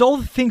it, and it's all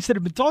the things that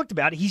have been talked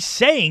about. He's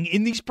saying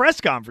in these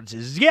press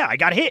conferences, I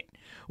got hit.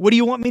 What do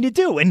you want me to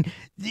do? And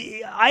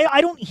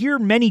I don't hear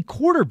many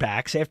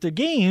quarterbacks after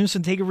games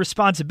and taking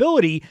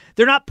responsibility.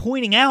 They're not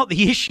pointing out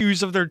the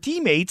issues of their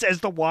teammates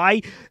as to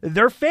why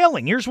they're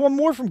failing. Here's one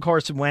more from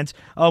Carson Wentz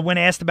when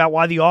asked about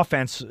why the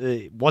offense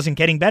wasn't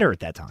getting better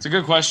at that time. It's a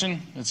good question.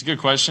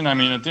 I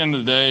mean, at the end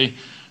of the day,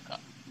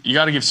 you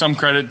got to give some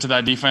credit to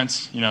that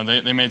defense.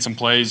 They made some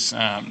plays.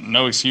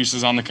 No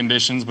excuses on the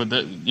conditions, but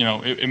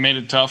it made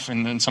it tough,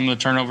 and then some of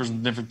the turnovers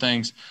and different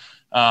things.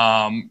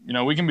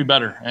 We can be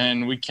better,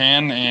 and we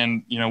can.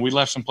 And we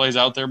left some plays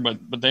out there, but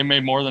they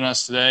made more than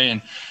us today.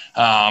 And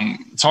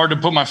it's hard to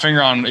put my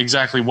finger on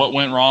exactly what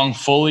went wrong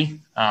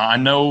fully. I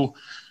know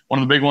one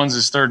of the big ones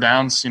is third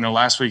downs.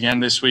 Last week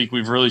and this week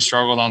we've really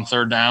struggled on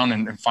third down,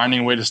 and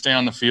finding a way to stay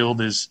on the field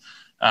is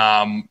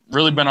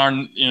really been our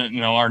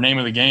name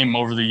of the game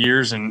over the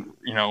years. And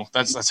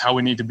that's how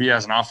we need to be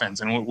as an offense.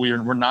 And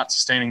we're not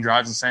sustaining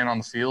drives and staying on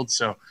the field,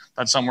 so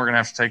that's something we're gonna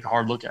have to take a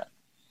hard look at.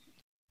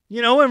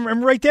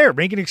 And right there,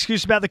 making an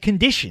excuse about the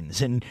conditions.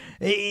 And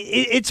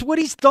it's what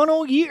he's done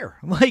all year.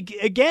 Like,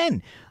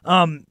 again,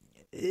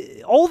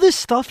 all this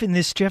stuff in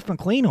this Jeff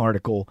McLean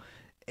article,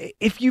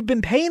 if you've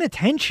been paying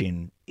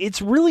attention,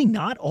 it's really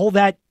not all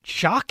that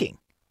shocking.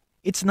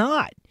 It's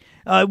not.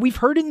 We've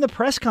heard in the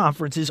press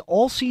conferences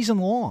all season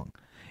long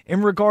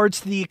in regards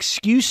to the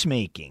excuse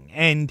making.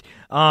 And,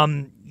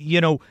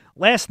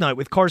 last night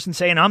with Carson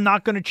saying, I'm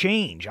not going to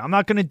change. I'm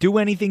not going to do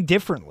anything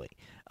differently.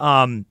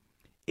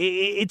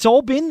 It's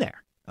all been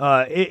there.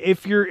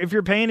 If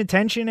you're paying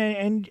attention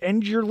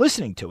and you're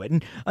listening to it.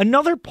 And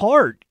another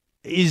part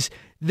is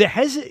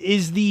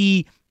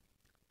the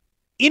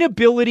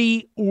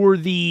inability or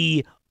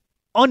the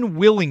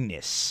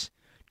unwillingness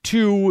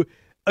to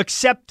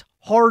accept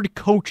hard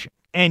coaching.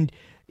 And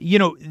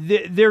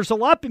there's a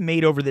lot been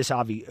made over this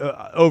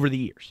over the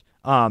years.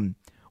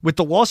 With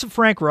the loss of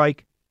Frank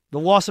Reich, the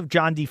loss of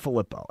John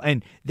DeFilippo,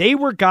 and they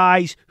were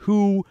guys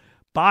who,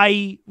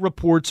 by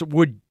reports,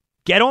 would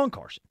get on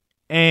Carson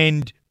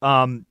and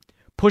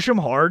push him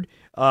hard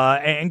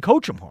and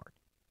coach him hard.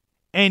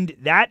 And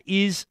that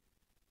is,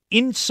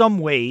 in some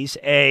ways,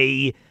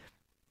 an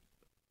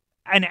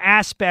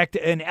aspect,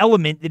 an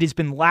element that has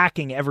been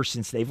lacking ever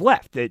since they've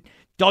left. That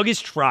Doug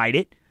has tried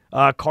it.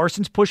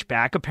 Carson's pushed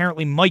back.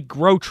 Apparently, Mike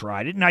Groh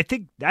tried it. And I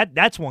think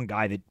that's one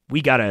guy that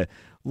we got to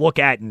look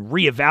at and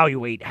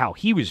reevaluate how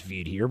he was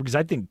viewed here, because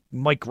I think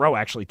Mike Groh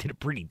actually did a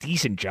pretty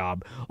decent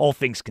job, all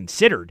things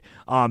considered.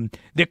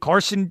 That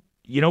Carson,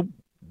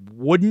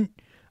 wouldn't,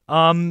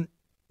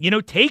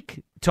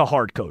 take to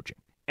hard coaching.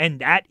 And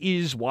that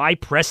is why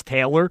Press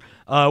Taylor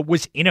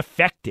was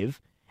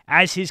ineffective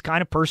as his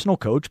kind of personal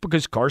coach,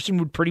 because Carson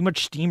would pretty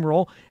much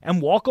steamroll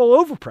and walk all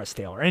over Press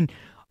Taylor. And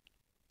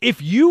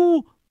if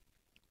you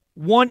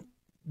want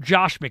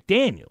Josh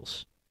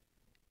McDaniels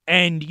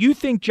and you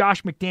think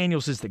Josh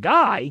McDaniels is the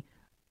guy,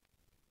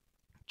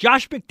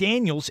 Josh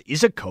McDaniels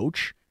is a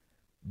coach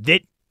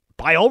that,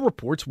 by all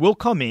reports, will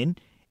come in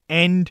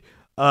and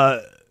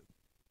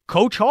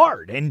coach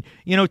hard. And,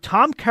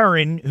 Tom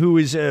Curran, who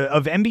is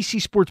of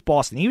NBC Sports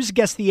Boston, he was a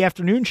guest of the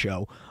afternoon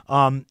show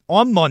on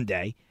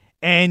Monday,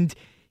 and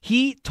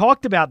he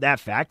talked about that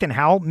fact and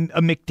how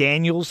a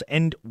McDaniels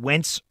and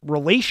Wentz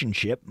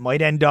relationship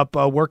might end up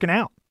working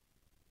out.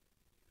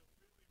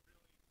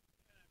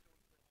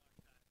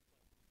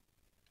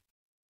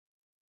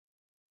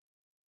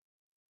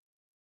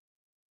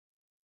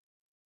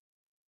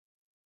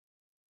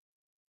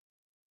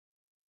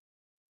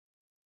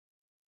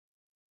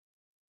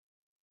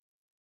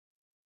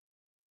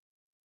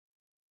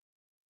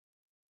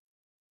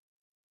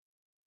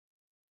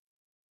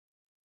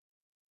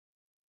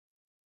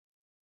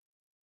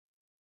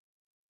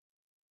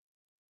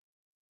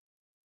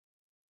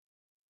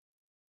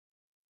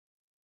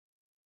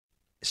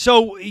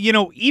 So,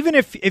 even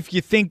if you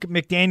think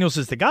McDaniels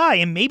is the guy,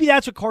 and maybe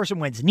that's what Carson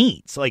Wentz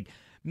needs. Like,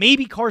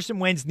 maybe Carson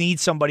Wentz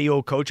needs somebody who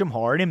will coach him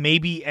hard,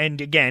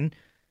 and again,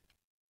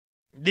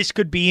 this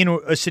could be in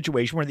a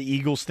situation where the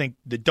Eagles think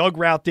the Doug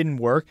route didn't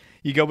work.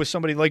 You go with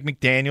somebody like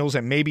McDaniels,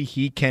 and maybe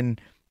he can,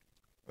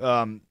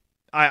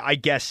 I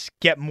guess,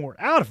 get more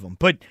out of them.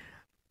 But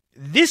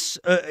this,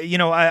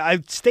 I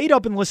stayed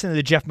up and listened to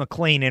the Jeff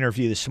McClain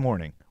interview this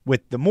morning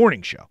with the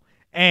morning show,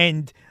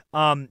 and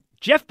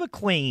Jeff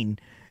McClain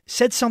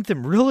said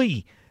something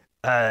really,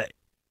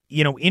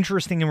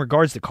 interesting in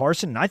regards to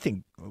Carson, and I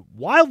think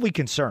wildly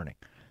concerning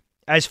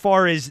as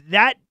far as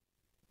that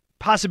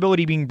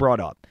possibility being brought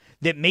up,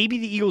 that maybe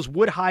the Eagles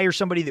would hire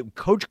somebody that would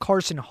coach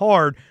Carson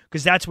hard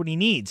because that's what he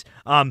needs.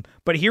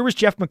 But here was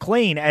Jeff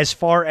McClain as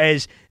far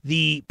as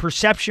the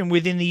perception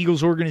within the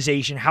Eagles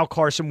organization, how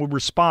Carson would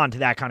respond to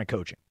that kind of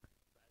coaching.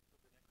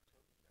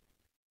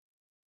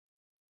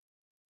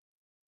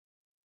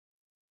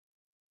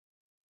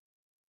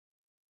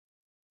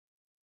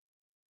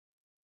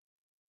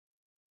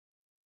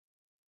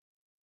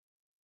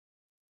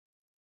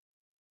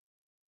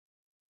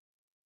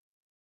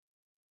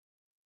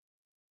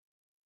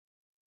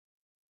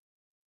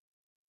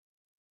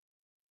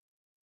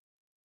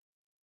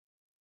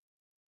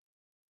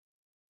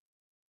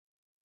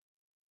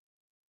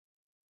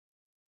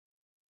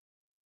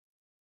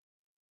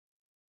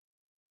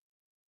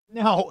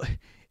 Now,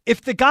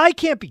 if the guy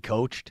can't be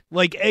coached,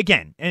 like,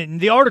 again,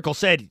 and the article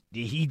said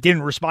he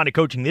didn't respond to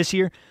coaching this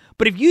year,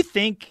 but if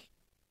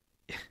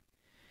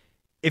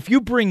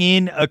you bring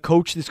in a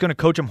coach that's going to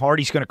coach him hard,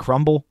 he's going to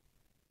crumble,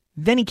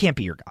 then he can't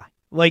be your guy.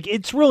 Like,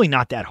 it's really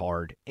not that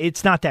hard.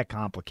 It's not that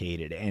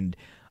complicated. And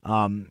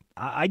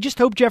I just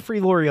hope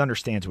Jeffrey Lurie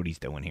understands what he's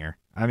doing here.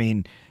 I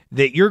mean,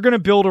 that you're going to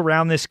build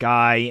around this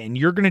guy and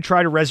you're going to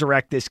try to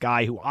resurrect this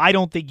guy who I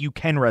don't think you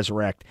can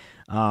resurrect.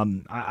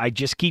 I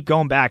just keep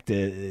going back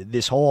to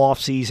this whole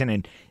offseason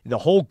and the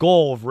whole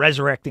goal of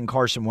resurrecting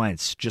Carson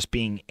Wentz just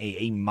being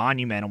a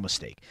monumental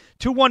mistake.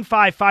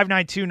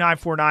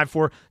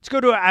 215-592-9494. Let's go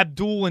to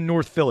Abdul in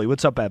North Philly.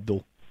 What's up,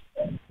 Abdul?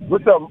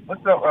 What's up,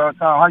 Tom?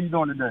 How you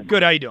doing today?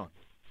 Good. How you doing?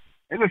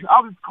 Hey, listen,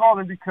 I was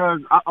calling because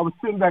I was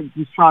sitting back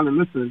just trying to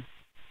listen,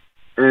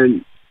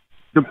 and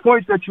the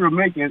point that you were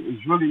making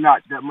is really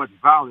not that much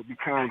valid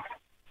because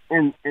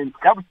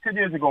that was 10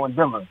 years ago in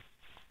Denver.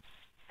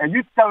 And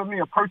you telling me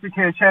a person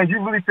can't change. You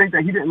really think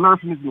that he didn't learn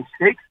from his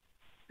mistakes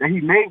that he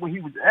made when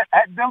he was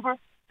at Denver?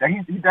 That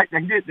he's not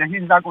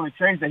going to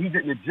change, that he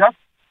didn't adjust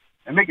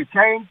and make a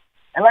change?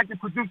 And like the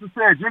producer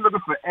said, you're looking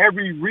for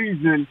every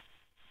reason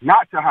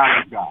not to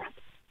hire this guy.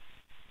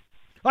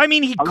 I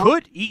mean, he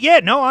could.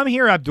 I'm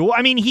here, Abdul.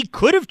 I mean, he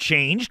could have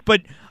changed,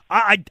 but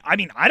I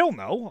mean, I don't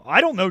know. I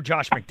don't know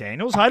Josh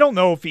McDaniels. I don't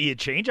know if he had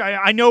changed.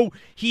 I know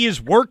he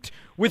has worked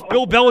with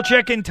Bill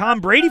Belichick and Tom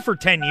Brady for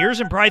 10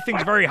 years and probably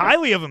thinks very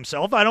highly of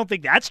himself. I don't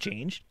think that's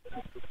changed.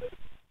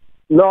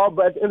 No,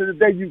 but at the end of the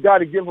day, you got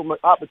to give him an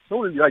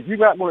opportunity. Like, you're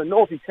not going to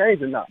know if he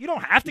changed or not. You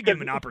don't have to give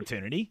him an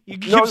opportunity. You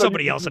can give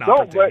somebody else an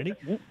opportunity.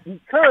 You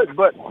could,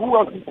 but who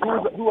else is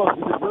it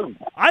doing?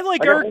 I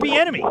like Eric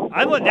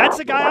Bieniemy. That's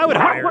the guy I would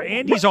hire.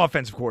 Andy's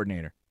offensive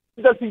coordinator.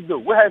 What does he do?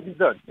 What has he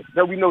done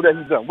that we know that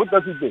he's done? What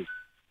does he do?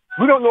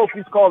 We don't know if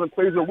he's calling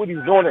plays or what he's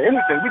doing or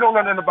anything. We don't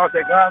know nothing about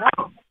that guy.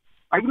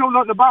 Like, we know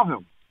nothing about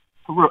him.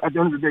 For real, at the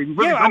end of the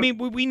day. I mean,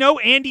 we know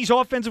Andy's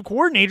offensive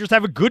coordinators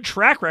have a good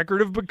track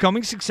record of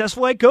becoming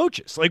successful head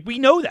coaches. Like, we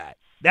know that.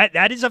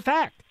 That is a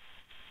fact.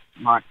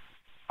 Right.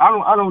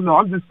 I don't know.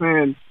 I'm just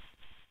saying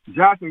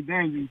Josh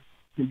McDaniels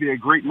can be a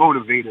great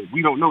motivator.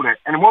 We don't know that.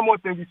 And one more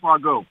thing before I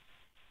go.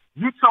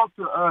 You talk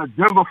to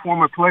Denver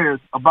former players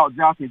about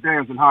Josh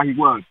McDaniels and how he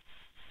was.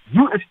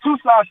 It's two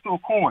sides to a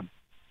coin.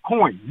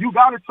 You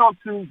got to talk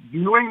to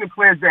New England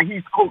players that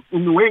he's coached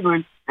in New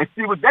England and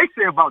see what they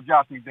say about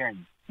Josh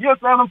McDaniels. You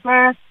understand what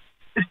I'm saying?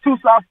 It's two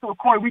sides to a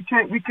coin. We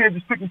can't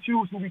just pick and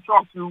choose who we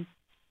talk to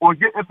or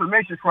get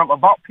information from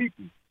about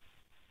people.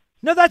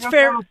 No, that's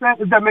fair.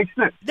 If that makes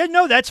sense.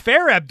 No, that's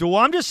fair, Abdul.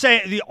 I'm just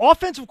saying the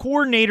offensive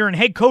coordinator and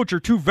head coach are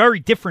two very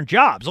different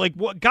jobs. Like,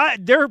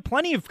 there are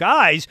plenty of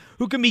guys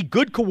who can be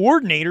good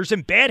coordinators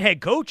and bad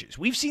head coaches.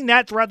 We've seen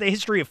that throughout the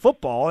history of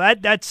football.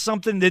 That's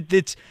something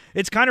it's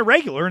kind of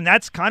regular, and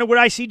that's kind of what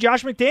I see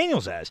Josh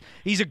McDaniels as.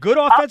 He's a good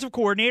offensive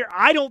coordinator.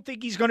 I don't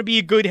think he's going to be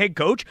a good head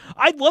coach.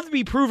 I'd love to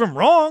be proven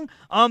wrong,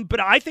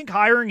 but I think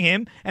hiring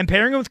him and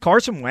pairing him with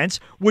Carson Wentz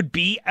would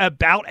be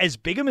about as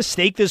big a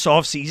mistake this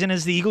offseason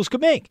as the Eagles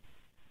could make.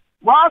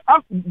 Well,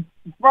 as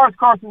far as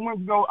Carson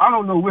Wentz go, I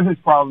don't know what his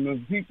problem is.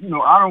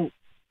 I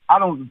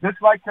don't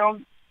dislike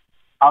him.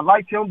 I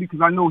like him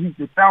because I know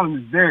the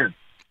talent is there.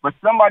 But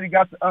somebody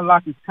got to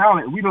unlock his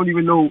talent. We don't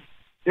even know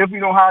if we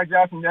don't hire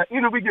Jackson.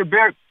 Either we get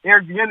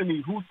Eric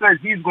Bieniemy, who says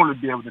he's going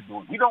to be able to do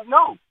it. We don't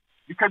know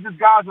because this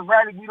guy's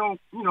erratic. I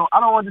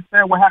don't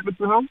understand what happened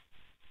to him.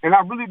 And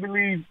I really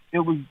believe it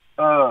was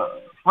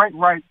Frank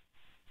Reich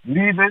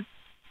leaving.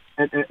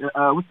 And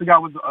what's the guy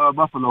with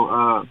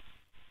Buffalo?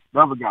 The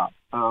other guy,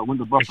 when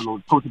the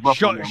Buffalo, coach of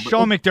Buffalo.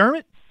 Sean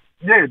McDermott?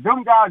 Yeah,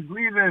 them guys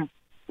leaving.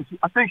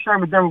 I think Sean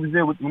McDermott was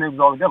there when they was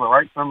all together,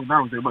 right? Sean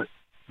McDermott was there. But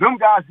them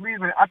guys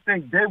leaving, I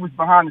think they was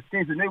behind the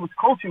scenes and they was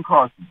coaching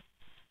Carson.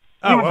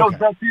 Even though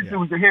Doug Peterson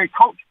was the head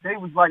coach, they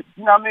was like,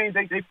 you know what I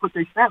mean? They put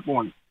their stamp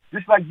on it.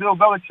 Just like Bill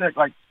Belichick,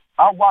 like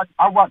I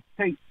watch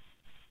tape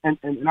and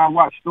I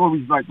watch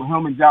stories like with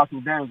him and Josh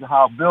McDaniels and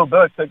how Bill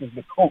Belichick is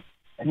the coach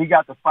and he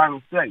got the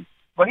final say.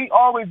 But he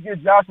always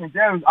gives Josh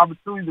McDaniels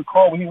opportunity to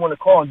call when he want to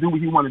call and do what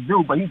he want to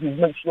do. But he just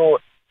makes sure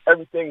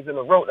everything's in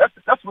a row.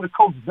 That's what a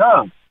coach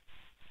does.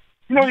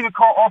 He don't even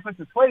call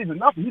offensive plays or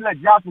nothing. He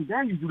let Josh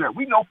McDaniels do that.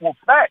 We know for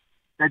a fact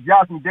that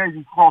Josh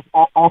McDaniels calls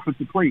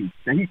offensive plays.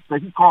 That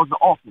he calls the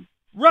offense.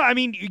 Right. I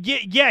mean,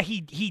 yeah,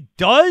 he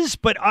does.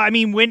 But I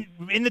mean, when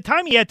in the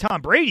time he had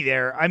Tom Brady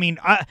there, I mean,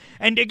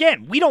 and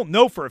again, we don't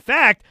know for a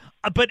fact.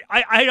 But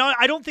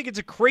I don't think it's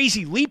a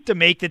crazy leap to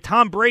make that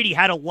Tom Brady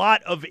had a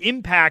lot of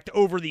impact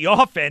over the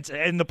offense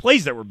and the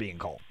plays that were being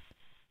called.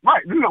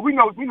 Right. We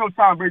know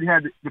Tom Brady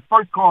had the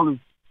first call is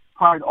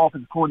probably the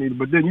offensive coordinator,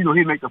 but then he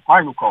make the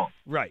final call.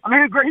 Right. I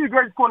mean, he's the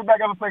greatest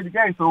quarterback ever played the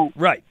game. So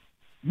right.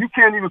 You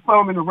can't even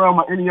put him in the realm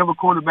of any other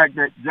quarterback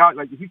that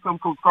like if he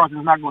comes Coach Carson,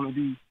 is not going to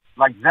be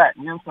like that.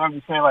 You know what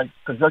I'm saying? Like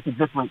because that's a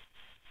different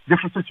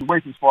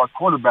situation as far as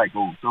quarterback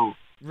goes. So.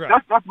 Right.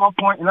 That's my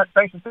point, and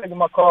thanks for taking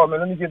my call,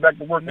 man. Let me get back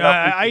to work.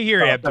 I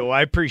hear you, Abdul.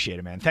 I appreciate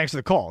it, man. Thanks for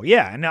the call.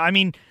 Yeah, and I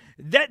mean,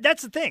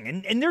 that's the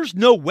thing. And there's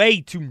no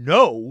way to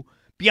know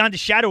beyond a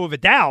shadow of a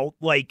doubt,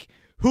 like,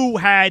 who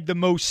had the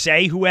most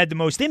say, who had the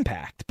most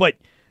impact. But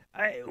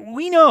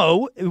we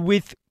know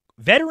with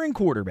veteran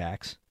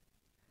quarterbacks,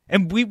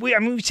 and we've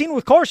seen it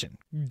with Carson.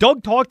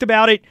 Doug talked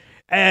about it.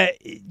 I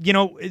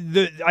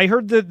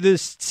heard the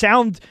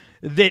sound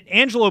that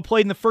Angelo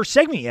played in the first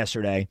segment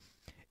yesterday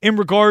in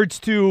regards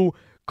to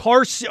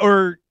Carson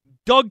or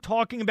Doug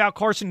talking about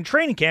Carson in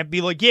training camp,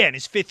 be like, yeah, in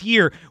his fifth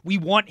year, we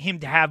want him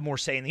to have more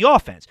say in the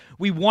offense.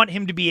 We want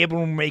him to be able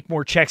to make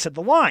more checks at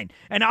the line.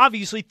 And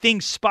obviously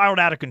things spiraled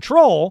out of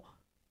control.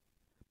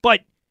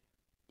 But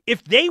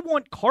if they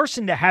want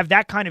Carson to have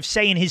that kind of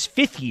say in his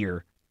fifth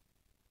year,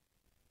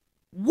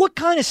 what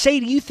kind of say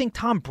do you think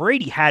Tom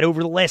Brady had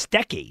over the last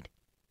decade?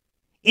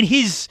 In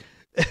his,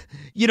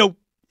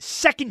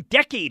 second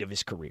decade of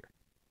his career?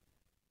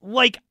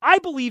 Like, I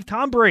believe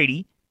Tom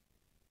Brady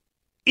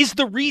is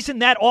the reason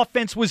that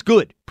offense was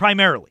good,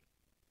 primarily.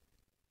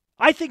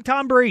 I think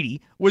Tom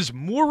Brady was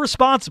more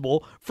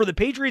responsible for the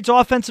Patriots'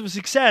 offensive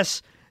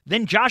success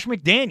than Josh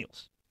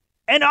McDaniels.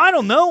 And I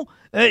don't know,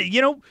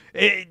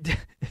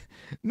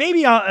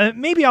 maybe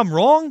I'm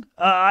wrong.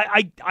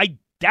 I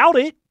doubt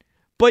it,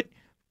 but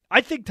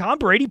I think Tom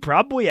Brady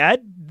probably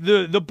had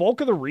the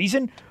bulk of the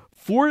reason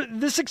for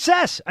the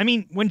success. I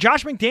mean, when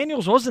Josh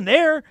McDaniels wasn't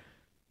there,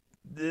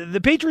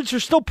 the Patriots are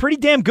still pretty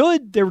damn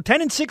good. They were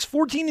 10-6,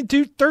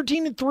 14-2,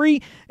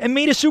 13-3, and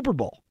made a Super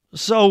Bowl.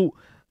 So,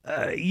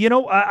 they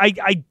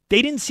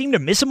didn't seem to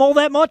miss him all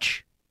that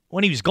much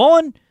when he was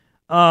gone.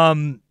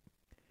 Tom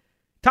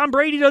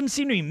Brady doesn't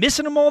seem to be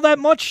missing him all that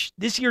much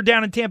this year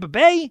down in Tampa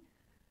Bay.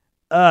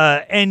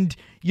 And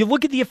you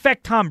look at the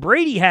effect Tom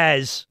Brady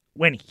has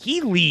when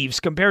he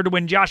leaves compared to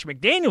when Josh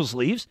McDaniels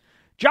leaves.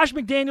 Josh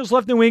McDaniels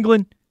left New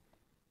England.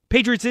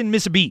 Patriots didn't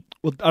miss a beat.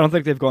 Well, I don't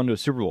think they've gone to a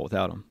Super Bowl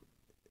without him.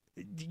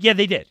 Yeah,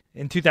 they did.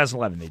 In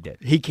 2011, they did.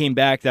 He came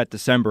back that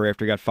December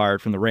after he got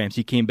fired from the Rams.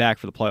 He came back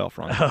for the playoff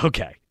run.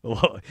 Okay.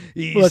 Well,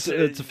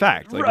 it's a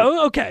fact. Like,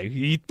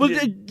 okay.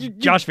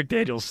 Josh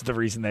McDaniels is the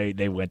reason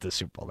they went to the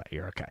Super Bowl that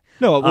year. Okay.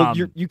 No, well,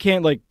 you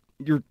can't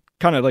you're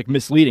kind of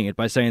misleading it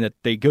by saying that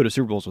they go to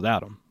Super Bowls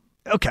without him.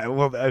 Okay,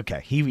 well,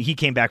 okay. He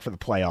came back for the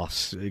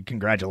playoffs.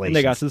 Congratulations. And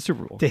they got to the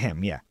Super Bowl. To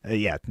him, yeah.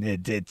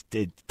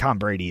 Tom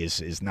Brady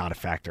is not a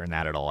factor in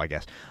that at all, I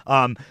guess.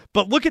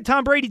 But look at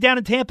Tom Brady down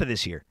in Tampa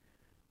this year.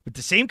 With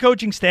the same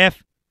coaching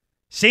staff,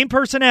 same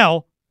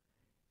personnel,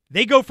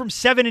 they go from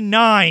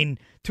 7-9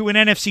 to an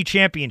NFC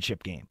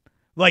Championship game.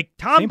 Like,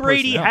 Tom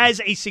Brady has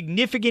a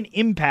significant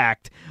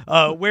impact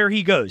where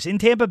he goes. In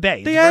Tampa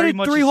Bay. They added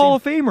 3 Hall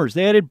of Famers.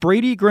 They added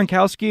Brady,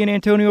 Gronkowski, and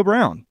Antonio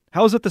Brown.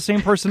 How is it the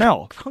same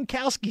personnel?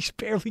 Gronkowski's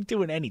barely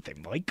doing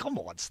anything, Mike. Come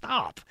on,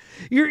 stop.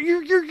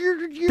 You're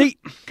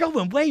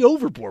going way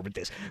overboard with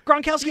this.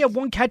 Gronkowski had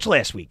 1 catch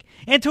last week.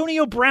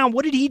 Antonio Brown,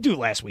 what did he do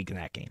last week in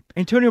that game?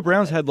 Antonio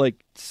Brown's had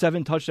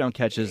 7 touchdown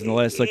catches in the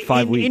last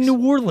 5 weeks. In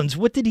New Orleans,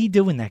 what did he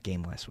do in that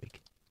game last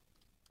week?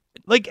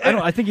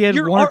 I think he had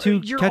 1 or 2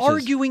 catches. You're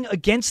arguing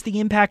against the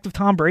impact of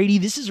Tom Brady.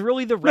 This is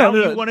really the route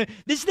you want to.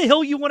 This is the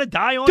hill you want to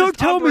die on. Don't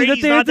tell me that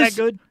they're not that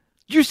good.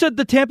 You said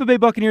the Tampa Bay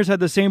Buccaneers had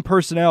the same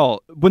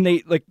personnel when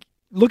they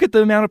look at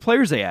the amount of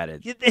players they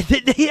added.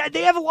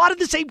 They have a lot of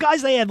the same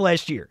guys they had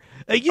last year.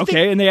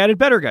 And they added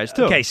better guys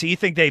too. Okay, so you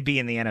think they'd be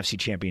in the NFC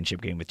Championship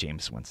game with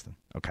Jameis Winston?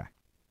 Okay,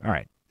 all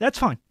right, that's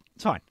fine.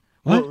 It's fine.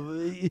 What?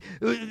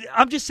 Well,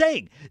 I'm just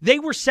saying they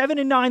were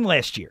 7-9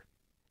 last year.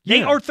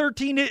 They are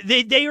 13.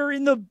 They are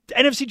in the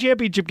NFC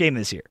Championship game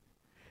this year.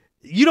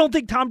 You don't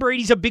think Tom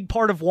Brady's a big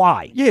part of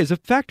why? Yeah, he's a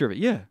factor of it.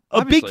 Yeah,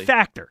 obviously. A big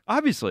factor.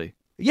 Obviously.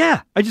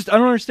 Yeah. I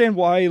don't understand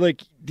why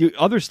the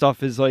other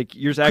stuff is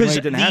you're acting like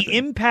it didn't happen. The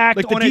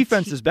impact the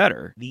defense is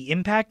better. The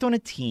impact on a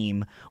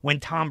team when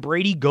Tom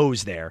Brady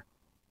goes there,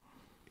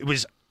 it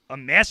was a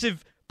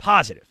massive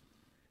positive.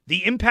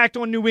 The impact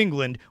on New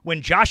England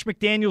when Josh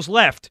McDaniels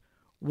left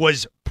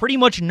was pretty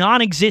much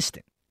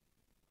non-existent.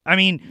 I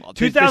mean,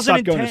 they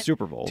stopped going to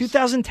Super Bowls.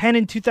 2010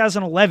 and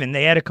 2011,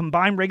 they had a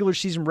combined regular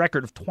season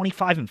record of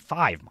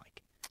 25-5,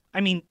 Mike.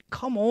 I mean,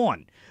 come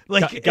on.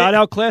 Got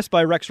outclassed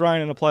by Rex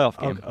Ryan in a playoff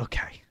game.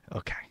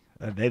 Okay.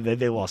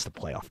 They lost the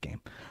playoff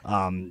game.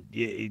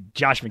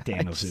 Josh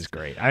McDaniels is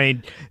great. I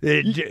mean,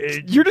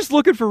 you're just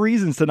looking for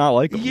reasons to not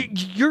like him.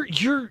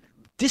 You're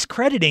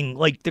discrediting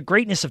the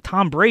greatness of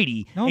Tom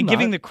Brady and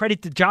giving the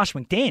credit to Josh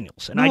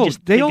McDaniels. And I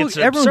just think it's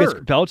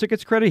absurd. Belichick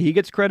gets credit. He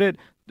gets credit.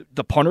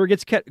 The punter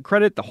gets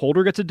credit. The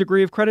holder gets a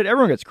degree of credit.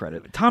 Everyone gets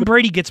credit. Tom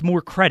Brady gets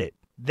more credit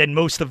than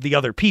most of the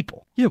other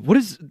people. Yeah.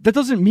 That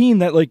doesn't mean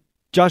that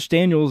Josh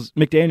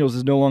McDaniels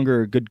is no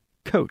longer a good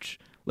coach.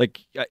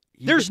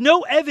 There's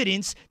no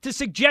evidence to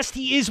suggest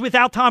he is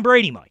without Tom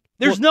Brady, Mike.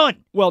 There's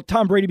none. Well,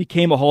 Tom Brady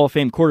became a Hall of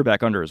Fame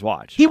quarterback under his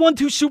watch. He won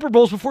 2 Super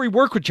Bowls before he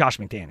worked with Josh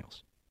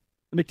McDaniels.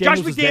 Josh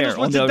McDaniels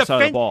was on the other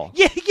side of the ball.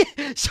 Yeah.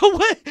 So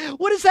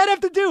what does that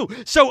have to do?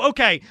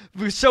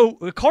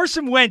 So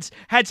Carson Wentz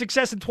had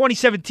success in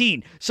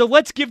 2017. So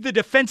let's give the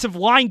defensive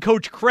line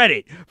coach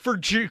credit for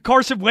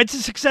Carson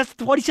Wentz's success in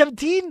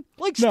 2017?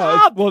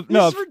 Stop.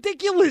 This is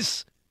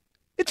ridiculous.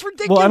 It's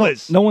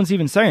ridiculous. Well, no one's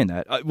even saying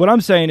that. What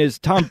I'm saying is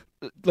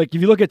if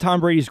you look at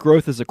Tom Brady's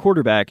growth as a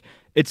quarterback,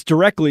 it's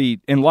directly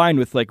in line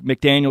with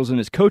McDaniels and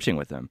his coaching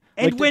with him.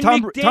 And when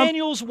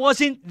McDaniels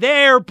wasn't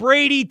there,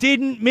 Brady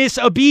didn't miss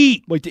a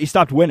beat. He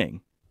stopped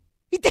winning.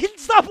 He didn't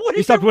stop winning.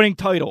 He stopped winning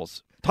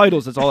titles.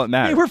 Titles, that's all that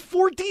matters. They were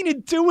 14-2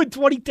 in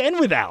 2010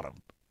 without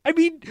him. I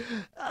mean,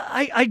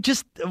 I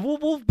just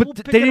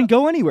they didn't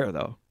go anywhere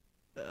though.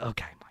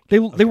 Okay,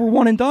 Mike. They were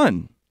one and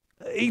done.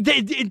 In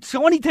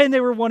 2010,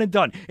 they were one and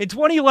done. In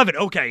 2011,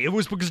 okay, it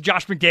was because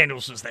Josh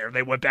McDaniels was there.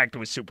 They went back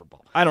to a Super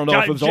Bowl. I don't know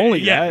if it was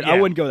only that.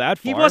 I wouldn't go that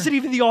far. He wasn't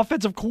even the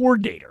offensive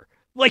coordinator.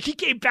 He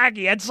came back.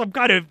 He had some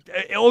kind of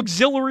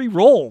auxiliary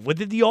role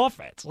within the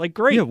offense.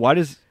 Great. Yeah. Why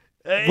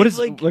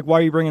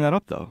are you bringing that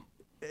up though?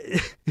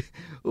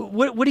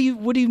 What do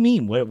you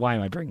mean? Why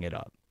am I bringing it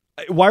up?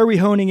 Why are we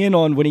honing in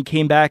on when he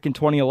came back in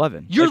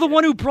 2011? You're the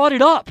one who brought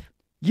it up.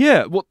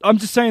 Yeah. Well, I'm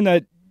just saying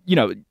that you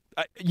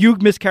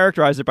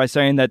mischaracterized it by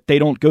saying that they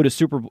don't go to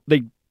Super Bowl.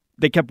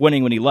 They kept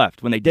winning when he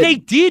left. When they did, they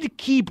did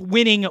keep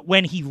winning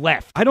when he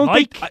left. I don't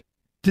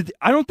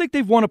think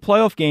they've won a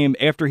playoff game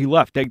after he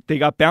left. They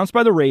got bounced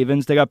by the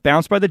Ravens. They got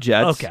bounced by the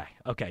Jets.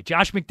 Okay.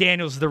 Josh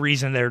McDaniels is the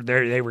reason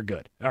they were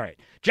good. All right.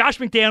 Josh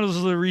McDaniels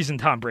is the reason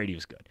Tom Brady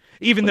was good.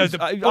 Even though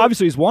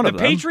obviously he's one of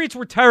them. The Patriots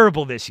were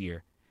terrible this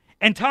year,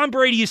 and Tom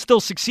Brady is still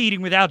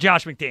succeeding without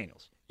Josh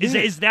McDaniels.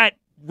 Is that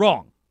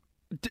wrong?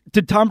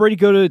 Did Tom Brady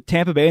go to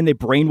Tampa Bay and they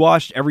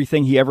brainwashed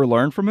everything he ever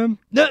learned from him?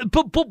 No,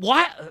 but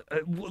why?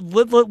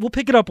 We'll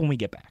pick it up when we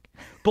get back.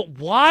 But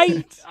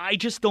why? I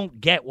just don't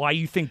get why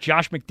you think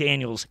Josh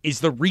McDaniels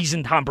is the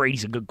reason Tom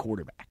Brady's a good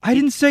quarterback. I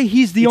didn't say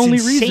he's the only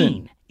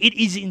reason. It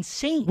is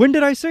insane. When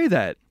did I say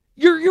that?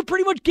 You're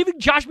pretty much giving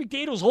Josh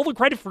McDaniels all the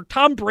credit for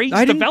Tom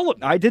Brady's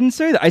development. I didn't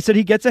say that. I said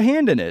he gets a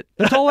hand in it.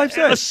 That's all I've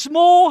said. A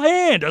small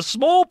hand, a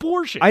small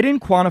portion. I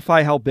didn't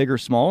quantify how big or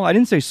small. I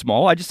didn't say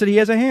small. I just said he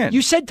has a hand.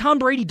 You said Tom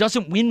Brady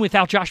doesn't win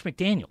without Josh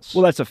McDaniels.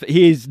 Well,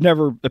 he's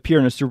never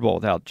appeared in a Super Bowl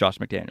without Josh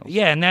McDaniels.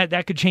 Yeah, and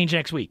that could change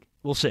next week.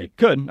 We'll see.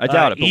 Could. I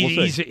doubt it, but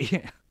we'll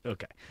see.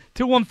 Okay.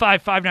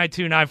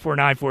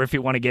 215-592-9494 if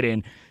you want to get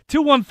in.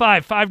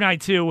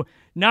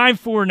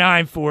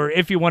 215-592-9494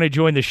 if you want to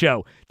join the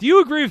show. Do you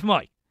agree with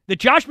Mike that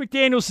Josh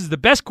McDaniels is the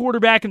best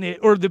quarterback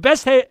or the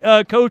best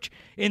coach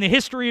in the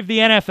history of the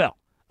NFL?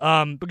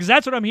 Because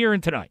that's what I'm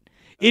hearing tonight.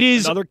 It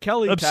is another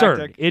Kelly absurd.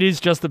 tactic. It is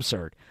just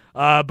absurd.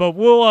 But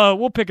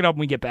we'll pick it up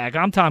when we get back.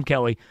 I'm Tom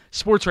Kelly,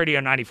 Sports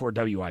Radio 94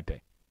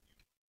 WIP.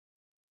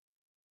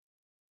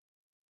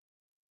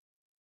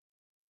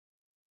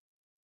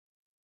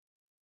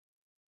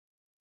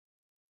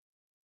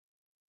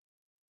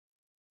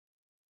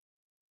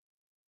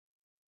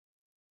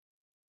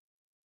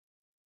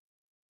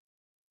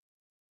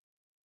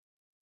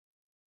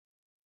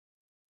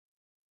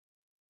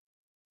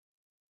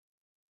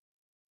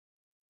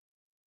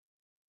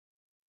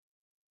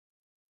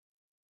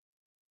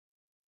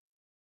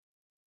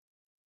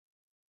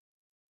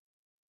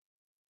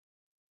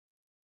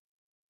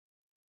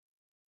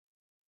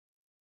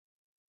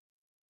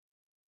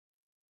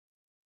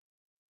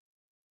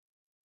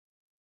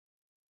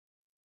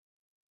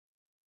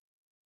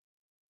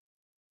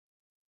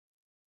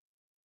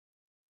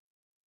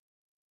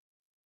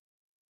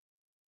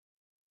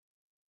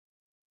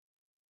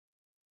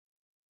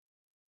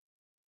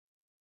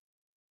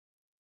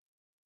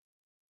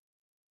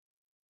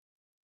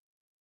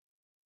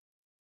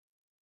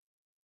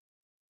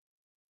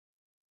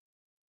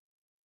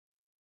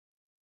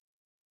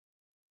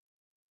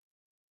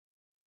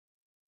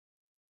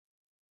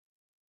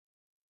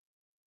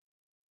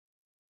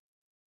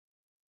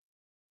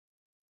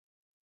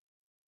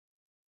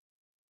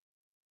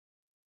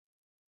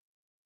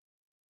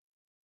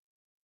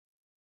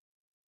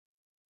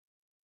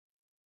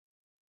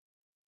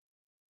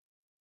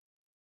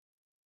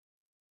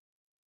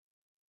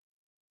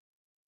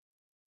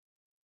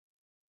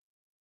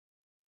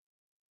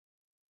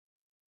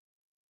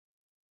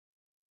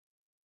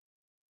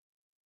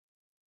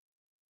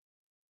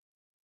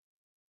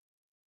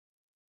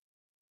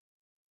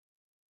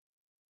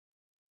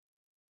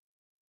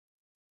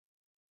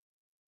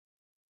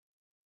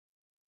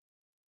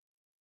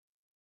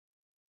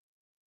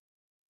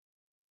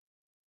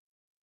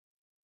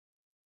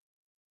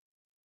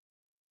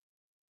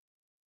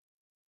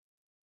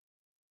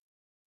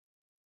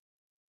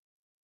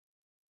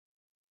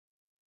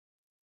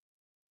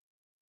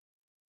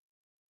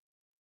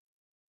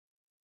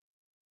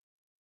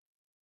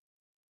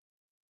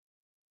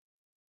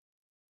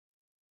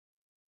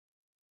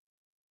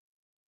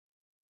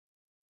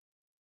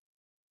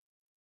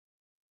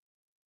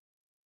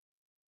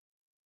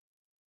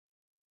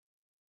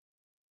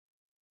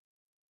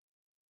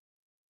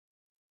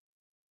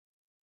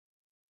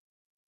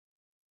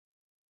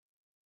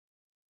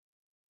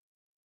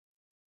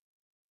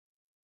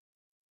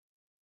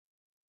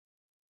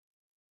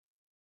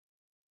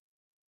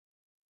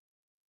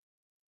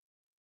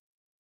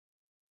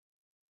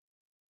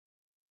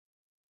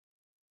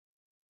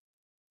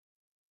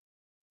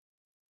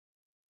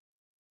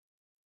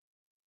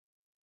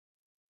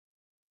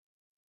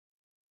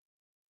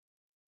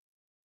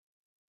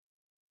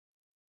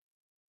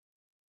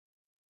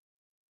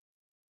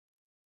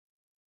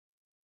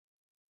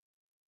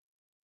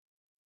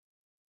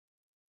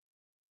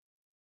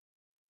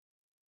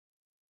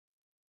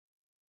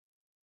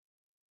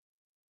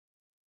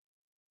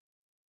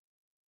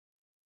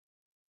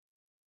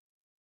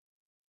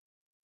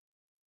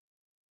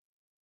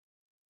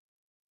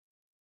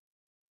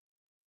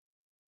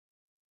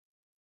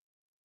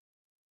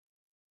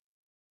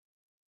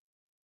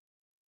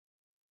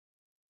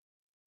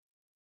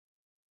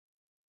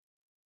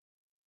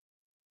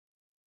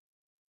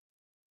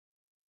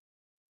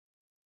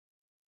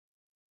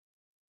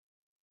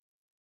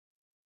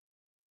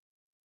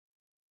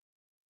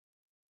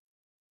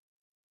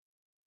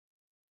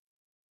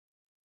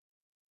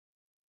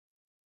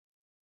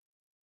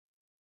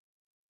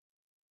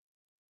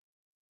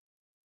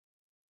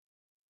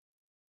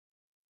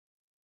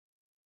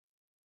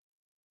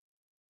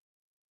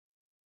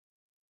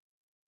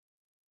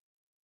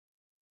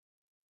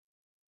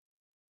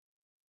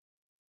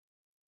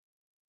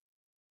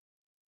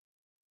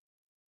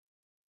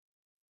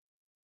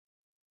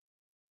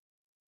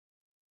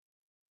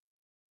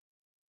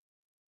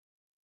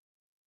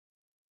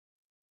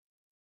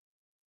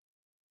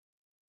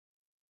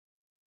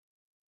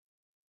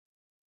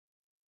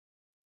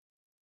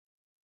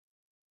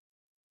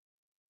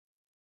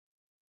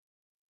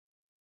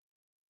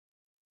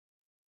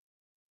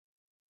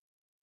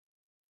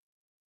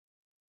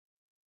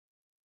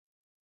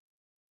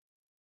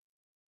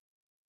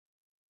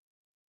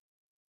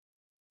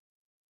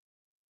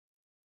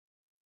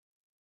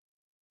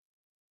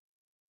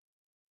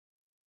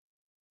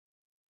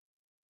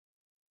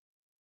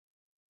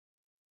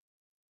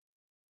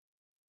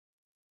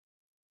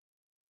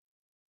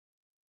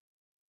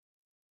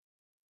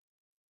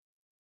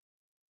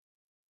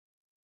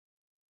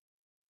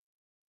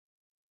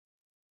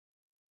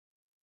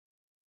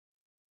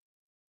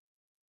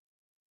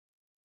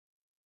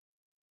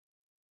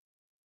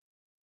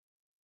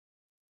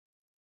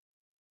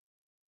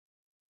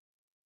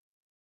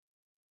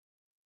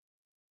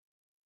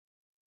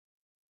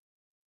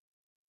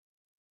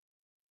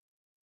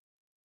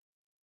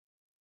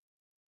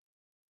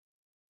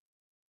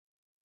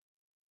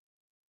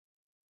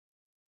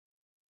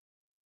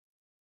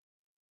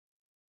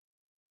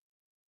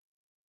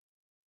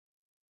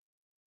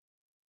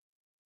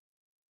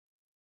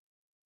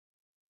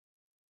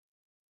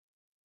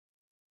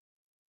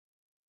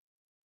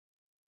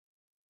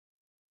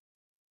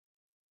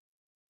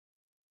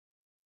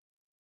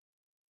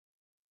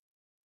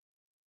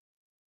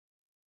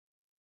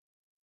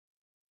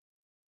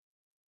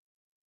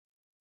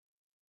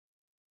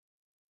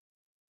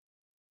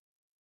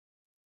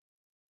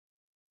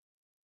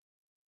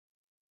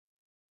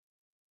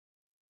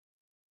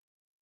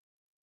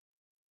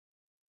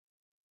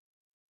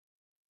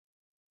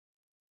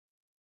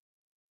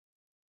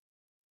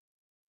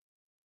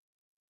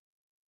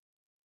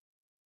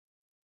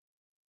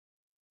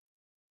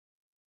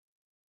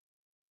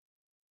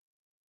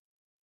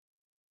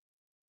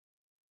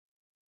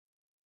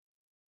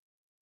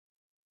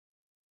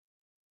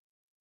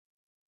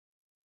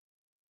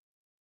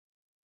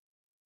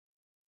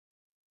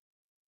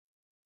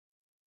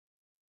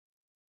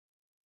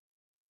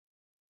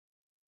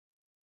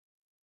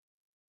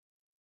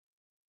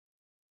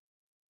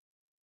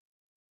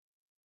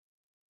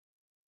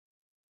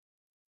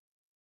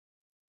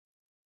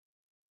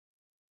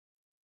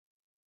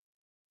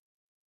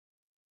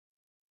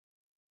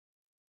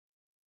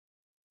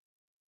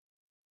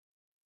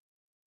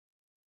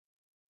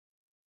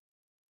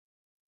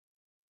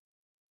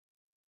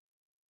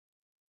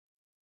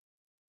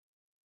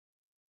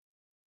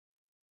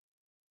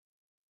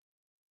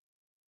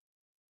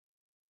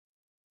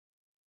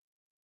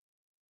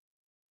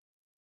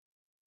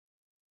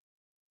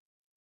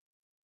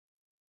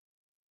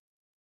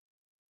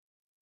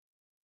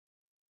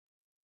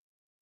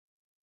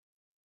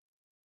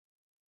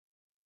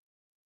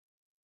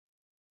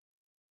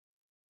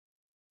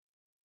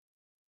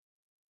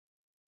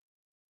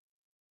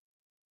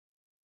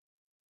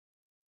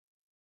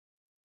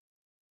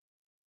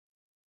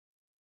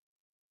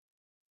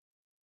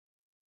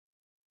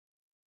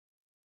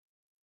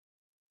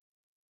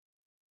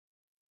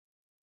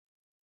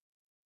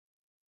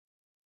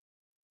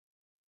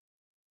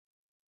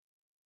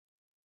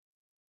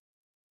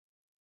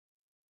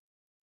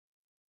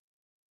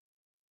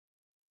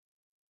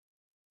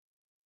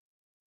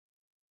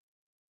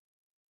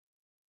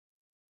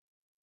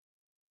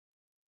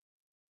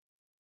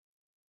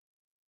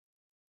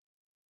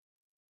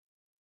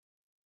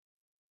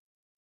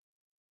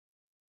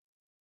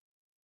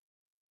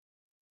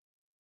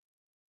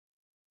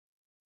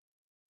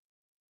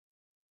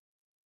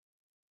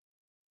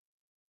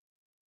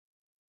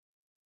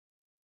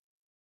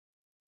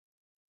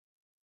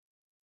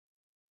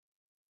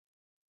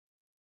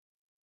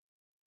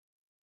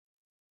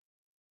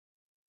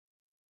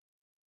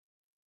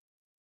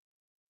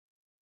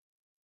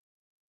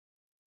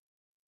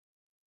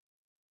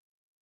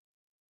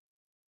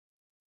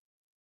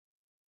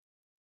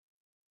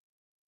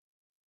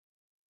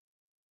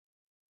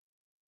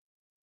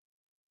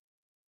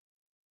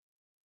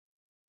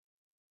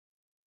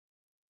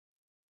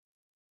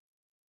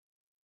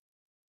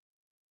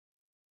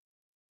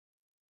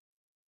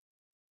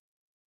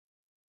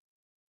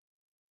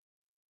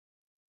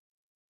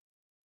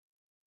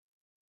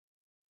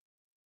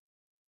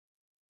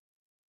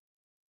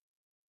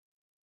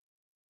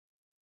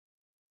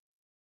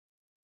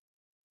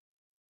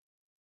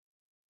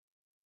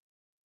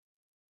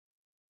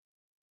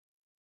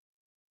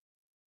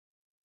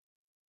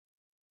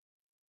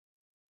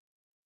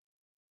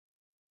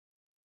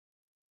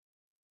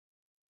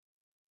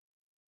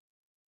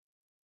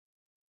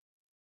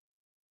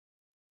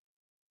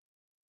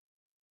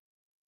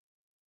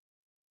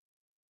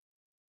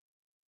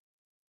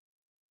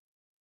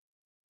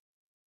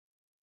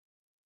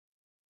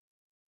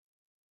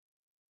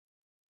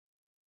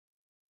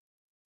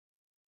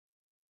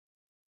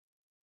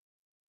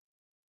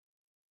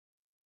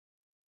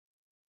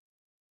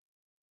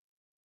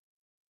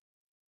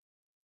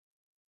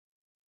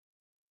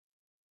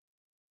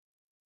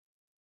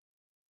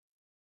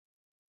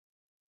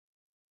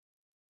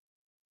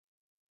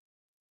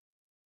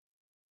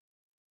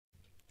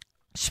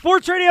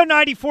 Sports Radio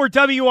 94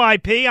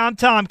 WIP. I'm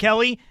Tom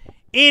Kelly,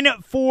 in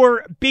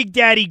for Big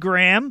Daddy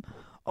Graham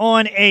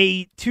on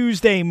a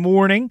Tuesday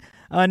morning.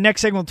 Next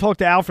segment, we'll talk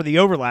to Al for the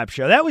Overlap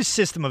Show. That was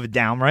System of a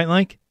Down, right,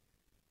 Mike?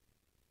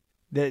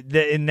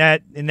 In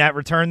that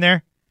return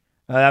there,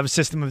 that was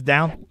System of a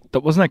Down.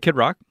 Wasn't that Kid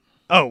Rock?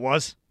 Oh, it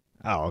was.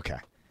 Oh, okay.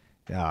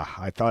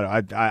 I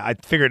thought I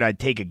figured I'd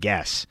take a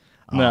guess.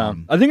 No,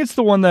 I think it's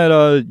the one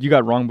that you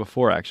got wrong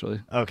before, actually.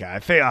 Okay, I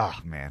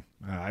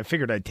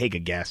figured I'd take a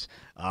guess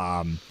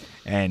and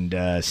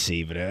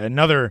see, but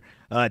another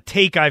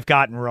take I've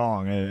gotten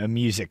wrong, a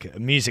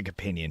music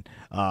opinion,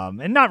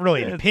 and not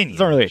really an opinion.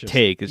 It's not really a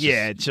take. It's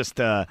just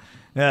try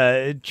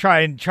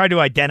to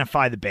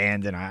identify the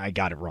band, and I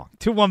got it wrong.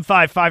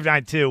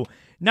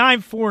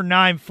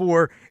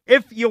 215-592-9494.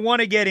 If you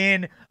want to get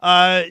in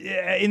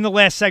the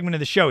last segment of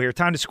the show here,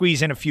 time to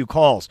squeeze in a few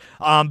calls.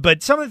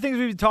 But some of the things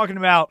we've been talking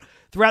about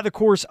throughout the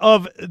course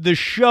of the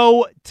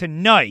show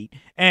tonight,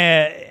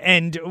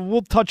 and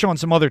we'll touch on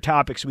some other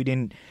topics we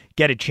didn't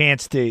get a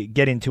chance to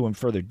get into in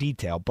further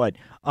detail. But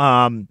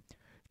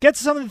get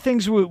to some of the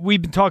things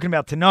we've been talking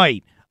about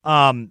tonight.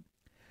 The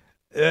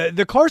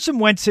Carson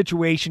Wentz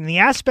situation, the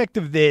aspect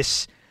of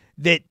this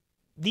that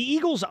the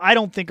Eagles, I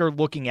don't think, are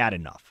looking at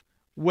enough,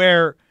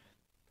 where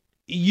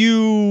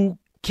you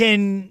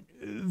can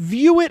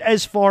view it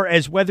as far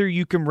as whether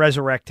you can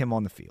resurrect him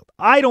on the field.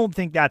 I don't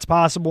think that's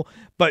possible,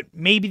 but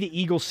maybe the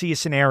Eagles see a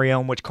scenario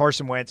in which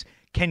Carson Wentz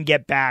can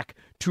get back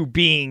to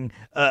being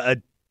a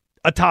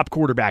top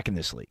quarterback in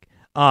this league.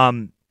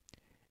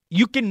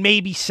 You can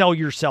maybe sell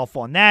yourself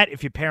on that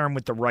if you pair him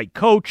with the right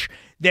coach,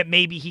 that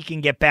maybe he can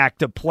get back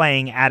to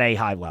playing at a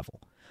high level.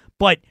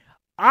 But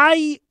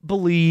I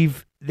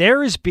believe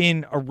there has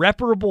been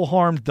irreparable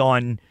harm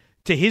done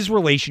to his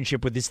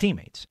relationship with his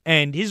teammates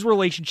and his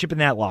relationship in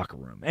that locker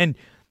room. And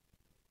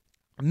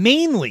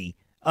mainly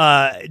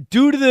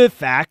due to the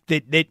fact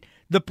that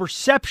the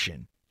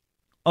perception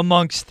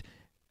amongst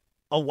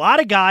a lot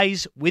of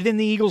guys within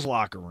the Eagles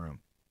locker room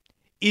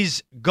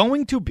is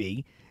going to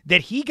be that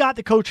he got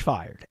the coach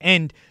fired.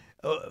 And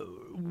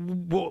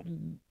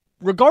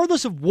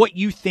regardless of what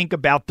you think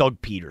about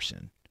Doug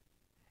Peterson,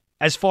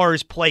 as far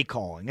as play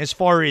calling, as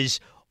far as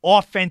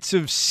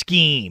offensive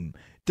scheme,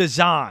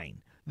 design,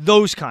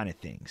 those kind of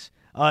things.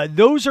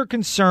 Those are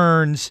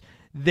concerns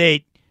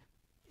that,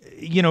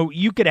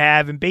 you could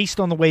have, and based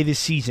on the way this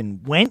season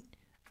went,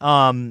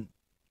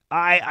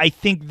 I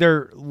think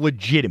they're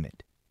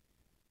legitimate.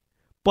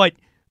 But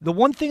the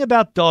one thing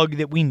about Doug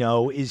that we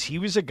know is he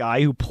was a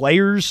guy who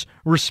players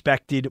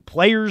respected,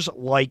 players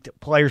liked,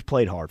 players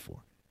played hard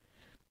for.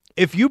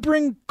 If you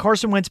bring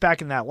Carson Wentz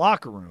back in that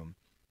locker room,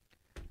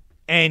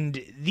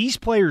 and these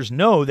players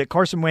know that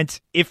Carson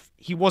Wentz, if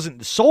he wasn't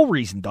the sole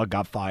reason Doug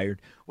got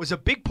fired, was a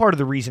big part of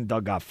the reason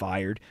Doug got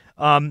fired.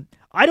 I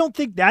don't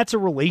think that's a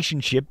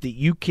relationship that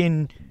you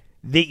can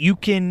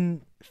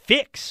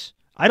fix.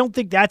 I don't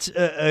think that's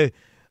the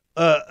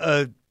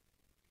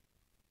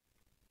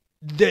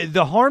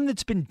harm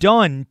that's been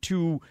done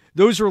to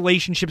those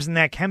relationships and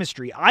that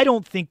chemistry. I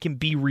don't think can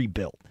be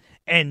rebuilt,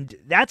 and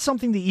that's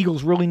something the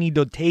Eagles really need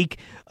to take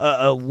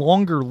a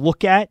longer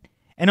look at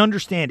and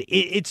understand.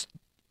 It's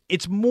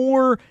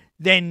more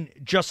than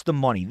just the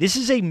money. This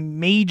is a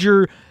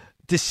major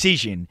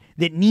decision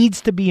that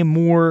needs to be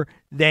more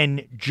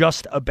than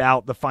just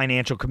about the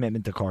financial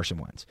commitment to Carson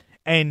Wentz.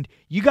 And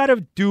you got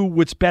to do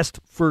what's best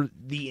for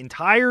the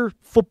entire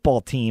football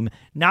team,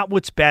 not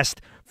what's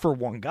best for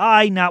one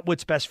guy, not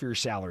what's best for your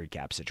salary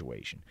cap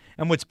situation.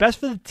 And what's best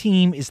for the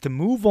team is to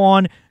move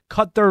on,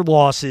 cut their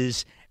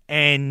losses,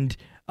 and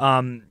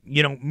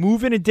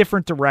move in a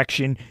different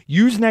direction,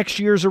 use next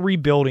year as a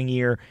rebuilding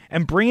year,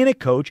 and bring in a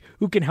coach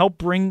who can help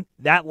bring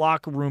that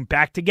locker room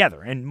back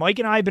together. And Mike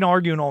and I have been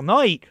arguing all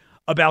night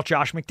about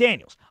Josh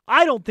McDaniels.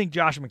 I don't think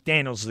Josh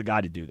McDaniels is the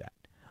guy to do that.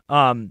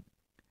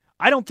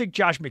 I don't think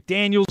Josh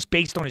McDaniels,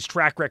 based on his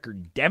track record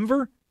in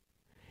Denver,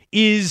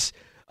 is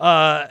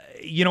a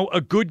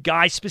good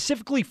guy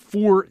specifically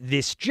for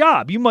this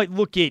job. You might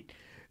look at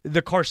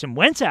the Carson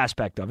Wentz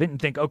aspect of it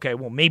and think, okay,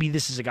 well, maybe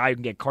this is a guy who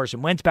can get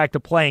Carson Wentz back to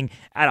playing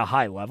at a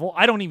high level.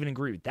 I don't even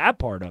agree with that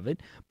part of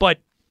it. But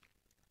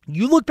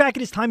you look back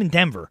at his time in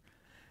Denver,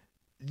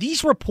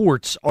 these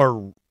reports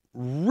are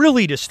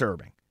really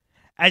disturbing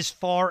as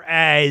far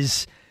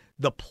as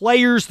the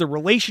players, the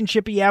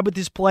relationship he had with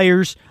his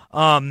players,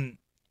 and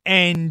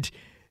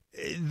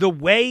the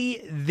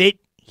way that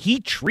he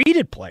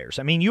treated players.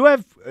 I mean, you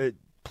have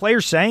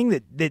players saying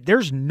that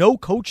there's no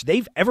coach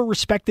they've ever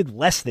respected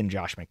less than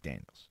Josh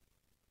McDaniels.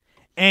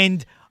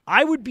 And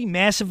I would be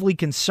massively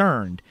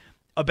concerned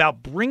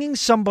about bringing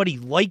somebody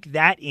like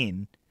that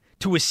in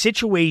to a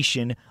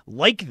situation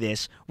like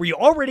this where you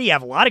already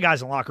have a lot of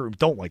guys in the locker room who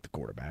don't like the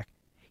quarterback.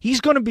 He's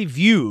going to be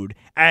viewed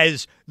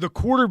as the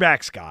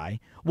quarterback's guy,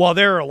 while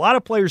there are a lot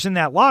of players in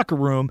that locker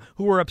room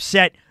who are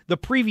upset the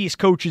previous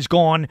coach is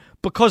gone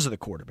because of the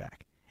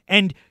quarterback.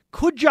 And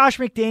could Josh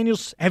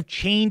McDaniels have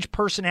changed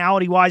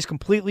personality-wise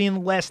completely in the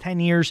last 10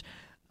 years?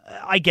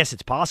 I guess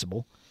it's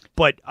possible,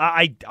 but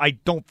I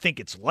don't think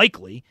it's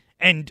likely.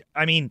 And,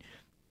 I mean,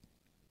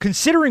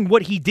 considering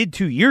what he did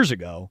 2 years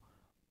ago,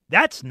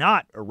 that's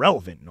not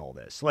irrelevant in all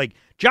this. Like,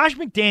 Josh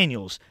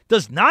McDaniels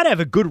does not have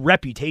a good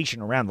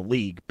reputation around the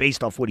league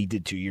based off what he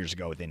did 2 years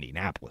ago with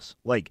Indianapolis.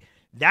 Like,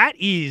 that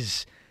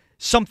is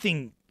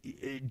something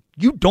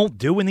you don't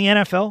do in the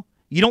NFL.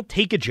 You don't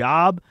take a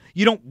job.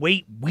 You don't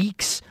wait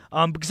weeks.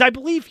 Because I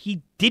believe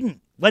he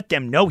didn't let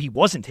them know he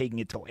wasn't taking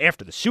it till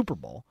after the Super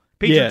Bowl.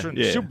 Patriots were in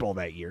the Super Bowl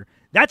that year.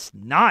 That's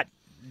not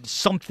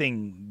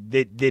something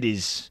that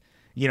is,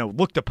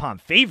 looked upon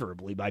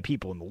favorably by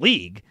people in the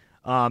league.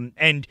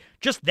 And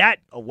just that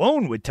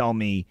alone would tell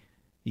me,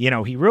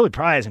 he really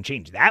probably hasn't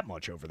changed that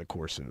much over the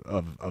course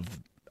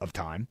of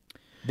time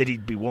that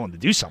he'd be willing to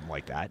do something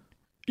like that.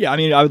 Yeah, I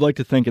mean, I would like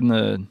to think in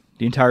the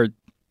entire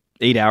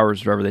 8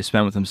 hours, whatever they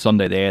spent with him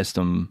Sunday, they asked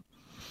him,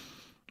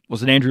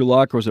 was it Andrew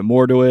Luck or was it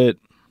more to it?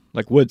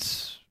 Like,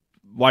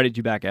 why did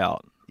you back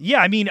out? Yeah,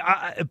 I mean,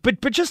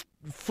 but just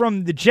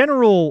from the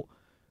general,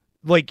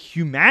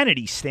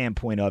 humanity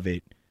standpoint of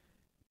it,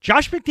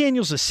 Josh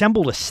McDaniels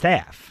assembled a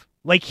staff.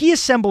 Like, he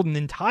assembled an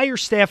entire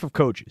staff of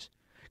coaches,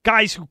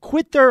 guys who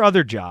quit their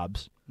other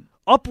jobs,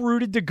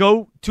 uprooted to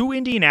go to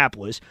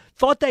Indianapolis,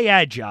 thought they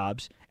had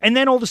jobs, and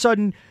then all of a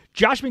sudden,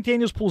 Josh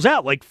McDaniels pulls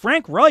out. Like,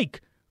 Frank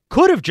Reich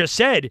could have just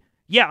said,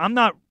 yeah, I'm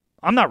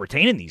not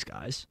retaining these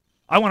guys.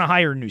 I want to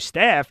hire a new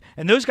staff,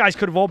 and those guys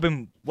could have all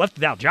been left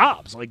without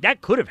jobs. Like,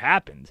 that could have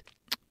happened.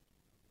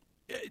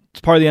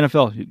 It's part of the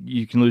NFL.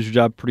 You can lose your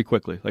job pretty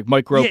quickly. Like,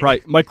 Mike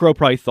Rowe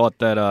probably thought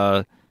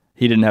that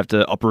he didn't have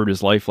to uproot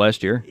his life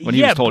last year when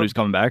he was told he was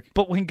coming back.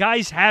 But when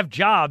guys have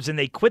jobs and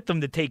they quit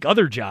them to take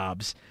other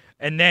jobs,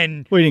 and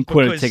then... Well, he didn't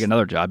quit to take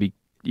another job. He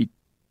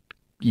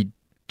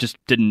just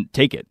didn't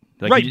take it.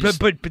 Like, right,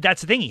 but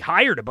that's the thing. He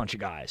hired a bunch of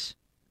guys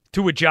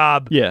to a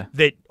job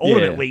that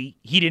ultimately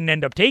he didn't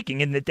end up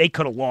taking and that they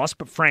could have lost,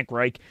 but Frank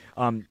Reich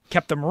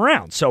kept them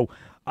around. So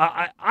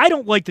I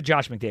don't like the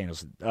Josh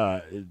McDaniels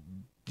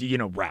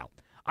route.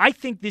 I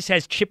think this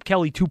has Chip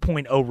Kelly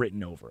 2.0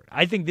 written over it.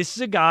 I think this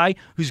is a guy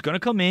who's going to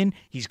come in.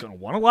 He's going to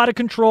want a lot of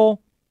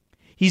control.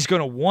 He's going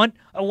to want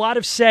a lot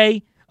of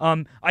say.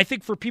 I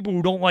think for people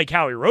who don't like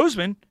Howie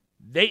Roseman,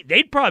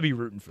 they'd probably be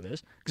rooting for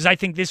this because I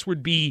think this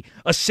would be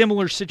a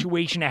similar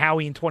situation to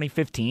Howie in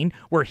 2015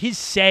 where his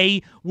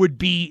say would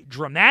be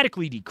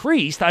dramatically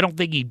decreased. I don't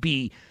think he'd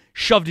be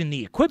shoved in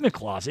the equipment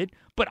closet,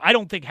 but I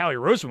don't think Howie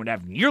Roseman would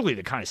have nearly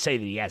the kind of say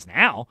that he has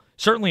now,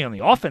 certainly on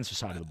the offensive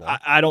side of the ball.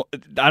 I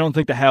don't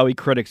think the Howie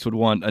critics would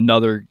want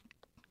another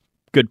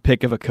good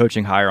pick of a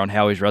coaching hire on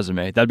Howie's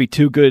resume. That'd be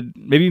 2 good,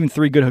 maybe even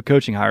 3 good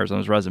coaching hires on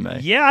his resume.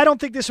 Yeah, I don't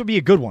think this would be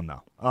a good one,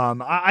 though.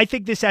 I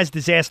think this has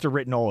disaster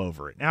written all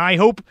over it. And I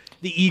hope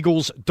the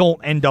Eagles don't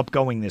end up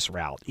going this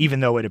route, even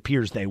though it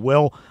appears they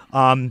will.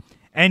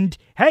 And,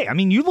 hey, I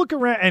mean, you look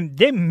around, and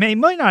they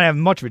might not have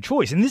much of a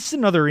choice. And this is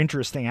another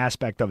interesting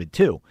aspect of it,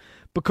 too,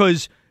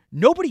 because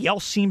nobody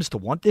else seems to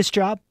want this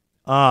job.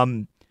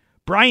 Brian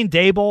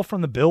Daboll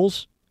from the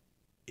Bills,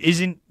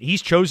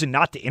 he's chosen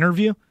not to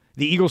interview.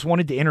 The Eagles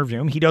wanted to interview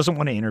him. He doesn't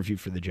want to interview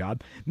for the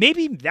job.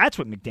 Maybe that's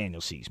what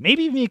McDaniels sees.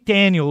 Maybe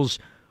McDaniels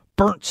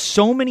burnt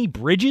so many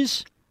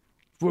bridges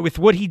with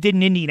what he did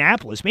in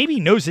Indianapolis. Maybe he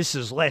knows this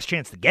is his last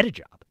chance to get a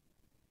job.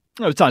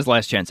 No, it's not his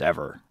last chance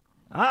ever.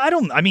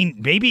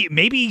 Maybe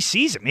he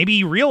sees it. Maybe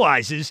he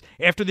realizes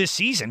after this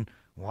season,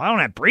 well, I don't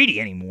have Brady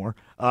anymore.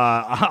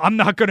 I'm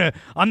not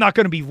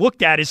gonna be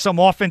looked at as some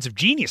offensive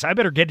genius. I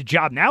better get a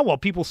job now while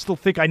people still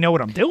think I know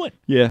what I'm doing.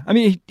 Yeah, I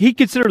mean, he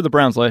considered the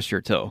Browns last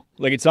year too.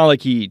 Like, it's not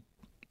like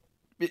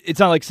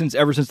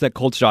ever since that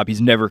Colts job,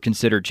 he's never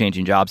considered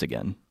changing jobs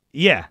again.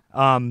 Yeah,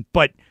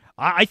 but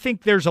I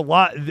think there's a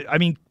lot. I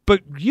mean,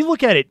 but you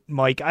look at it,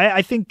 Mike.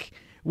 I think.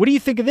 What do you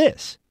think of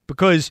this?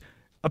 Because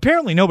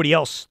apparently nobody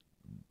else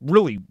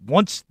really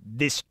wants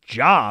this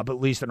job, at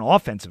least an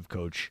offensive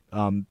coach.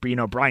 Brian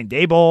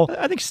Daboll.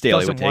 I think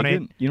Staley would take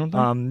it. You don't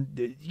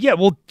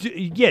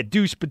think?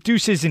 Deuce. But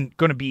Deuce isn't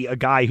going to be a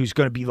guy who's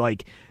going to be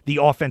like the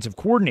offensive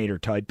coordinator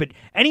type. But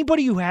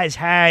anybody who has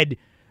had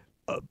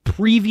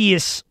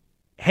previous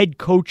head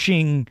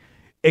coaching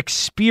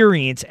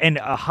experience and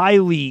a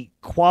highly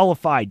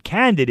qualified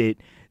candidate,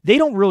 they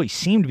don't really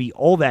seem to be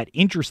all that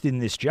interested in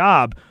this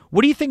job.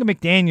 What do you think of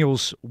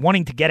McDaniels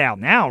wanting to get out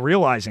now,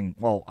 realizing,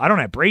 well, I don't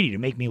have Brady to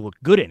make me look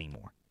good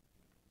anymore?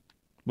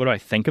 What do I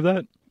think of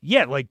that?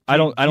 Yeah, like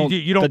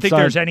you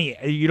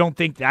don't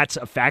think that's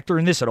a factor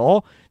in this at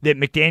all? That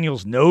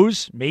McDaniels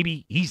knows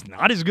maybe he's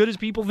not as good as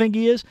people think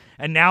he is,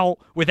 and now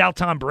without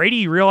Tom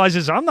Brady, he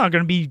realizes I'm not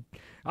going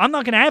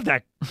to have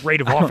that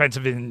rate of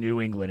offensive in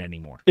New England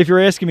anymore. If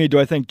you're asking me, do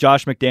I think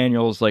Josh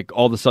McDaniels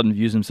all of a sudden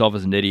views himself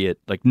as an idiot?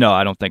 No,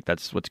 I don't think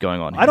that's what's going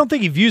on here. I don't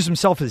think he views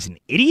himself as an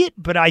idiot,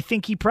 but I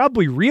think he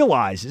probably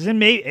realizes, and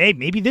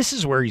maybe this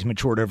is where he's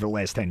matured over the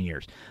last 10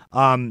 years,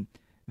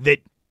 that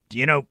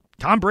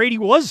Tom Brady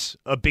was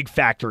a big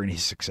factor in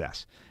his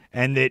success,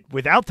 and that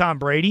without Tom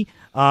Brady,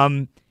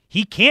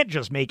 he can't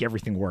just make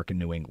everything work in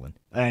New England.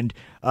 And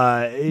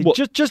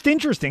just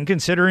interesting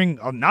considering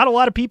not a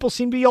lot of people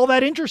seem to be all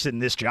that interested in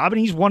this job, and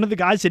he's one of the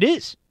guys that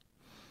is.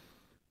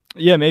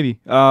 Yeah, maybe.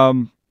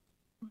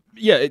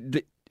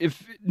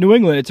 if New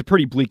England, it's a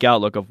pretty bleak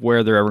outlook of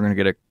where they're ever going to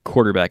get a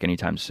quarterback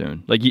anytime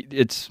soon. Like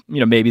it's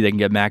maybe they can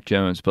get Mac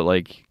Jones, but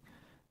like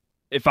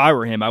if I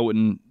were him, I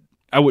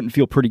wouldn't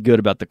feel pretty good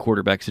about the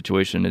quarterback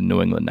situation in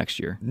New England next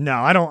year. No,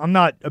 I don't. I'm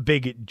not a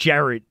big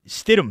Jarrett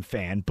Stidham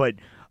fan, but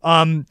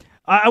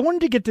I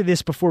wanted to get to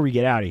this before we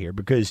get out of here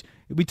because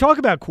we talk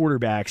about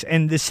quarterbacks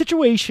and the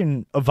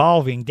situation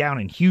evolving down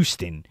in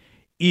Houston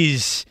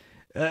is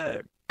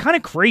kind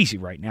of crazy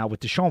right now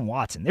with Deshaun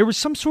Watson. There was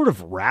some sort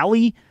of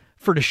rally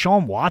for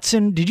Deshaun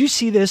Watson. Did you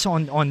see this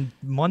on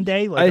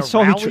Monday? Like I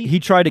saw he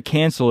tried to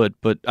cancel it,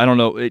 but I don't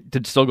know. Did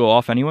it still go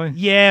off anyway?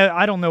 Yeah,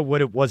 I don't know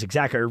what it was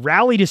exactly. A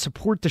rally to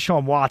support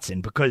Deshaun Watson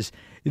because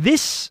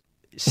this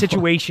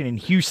situation in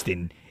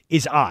Houston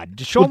is odd.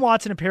 Deshaun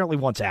Watson apparently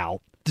wants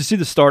out. Did you see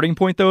the starting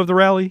point, though, of the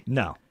rally?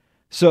 No.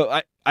 So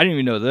I didn't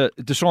even know that.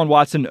 Deshaun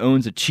Watson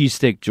owns a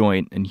cheesesteak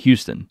joint in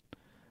Houston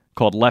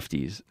called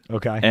Lefty's.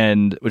 Okay.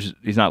 And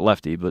he's not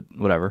lefty, but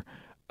whatever.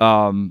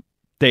 To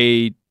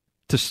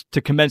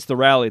commence the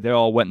rally, they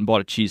all went and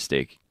bought a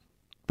cheesesteak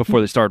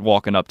before they started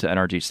walking up to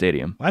NRG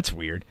Stadium. That's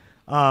weird.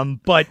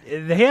 But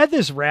they had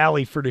this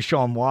rally for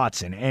Deshaun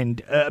Watson,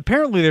 and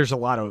apparently there's a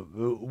lot of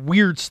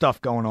weird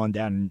stuff going on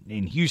down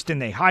in Houston.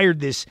 They hired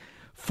this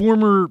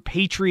former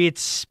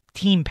Patriots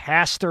team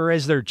pastor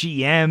as their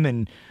GM,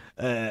 and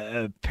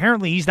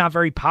apparently he's not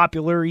very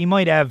popular. He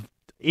might have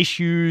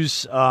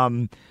issues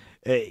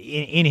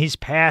in his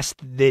past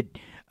that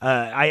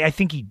I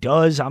think he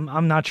does.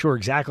 I'm not sure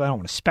exactly. I don't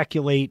want to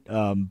speculate,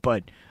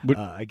 but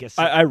I guess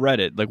I read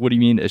it. Like, what do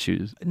you mean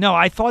issues? No,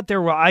 I thought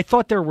there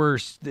were.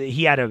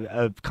 He had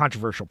a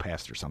controversial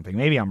past or something.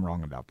 Maybe I'm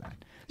wrong about that.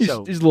 He's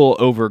a little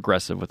over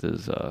aggressive with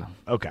his.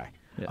 Okay.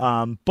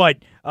 Yeah. But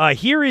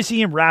here is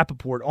Ian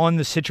Rappaport on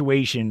the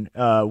situation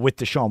with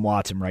Deshaun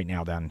Watson right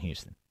now down in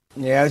Houston.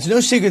 Yeah, it's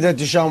no secret that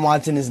Deshaun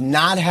Watson is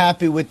not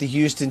happy with the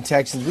Houston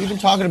Texans. We've been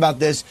talking about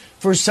this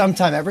for some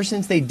time, ever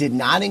since they did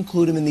not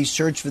include him in the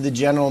search for the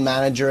general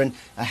manager and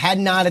had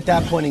not at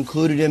that point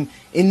included him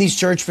in the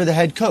search for the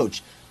head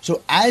coach.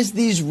 So as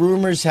these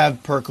rumors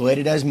have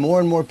percolated, as more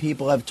and more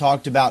people have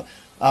talked about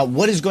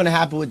what is going to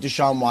happen with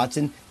Deshaun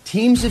Watson,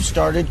 teams have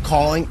started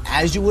calling,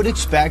 as you would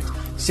expect,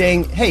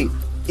 saying, hey,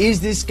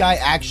 is this guy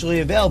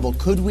actually available?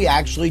 Could we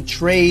actually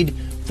trade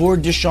for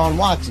Deshaun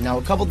Watson? Now,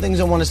 a couple things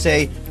I want to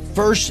say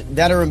first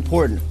that are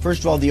important.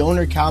 First of all, the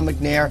owner, Cal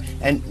McNair,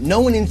 and no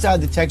one inside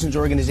the Texans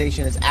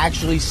organization has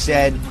actually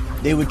said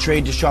they would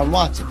trade Deshaun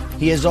Watson.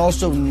 He has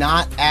also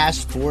not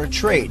asked for a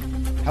trade.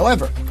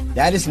 However,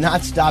 that has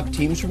not stopped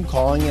teams from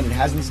calling and it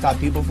hasn't stopped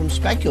people from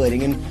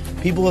speculating.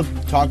 And people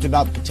have talked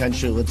about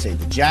potentially, let's say,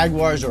 the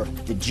Jaguars or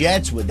the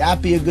Jets. Would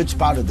that be a good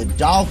spot? Or the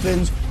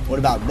Dolphins? What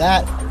about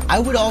that? I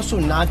would also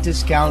not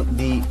discount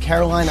the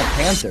Carolina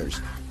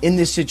Panthers in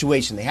this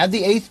situation. They have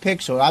the 8th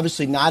pick, so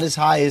obviously not as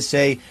high as,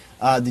 say,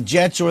 the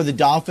Jets or the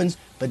Dolphins,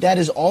 but that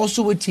is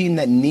also a team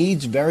that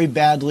needs very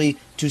badly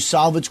to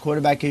solve its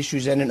quarterback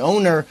issues and an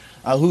owner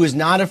who is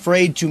not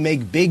afraid to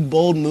make big,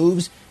 bold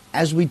moves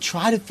as we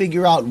try to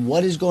figure out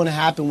what is going to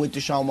happen with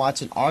Deshaun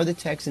Watson. Are the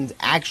Texans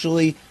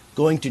actually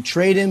going to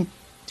trade him?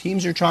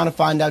 Teams are trying to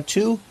find out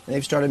too, and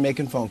they've started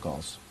making phone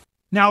calls.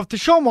 Now, if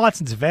Deshaun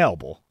Watson's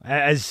available,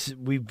 as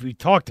we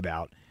talked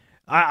about,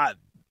 I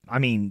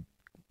mean,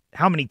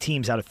 how many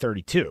teams out of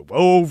 32?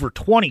 Over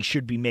 20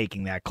 should be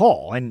making that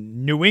call,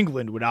 and New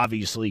England would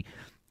obviously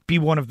be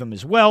one of them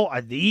as well.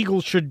 The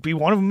Eagles should be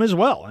one of them as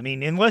well. I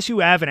mean, unless you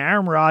have an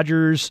Aaron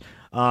Rodgers,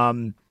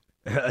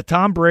 a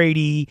Tom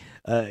Brady,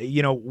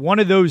 one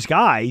of those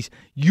guys,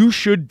 you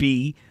should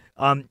be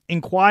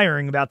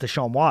inquiring about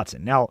Deshaun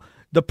Watson. Now,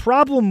 the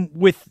problem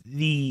with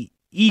the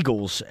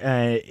Eagles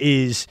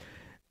is,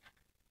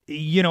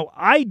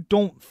 I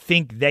don't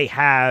think they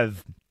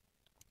have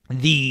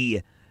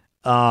the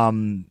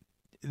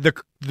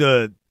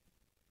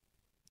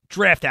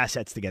draft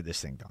assets to get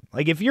this thing done.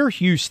 Like, if you're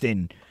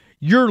Houston,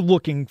 you're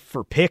looking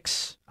for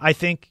picks, I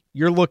think.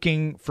 You're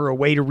looking for a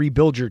way to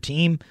rebuild your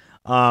team.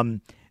 The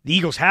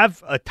Eagles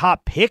have a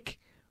top pick,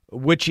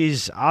 which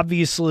is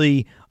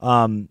obviously,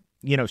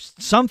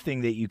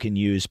 something that you can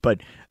use,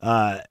 but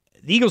the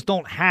Eagles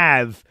don't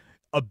have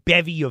a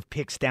bevy of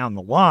picks down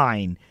the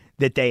line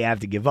that they have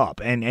to give up.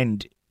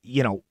 And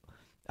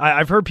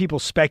I've heard people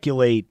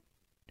speculate,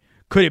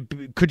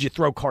 could you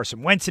throw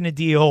Carson Wentz in a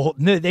deal?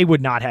 No, they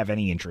would not have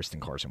any interest in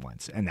Carson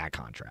Wentz and that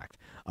contract.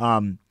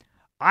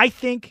 I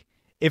think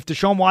if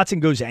Deshaun Watson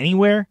goes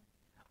anywhere,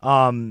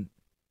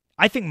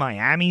 I think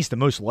Miami's the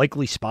most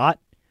likely spot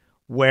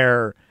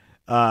where,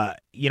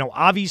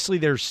 obviously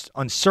there's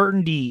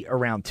uncertainty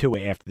around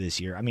Tua after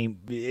this year. I mean,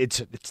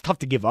 it's tough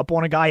to give up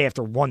on a guy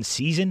after one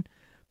season,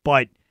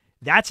 but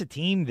that's a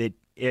team that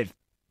if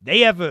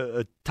they have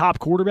a top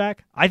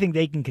quarterback, I think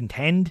they can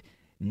contend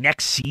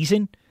next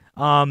season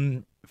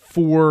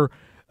for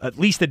at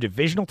least a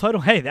divisional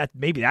title. Hey,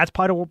 that's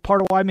part of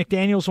why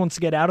McDaniels wants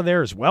to get out of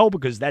there as well,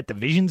 because that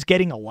division's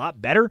getting a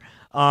lot better.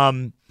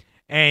 And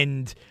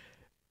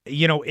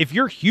if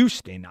you're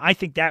Houston, I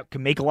think that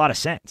can make a lot of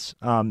sense.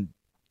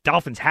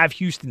 Dolphins have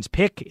Houston's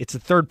pick. It's the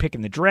 3rd pick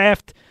in the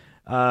draft.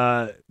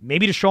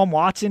 maybe Deshaun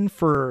Watson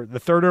for the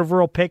 3rd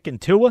overall pick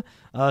and Tua,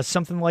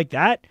 something like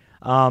that.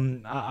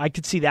 I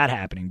could see that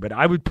happening, but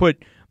I would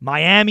put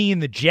Miami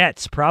and the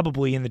Jets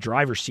probably in the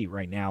driver's seat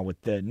right now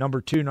with the number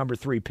 2, number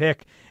 3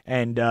 pick,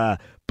 and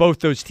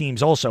both those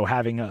teams also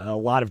having a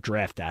lot of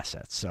draft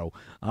assets. So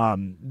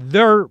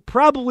they're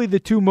probably the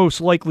 2 most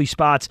likely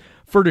spots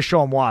for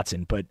Deshaun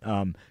Watson, but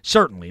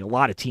certainly a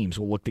lot of teams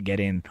will look to get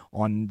in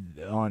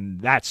on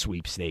that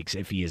sweepstakes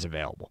if he is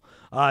available.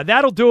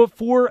 That'll do it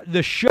for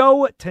the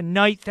show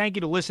tonight. Thank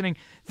you to listening.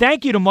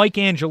 Thank you to Mike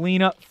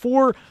Angelina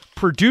for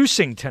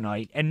producing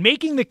tonight and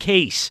making the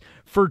case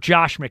for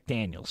Josh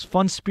McDaniels.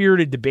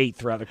 Fun-spirited debate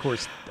throughout the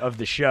course of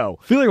the show.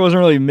 I feel like I wasn't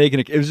really making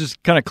it. It was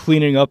just kind of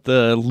cleaning up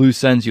the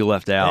loose ends you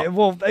left out.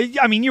 Well,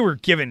 I mean, you were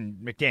giving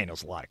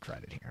McDaniels a lot of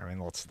credit here. I mean,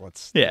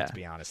 let's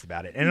be honest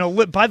about it.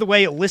 And by the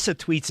way, Alyssa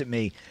tweets at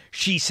me.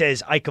 She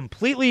says, "I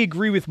completely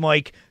agree with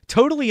Mike.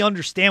 Totally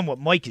understand what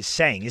Mike is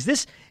saying." Is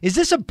this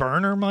a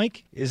burner,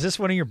 Mike? Is this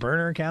one of your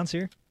burner accounts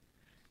here?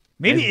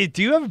 Maybe.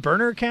 Do you have a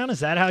burner account? Is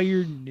that how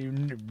you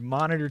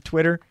monitor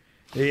Twitter?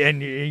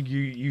 And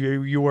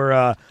you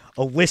were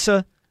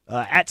Alyssa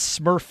at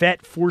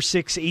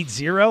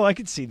Smurfette4680. I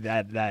could see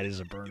that is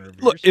a burner of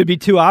yours. Look, it'd be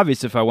too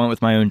obvious if I went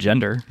with my own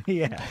gender.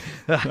 Yeah,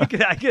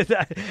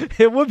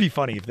 it would be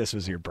funny if this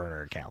was your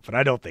burner account, but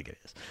I don't think it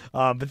is.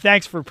 But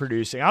thanks for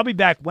producing. I'll be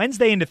back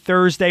Wednesday into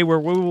Thursday where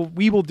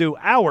we will do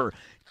our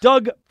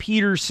Doug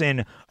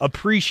Peterson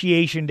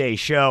Appreciation Day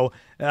show.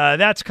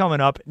 That's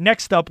coming up.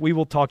 Next up, we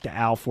will talk to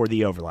Al for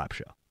the Overlap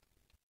Show.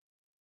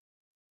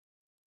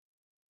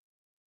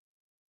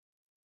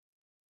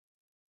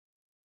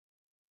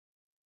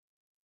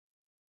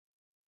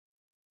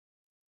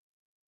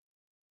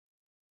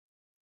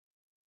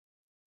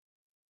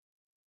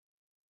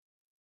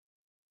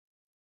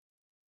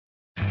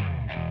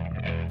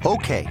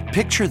 Okay,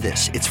 picture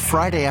this. It's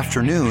Friday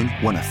afternoon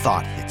when a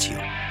thought hits you.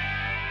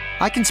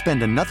 I can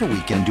spend another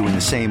weekend doing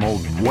the same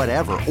old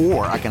whatever,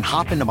 or I can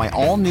hop into my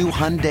all-new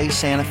Hyundai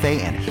Santa Fe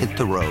and hit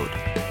the road.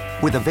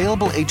 With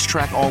available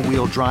H-Track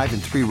all-wheel drive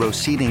and 3-row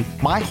seating,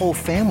 my whole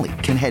family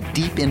can head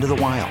deep into the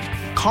wild.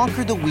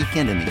 Conquer the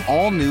weekend in the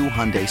all-new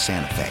Hyundai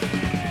Santa Fe.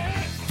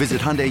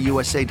 Visit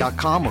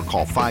HyundaiUSA.com or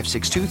call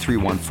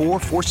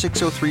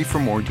 562-314-4603 for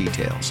more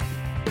details.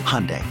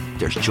 Hyundai,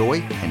 there's joy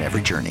in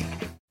every journey.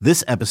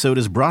 This episode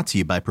is brought to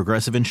you by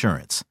Progressive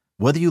Insurance.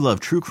 Whether you love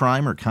true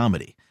crime or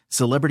comedy,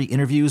 celebrity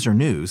interviews or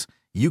news,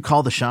 you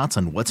call the shots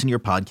on what's in your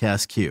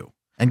podcast queue.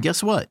 And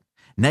guess what?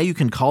 Now you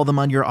can call them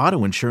on your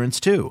auto insurance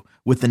too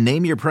with the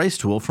Name Your Price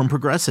tool from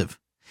Progressive.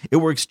 It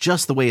works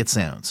just the way it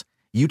sounds.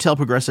 You tell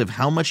Progressive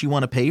how much you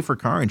want to pay for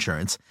car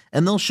insurance,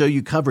 and they'll show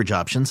you coverage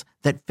options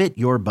that fit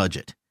your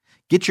budget.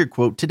 Get your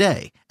quote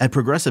today at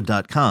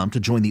Progressive.com to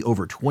join the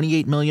over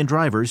 28 million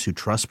drivers who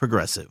trust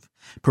Progressive.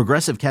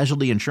 Progressive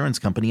Casualty Insurance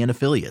Company and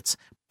Affiliates.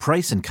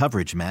 Price and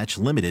coverage match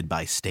limited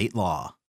by state law.